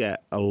Sidious does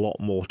get a lot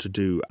more to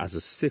do as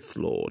a Sith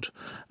Lord,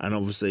 and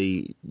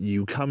obviously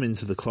you come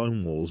into the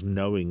Clone Wars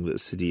knowing that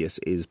Sidious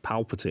is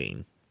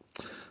Palpatine.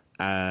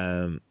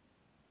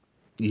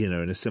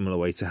 In a similar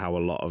way to how a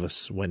lot of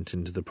us went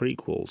into the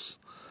prequels.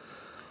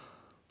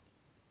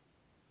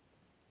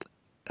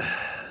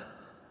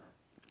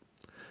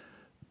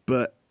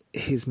 But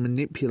his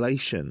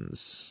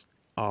manipulations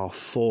are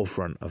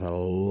forefront of a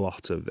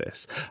lot of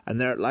this.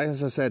 And there, like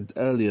as I said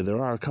earlier,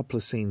 there are a couple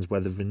of scenes where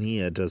the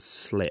veneer does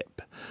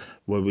slip,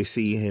 where we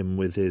see him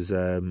with his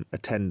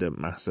attendant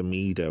Mas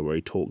Amedda, where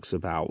he talks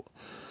about,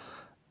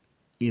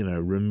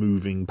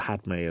 removing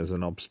Padme as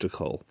an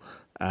obstacle.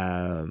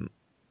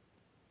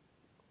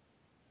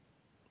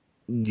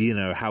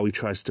 How he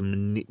tries to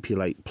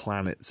manipulate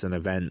planets and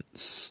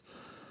events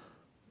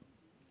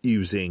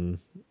using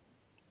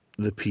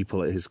the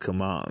people at his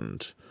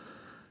command.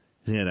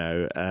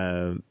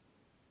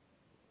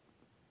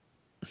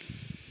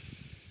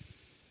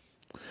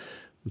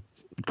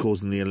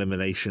 Causing the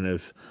elimination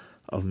of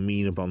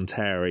Mina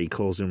Bonteri,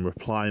 causing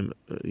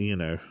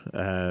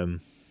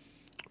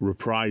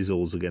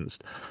reprisals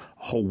against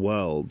whole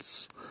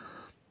worlds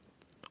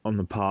on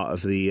the part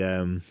of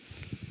the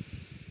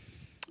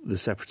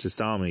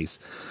separatist armies.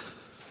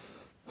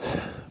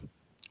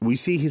 We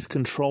see his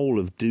control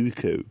of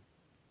Dooku.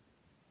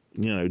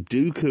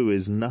 Dooku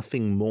is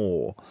nothing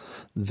more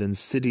than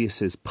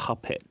Sidious's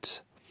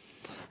puppet.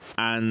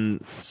 And,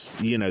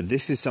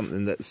 this is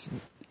something that's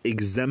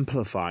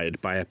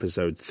exemplified by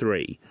Episode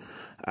 3.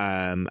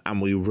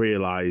 And we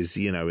realise,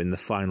 in the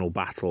final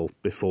battle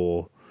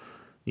before,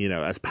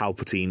 as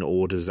Palpatine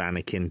orders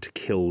Anakin to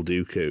kill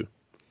Dooku,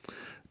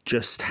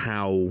 just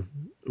how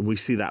we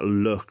see that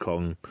look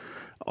on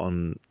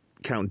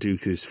Count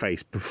Dooku's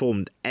face,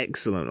 performed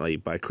excellently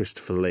by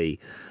Christopher Lee.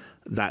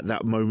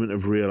 That moment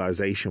of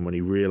realization when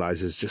he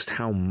realizes just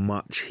how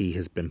much he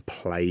has been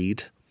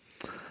played,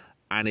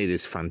 and it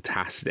is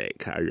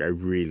fantastic. I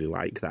really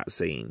like that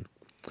scene.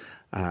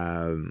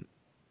 That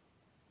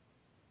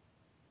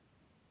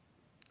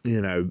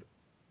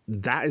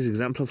is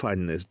exemplified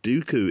in this.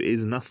 Dooku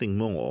is nothing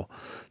more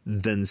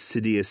than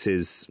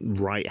Sidious's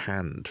right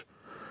hand.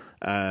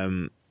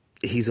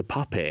 He's a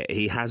puppet.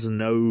 He has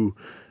no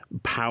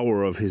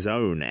power of his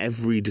own.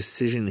 Every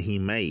decision he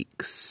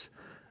makes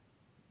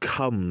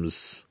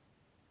comes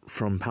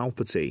from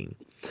Palpatine.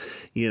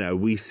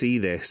 We see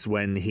this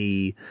when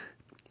he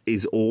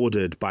is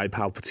ordered by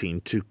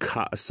Palpatine to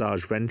cut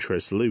Asajj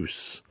Ventress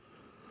loose,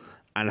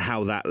 and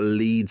how that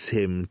leads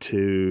him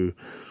to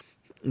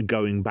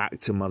going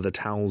back to Mother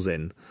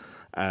Talzin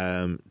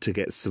to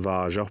get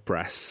Savage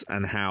Opress,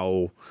 and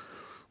how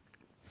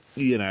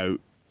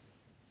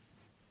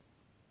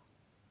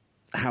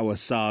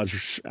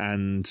Asajj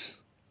and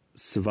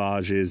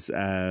Savage's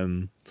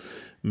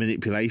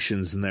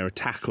manipulations and their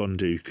attack on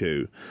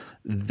Dooku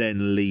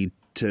then lead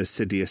to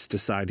Sidious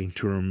deciding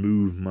to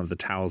remove Mother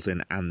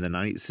Talzin and the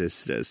Night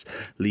Sisters,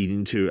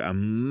 leading to a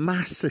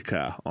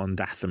massacre on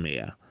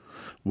Dathomir,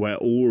 where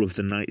all of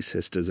the Night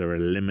Sisters are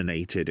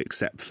eliminated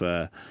except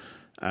for,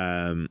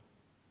 Asajj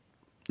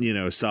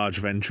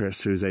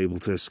Ventress, who's able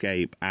to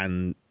escape,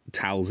 and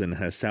Talzin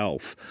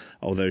herself,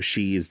 although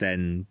she is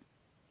then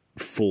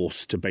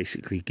forced to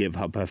basically give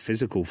up her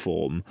physical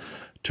form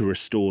to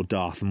restore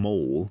Darth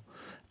Maul.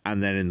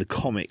 And then in the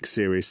comic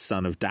series,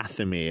 Son of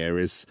Dathomir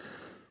is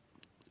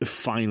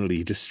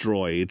finally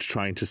destroyed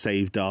trying to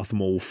save Darth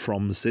Maul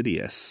from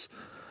Sidious.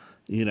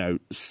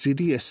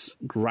 Sidious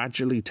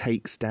gradually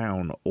takes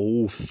down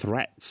all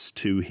threats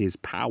to his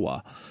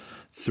power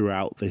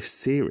throughout this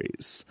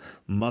series.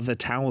 Mother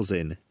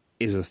Talzin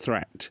is a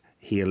threat.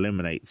 He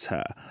eliminates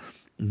her.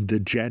 The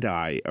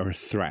Jedi are a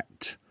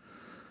threat.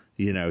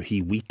 He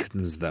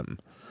weakens them.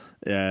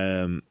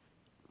 He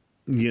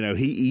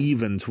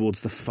even,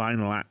 towards the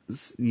final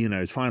acts,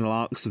 final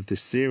arcs of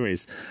this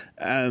series,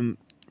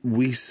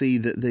 we see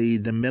that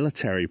the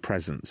military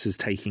presence is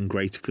taking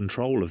greater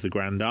control of the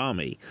Grand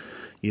Army,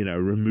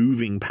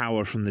 removing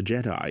power from the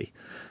Jedi,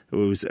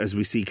 as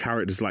we see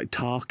characters like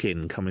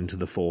Tarkin come into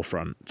the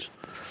forefront.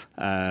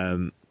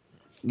 Admiral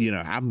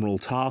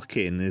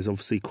Tarkin is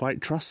obviously quite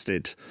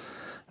trusted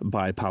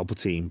by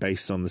Palpatine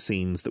based on the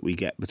scenes that we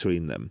get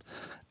between them.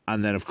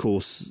 And then, of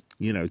course,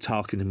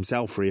 Tarkin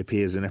himself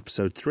reappears in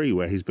Episode 3,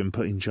 where he's been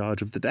put in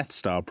charge of the Death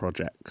Star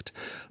project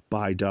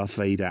by Darth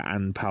Vader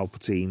and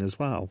Palpatine as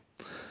well.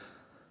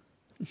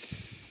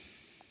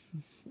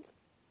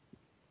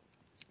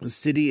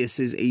 Sidious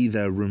is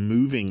either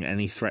removing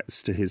any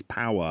threats to his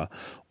power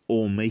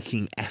or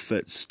making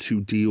efforts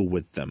to deal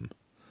with them.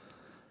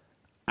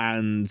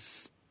 And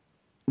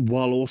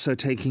while also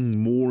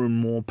taking more and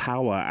more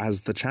power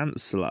as the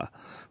Chancellor,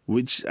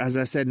 which, as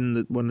I said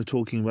when we're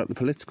talking about the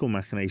political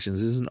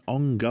machinations, is an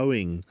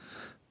ongoing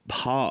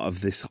part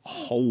of this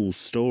whole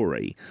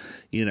story.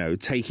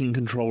 Taking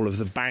control of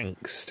the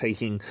banks,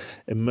 taking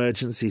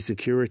emergency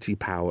security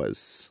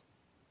powers.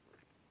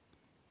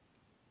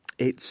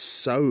 It's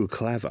so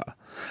clever.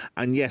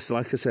 And yes,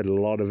 like I said, a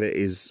lot of it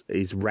is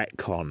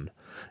retcon.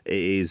 It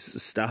is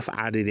stuff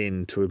added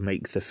in to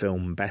make the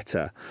film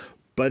better.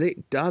 But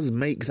it does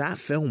make that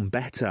film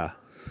better.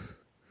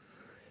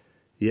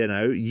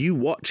 You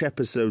watch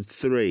Episode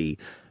 3.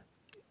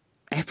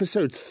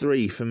 Episode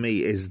 3, for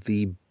me, is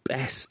the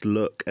best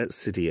look at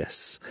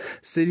Sidious.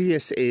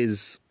 Sidious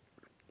is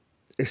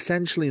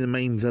essentially the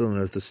main villain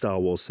of the Star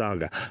Wars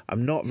saga.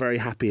 I'm not very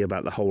happy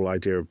about the whole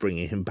idea of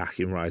bringing him back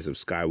in Rise of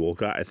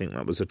Skywalker. I think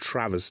that was a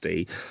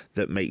travesty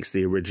that makes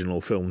the original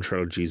film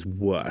trilogies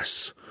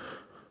worse.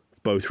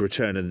 Both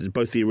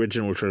the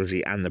original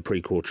trilogy and the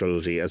prequel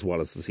trilogy, as well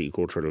as the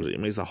sequel trilogy. It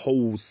makes the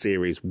whole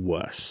series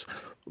worse.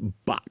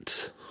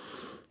 But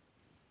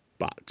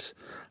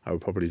I will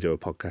probably do a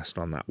podcast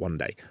on that one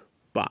day.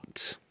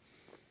 But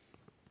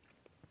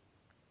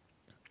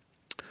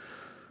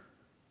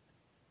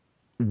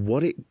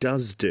what it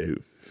does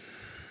do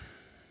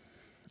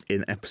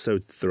in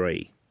Episode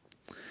 3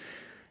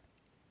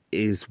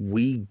 is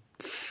we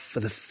for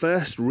the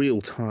first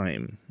real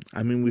time,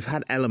 I mean, we've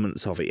had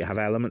elements of it. You have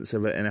elements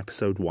of it in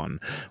episode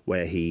 1,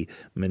 where he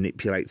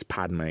manipulates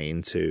Padme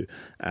into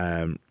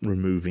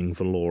removing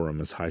Valorum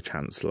as High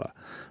Chancellor.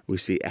 We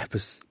see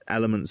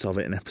elements of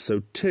it in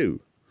episode 2,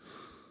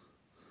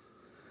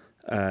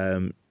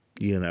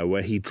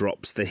 where he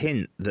drops the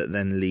hint that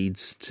then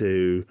leads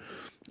to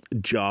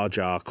Jar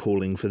Jar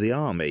calling for the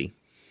army.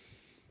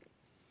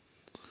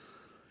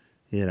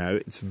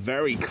 It's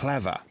very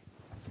clever.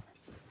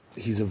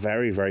 He's a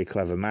very, very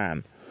clever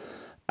man.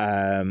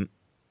 But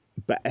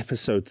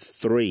episode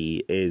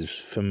 3 is,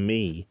 for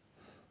me,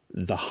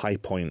 the high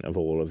point of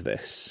all of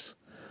this.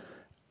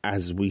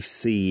 As we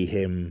see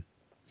him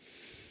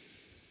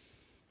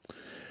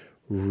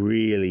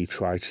really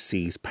try to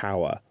seize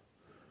power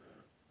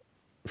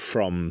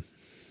from,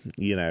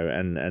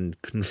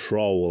 and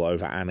control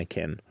over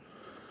Anakin.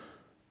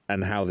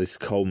 And how this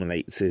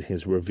culminates in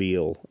his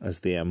reveal as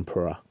the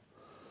Emperor.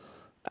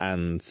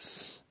 And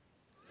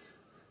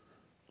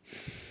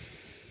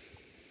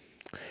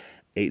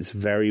it's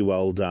very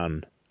well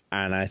done,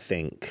 and I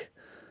think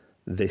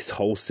this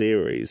whole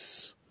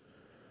series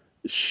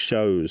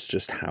shows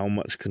just how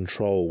much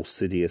control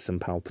Sidious and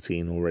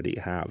Palpatine already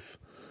have.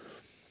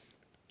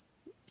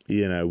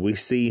 We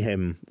see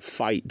him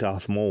fight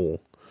Darth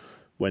Maul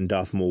when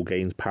Darth Maul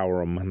gains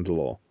power on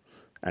Mandalore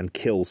and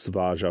kills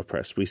Savage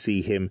Opress. We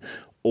see him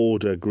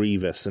order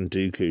Grievous and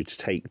Dooku to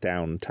take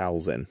down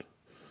Talzin.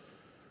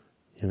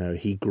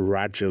 He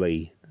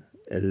gradually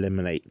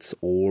eliminates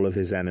all of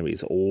his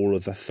enemies, all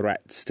of the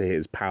threats to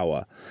his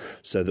power,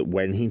 so that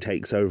when he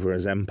takes over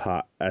as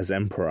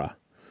Emperor,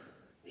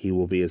 he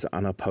will be as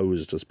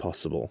unopposed as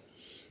possible.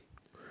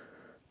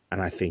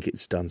 And I think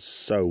it's done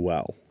so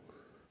well.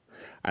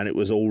 And it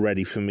was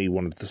already, for me,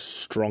 one of the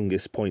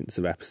strongest points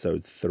of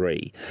episode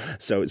 3.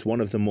 So it's one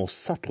of the more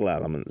subtle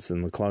elements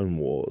in the Clone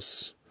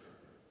Wars.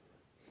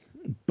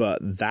 But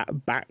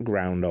that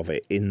background of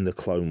it in the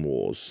Clone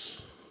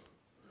Wars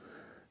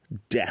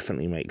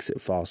definitely makes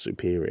it far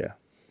superior.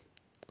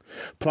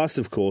 Plus,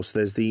 of course,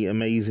 there's the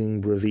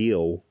amazing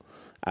reveal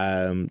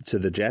to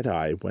the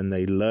Jedi when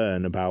they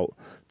learn about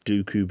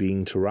Dooku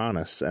being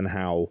Tyrannus, and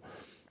how,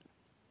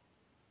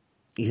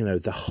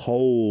 the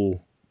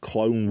whole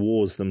Clone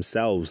Wars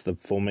themselves, the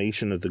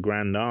formation of the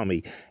Grand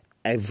Army,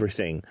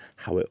 everything,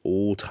 how it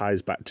all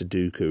ties back to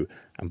Dooku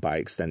and by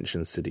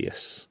extension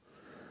Sidious.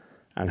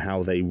 And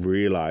how they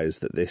realise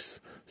that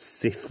this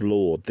Sith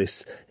Lord,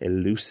 this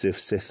elusive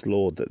Sith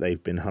Lord that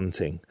they've been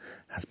hunting,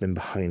 has been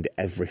behind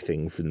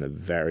everything from the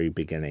very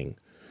beginning.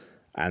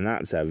 And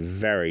that's a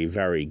very,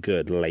 very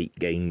good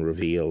late-game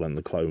reveal in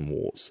the Clone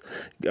Wars.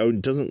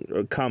 It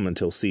doesn't come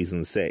until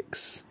Season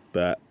 6,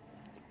 but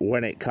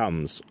when it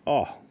comes,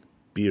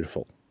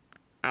 beautiful.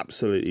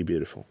 Absolutely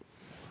beautiful.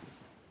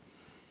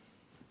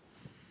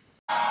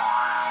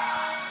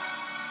 I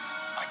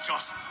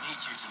just need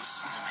you to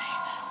listen to me.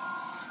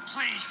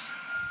 Please.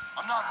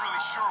 I'm not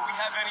really sure we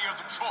have any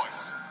other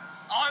choice.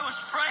 I was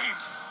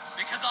framed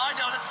because I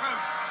know the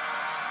truth.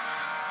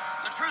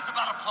 The truth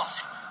about a plot.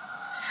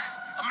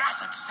 A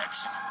massive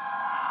deception.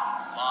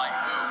 By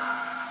who?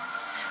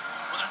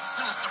 Well, there's a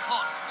sinister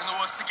plot in the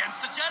works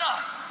against the Jedi.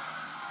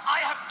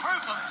 I have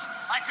proof of it.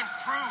 I can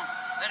prove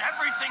that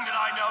everything that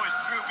I know is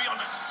true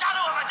beyond a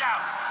shadow of a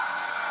doubt.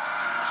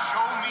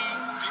 Show me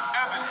the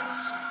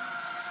evidence.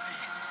 The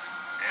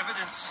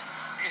evidence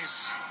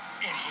is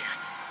in here.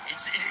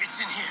 It's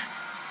in here.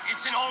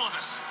 It's in all of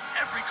us.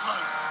 Every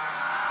clone.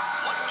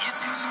 What is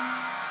it?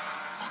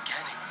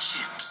 Organic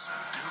chips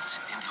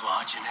built into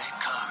our genetic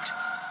code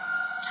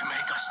to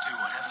make us do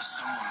whatever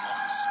someone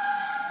wants.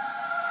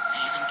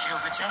 Even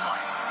kill the Jedi.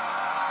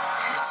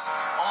 It's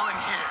all in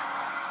here.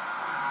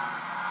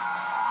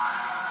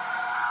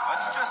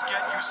 Let's just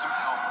get you some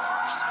help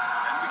first.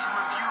 Then we can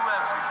review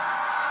everything.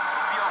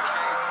 It'll be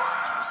okay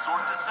first. We'll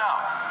sort this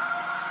out.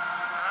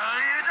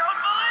 You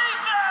don't believe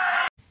me!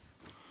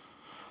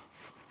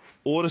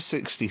 Order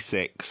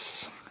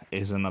 66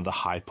 is another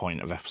high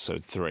point of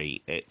episode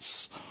 3.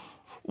 It's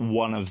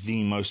one of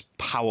the most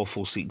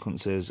powerful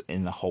sequences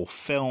in the whole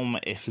film,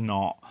 if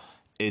not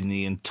in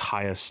the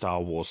entire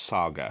Star Wars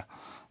saga.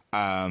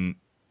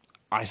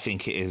 I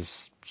think it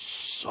is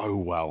so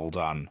well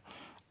done,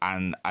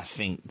 and I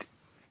think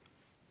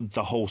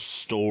the whole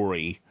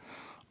story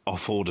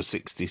of Order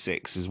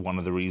 66 is one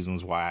of the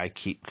reasons why I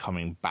keep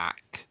coming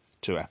back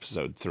to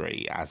episode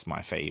 3 as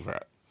my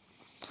favourite.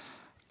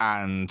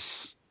 And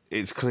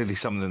it's clearly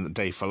something that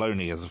Dave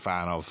Filoni is a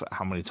fan of,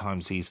 how many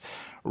times he's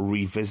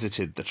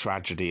revisited the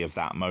tragedy of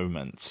that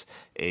moment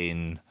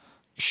in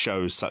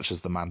shows such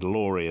as The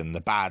Mandalorian,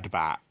 The Bad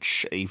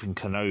Batch, even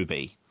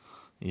Kenobi.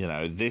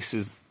 This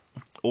is...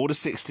 Order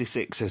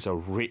 66 is a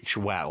rich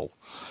well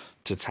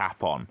to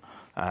tap on.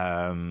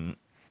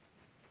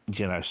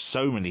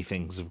 So many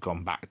things have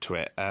gone back to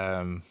it.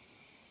 Fallen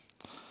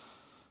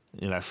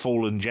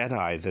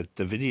Jedi,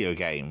 the video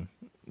game,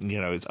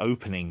 its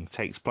opening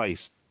takes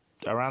place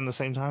around the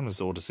same time as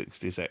Order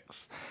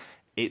 66.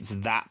 It's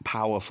that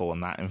powerful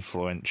and that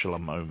influential a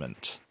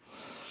moment.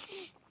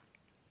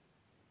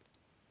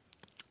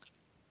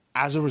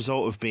 as a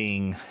result of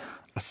being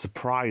a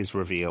surprise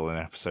reveal in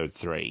episode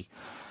 3,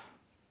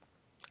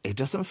 it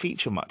doesn't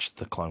feature much of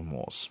the Clone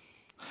Wars.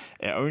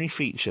 It only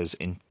features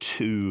in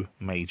 2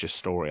 major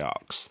story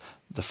arcs.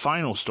 The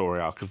final story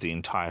arc of the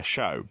entire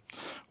show,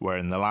 where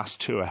in the last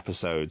 2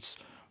 episodes,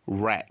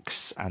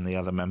 Rex and the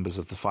other members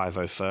of the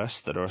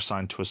 501st that are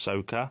assigned to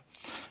Ahsoka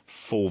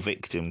fall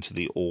victim to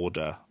the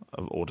order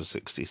of Order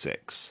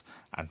 66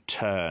 and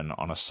turn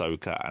on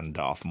Ahsoka and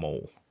Darth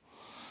Maul,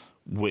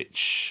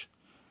 which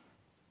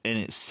in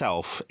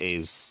itself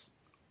is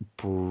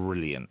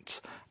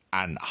brilliant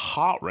and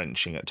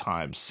heart-wrenching at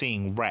times,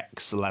 seeing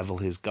Rex level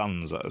his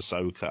guns at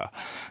Ahsoka,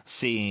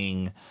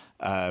 seeing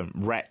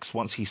Rex,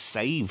 once he's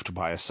saved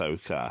by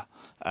Ahsoka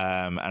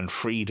and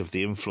freed of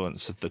the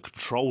influence of the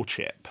control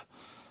chip,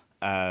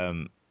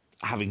 having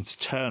to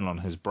turn on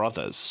his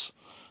brothers,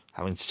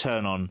 having to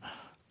turn on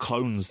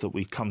clones that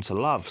we've come to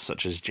love,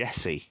 such as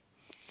Jesse,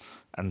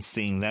 and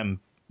seeing them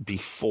be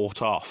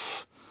fought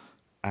off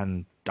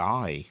and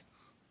die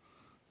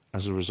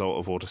as a result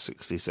of Order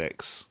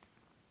 66.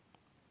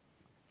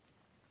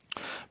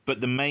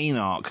 But the main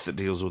arc that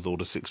deals with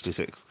Order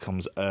 66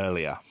 comes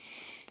earlier,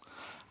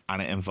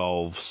 and it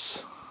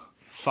involves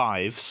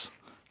Fives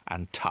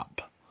and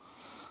Tup.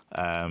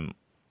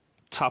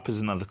 Tup is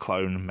another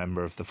clone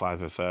member of the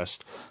 501st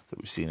that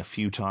we've seen a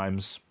few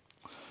times.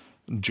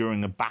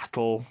 During a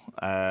battle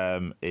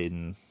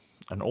in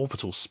an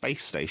orbital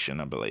space station,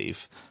 I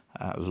believe,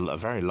 a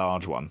very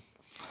large one,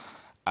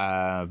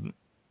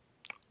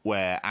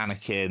 where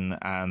Anakin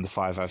and the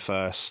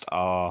 501st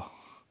are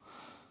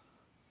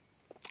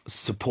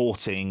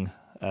supporting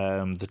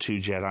the 2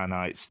 Jedi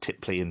Knights,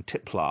 Tipley and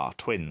Tiplar,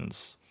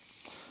 twins.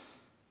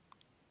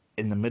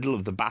 In the middle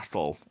of the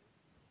battle,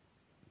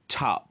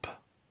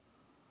 Tup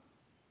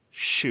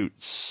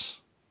shoots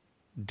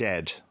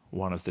dead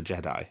one of the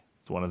Jedi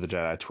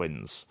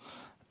twins.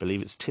 I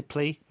believe it's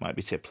Tipley, might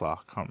be Tiplar,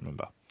 can't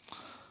remember.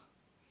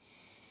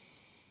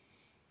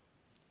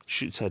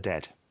 Shoots her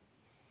dead.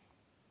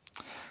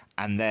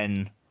 And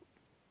then,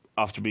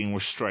 after being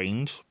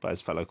restrained by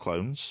his fellow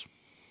clones,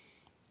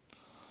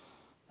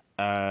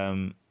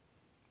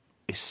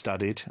 is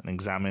studied and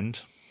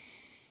examined,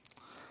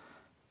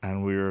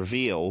 and we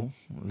reveal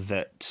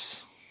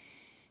that,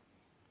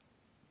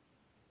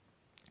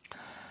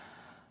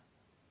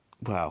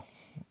 well,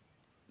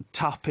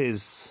 Tup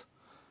is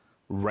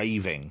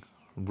raving,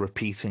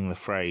 repeating the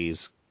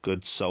phrase,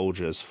 "Good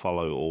soldiers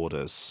follow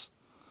orders,"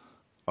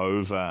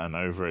 over and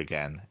over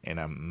again in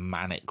a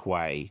manic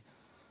way,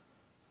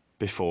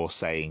 before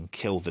saying,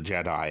 "Kill the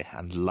Jedi,"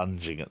 and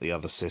lunging at the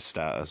other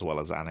sister as well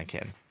as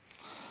Anakin.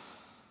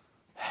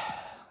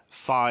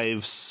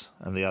 Fives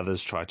and the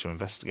others try to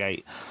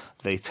investigate.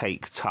 They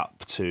take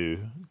Tup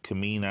to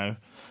Kamino,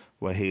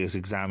 where he is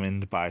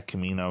examined by a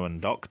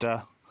Kaminoan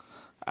doctor,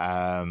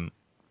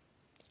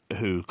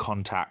 who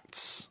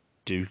contacts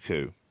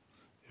Dooku,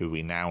 who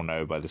we now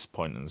know by this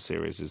point in the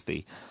series is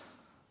the,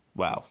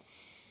 well,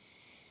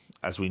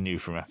 as we knew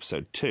from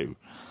episode 2,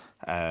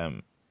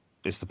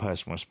 is the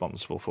person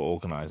responsible for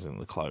organising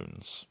the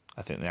clones.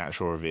 I think the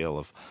actual reveal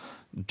of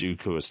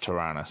Dooku as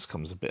Tyrannus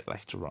comes a bit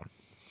later on.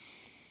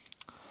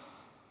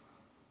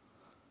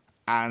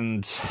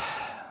 And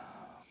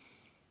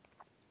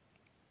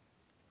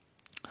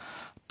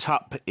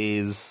Tup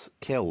is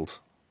killed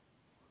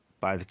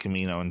by the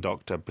Kaminoan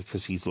doctor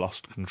because he's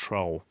lost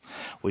control.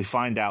 We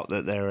find out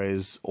that there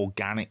is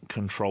organic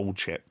control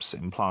chips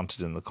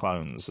implanted in the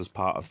clones as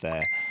part of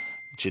their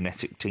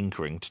genetic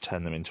tinkering to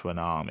turn them into an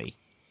army.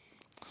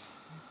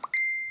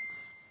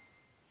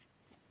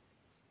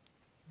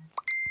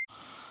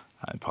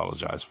 I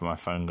apologise for my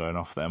phone going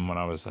off then when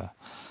I was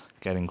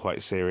getting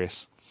quite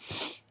serious.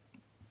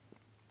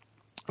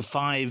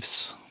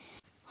 Fives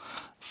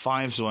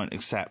won't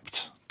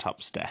accept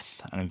Tup's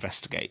death and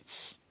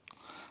investigates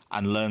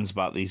and learns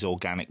about these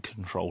organic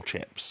control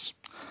chips.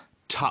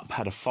 Tup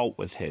had a fault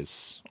with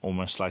his,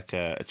 almost like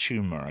a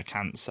tumour, a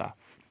cancer.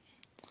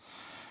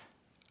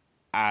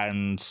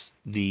 And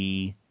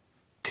the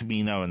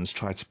Kaminoans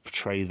try to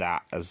portray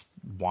that as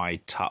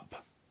why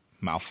Tup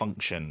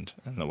malfunctioned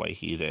in the way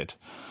he did.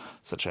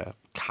 Such a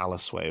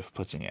callous way of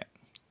putting it.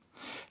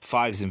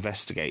 Fives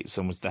investigates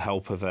and with the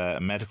help of a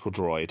medical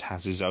droid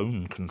has his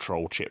own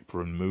control chip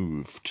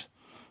removed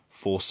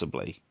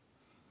forcibly.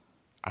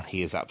 And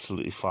he is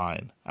absolutely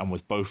fine. And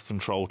with both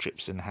control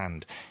chips in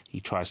hand, he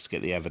tries to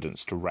get the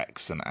evidence to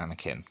Rex and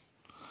Anakin.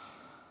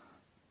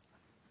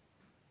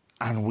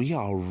 And we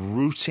are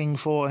rooting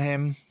for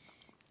him.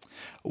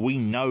 We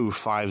know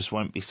Fives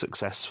won't be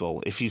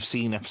successful. If you've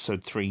seen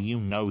episode 3, you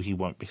know he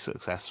won't be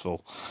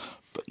successful.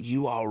 But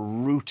you are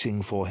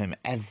rooting for him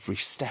every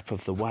step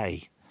of the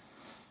way.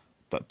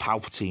 But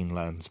Palpatine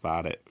learns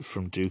about it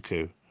from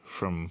Dooku,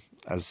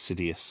 as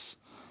Sidious.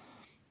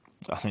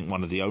 I think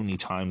one of the only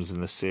times in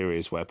the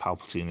series where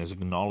Palpatine is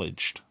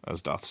acknowledged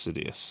as Darth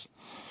Sidious.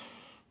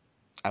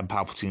 And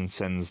Palpatine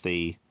sends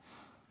the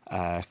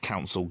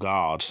Council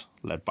Guard,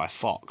 led by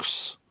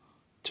Fox,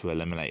 to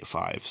eliminate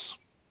Fives.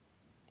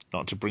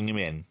 Not to bring him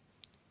in,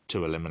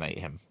 to eliminate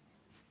him.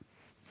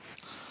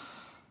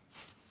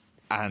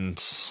 And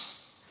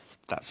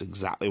that's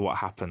exactly what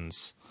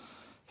happens.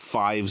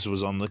 Fives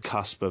was on the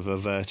cusp of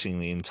averting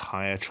the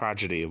entire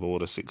tragedy of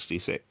Order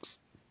 66.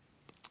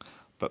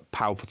 But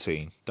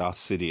Palpatine, Darth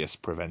Sidious,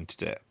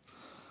 prevented it.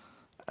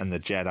 And the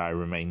Jedi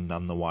remain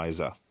none the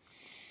wiser.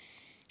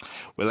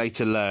 We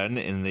later learn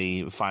in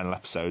the final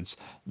episodes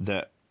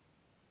that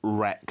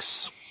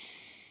Rex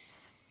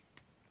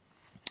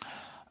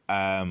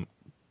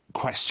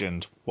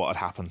questioned what had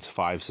happened to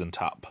Fives and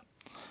Tup,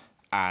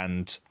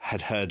 and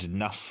had heard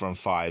enough from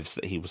Fives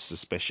that he was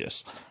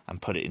suspicious,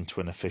 and put it into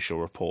an official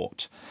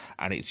report.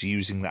 And it's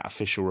using that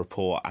official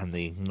report and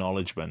the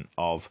acknowledgement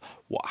of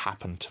what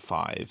happened to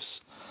Fives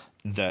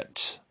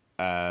that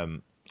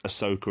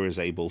Ahsoka is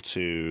able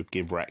to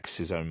give Rex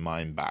his own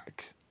mind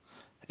back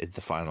in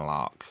the final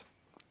arc.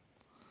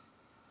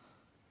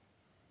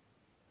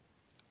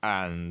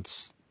 And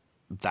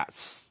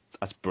that's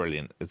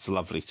brilliant. It's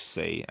lovely to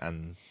see,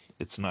 and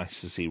it's nice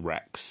to see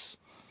Rex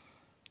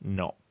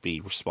not be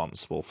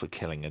responsible for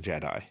killing a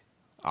Jedi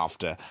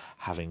after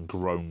having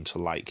grown to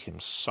like him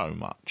so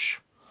much.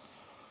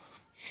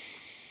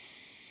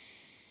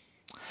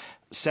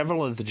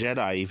 Several of the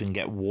Jedi even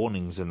get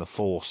warnings in the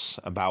Force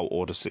about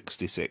Order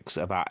 66,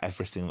 about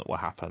everything that will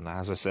happen.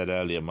 As I said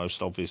earlier,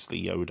 most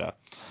obviously Yoda.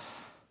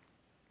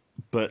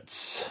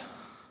 But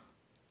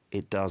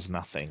it does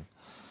nothing.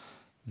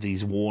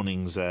 These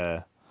warnings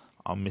are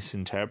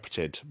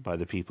misinterpreted by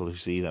the people who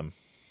see them.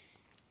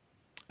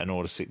 And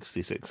Order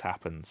 66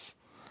 happens.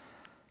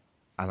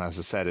 And as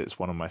I said, it's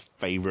one of my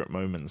favourite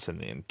moments in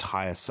the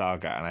entire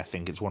saga, and I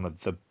think it's one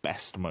of the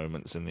best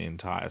moments in the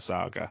entire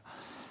saga.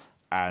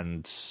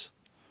 And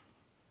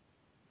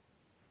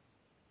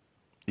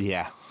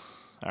yeah,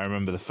 I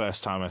remember the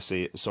first time I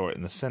saw it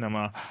in the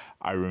cinema.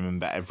 I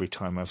remember every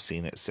time I've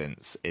seen it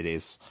since. It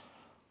is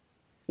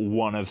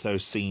one of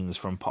those scenes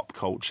from pop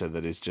culture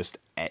that is just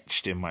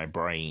etched in my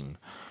brain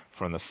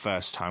from the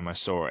first time I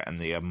saw it, and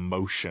the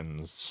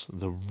emotions,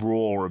 the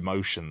raw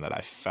emotion that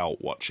I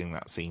felt watching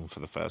that scene for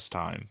the first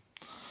time.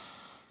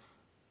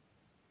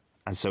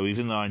 And so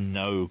even though I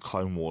know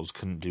Clone Wars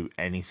couldn't do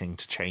anything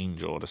to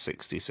change Order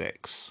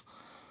 66,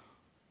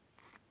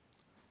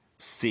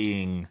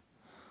 seeing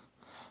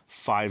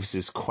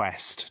Fives'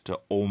 quest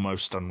to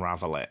almost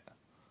unravel it,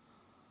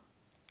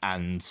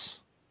 and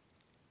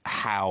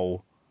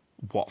how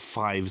what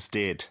Fives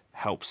did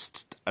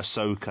helps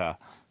Ahsoka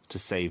to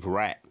save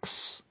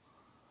Rex,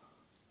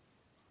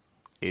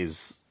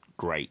 is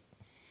great.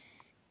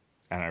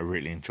 And I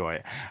really enjoy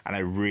it. And I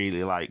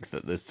really like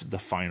that the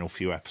final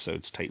few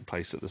episodes take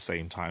place at the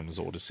same time as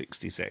Order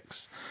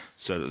 66,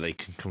 so that they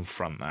can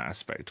confront that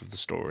aspect of the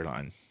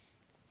storyline.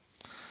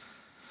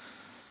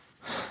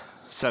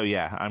 So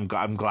yeah, I'm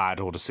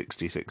glad Order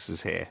 66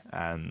 is here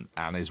and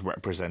is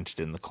represented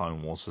in the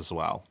Clone Wars as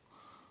well.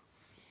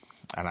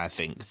 And I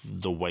think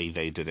the way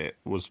they did it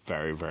was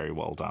very, very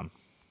well done.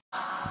 I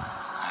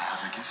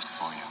have a gift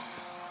for you.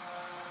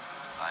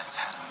 I've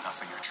had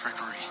enough of your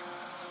trickery.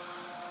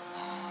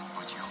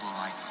 But you'll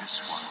like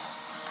this one,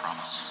 I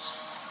promise.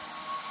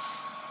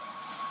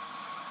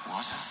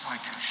 What if I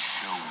could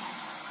show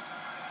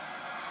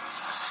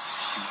you the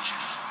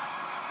future?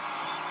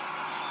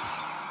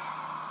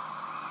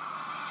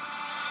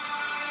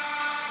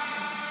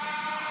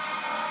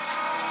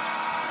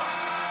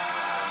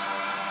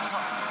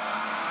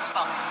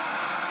 Stop it.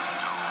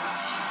 Know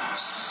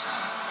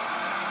yourself.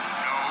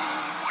 Know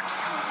what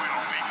you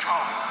will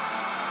become.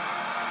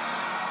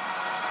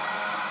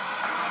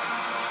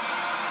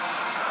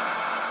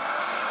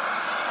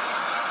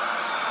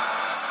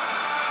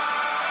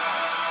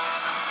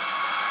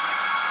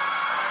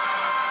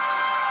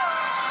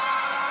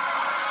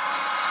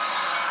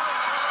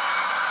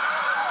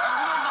 I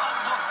will not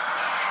look.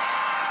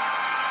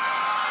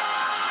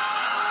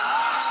 The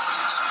force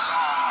is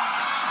strong.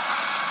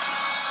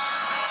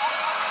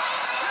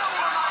 You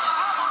will not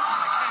trouble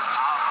Anakin.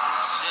 I'll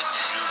insist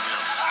you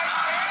will. I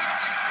hate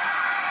you.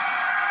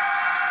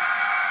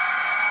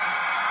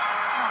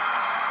 No.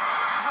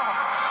 No.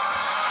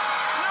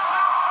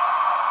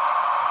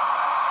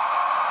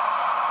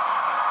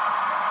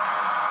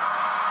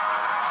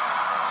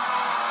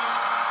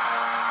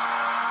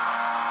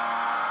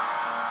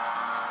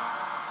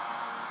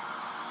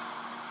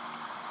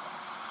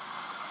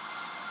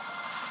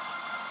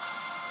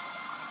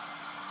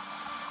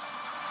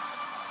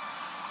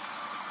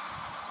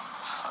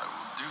 I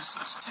will do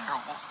such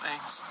terrible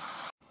things.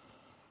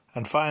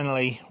 And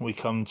finally, we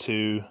come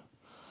to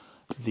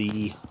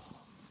the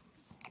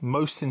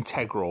most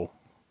integral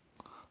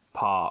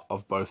part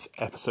of both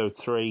Episode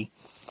 3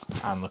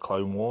 and the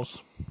Clone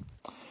Wars,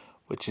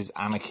 which is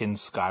Anakin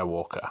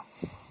Skywalker.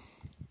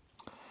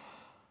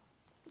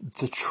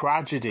 The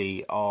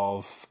tragedy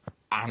of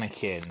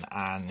Anakin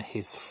and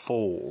his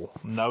fall,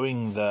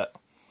 knowing that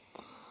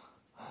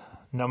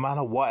no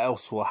matter what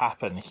else will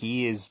happen,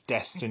 he is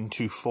destined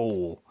to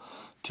fall,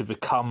 to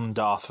become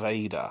Darth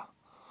Vader,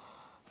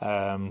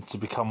 to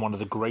become one of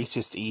the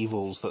greatest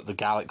evils that the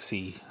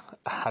galaxy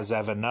has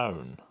ever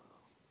known,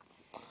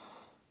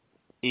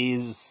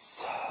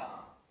 is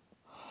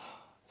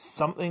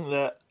something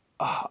that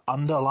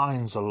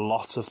underlines a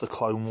lot of the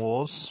Clone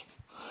Wars.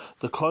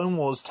 The Clone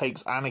Wars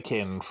takes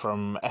Anakin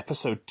from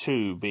Episode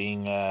 2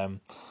 being, a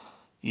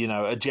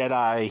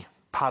Jedi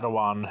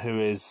Padawan who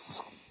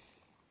is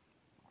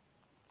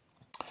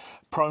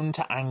prone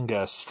to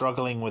anger,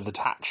 struggling with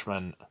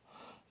attachment,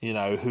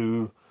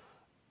 who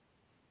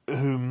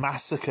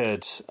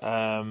massacred,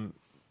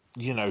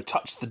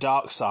 touched the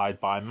dark side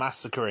by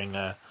massacring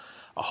a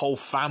whole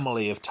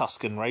family of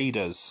Tusken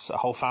Raiders, a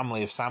whole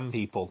family of Sand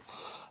People,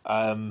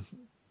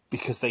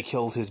 because they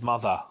killed his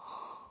mother.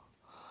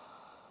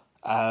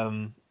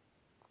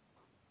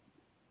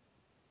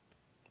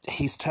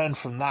 He's turned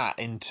from that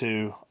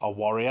into a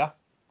warrior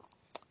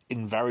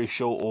in very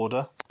short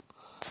order.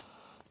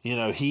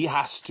 He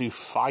has to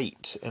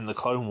fight in the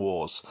Clone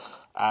Wars,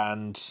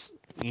 and,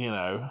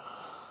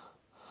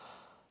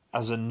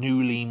 as a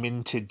newly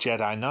minted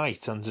Jedi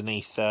Knight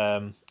underneath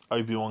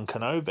Obi-Wan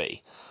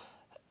Kenobi,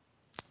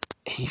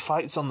 he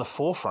fights on the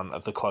forefront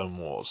of the Clone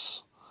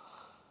Wars,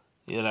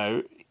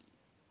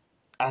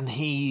 and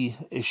he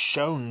is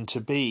shown to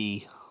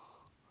be,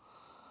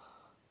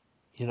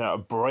 a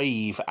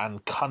brave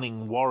and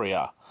cunning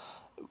warrior.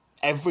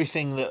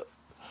 Everything that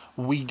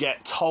we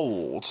get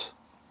told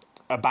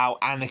about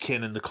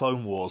Anakin in the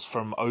Clone Wars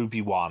from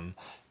Obi-Wan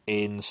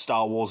in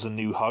Star Wars A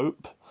New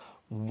Hope,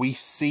 we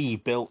see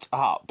built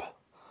up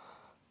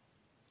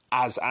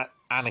as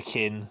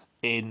Anakin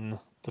in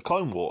the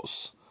Clone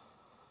Wars.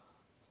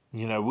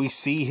 We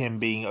see him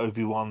being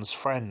Obi-Wan's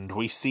friend.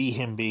 We see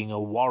him being a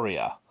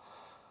warrior.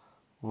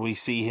 We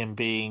see him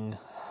being,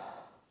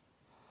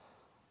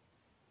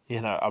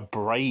 a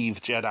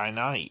brave Jedi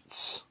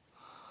Knight.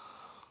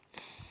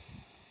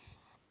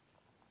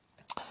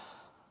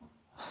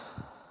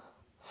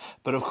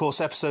 But of course,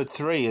 Episode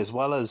 3, as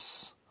well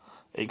as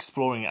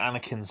exploring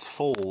Anakin's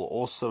fall,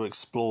 also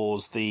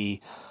explores the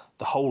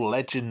whole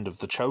legend of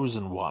the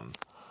Chosen One,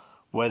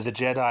 where the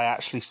Jedi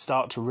actually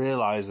start to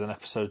realise in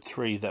Episode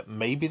 3 that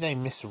maybe they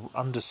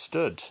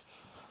misunderstood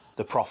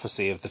the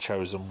prophecy of the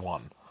Chosen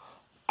One,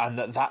 and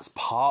that's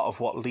part of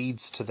what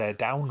leads to their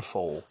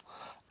downfall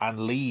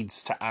and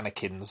leads to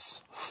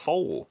Anakin's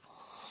fall.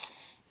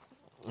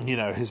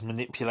 His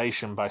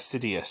manipulation by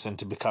Sidious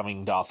into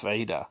becoming Darth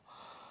Vader.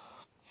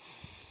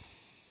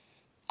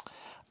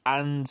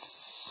 And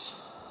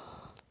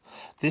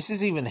this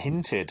is even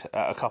hinted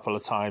at a couple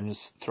of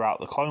times throughout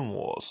the Clone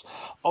Wars.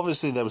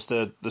 Obviously, there was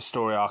the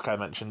story arc I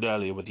mentioned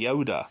earlier with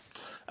Yoda,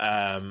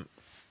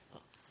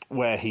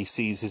 where he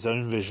sees his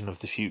own vision of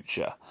the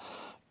future.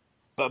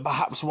 But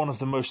perhaps one of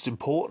the most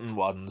important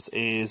ones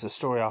is a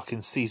story arc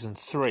in Season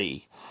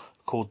 3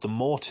 called the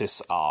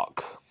Mortis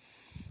arc.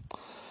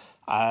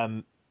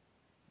 The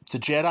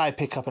Jedi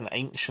pick up an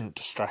ancient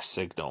distress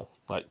signal,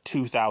 like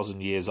 2,000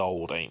 years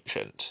old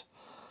ancient.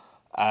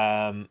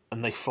 And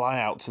they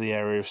fly out to the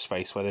area of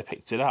space where they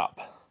picked it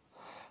up.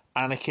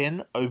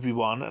 Anakin,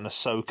 Obi-Wan, and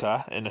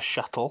Ahsoka in a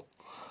shuttle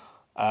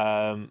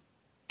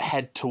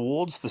head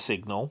towards the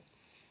signal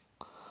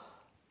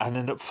and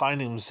end up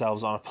finding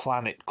themselves on a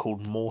planet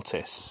called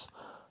Mortis,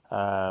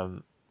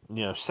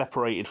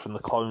 separated from the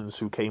clones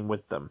who came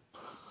with them.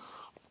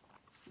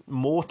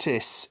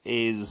 Mortis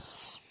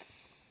is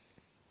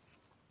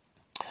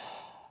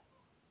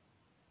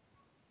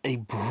a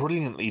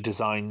brilliantly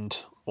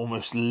designed,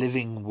 almost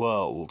living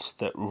world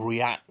that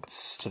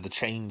reacts to the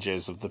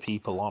changes of the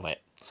people on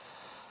it.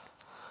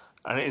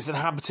 And it is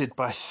inhabited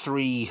by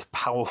 3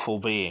 powerful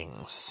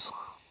beings.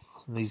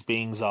 And these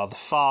beings are the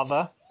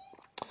Father,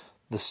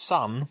 the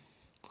Son,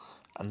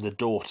 and the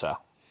Daughter.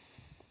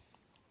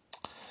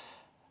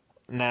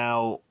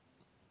 Now,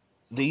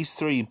 these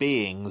 3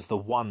 beings, the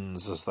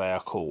Ones as they are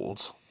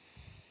called,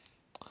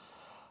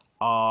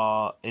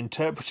 are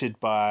interpreted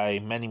by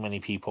many,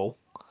 many people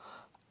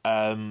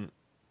to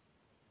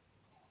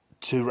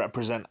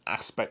represent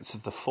aspects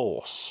of the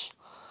Force.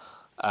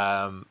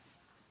 And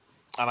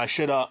I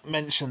should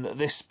mention that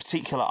this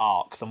particular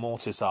arc, the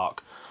Mortis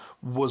arc,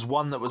 was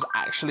one that was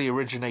actually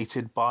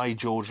originated by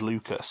George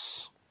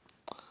Lucas.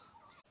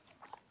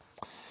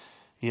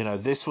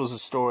 This was a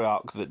story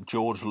arc that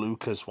George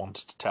Lucas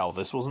wanted to tell.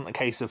 This wasn't a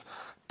case of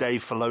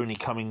Dave Filoni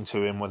coming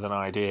to him with an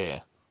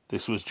idea.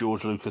 This was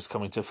George Lucas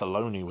coming to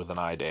Filoni with an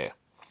idea.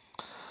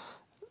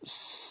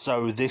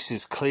 So this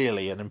is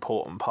clearly an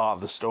important part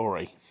of the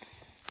story.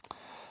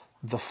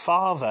 The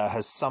Father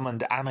has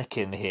summoned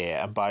Anakin here,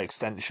 and by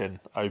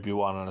extension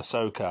Obi-Wan and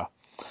Ahsoka,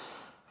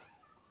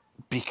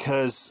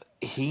 because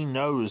he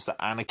knows that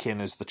Anakin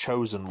is the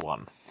Chosen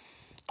One,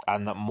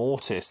 and that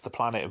Mortis, the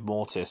planet of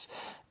Mortis,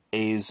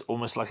 is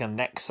almost like a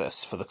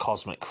nexus for the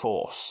cosmic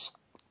force.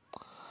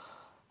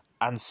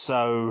 And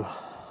so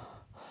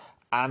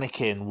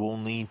Anakin will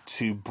need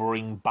to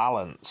bring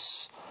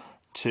balance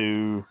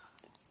to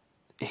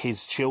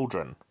his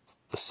children,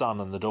 the son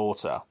and the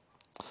daughter.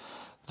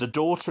 The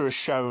daughter is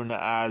shown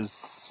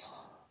as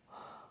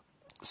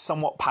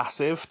somewhat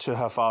passive to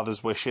her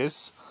father's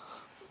wishes,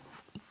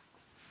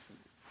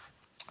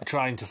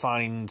 trying to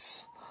find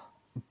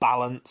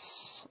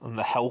balance and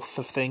the health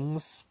of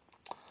things.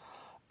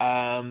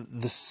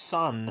 The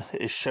son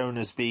is shown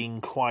as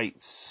being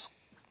quite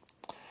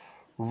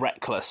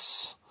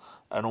reckless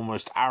and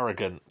almost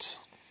arrogant.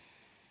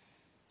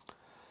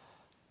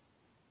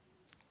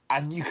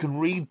 And you can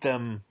read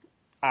them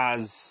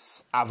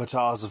as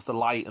avatars of the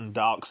light and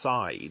dark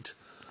side.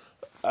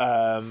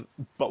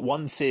 But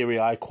one theory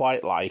I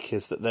quite like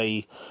is that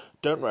they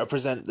don't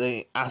represent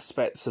the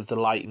aspects of the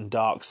light and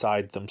dark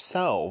side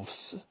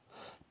themselves,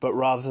 but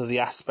rather the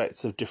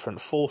aspects of different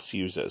Force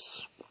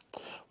users,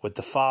 with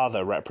the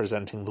father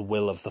representing the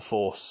will of the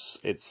Force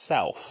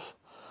itself.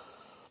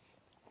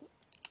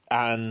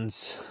 And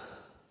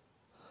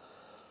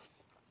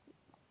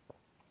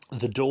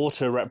the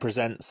daughter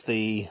represents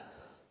the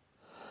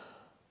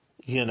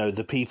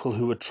people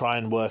who would try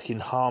and work in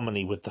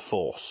harmony with the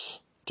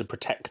Force to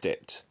protect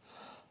it.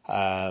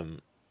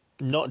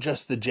 Not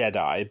just the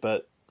Jedi,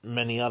 but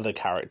many other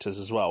characters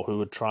as well, who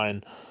would try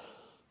and,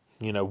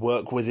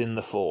 work within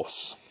the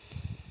Force.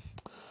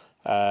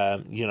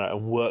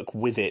 And work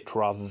with it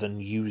rather than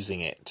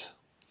using it.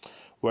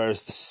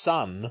 Whereas the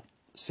son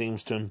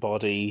seems to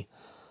embody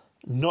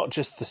not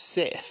just the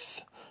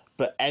Sith,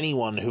 but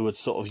anyone who would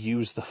sort of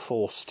use the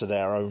Force to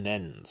their own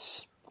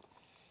ends.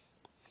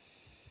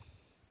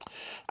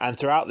 And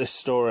throughout this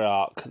story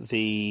arc,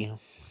 the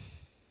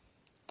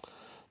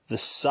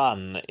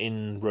son,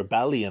 in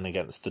rebellion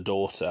against the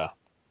daughter,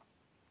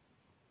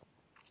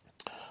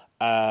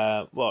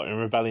 in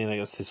rebellion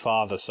against his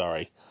father,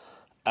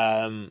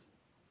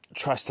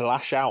 tries to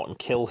lash out and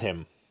kill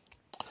him.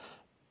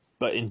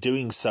 But in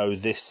doing so,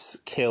 this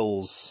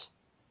kills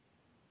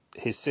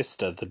his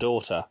sister, the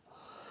daughter.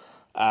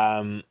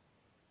 And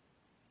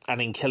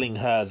in killing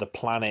her, the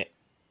planet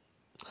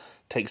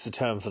takes a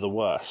turn for the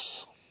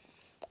worse.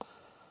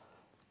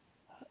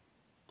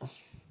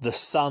 The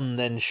son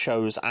then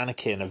shows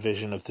Anakin a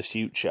vision of the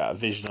future, a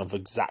vision of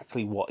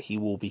exactly what he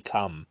will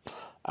become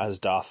as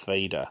Darth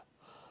Vader.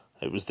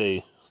 It was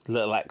the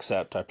little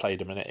excerpt I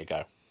played a minute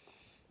ago.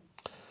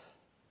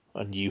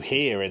 And you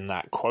hear in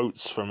that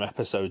quotes from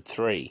episode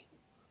 3,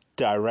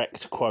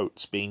 direct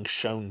quotes being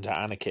shown to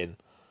Anakin,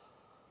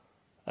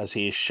 as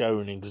he is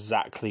shown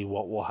exactly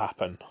what will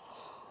happen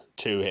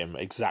to him,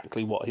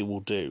 exactly what he will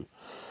do.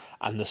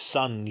 And the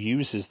son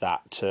uses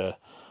that to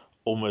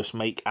almost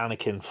make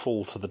Anakin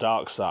fall to the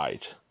dark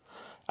side.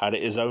 And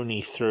it is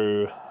only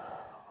through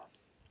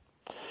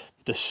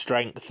the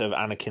strength of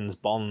Anakin's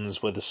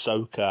bonds with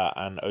Ahsoka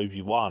and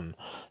Obi-Wan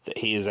that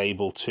he is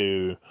able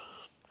to,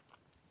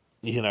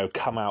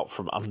 come out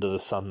from under the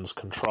son's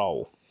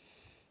control.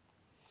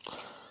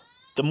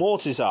 The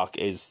Mortis arc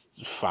is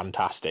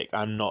fantastic.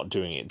 I'm not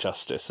doing it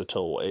justice at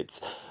all. It's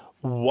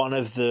one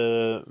of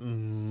the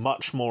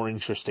much more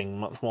interesting,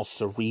 much more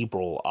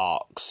cerebral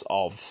arcs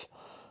of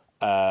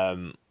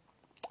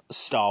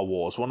Star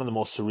Wars. One of the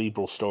more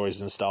cerebral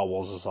stories in Star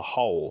Wars as a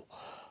whole,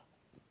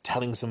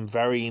 telling some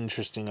very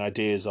interesting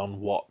ideas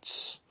on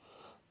what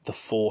the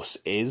Force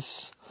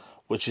is,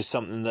 which is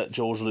something that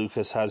George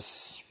Lucas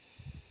has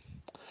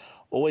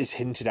always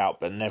hinted out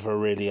but never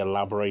really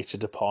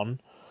elaborated upon.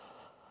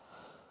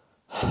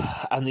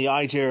 And the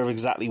idea of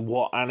exactly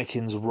what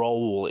Anakin's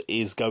role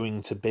is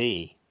going to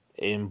be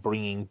in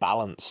bringing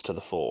balance to the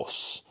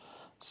Force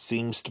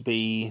seems to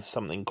be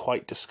something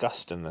quite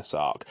discussed in this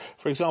arc.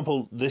 For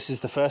example, this is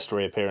the first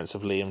reappearance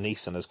of Liam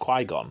Neeson as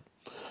Qui-Gon.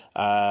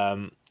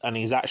 And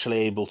he's actually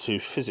able to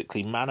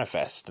physically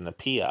manifest and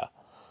appear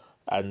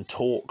and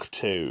talk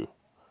to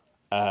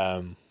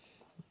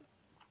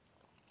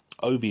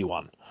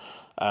Obi-Wan.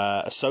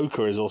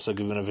 Ahsoka is also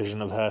given a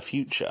vision of her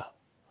future.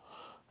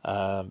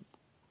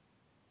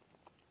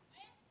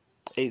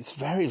 It's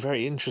very,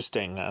 very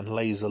interesting and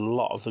lays a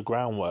lot of the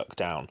groundwork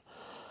down.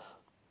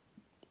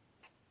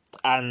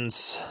 And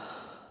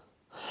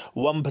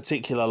one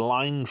particular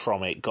line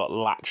from it got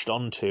latched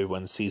onto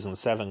when Season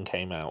 7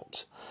 came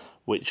out,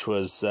 which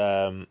was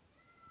Obi-Wan's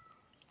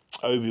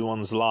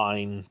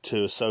line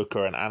to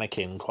Ahsoka and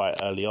Anakin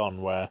quite early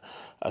on, where,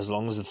 as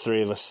long as the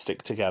three of us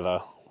stick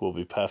together, we'll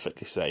be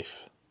perfectly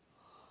safe.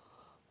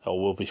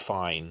 Or we'll be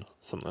fine,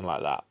 something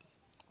like that.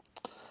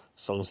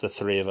 As long as the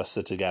three of us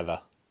are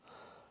together.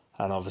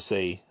 And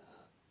obviously,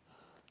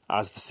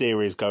 as the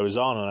series goes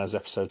on, and as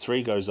episode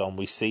 3 goes on,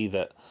 we see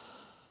that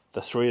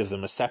the three of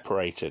them are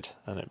separated,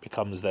 and it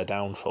becomes their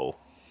downfall.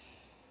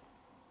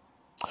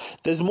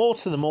 There's more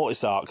to the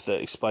Mortis arc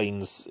that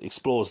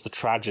explores the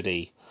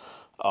tragedy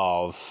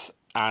of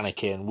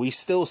Anakin. We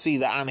still see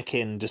that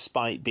Anakin,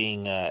 despite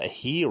being a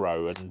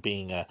hero and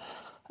being an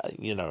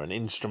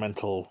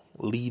instrumental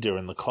leader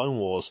in the Clone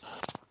Wars,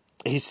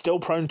 he's still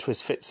prone to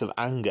his fits of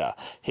anger.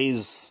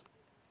 His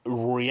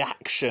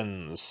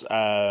reactions,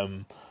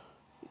 when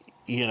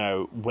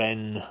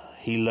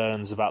he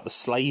learns about the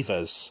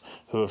slavers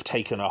who have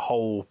taken a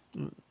whole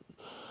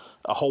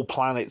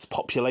planet's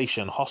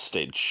population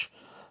hostage,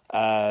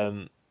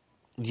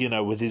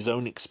 with his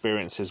own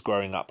experiences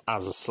growing up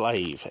as a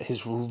slave,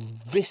 his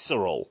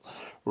visceral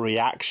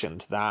reaction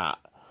to that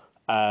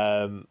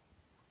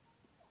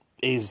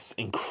is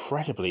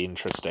incredibly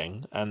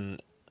interesting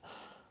and,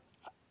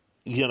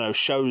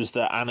 shows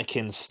that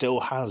Anakin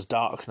still has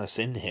darkness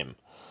in him.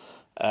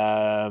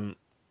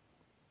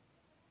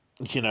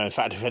 in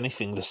fact, if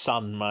anything, the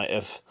son might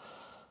have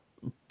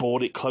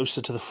brought it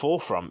closer to the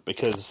forefront,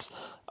 because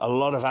a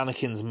lot of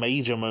Anakin's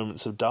major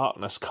moments of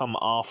darkness come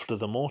after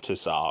the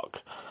Mortis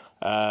arc.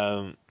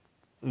 Anakin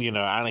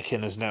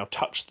has now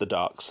touched the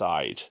dark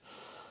side.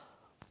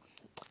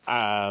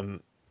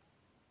 And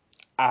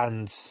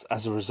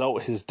as a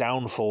result, his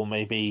downfall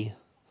may be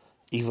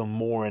even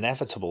more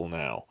inevitable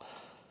now.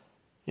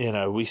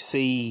 We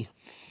see...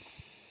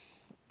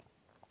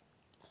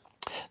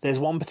 There's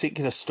one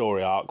particular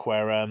story arc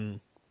where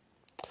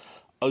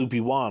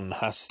Obi-Wan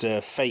has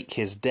to fake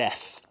his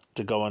death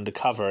to go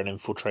undercover and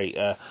infiltrate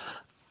a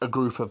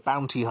group of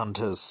bounty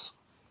hunters.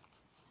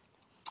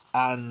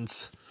 And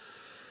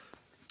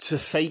to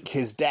fake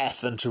his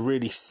death and to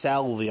really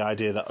sell the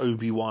idea that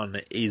Obi-Wan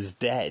is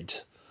dead,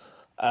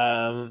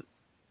 they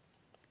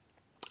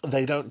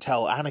don't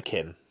tell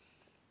Anakin.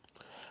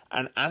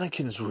 And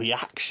Anakin's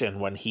reaction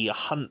when he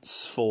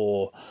hunts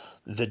for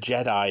the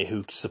Jedi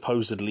who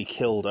supposedly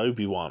killed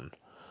Obi-Wan,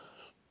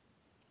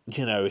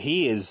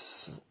 he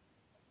is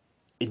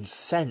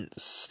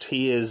incensed.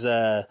 He is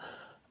a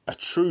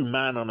true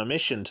man on a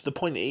mission, to the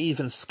point it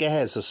even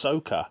scares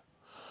Ahsoka,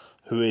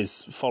 who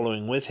is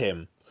following with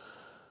him.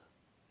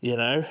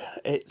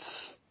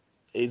 It's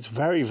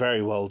very,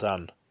 very well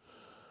done.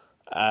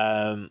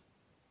 And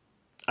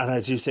I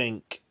do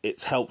think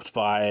it's helped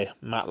by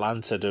Matt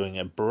Lanter doing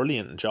a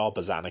brilliant job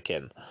as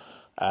Anakin.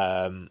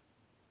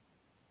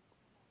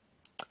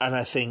 And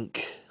I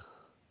think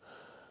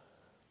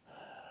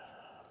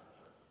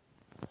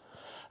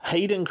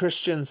Hayden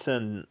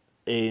Christensen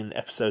in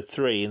episode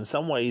 3, in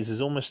some ways,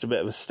 is almost a bit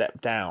of a step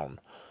down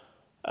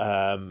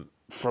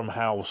from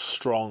how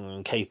strong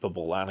and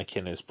capable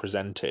Anakin is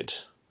presented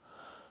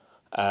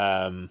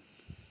in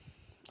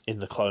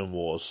the Clone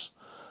Wars.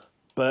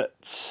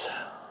 But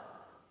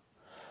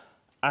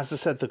as I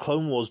said, the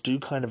Clone Wars do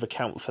kind of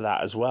account for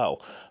that as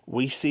well.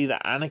 We see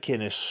that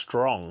Anakin is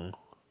strong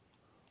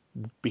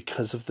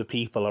because of the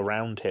people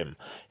around him.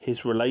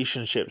 His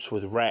relationships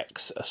with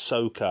Rex,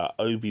 Ahsoka,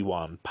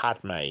 Obi-Wan,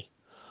 Padme.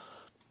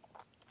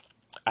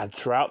 And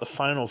throughout the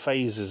final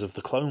phases of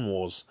the Clone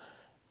Wars,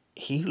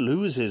 he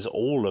loses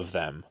all of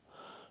them.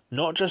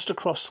 Not just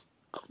across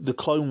the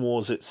Clone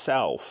Wars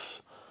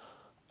itself,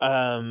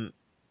 but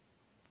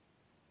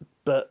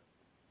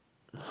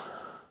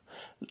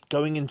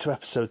going into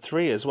episode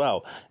 3 as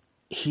well.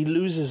 He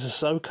loses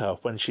Ahsoka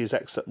when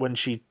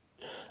she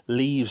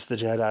leaves the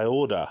Jedi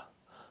Order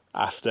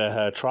after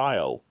her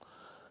trial,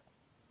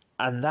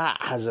 and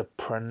that has a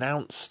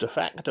pronounced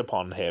effect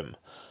upon him.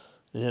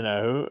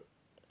 It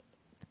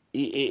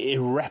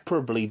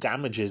irreparably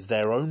damages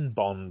their own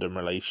bond and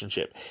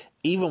relationship.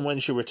 Even when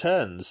she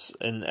returns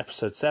in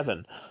episode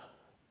 7,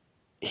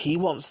 he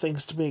wants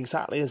things to be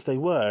exactly as they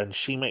were, and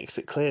she makes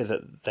it clear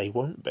that they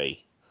won't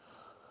be.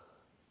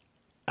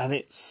 And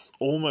it's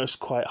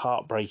almost quite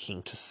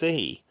heartbreaking to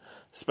see,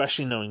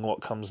 especially knowing what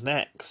comes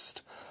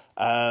next.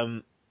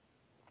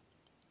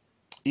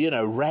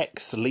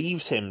 Rex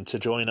leaves him to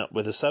join up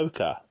with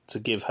Ahsoka to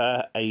give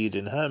her aid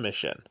in her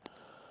mission.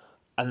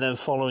 And then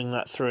following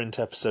that through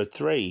into episode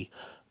 3,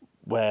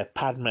 where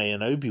Padme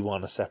and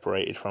Obi-Wan are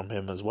separated from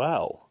him as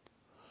well.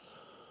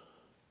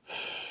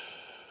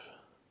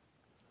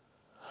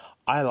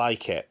 I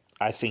like it.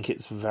 I think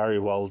it's very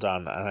well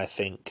done, and I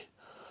think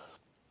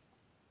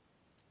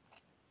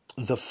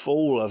the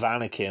fall of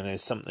Anakin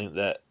is something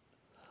that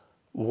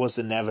was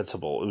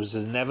inevitable. It was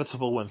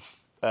inevitable when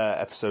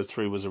episode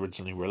 3 was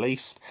originally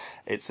released.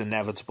 It's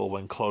inevitable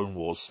when Clone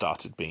Wars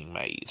started being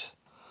made.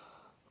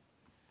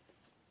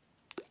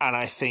 And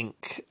I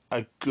think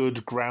a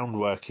good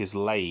groundwork is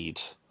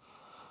laid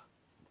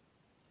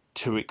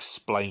to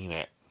explain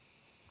it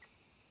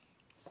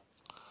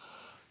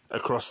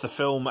across the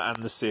film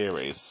and the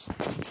series.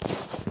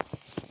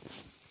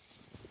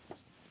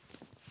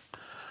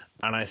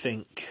 And I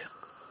think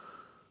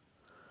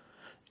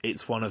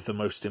it's one of the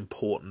most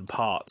important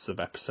parts of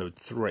episode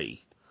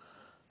 3.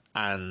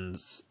 And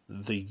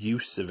the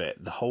use of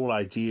it, the whole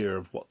idea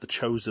of what the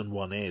Chosen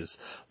One is,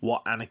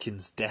 what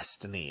Anakin's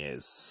destiny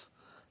is,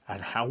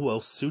 and how well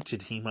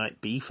suited he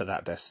might be for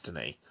that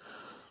destiny,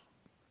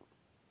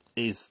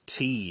 is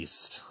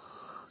teased,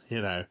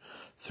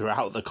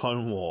 throughout the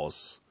Clone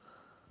Wars.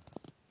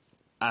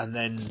 And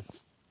then,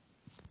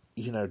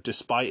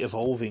 despite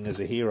evolving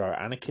as a hero,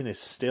 Anakin is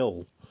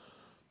still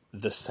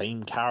the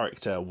same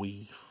character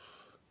we've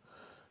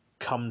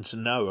come to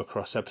know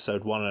across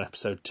episode 1 and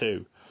episode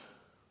 2.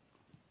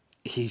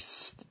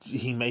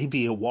 He may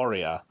be a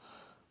warrior,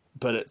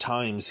 but at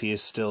times he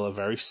is still a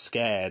very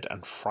scared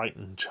and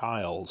frightened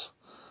child,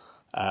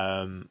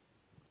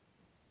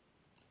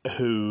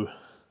 who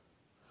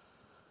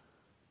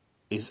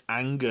is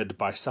angered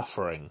by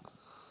suffering.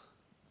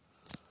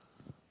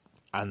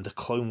 And the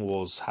Clone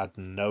Wars had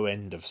no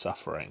end of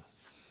suffering.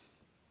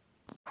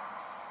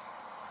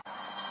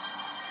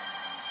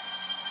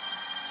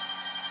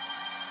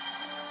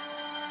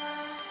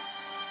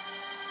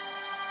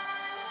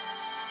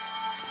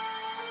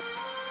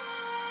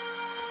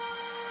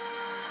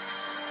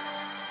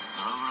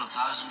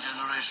 1,000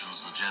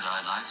 generations, the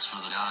Jedi Knights were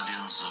the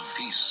guardians of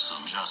peace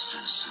and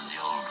justice in the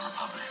Old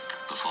Republic,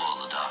 before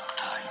the Dark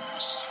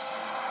Times,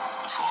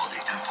 before the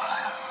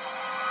Empire.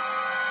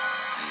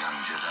 A young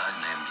Jedi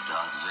named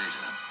Darth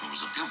Vader, who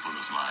was a pupil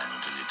of mine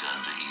until he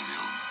turned to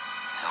evil,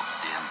 helped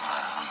the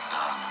Empire hunt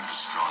down and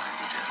destroy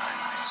the Jedi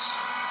Knights.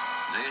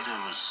 Vader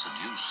was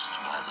seduced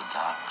by the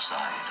dark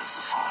side of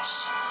the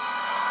Force.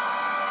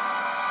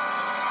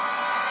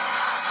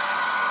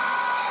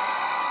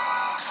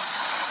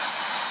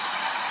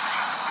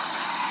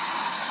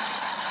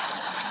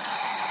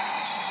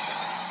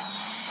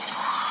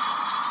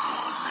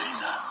 Lord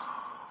Vader.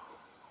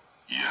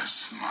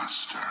 Yes,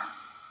 Master.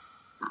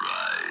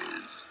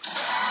 Rise.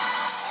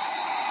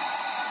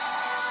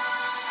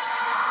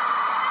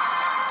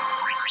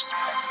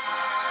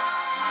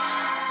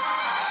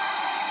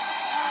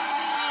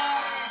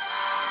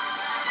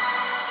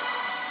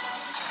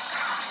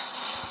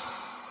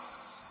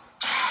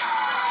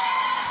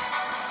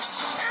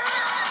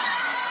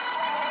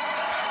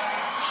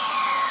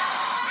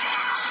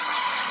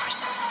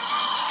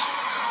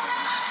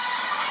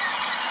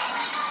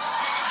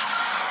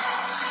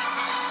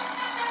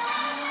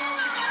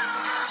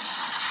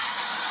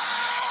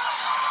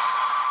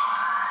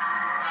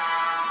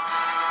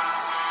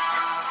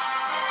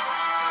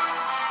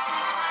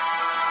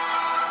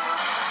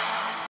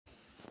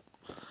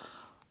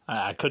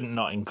 I couldn't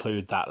not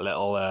include that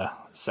little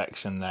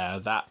section there.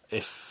 That,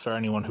 if for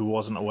anyone who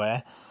wasn't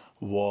aware,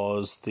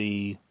 was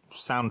the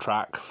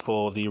soundtrack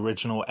for the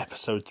original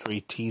Episode 3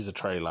 teaser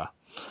trailer,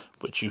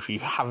 which if you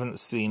haven't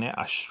seen it,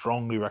 I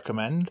strongly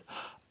recommend.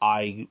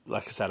 Like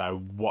I said, I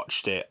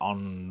watched it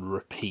on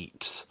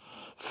repeat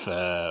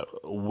for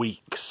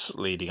weeks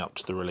leading up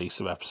to the release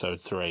of Episode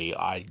 3.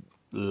 I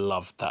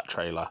loved that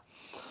trailer.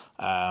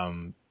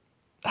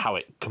 How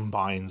it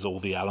combines all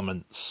the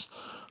elements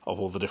of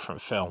all the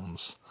different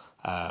films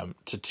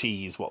to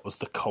tease what was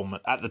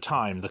at the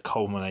time the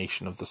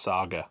culmination of the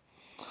saga.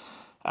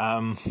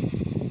 I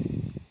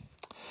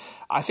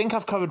think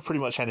I've covered pretty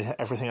much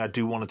everything I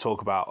do want to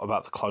talk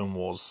about the Clone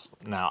Wars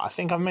now. I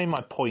think I've made my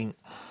point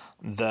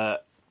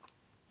that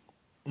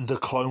the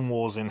Clone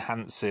Wars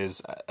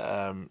enhances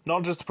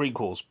not just the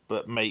prequels,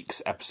 but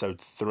makes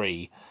Episode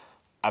 3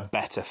 a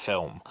better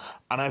film.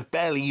 And I've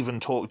barely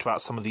even talked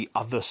about some of the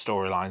other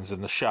storylines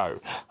in the show.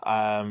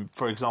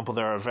 For example,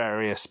 there are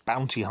various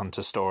bounty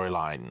hunter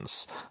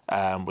storylines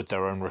with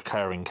their own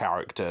recurring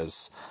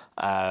characters,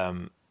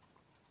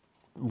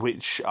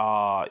 which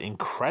are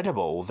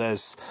incredible.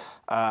 There's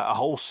a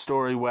whole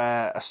story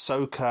where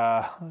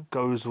Ahsoka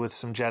goes with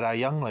some Jedi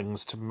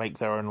younglings to make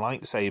their own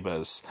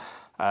lightsabers.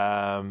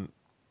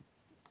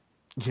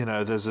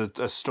 There's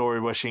a story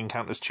where she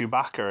encounters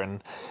Chewbacca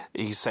and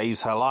he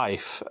saves her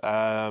life.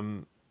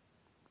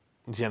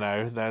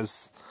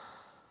 There's,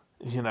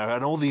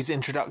 and all these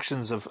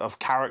introductions of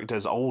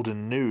characters, old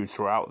and new,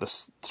 throughout the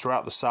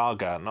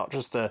saga. Not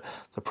just the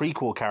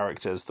prequel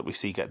characters that we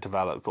see get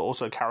developed, but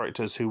also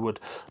characters who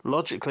would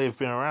logically have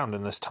been around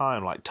in this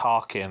time, like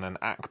Tarkin and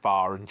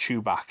Akbar and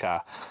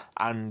Chewbacca,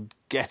 and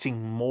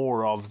getting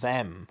more of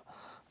them.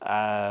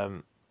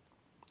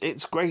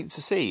 It's great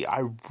to see.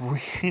 I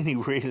really,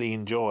 really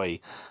enjoy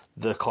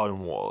the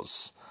Clone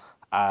Wars.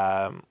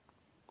 And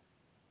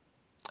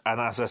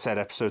as I said,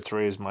 Episode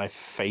 3 is my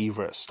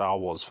favourite Star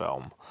Wars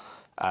film.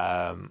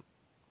 I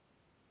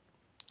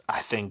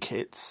think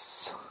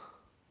it's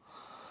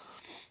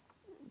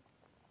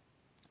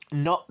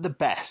not the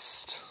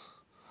best.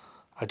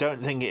 I don't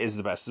think it is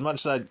the best. As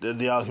much as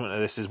the argument of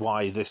this is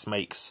why this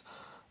makes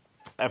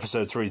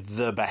Episode 3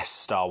 the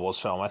best Star Wars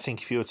film, I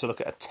think if you were to look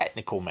at a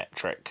technical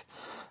metric,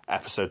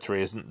 Episode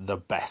 3 isn't the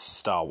best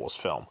Star Wars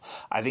film.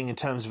 I think in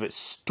terms of its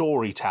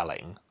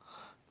storytelling,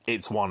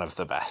 it's one of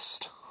the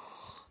best.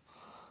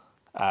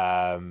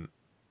 And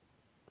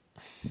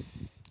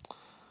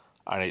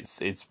its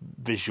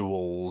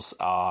visuals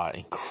are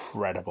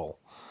incredible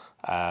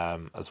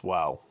as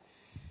well.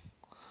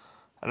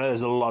 I know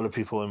there's a lot of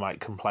people who might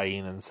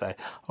complain and say,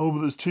 oh,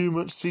 but there's too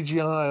much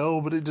CGI, oh,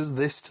 but it does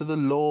this to the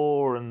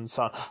lore and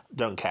so on.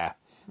 Don't care.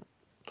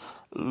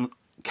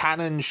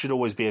 Canon should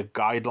always be a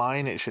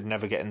guideline. It should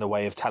never get in the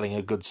way of telling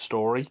a good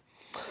story.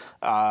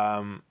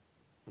 If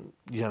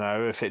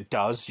it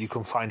does, you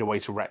can find a way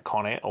to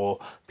retcon it, or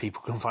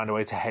people can find a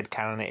way to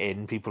headcanon it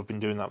in. People have been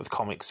doing that with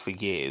comics for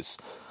years.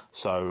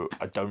 So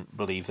I don't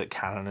believe that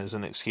canon is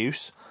an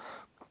excuse.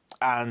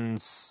 And,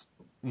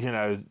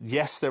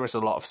 yes, there is a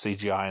lot of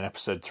CGI in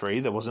Episode 3.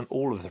 There wasn't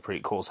all of the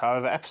prequels.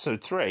 However,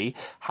 Episode 3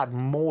 had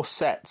more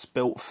sets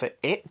built for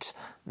it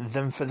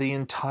than for the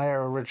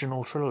entire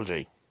original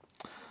trilogy,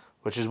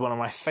 which is one of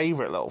my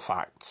favourite little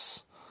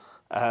facts.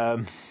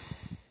 And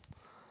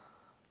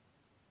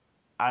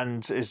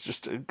it's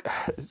just a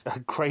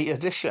great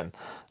addition.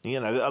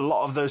 A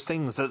lot of those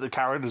things that the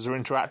characters are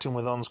interacting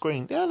with on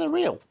screen, yeah, they're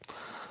real.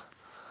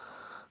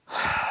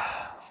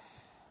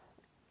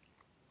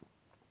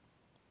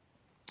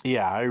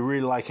 Yeah, I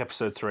really like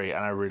Episode 3,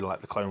 and I really like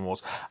the Clone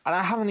Wars. And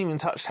I haven't even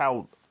touched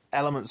how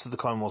elements of the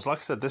Clone Wars. Like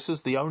I said, this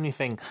was the only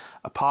thing,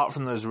 apart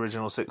from those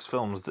original 6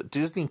 films, that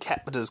Disney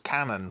kept as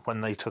canon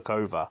when they took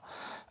over.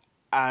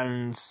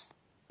 And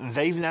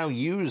they've now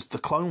used the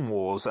Clone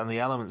Wars and the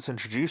elements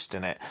introduced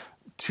in it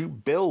to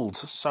build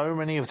so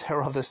many of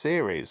their other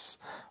series,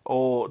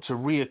 or to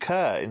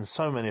reoccur in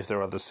so many of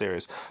their other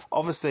series.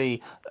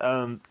 Obviously,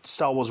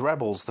 Star Wars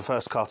Rebels, the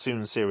first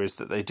cartoon series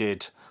that they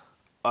did,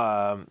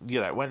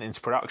 it went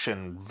into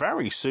production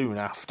very soon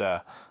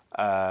after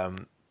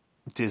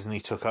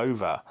Disney took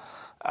over,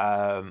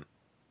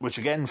 which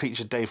again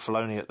featured Dave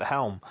Filoni at the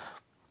helm.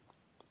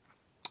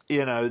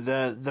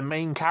 The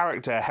main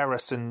character,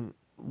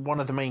 one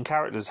of the main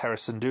characters, Hera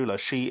Syndulla,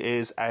 she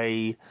is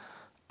a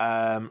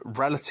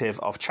relative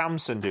of Cham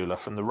Syndulla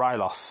from the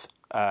Ryloth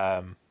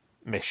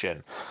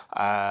mission.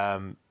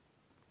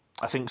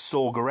 I think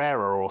Saw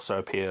Gerrera also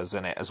appears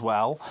in it as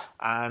well,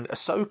 and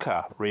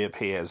Ahsoka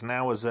reappears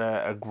now as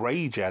a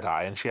Grey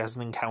Jedi, and she has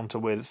an encounter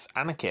with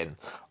Anakin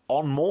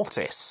on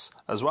Mortis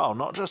as well,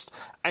 not just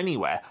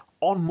anywhere,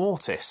 on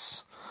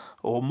Mortis.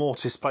 Or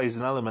Mortis plays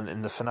an element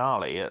in the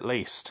finale, at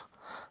least.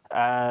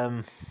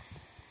 There's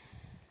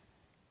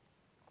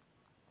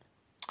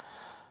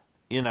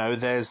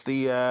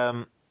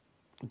the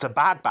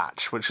Bad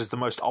Batch, which is the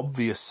most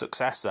obvious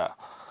successor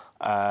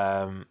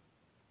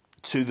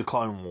to the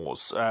Clone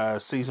Wars.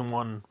 Season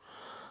 1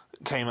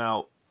 came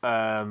out,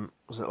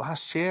 was it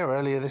last year,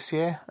 earlier this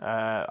year?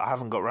 I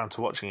haven't got around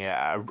to watching it.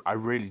 I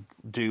really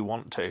do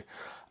want to.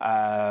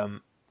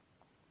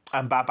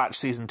 And Bad Batch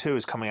Season 2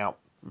 is coming out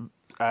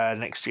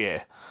next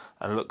year,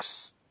 and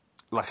looks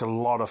like a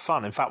lot of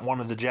fun. In fact, one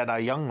of the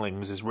Jedi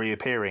younglings is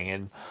reappearing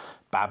in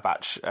Bad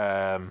Batch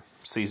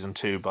Season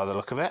 2 by the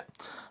look of it,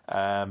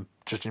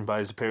 judging by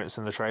his appearance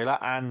in the trailer.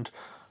 And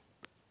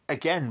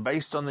again,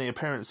 based on the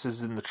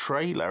appearances in the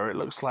trailer, it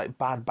looks like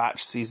Bad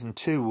Batch Season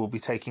 2 will be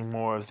taking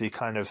more of the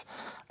kind of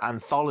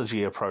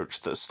anthology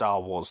approach that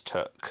Star Wars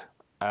took,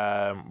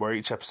 where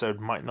each episode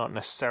might not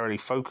necessarily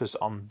focus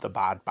on the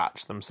Bad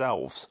Batch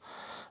themselves,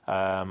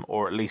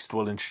 or at least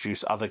will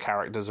introduce other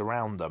characters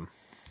around them.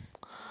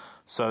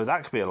 So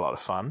that could be a lot of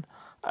fun.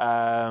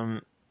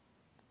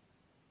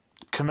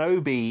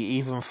 Kenobi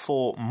even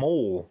fought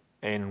Maul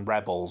in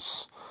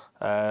Rebels.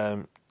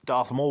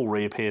 Darth Maul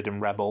reappeared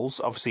in Rebels.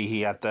 Obviously,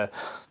 he had the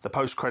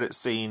post-credit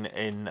scene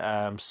in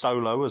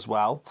Solo as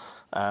well,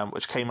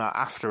 which came out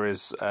after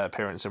his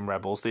appearance in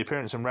Rebels. The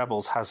appearance in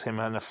Rebels has him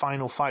in a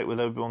final fight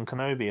with Obi-Wan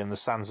Kenobi in the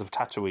sands of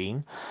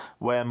Tatooine,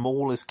 where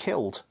Maul is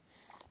killed.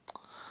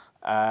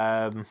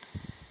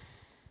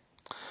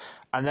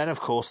 And then, of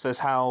course, there's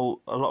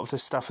how a lot of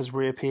this stuff has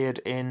reappeared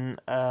in,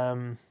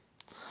 the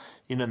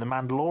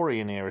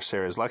Mandalorian era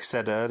series. Like I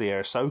said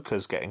earlier,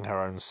 Ahsoka's getting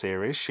her own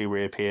series. She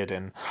reappeared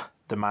in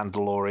The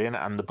Mandalorian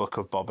and the Book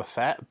of Boba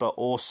Fett, but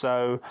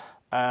also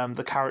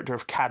the character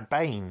of Cad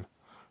Bane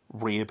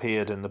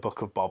reappeared in the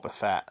Book of Boba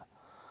Fett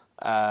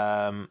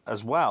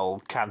as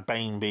well. Cad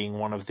Bane being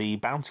one of the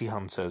bounty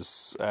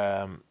hunters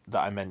that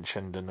I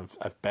mentioned and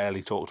I've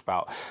barely talked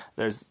about.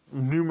 There's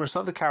numerous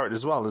other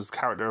characters as well. There's the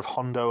character of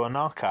Hondo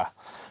Ohnaka,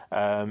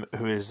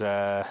 who is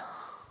a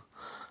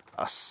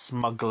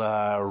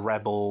smuggler,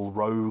 rebel,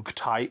 rogue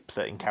type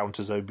that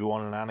encounters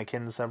Obi-Wan and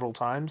Anakin several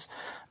times.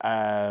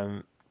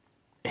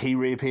 He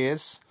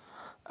reappears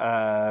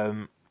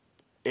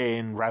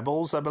in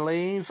Rebels, I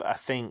believe. I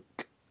think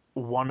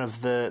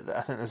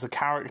there's a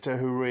character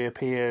who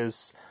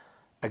reappears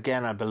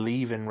again, I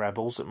believe, in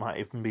Rebels. It might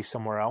even be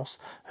somewhere else,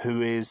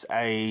 who is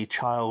a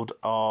child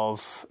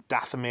of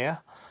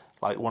Dathomir,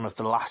 like one of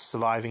the last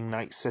surviving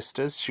Night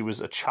Sisters. She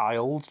was a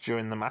child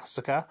during the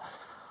massacre.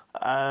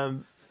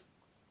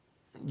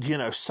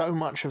 So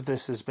much of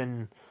this has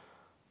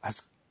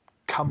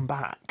come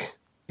back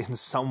in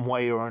some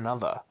way or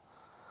another,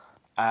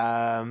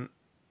 that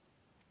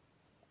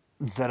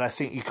I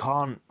think you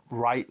can't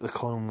write the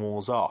Clone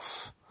Wars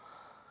off.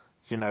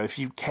 If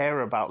you care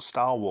about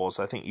Star Wars,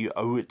 I think you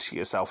owe it to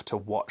yourself to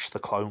watch the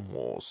Clone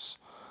Wars.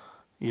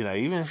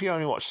 Even if you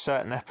only watch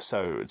certain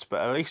episodes,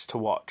 but at least to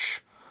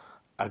watch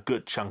a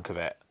good chunk of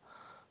it.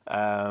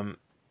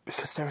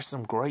 Because there is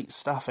some great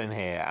stuff in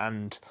here,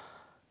 and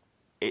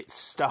it's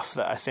stuff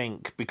that I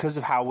think, because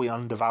of how we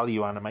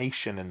undervalue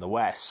animation in the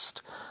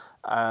West,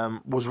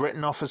 was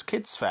written off as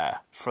kids' fare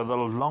for the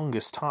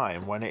longest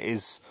time, when it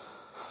is...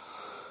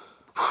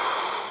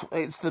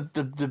 It's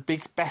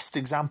the best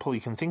example you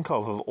can think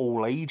of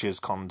all ages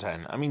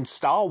content. I mean,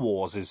 Star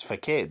Wars is for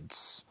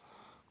kids.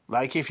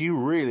 Like, if you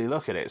really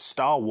look at it,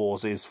 Star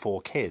Wars is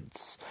for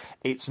kids.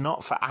 It's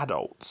not for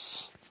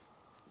adults.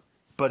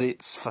 But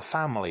it's for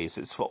families.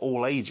 It's for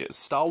all ages.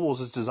 Star Wars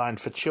is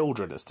designed for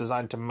children. It's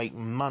designed to make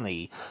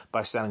money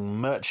by selling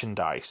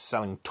merchandise,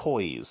 selling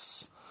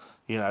toys.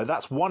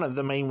 That's one of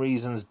the main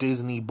reasons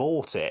Disney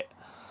bought it.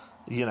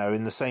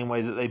 In the same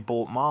way that they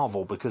bought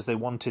Marvel, because they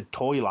wanted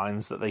toy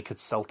lines that they could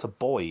sell to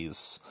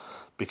boys.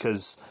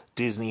 Because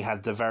Disney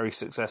had the very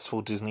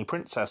successful Disney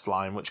Princess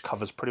line, which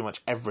covers pretty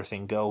much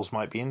everything girls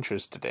might be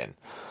interested in.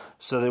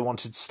 So they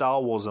wanted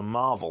Star Wars and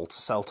Marvel to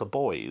sell to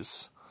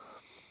boys.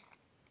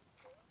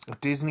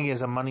 Disney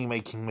is a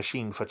money-making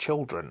machine for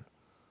children.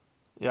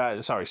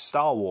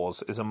 Star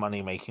Wars is a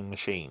money-making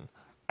machine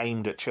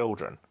aimed at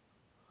children.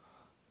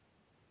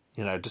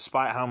 You know,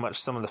 despite how much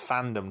some of the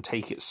fandom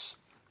take it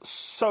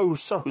so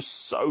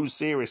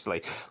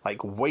seriously,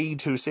 like way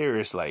too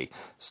seriously,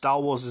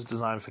 Star Wars is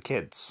designed for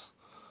kids.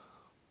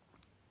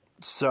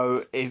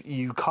 So if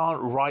you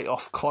can't write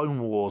off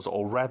Clone Wars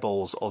or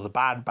Rebels or The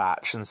Bad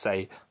Batch and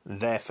say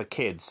they're for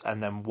kids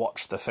and then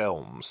watch the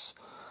films,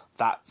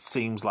 that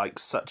seems like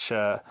such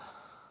a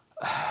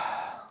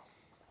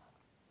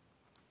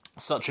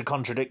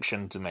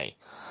contradiction to me.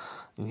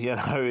 You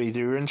know, either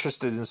you're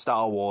interested in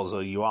Star Wars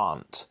or you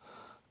aren't.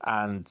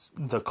 And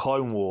the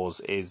Clone Wars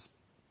is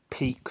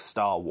peak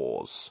Star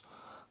Wars.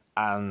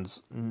 And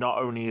not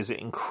only is it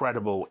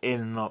incredible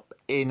in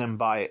and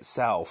by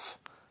itself,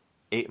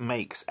 it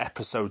makes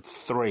Episode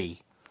 3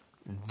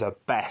 the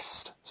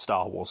best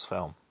Star Wars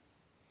film.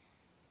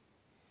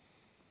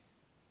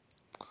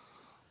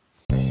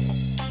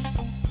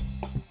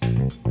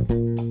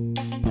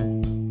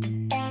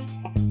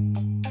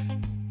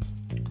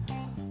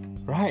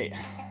 Right.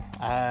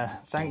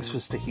 Thanks for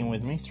sticking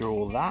with me through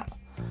all that.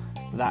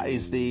 That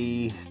is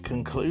the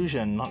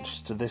conclusion, not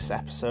just to this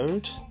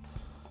episode,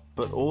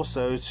 but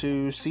also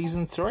to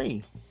Season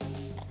 3.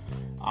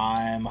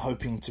 I'm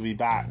hoping to be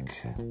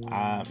back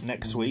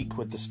next week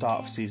with the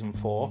start of Season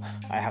 4.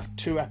 I have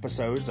 2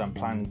 episodes I'm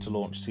planning to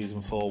launch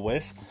Season 4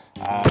 with.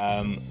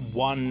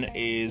 One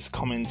is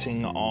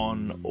commenting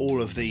on all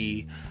of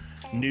the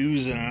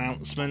news and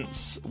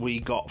announcements we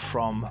got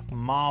from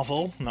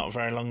Marvel not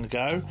very long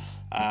ago,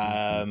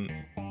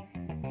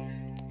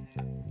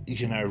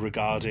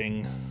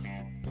 regarding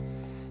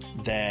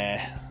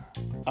their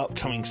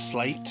upcoming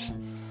slate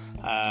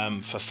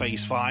for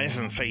Phase 5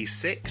 and Phase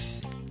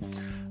 6.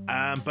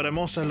 But I'm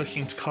also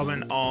looking to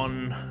comment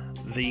on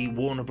the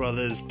Warner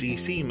Brothers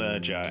DC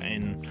merger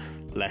in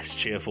less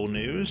cheerful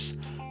news,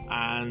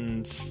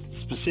 and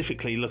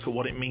specifically look at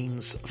what it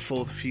means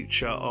for the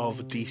future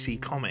of DC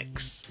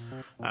Comics,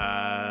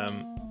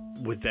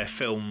 with their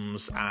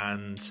films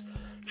and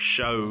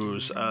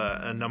shows,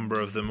 a number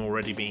of them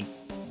already being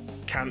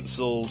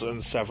cancelled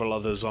and several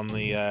others on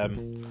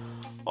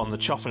the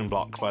chopping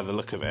block by the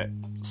look of it.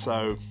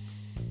 So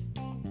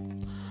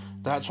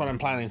that's what I'm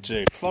planning to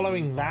do.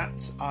 Following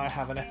that, I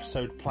have an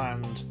episode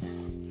planned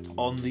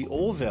on the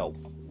Orville,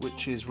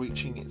 which is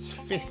reaching its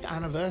 5th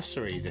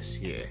anniversary this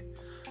year.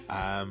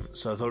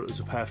 So I thought it was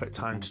a perfect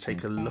time to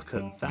take a look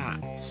at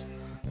that.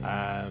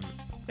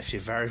 If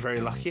you're very, very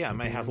lucky, I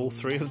may have all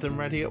 3 of them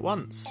ready at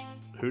once.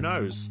 Who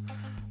knows?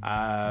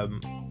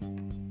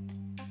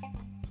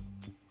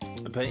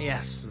 But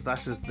yes,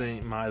 that is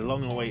my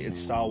long-awaited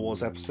Star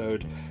Wars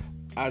episode.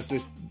 As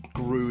this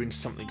grew into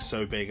something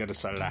so big, I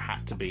decided it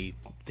had to be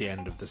the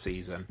end of the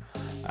season.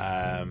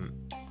 And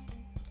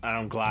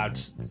I'm glad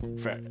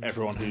for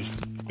everyone who's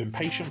been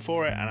patient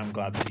for it, and I'm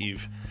glad that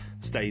you've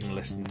stayed and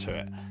listened to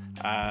it.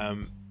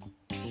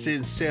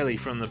 Sincerely,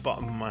 from the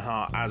bottom of my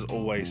heart, as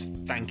always,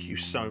 thank you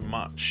so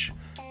much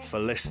for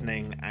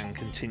listening and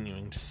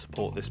continuing to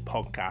support this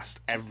podcast.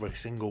 Every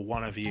single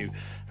one of you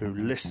who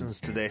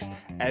listens to this,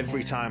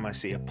 every time I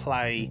see a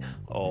play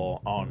or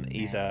on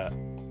either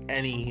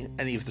any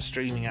of the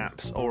streaming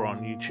apps or on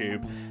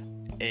YouTube,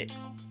 it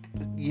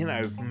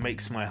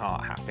makes my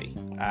heart happy,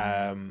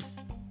 and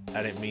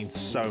it means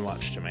so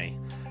much to me.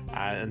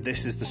 And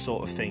this is the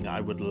sort of thing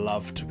I would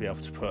love to be able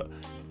to put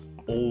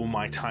all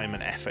my time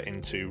and effort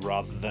into,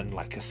 rather than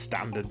like a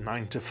standard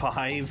 9 to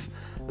 5.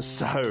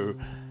 So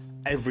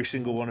every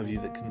single one of you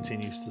that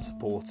continues to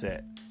support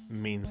it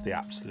means the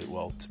absolute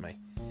world to me.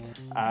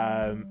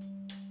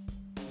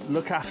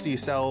 Look after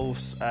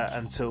yourselves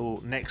until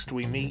next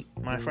we meet,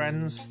 my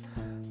friends.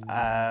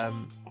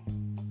 Times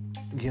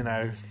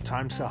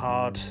are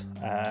hard.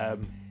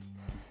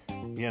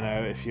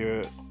 If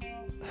you're...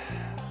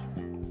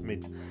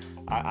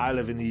 I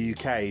live in the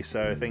UK,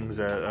 so things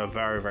are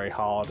very, very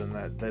hard,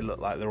 and they look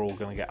like they're all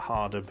going to get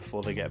harder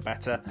before they get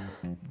better.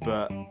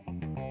 But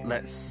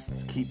let's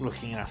keep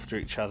looking after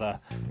each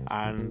other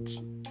and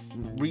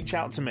reach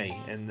out to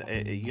me. And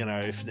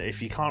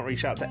if you can't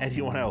reach out to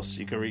anyone else,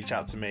 you can reach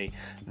out to me.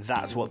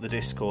 That's what the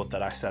Discord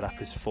that I set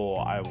up is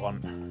for. I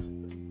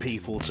want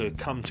people to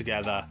come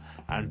together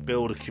and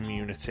build a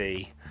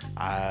community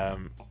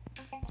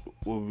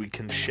where we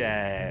can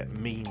share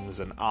memes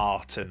and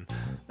art and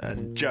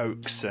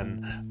jokes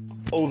and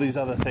all these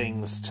other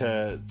things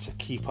to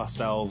keep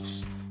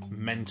ourselves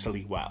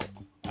mentally well.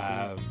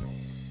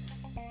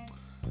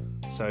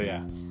 So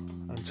yeah,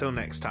 until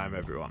next time,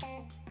 everyone,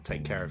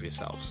 take care of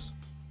yourselves.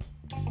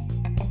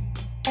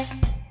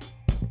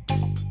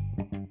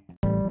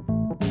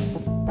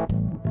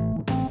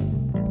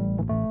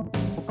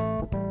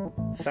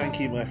 Thank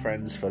you, my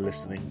friends, for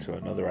listening to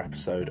another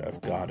episode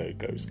of Gardo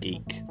Goes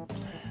Geek.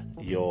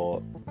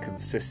 Your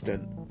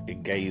consistent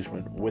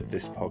engagement with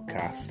this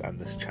podcast and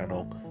this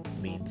channel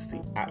means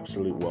the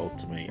absolute world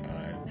to me, and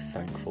I am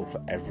thankful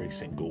for every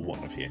single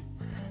one of you.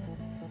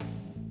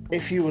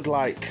 If you would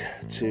like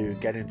to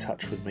get in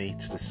touch with me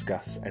to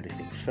discuss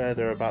anything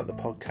further about the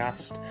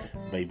podcast,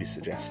 maybe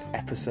suggest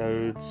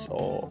episodes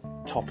or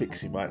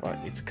topics you might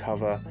like me to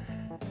cover,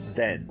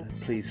 then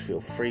please feel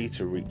free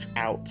to reach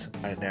out.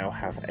 I now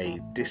have a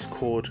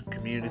Discord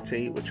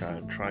community which I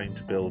am trying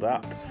to build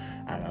up,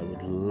 and I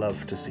would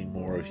love to see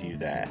more of you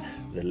there.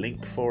 The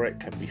link for it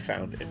can be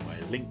found in my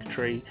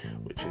Linktree,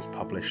 which is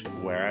published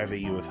wherever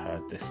you have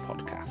heard this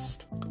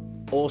podcast.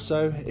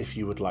 Also, if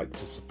you would like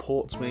to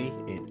support me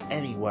in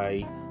any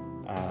way,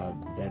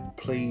 then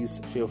please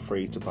feel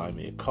free to buy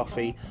me a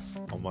coffee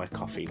on my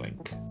Ko-fi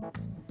link.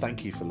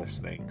 Thank you for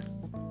listening,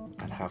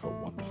 and have a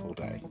wonderful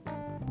day.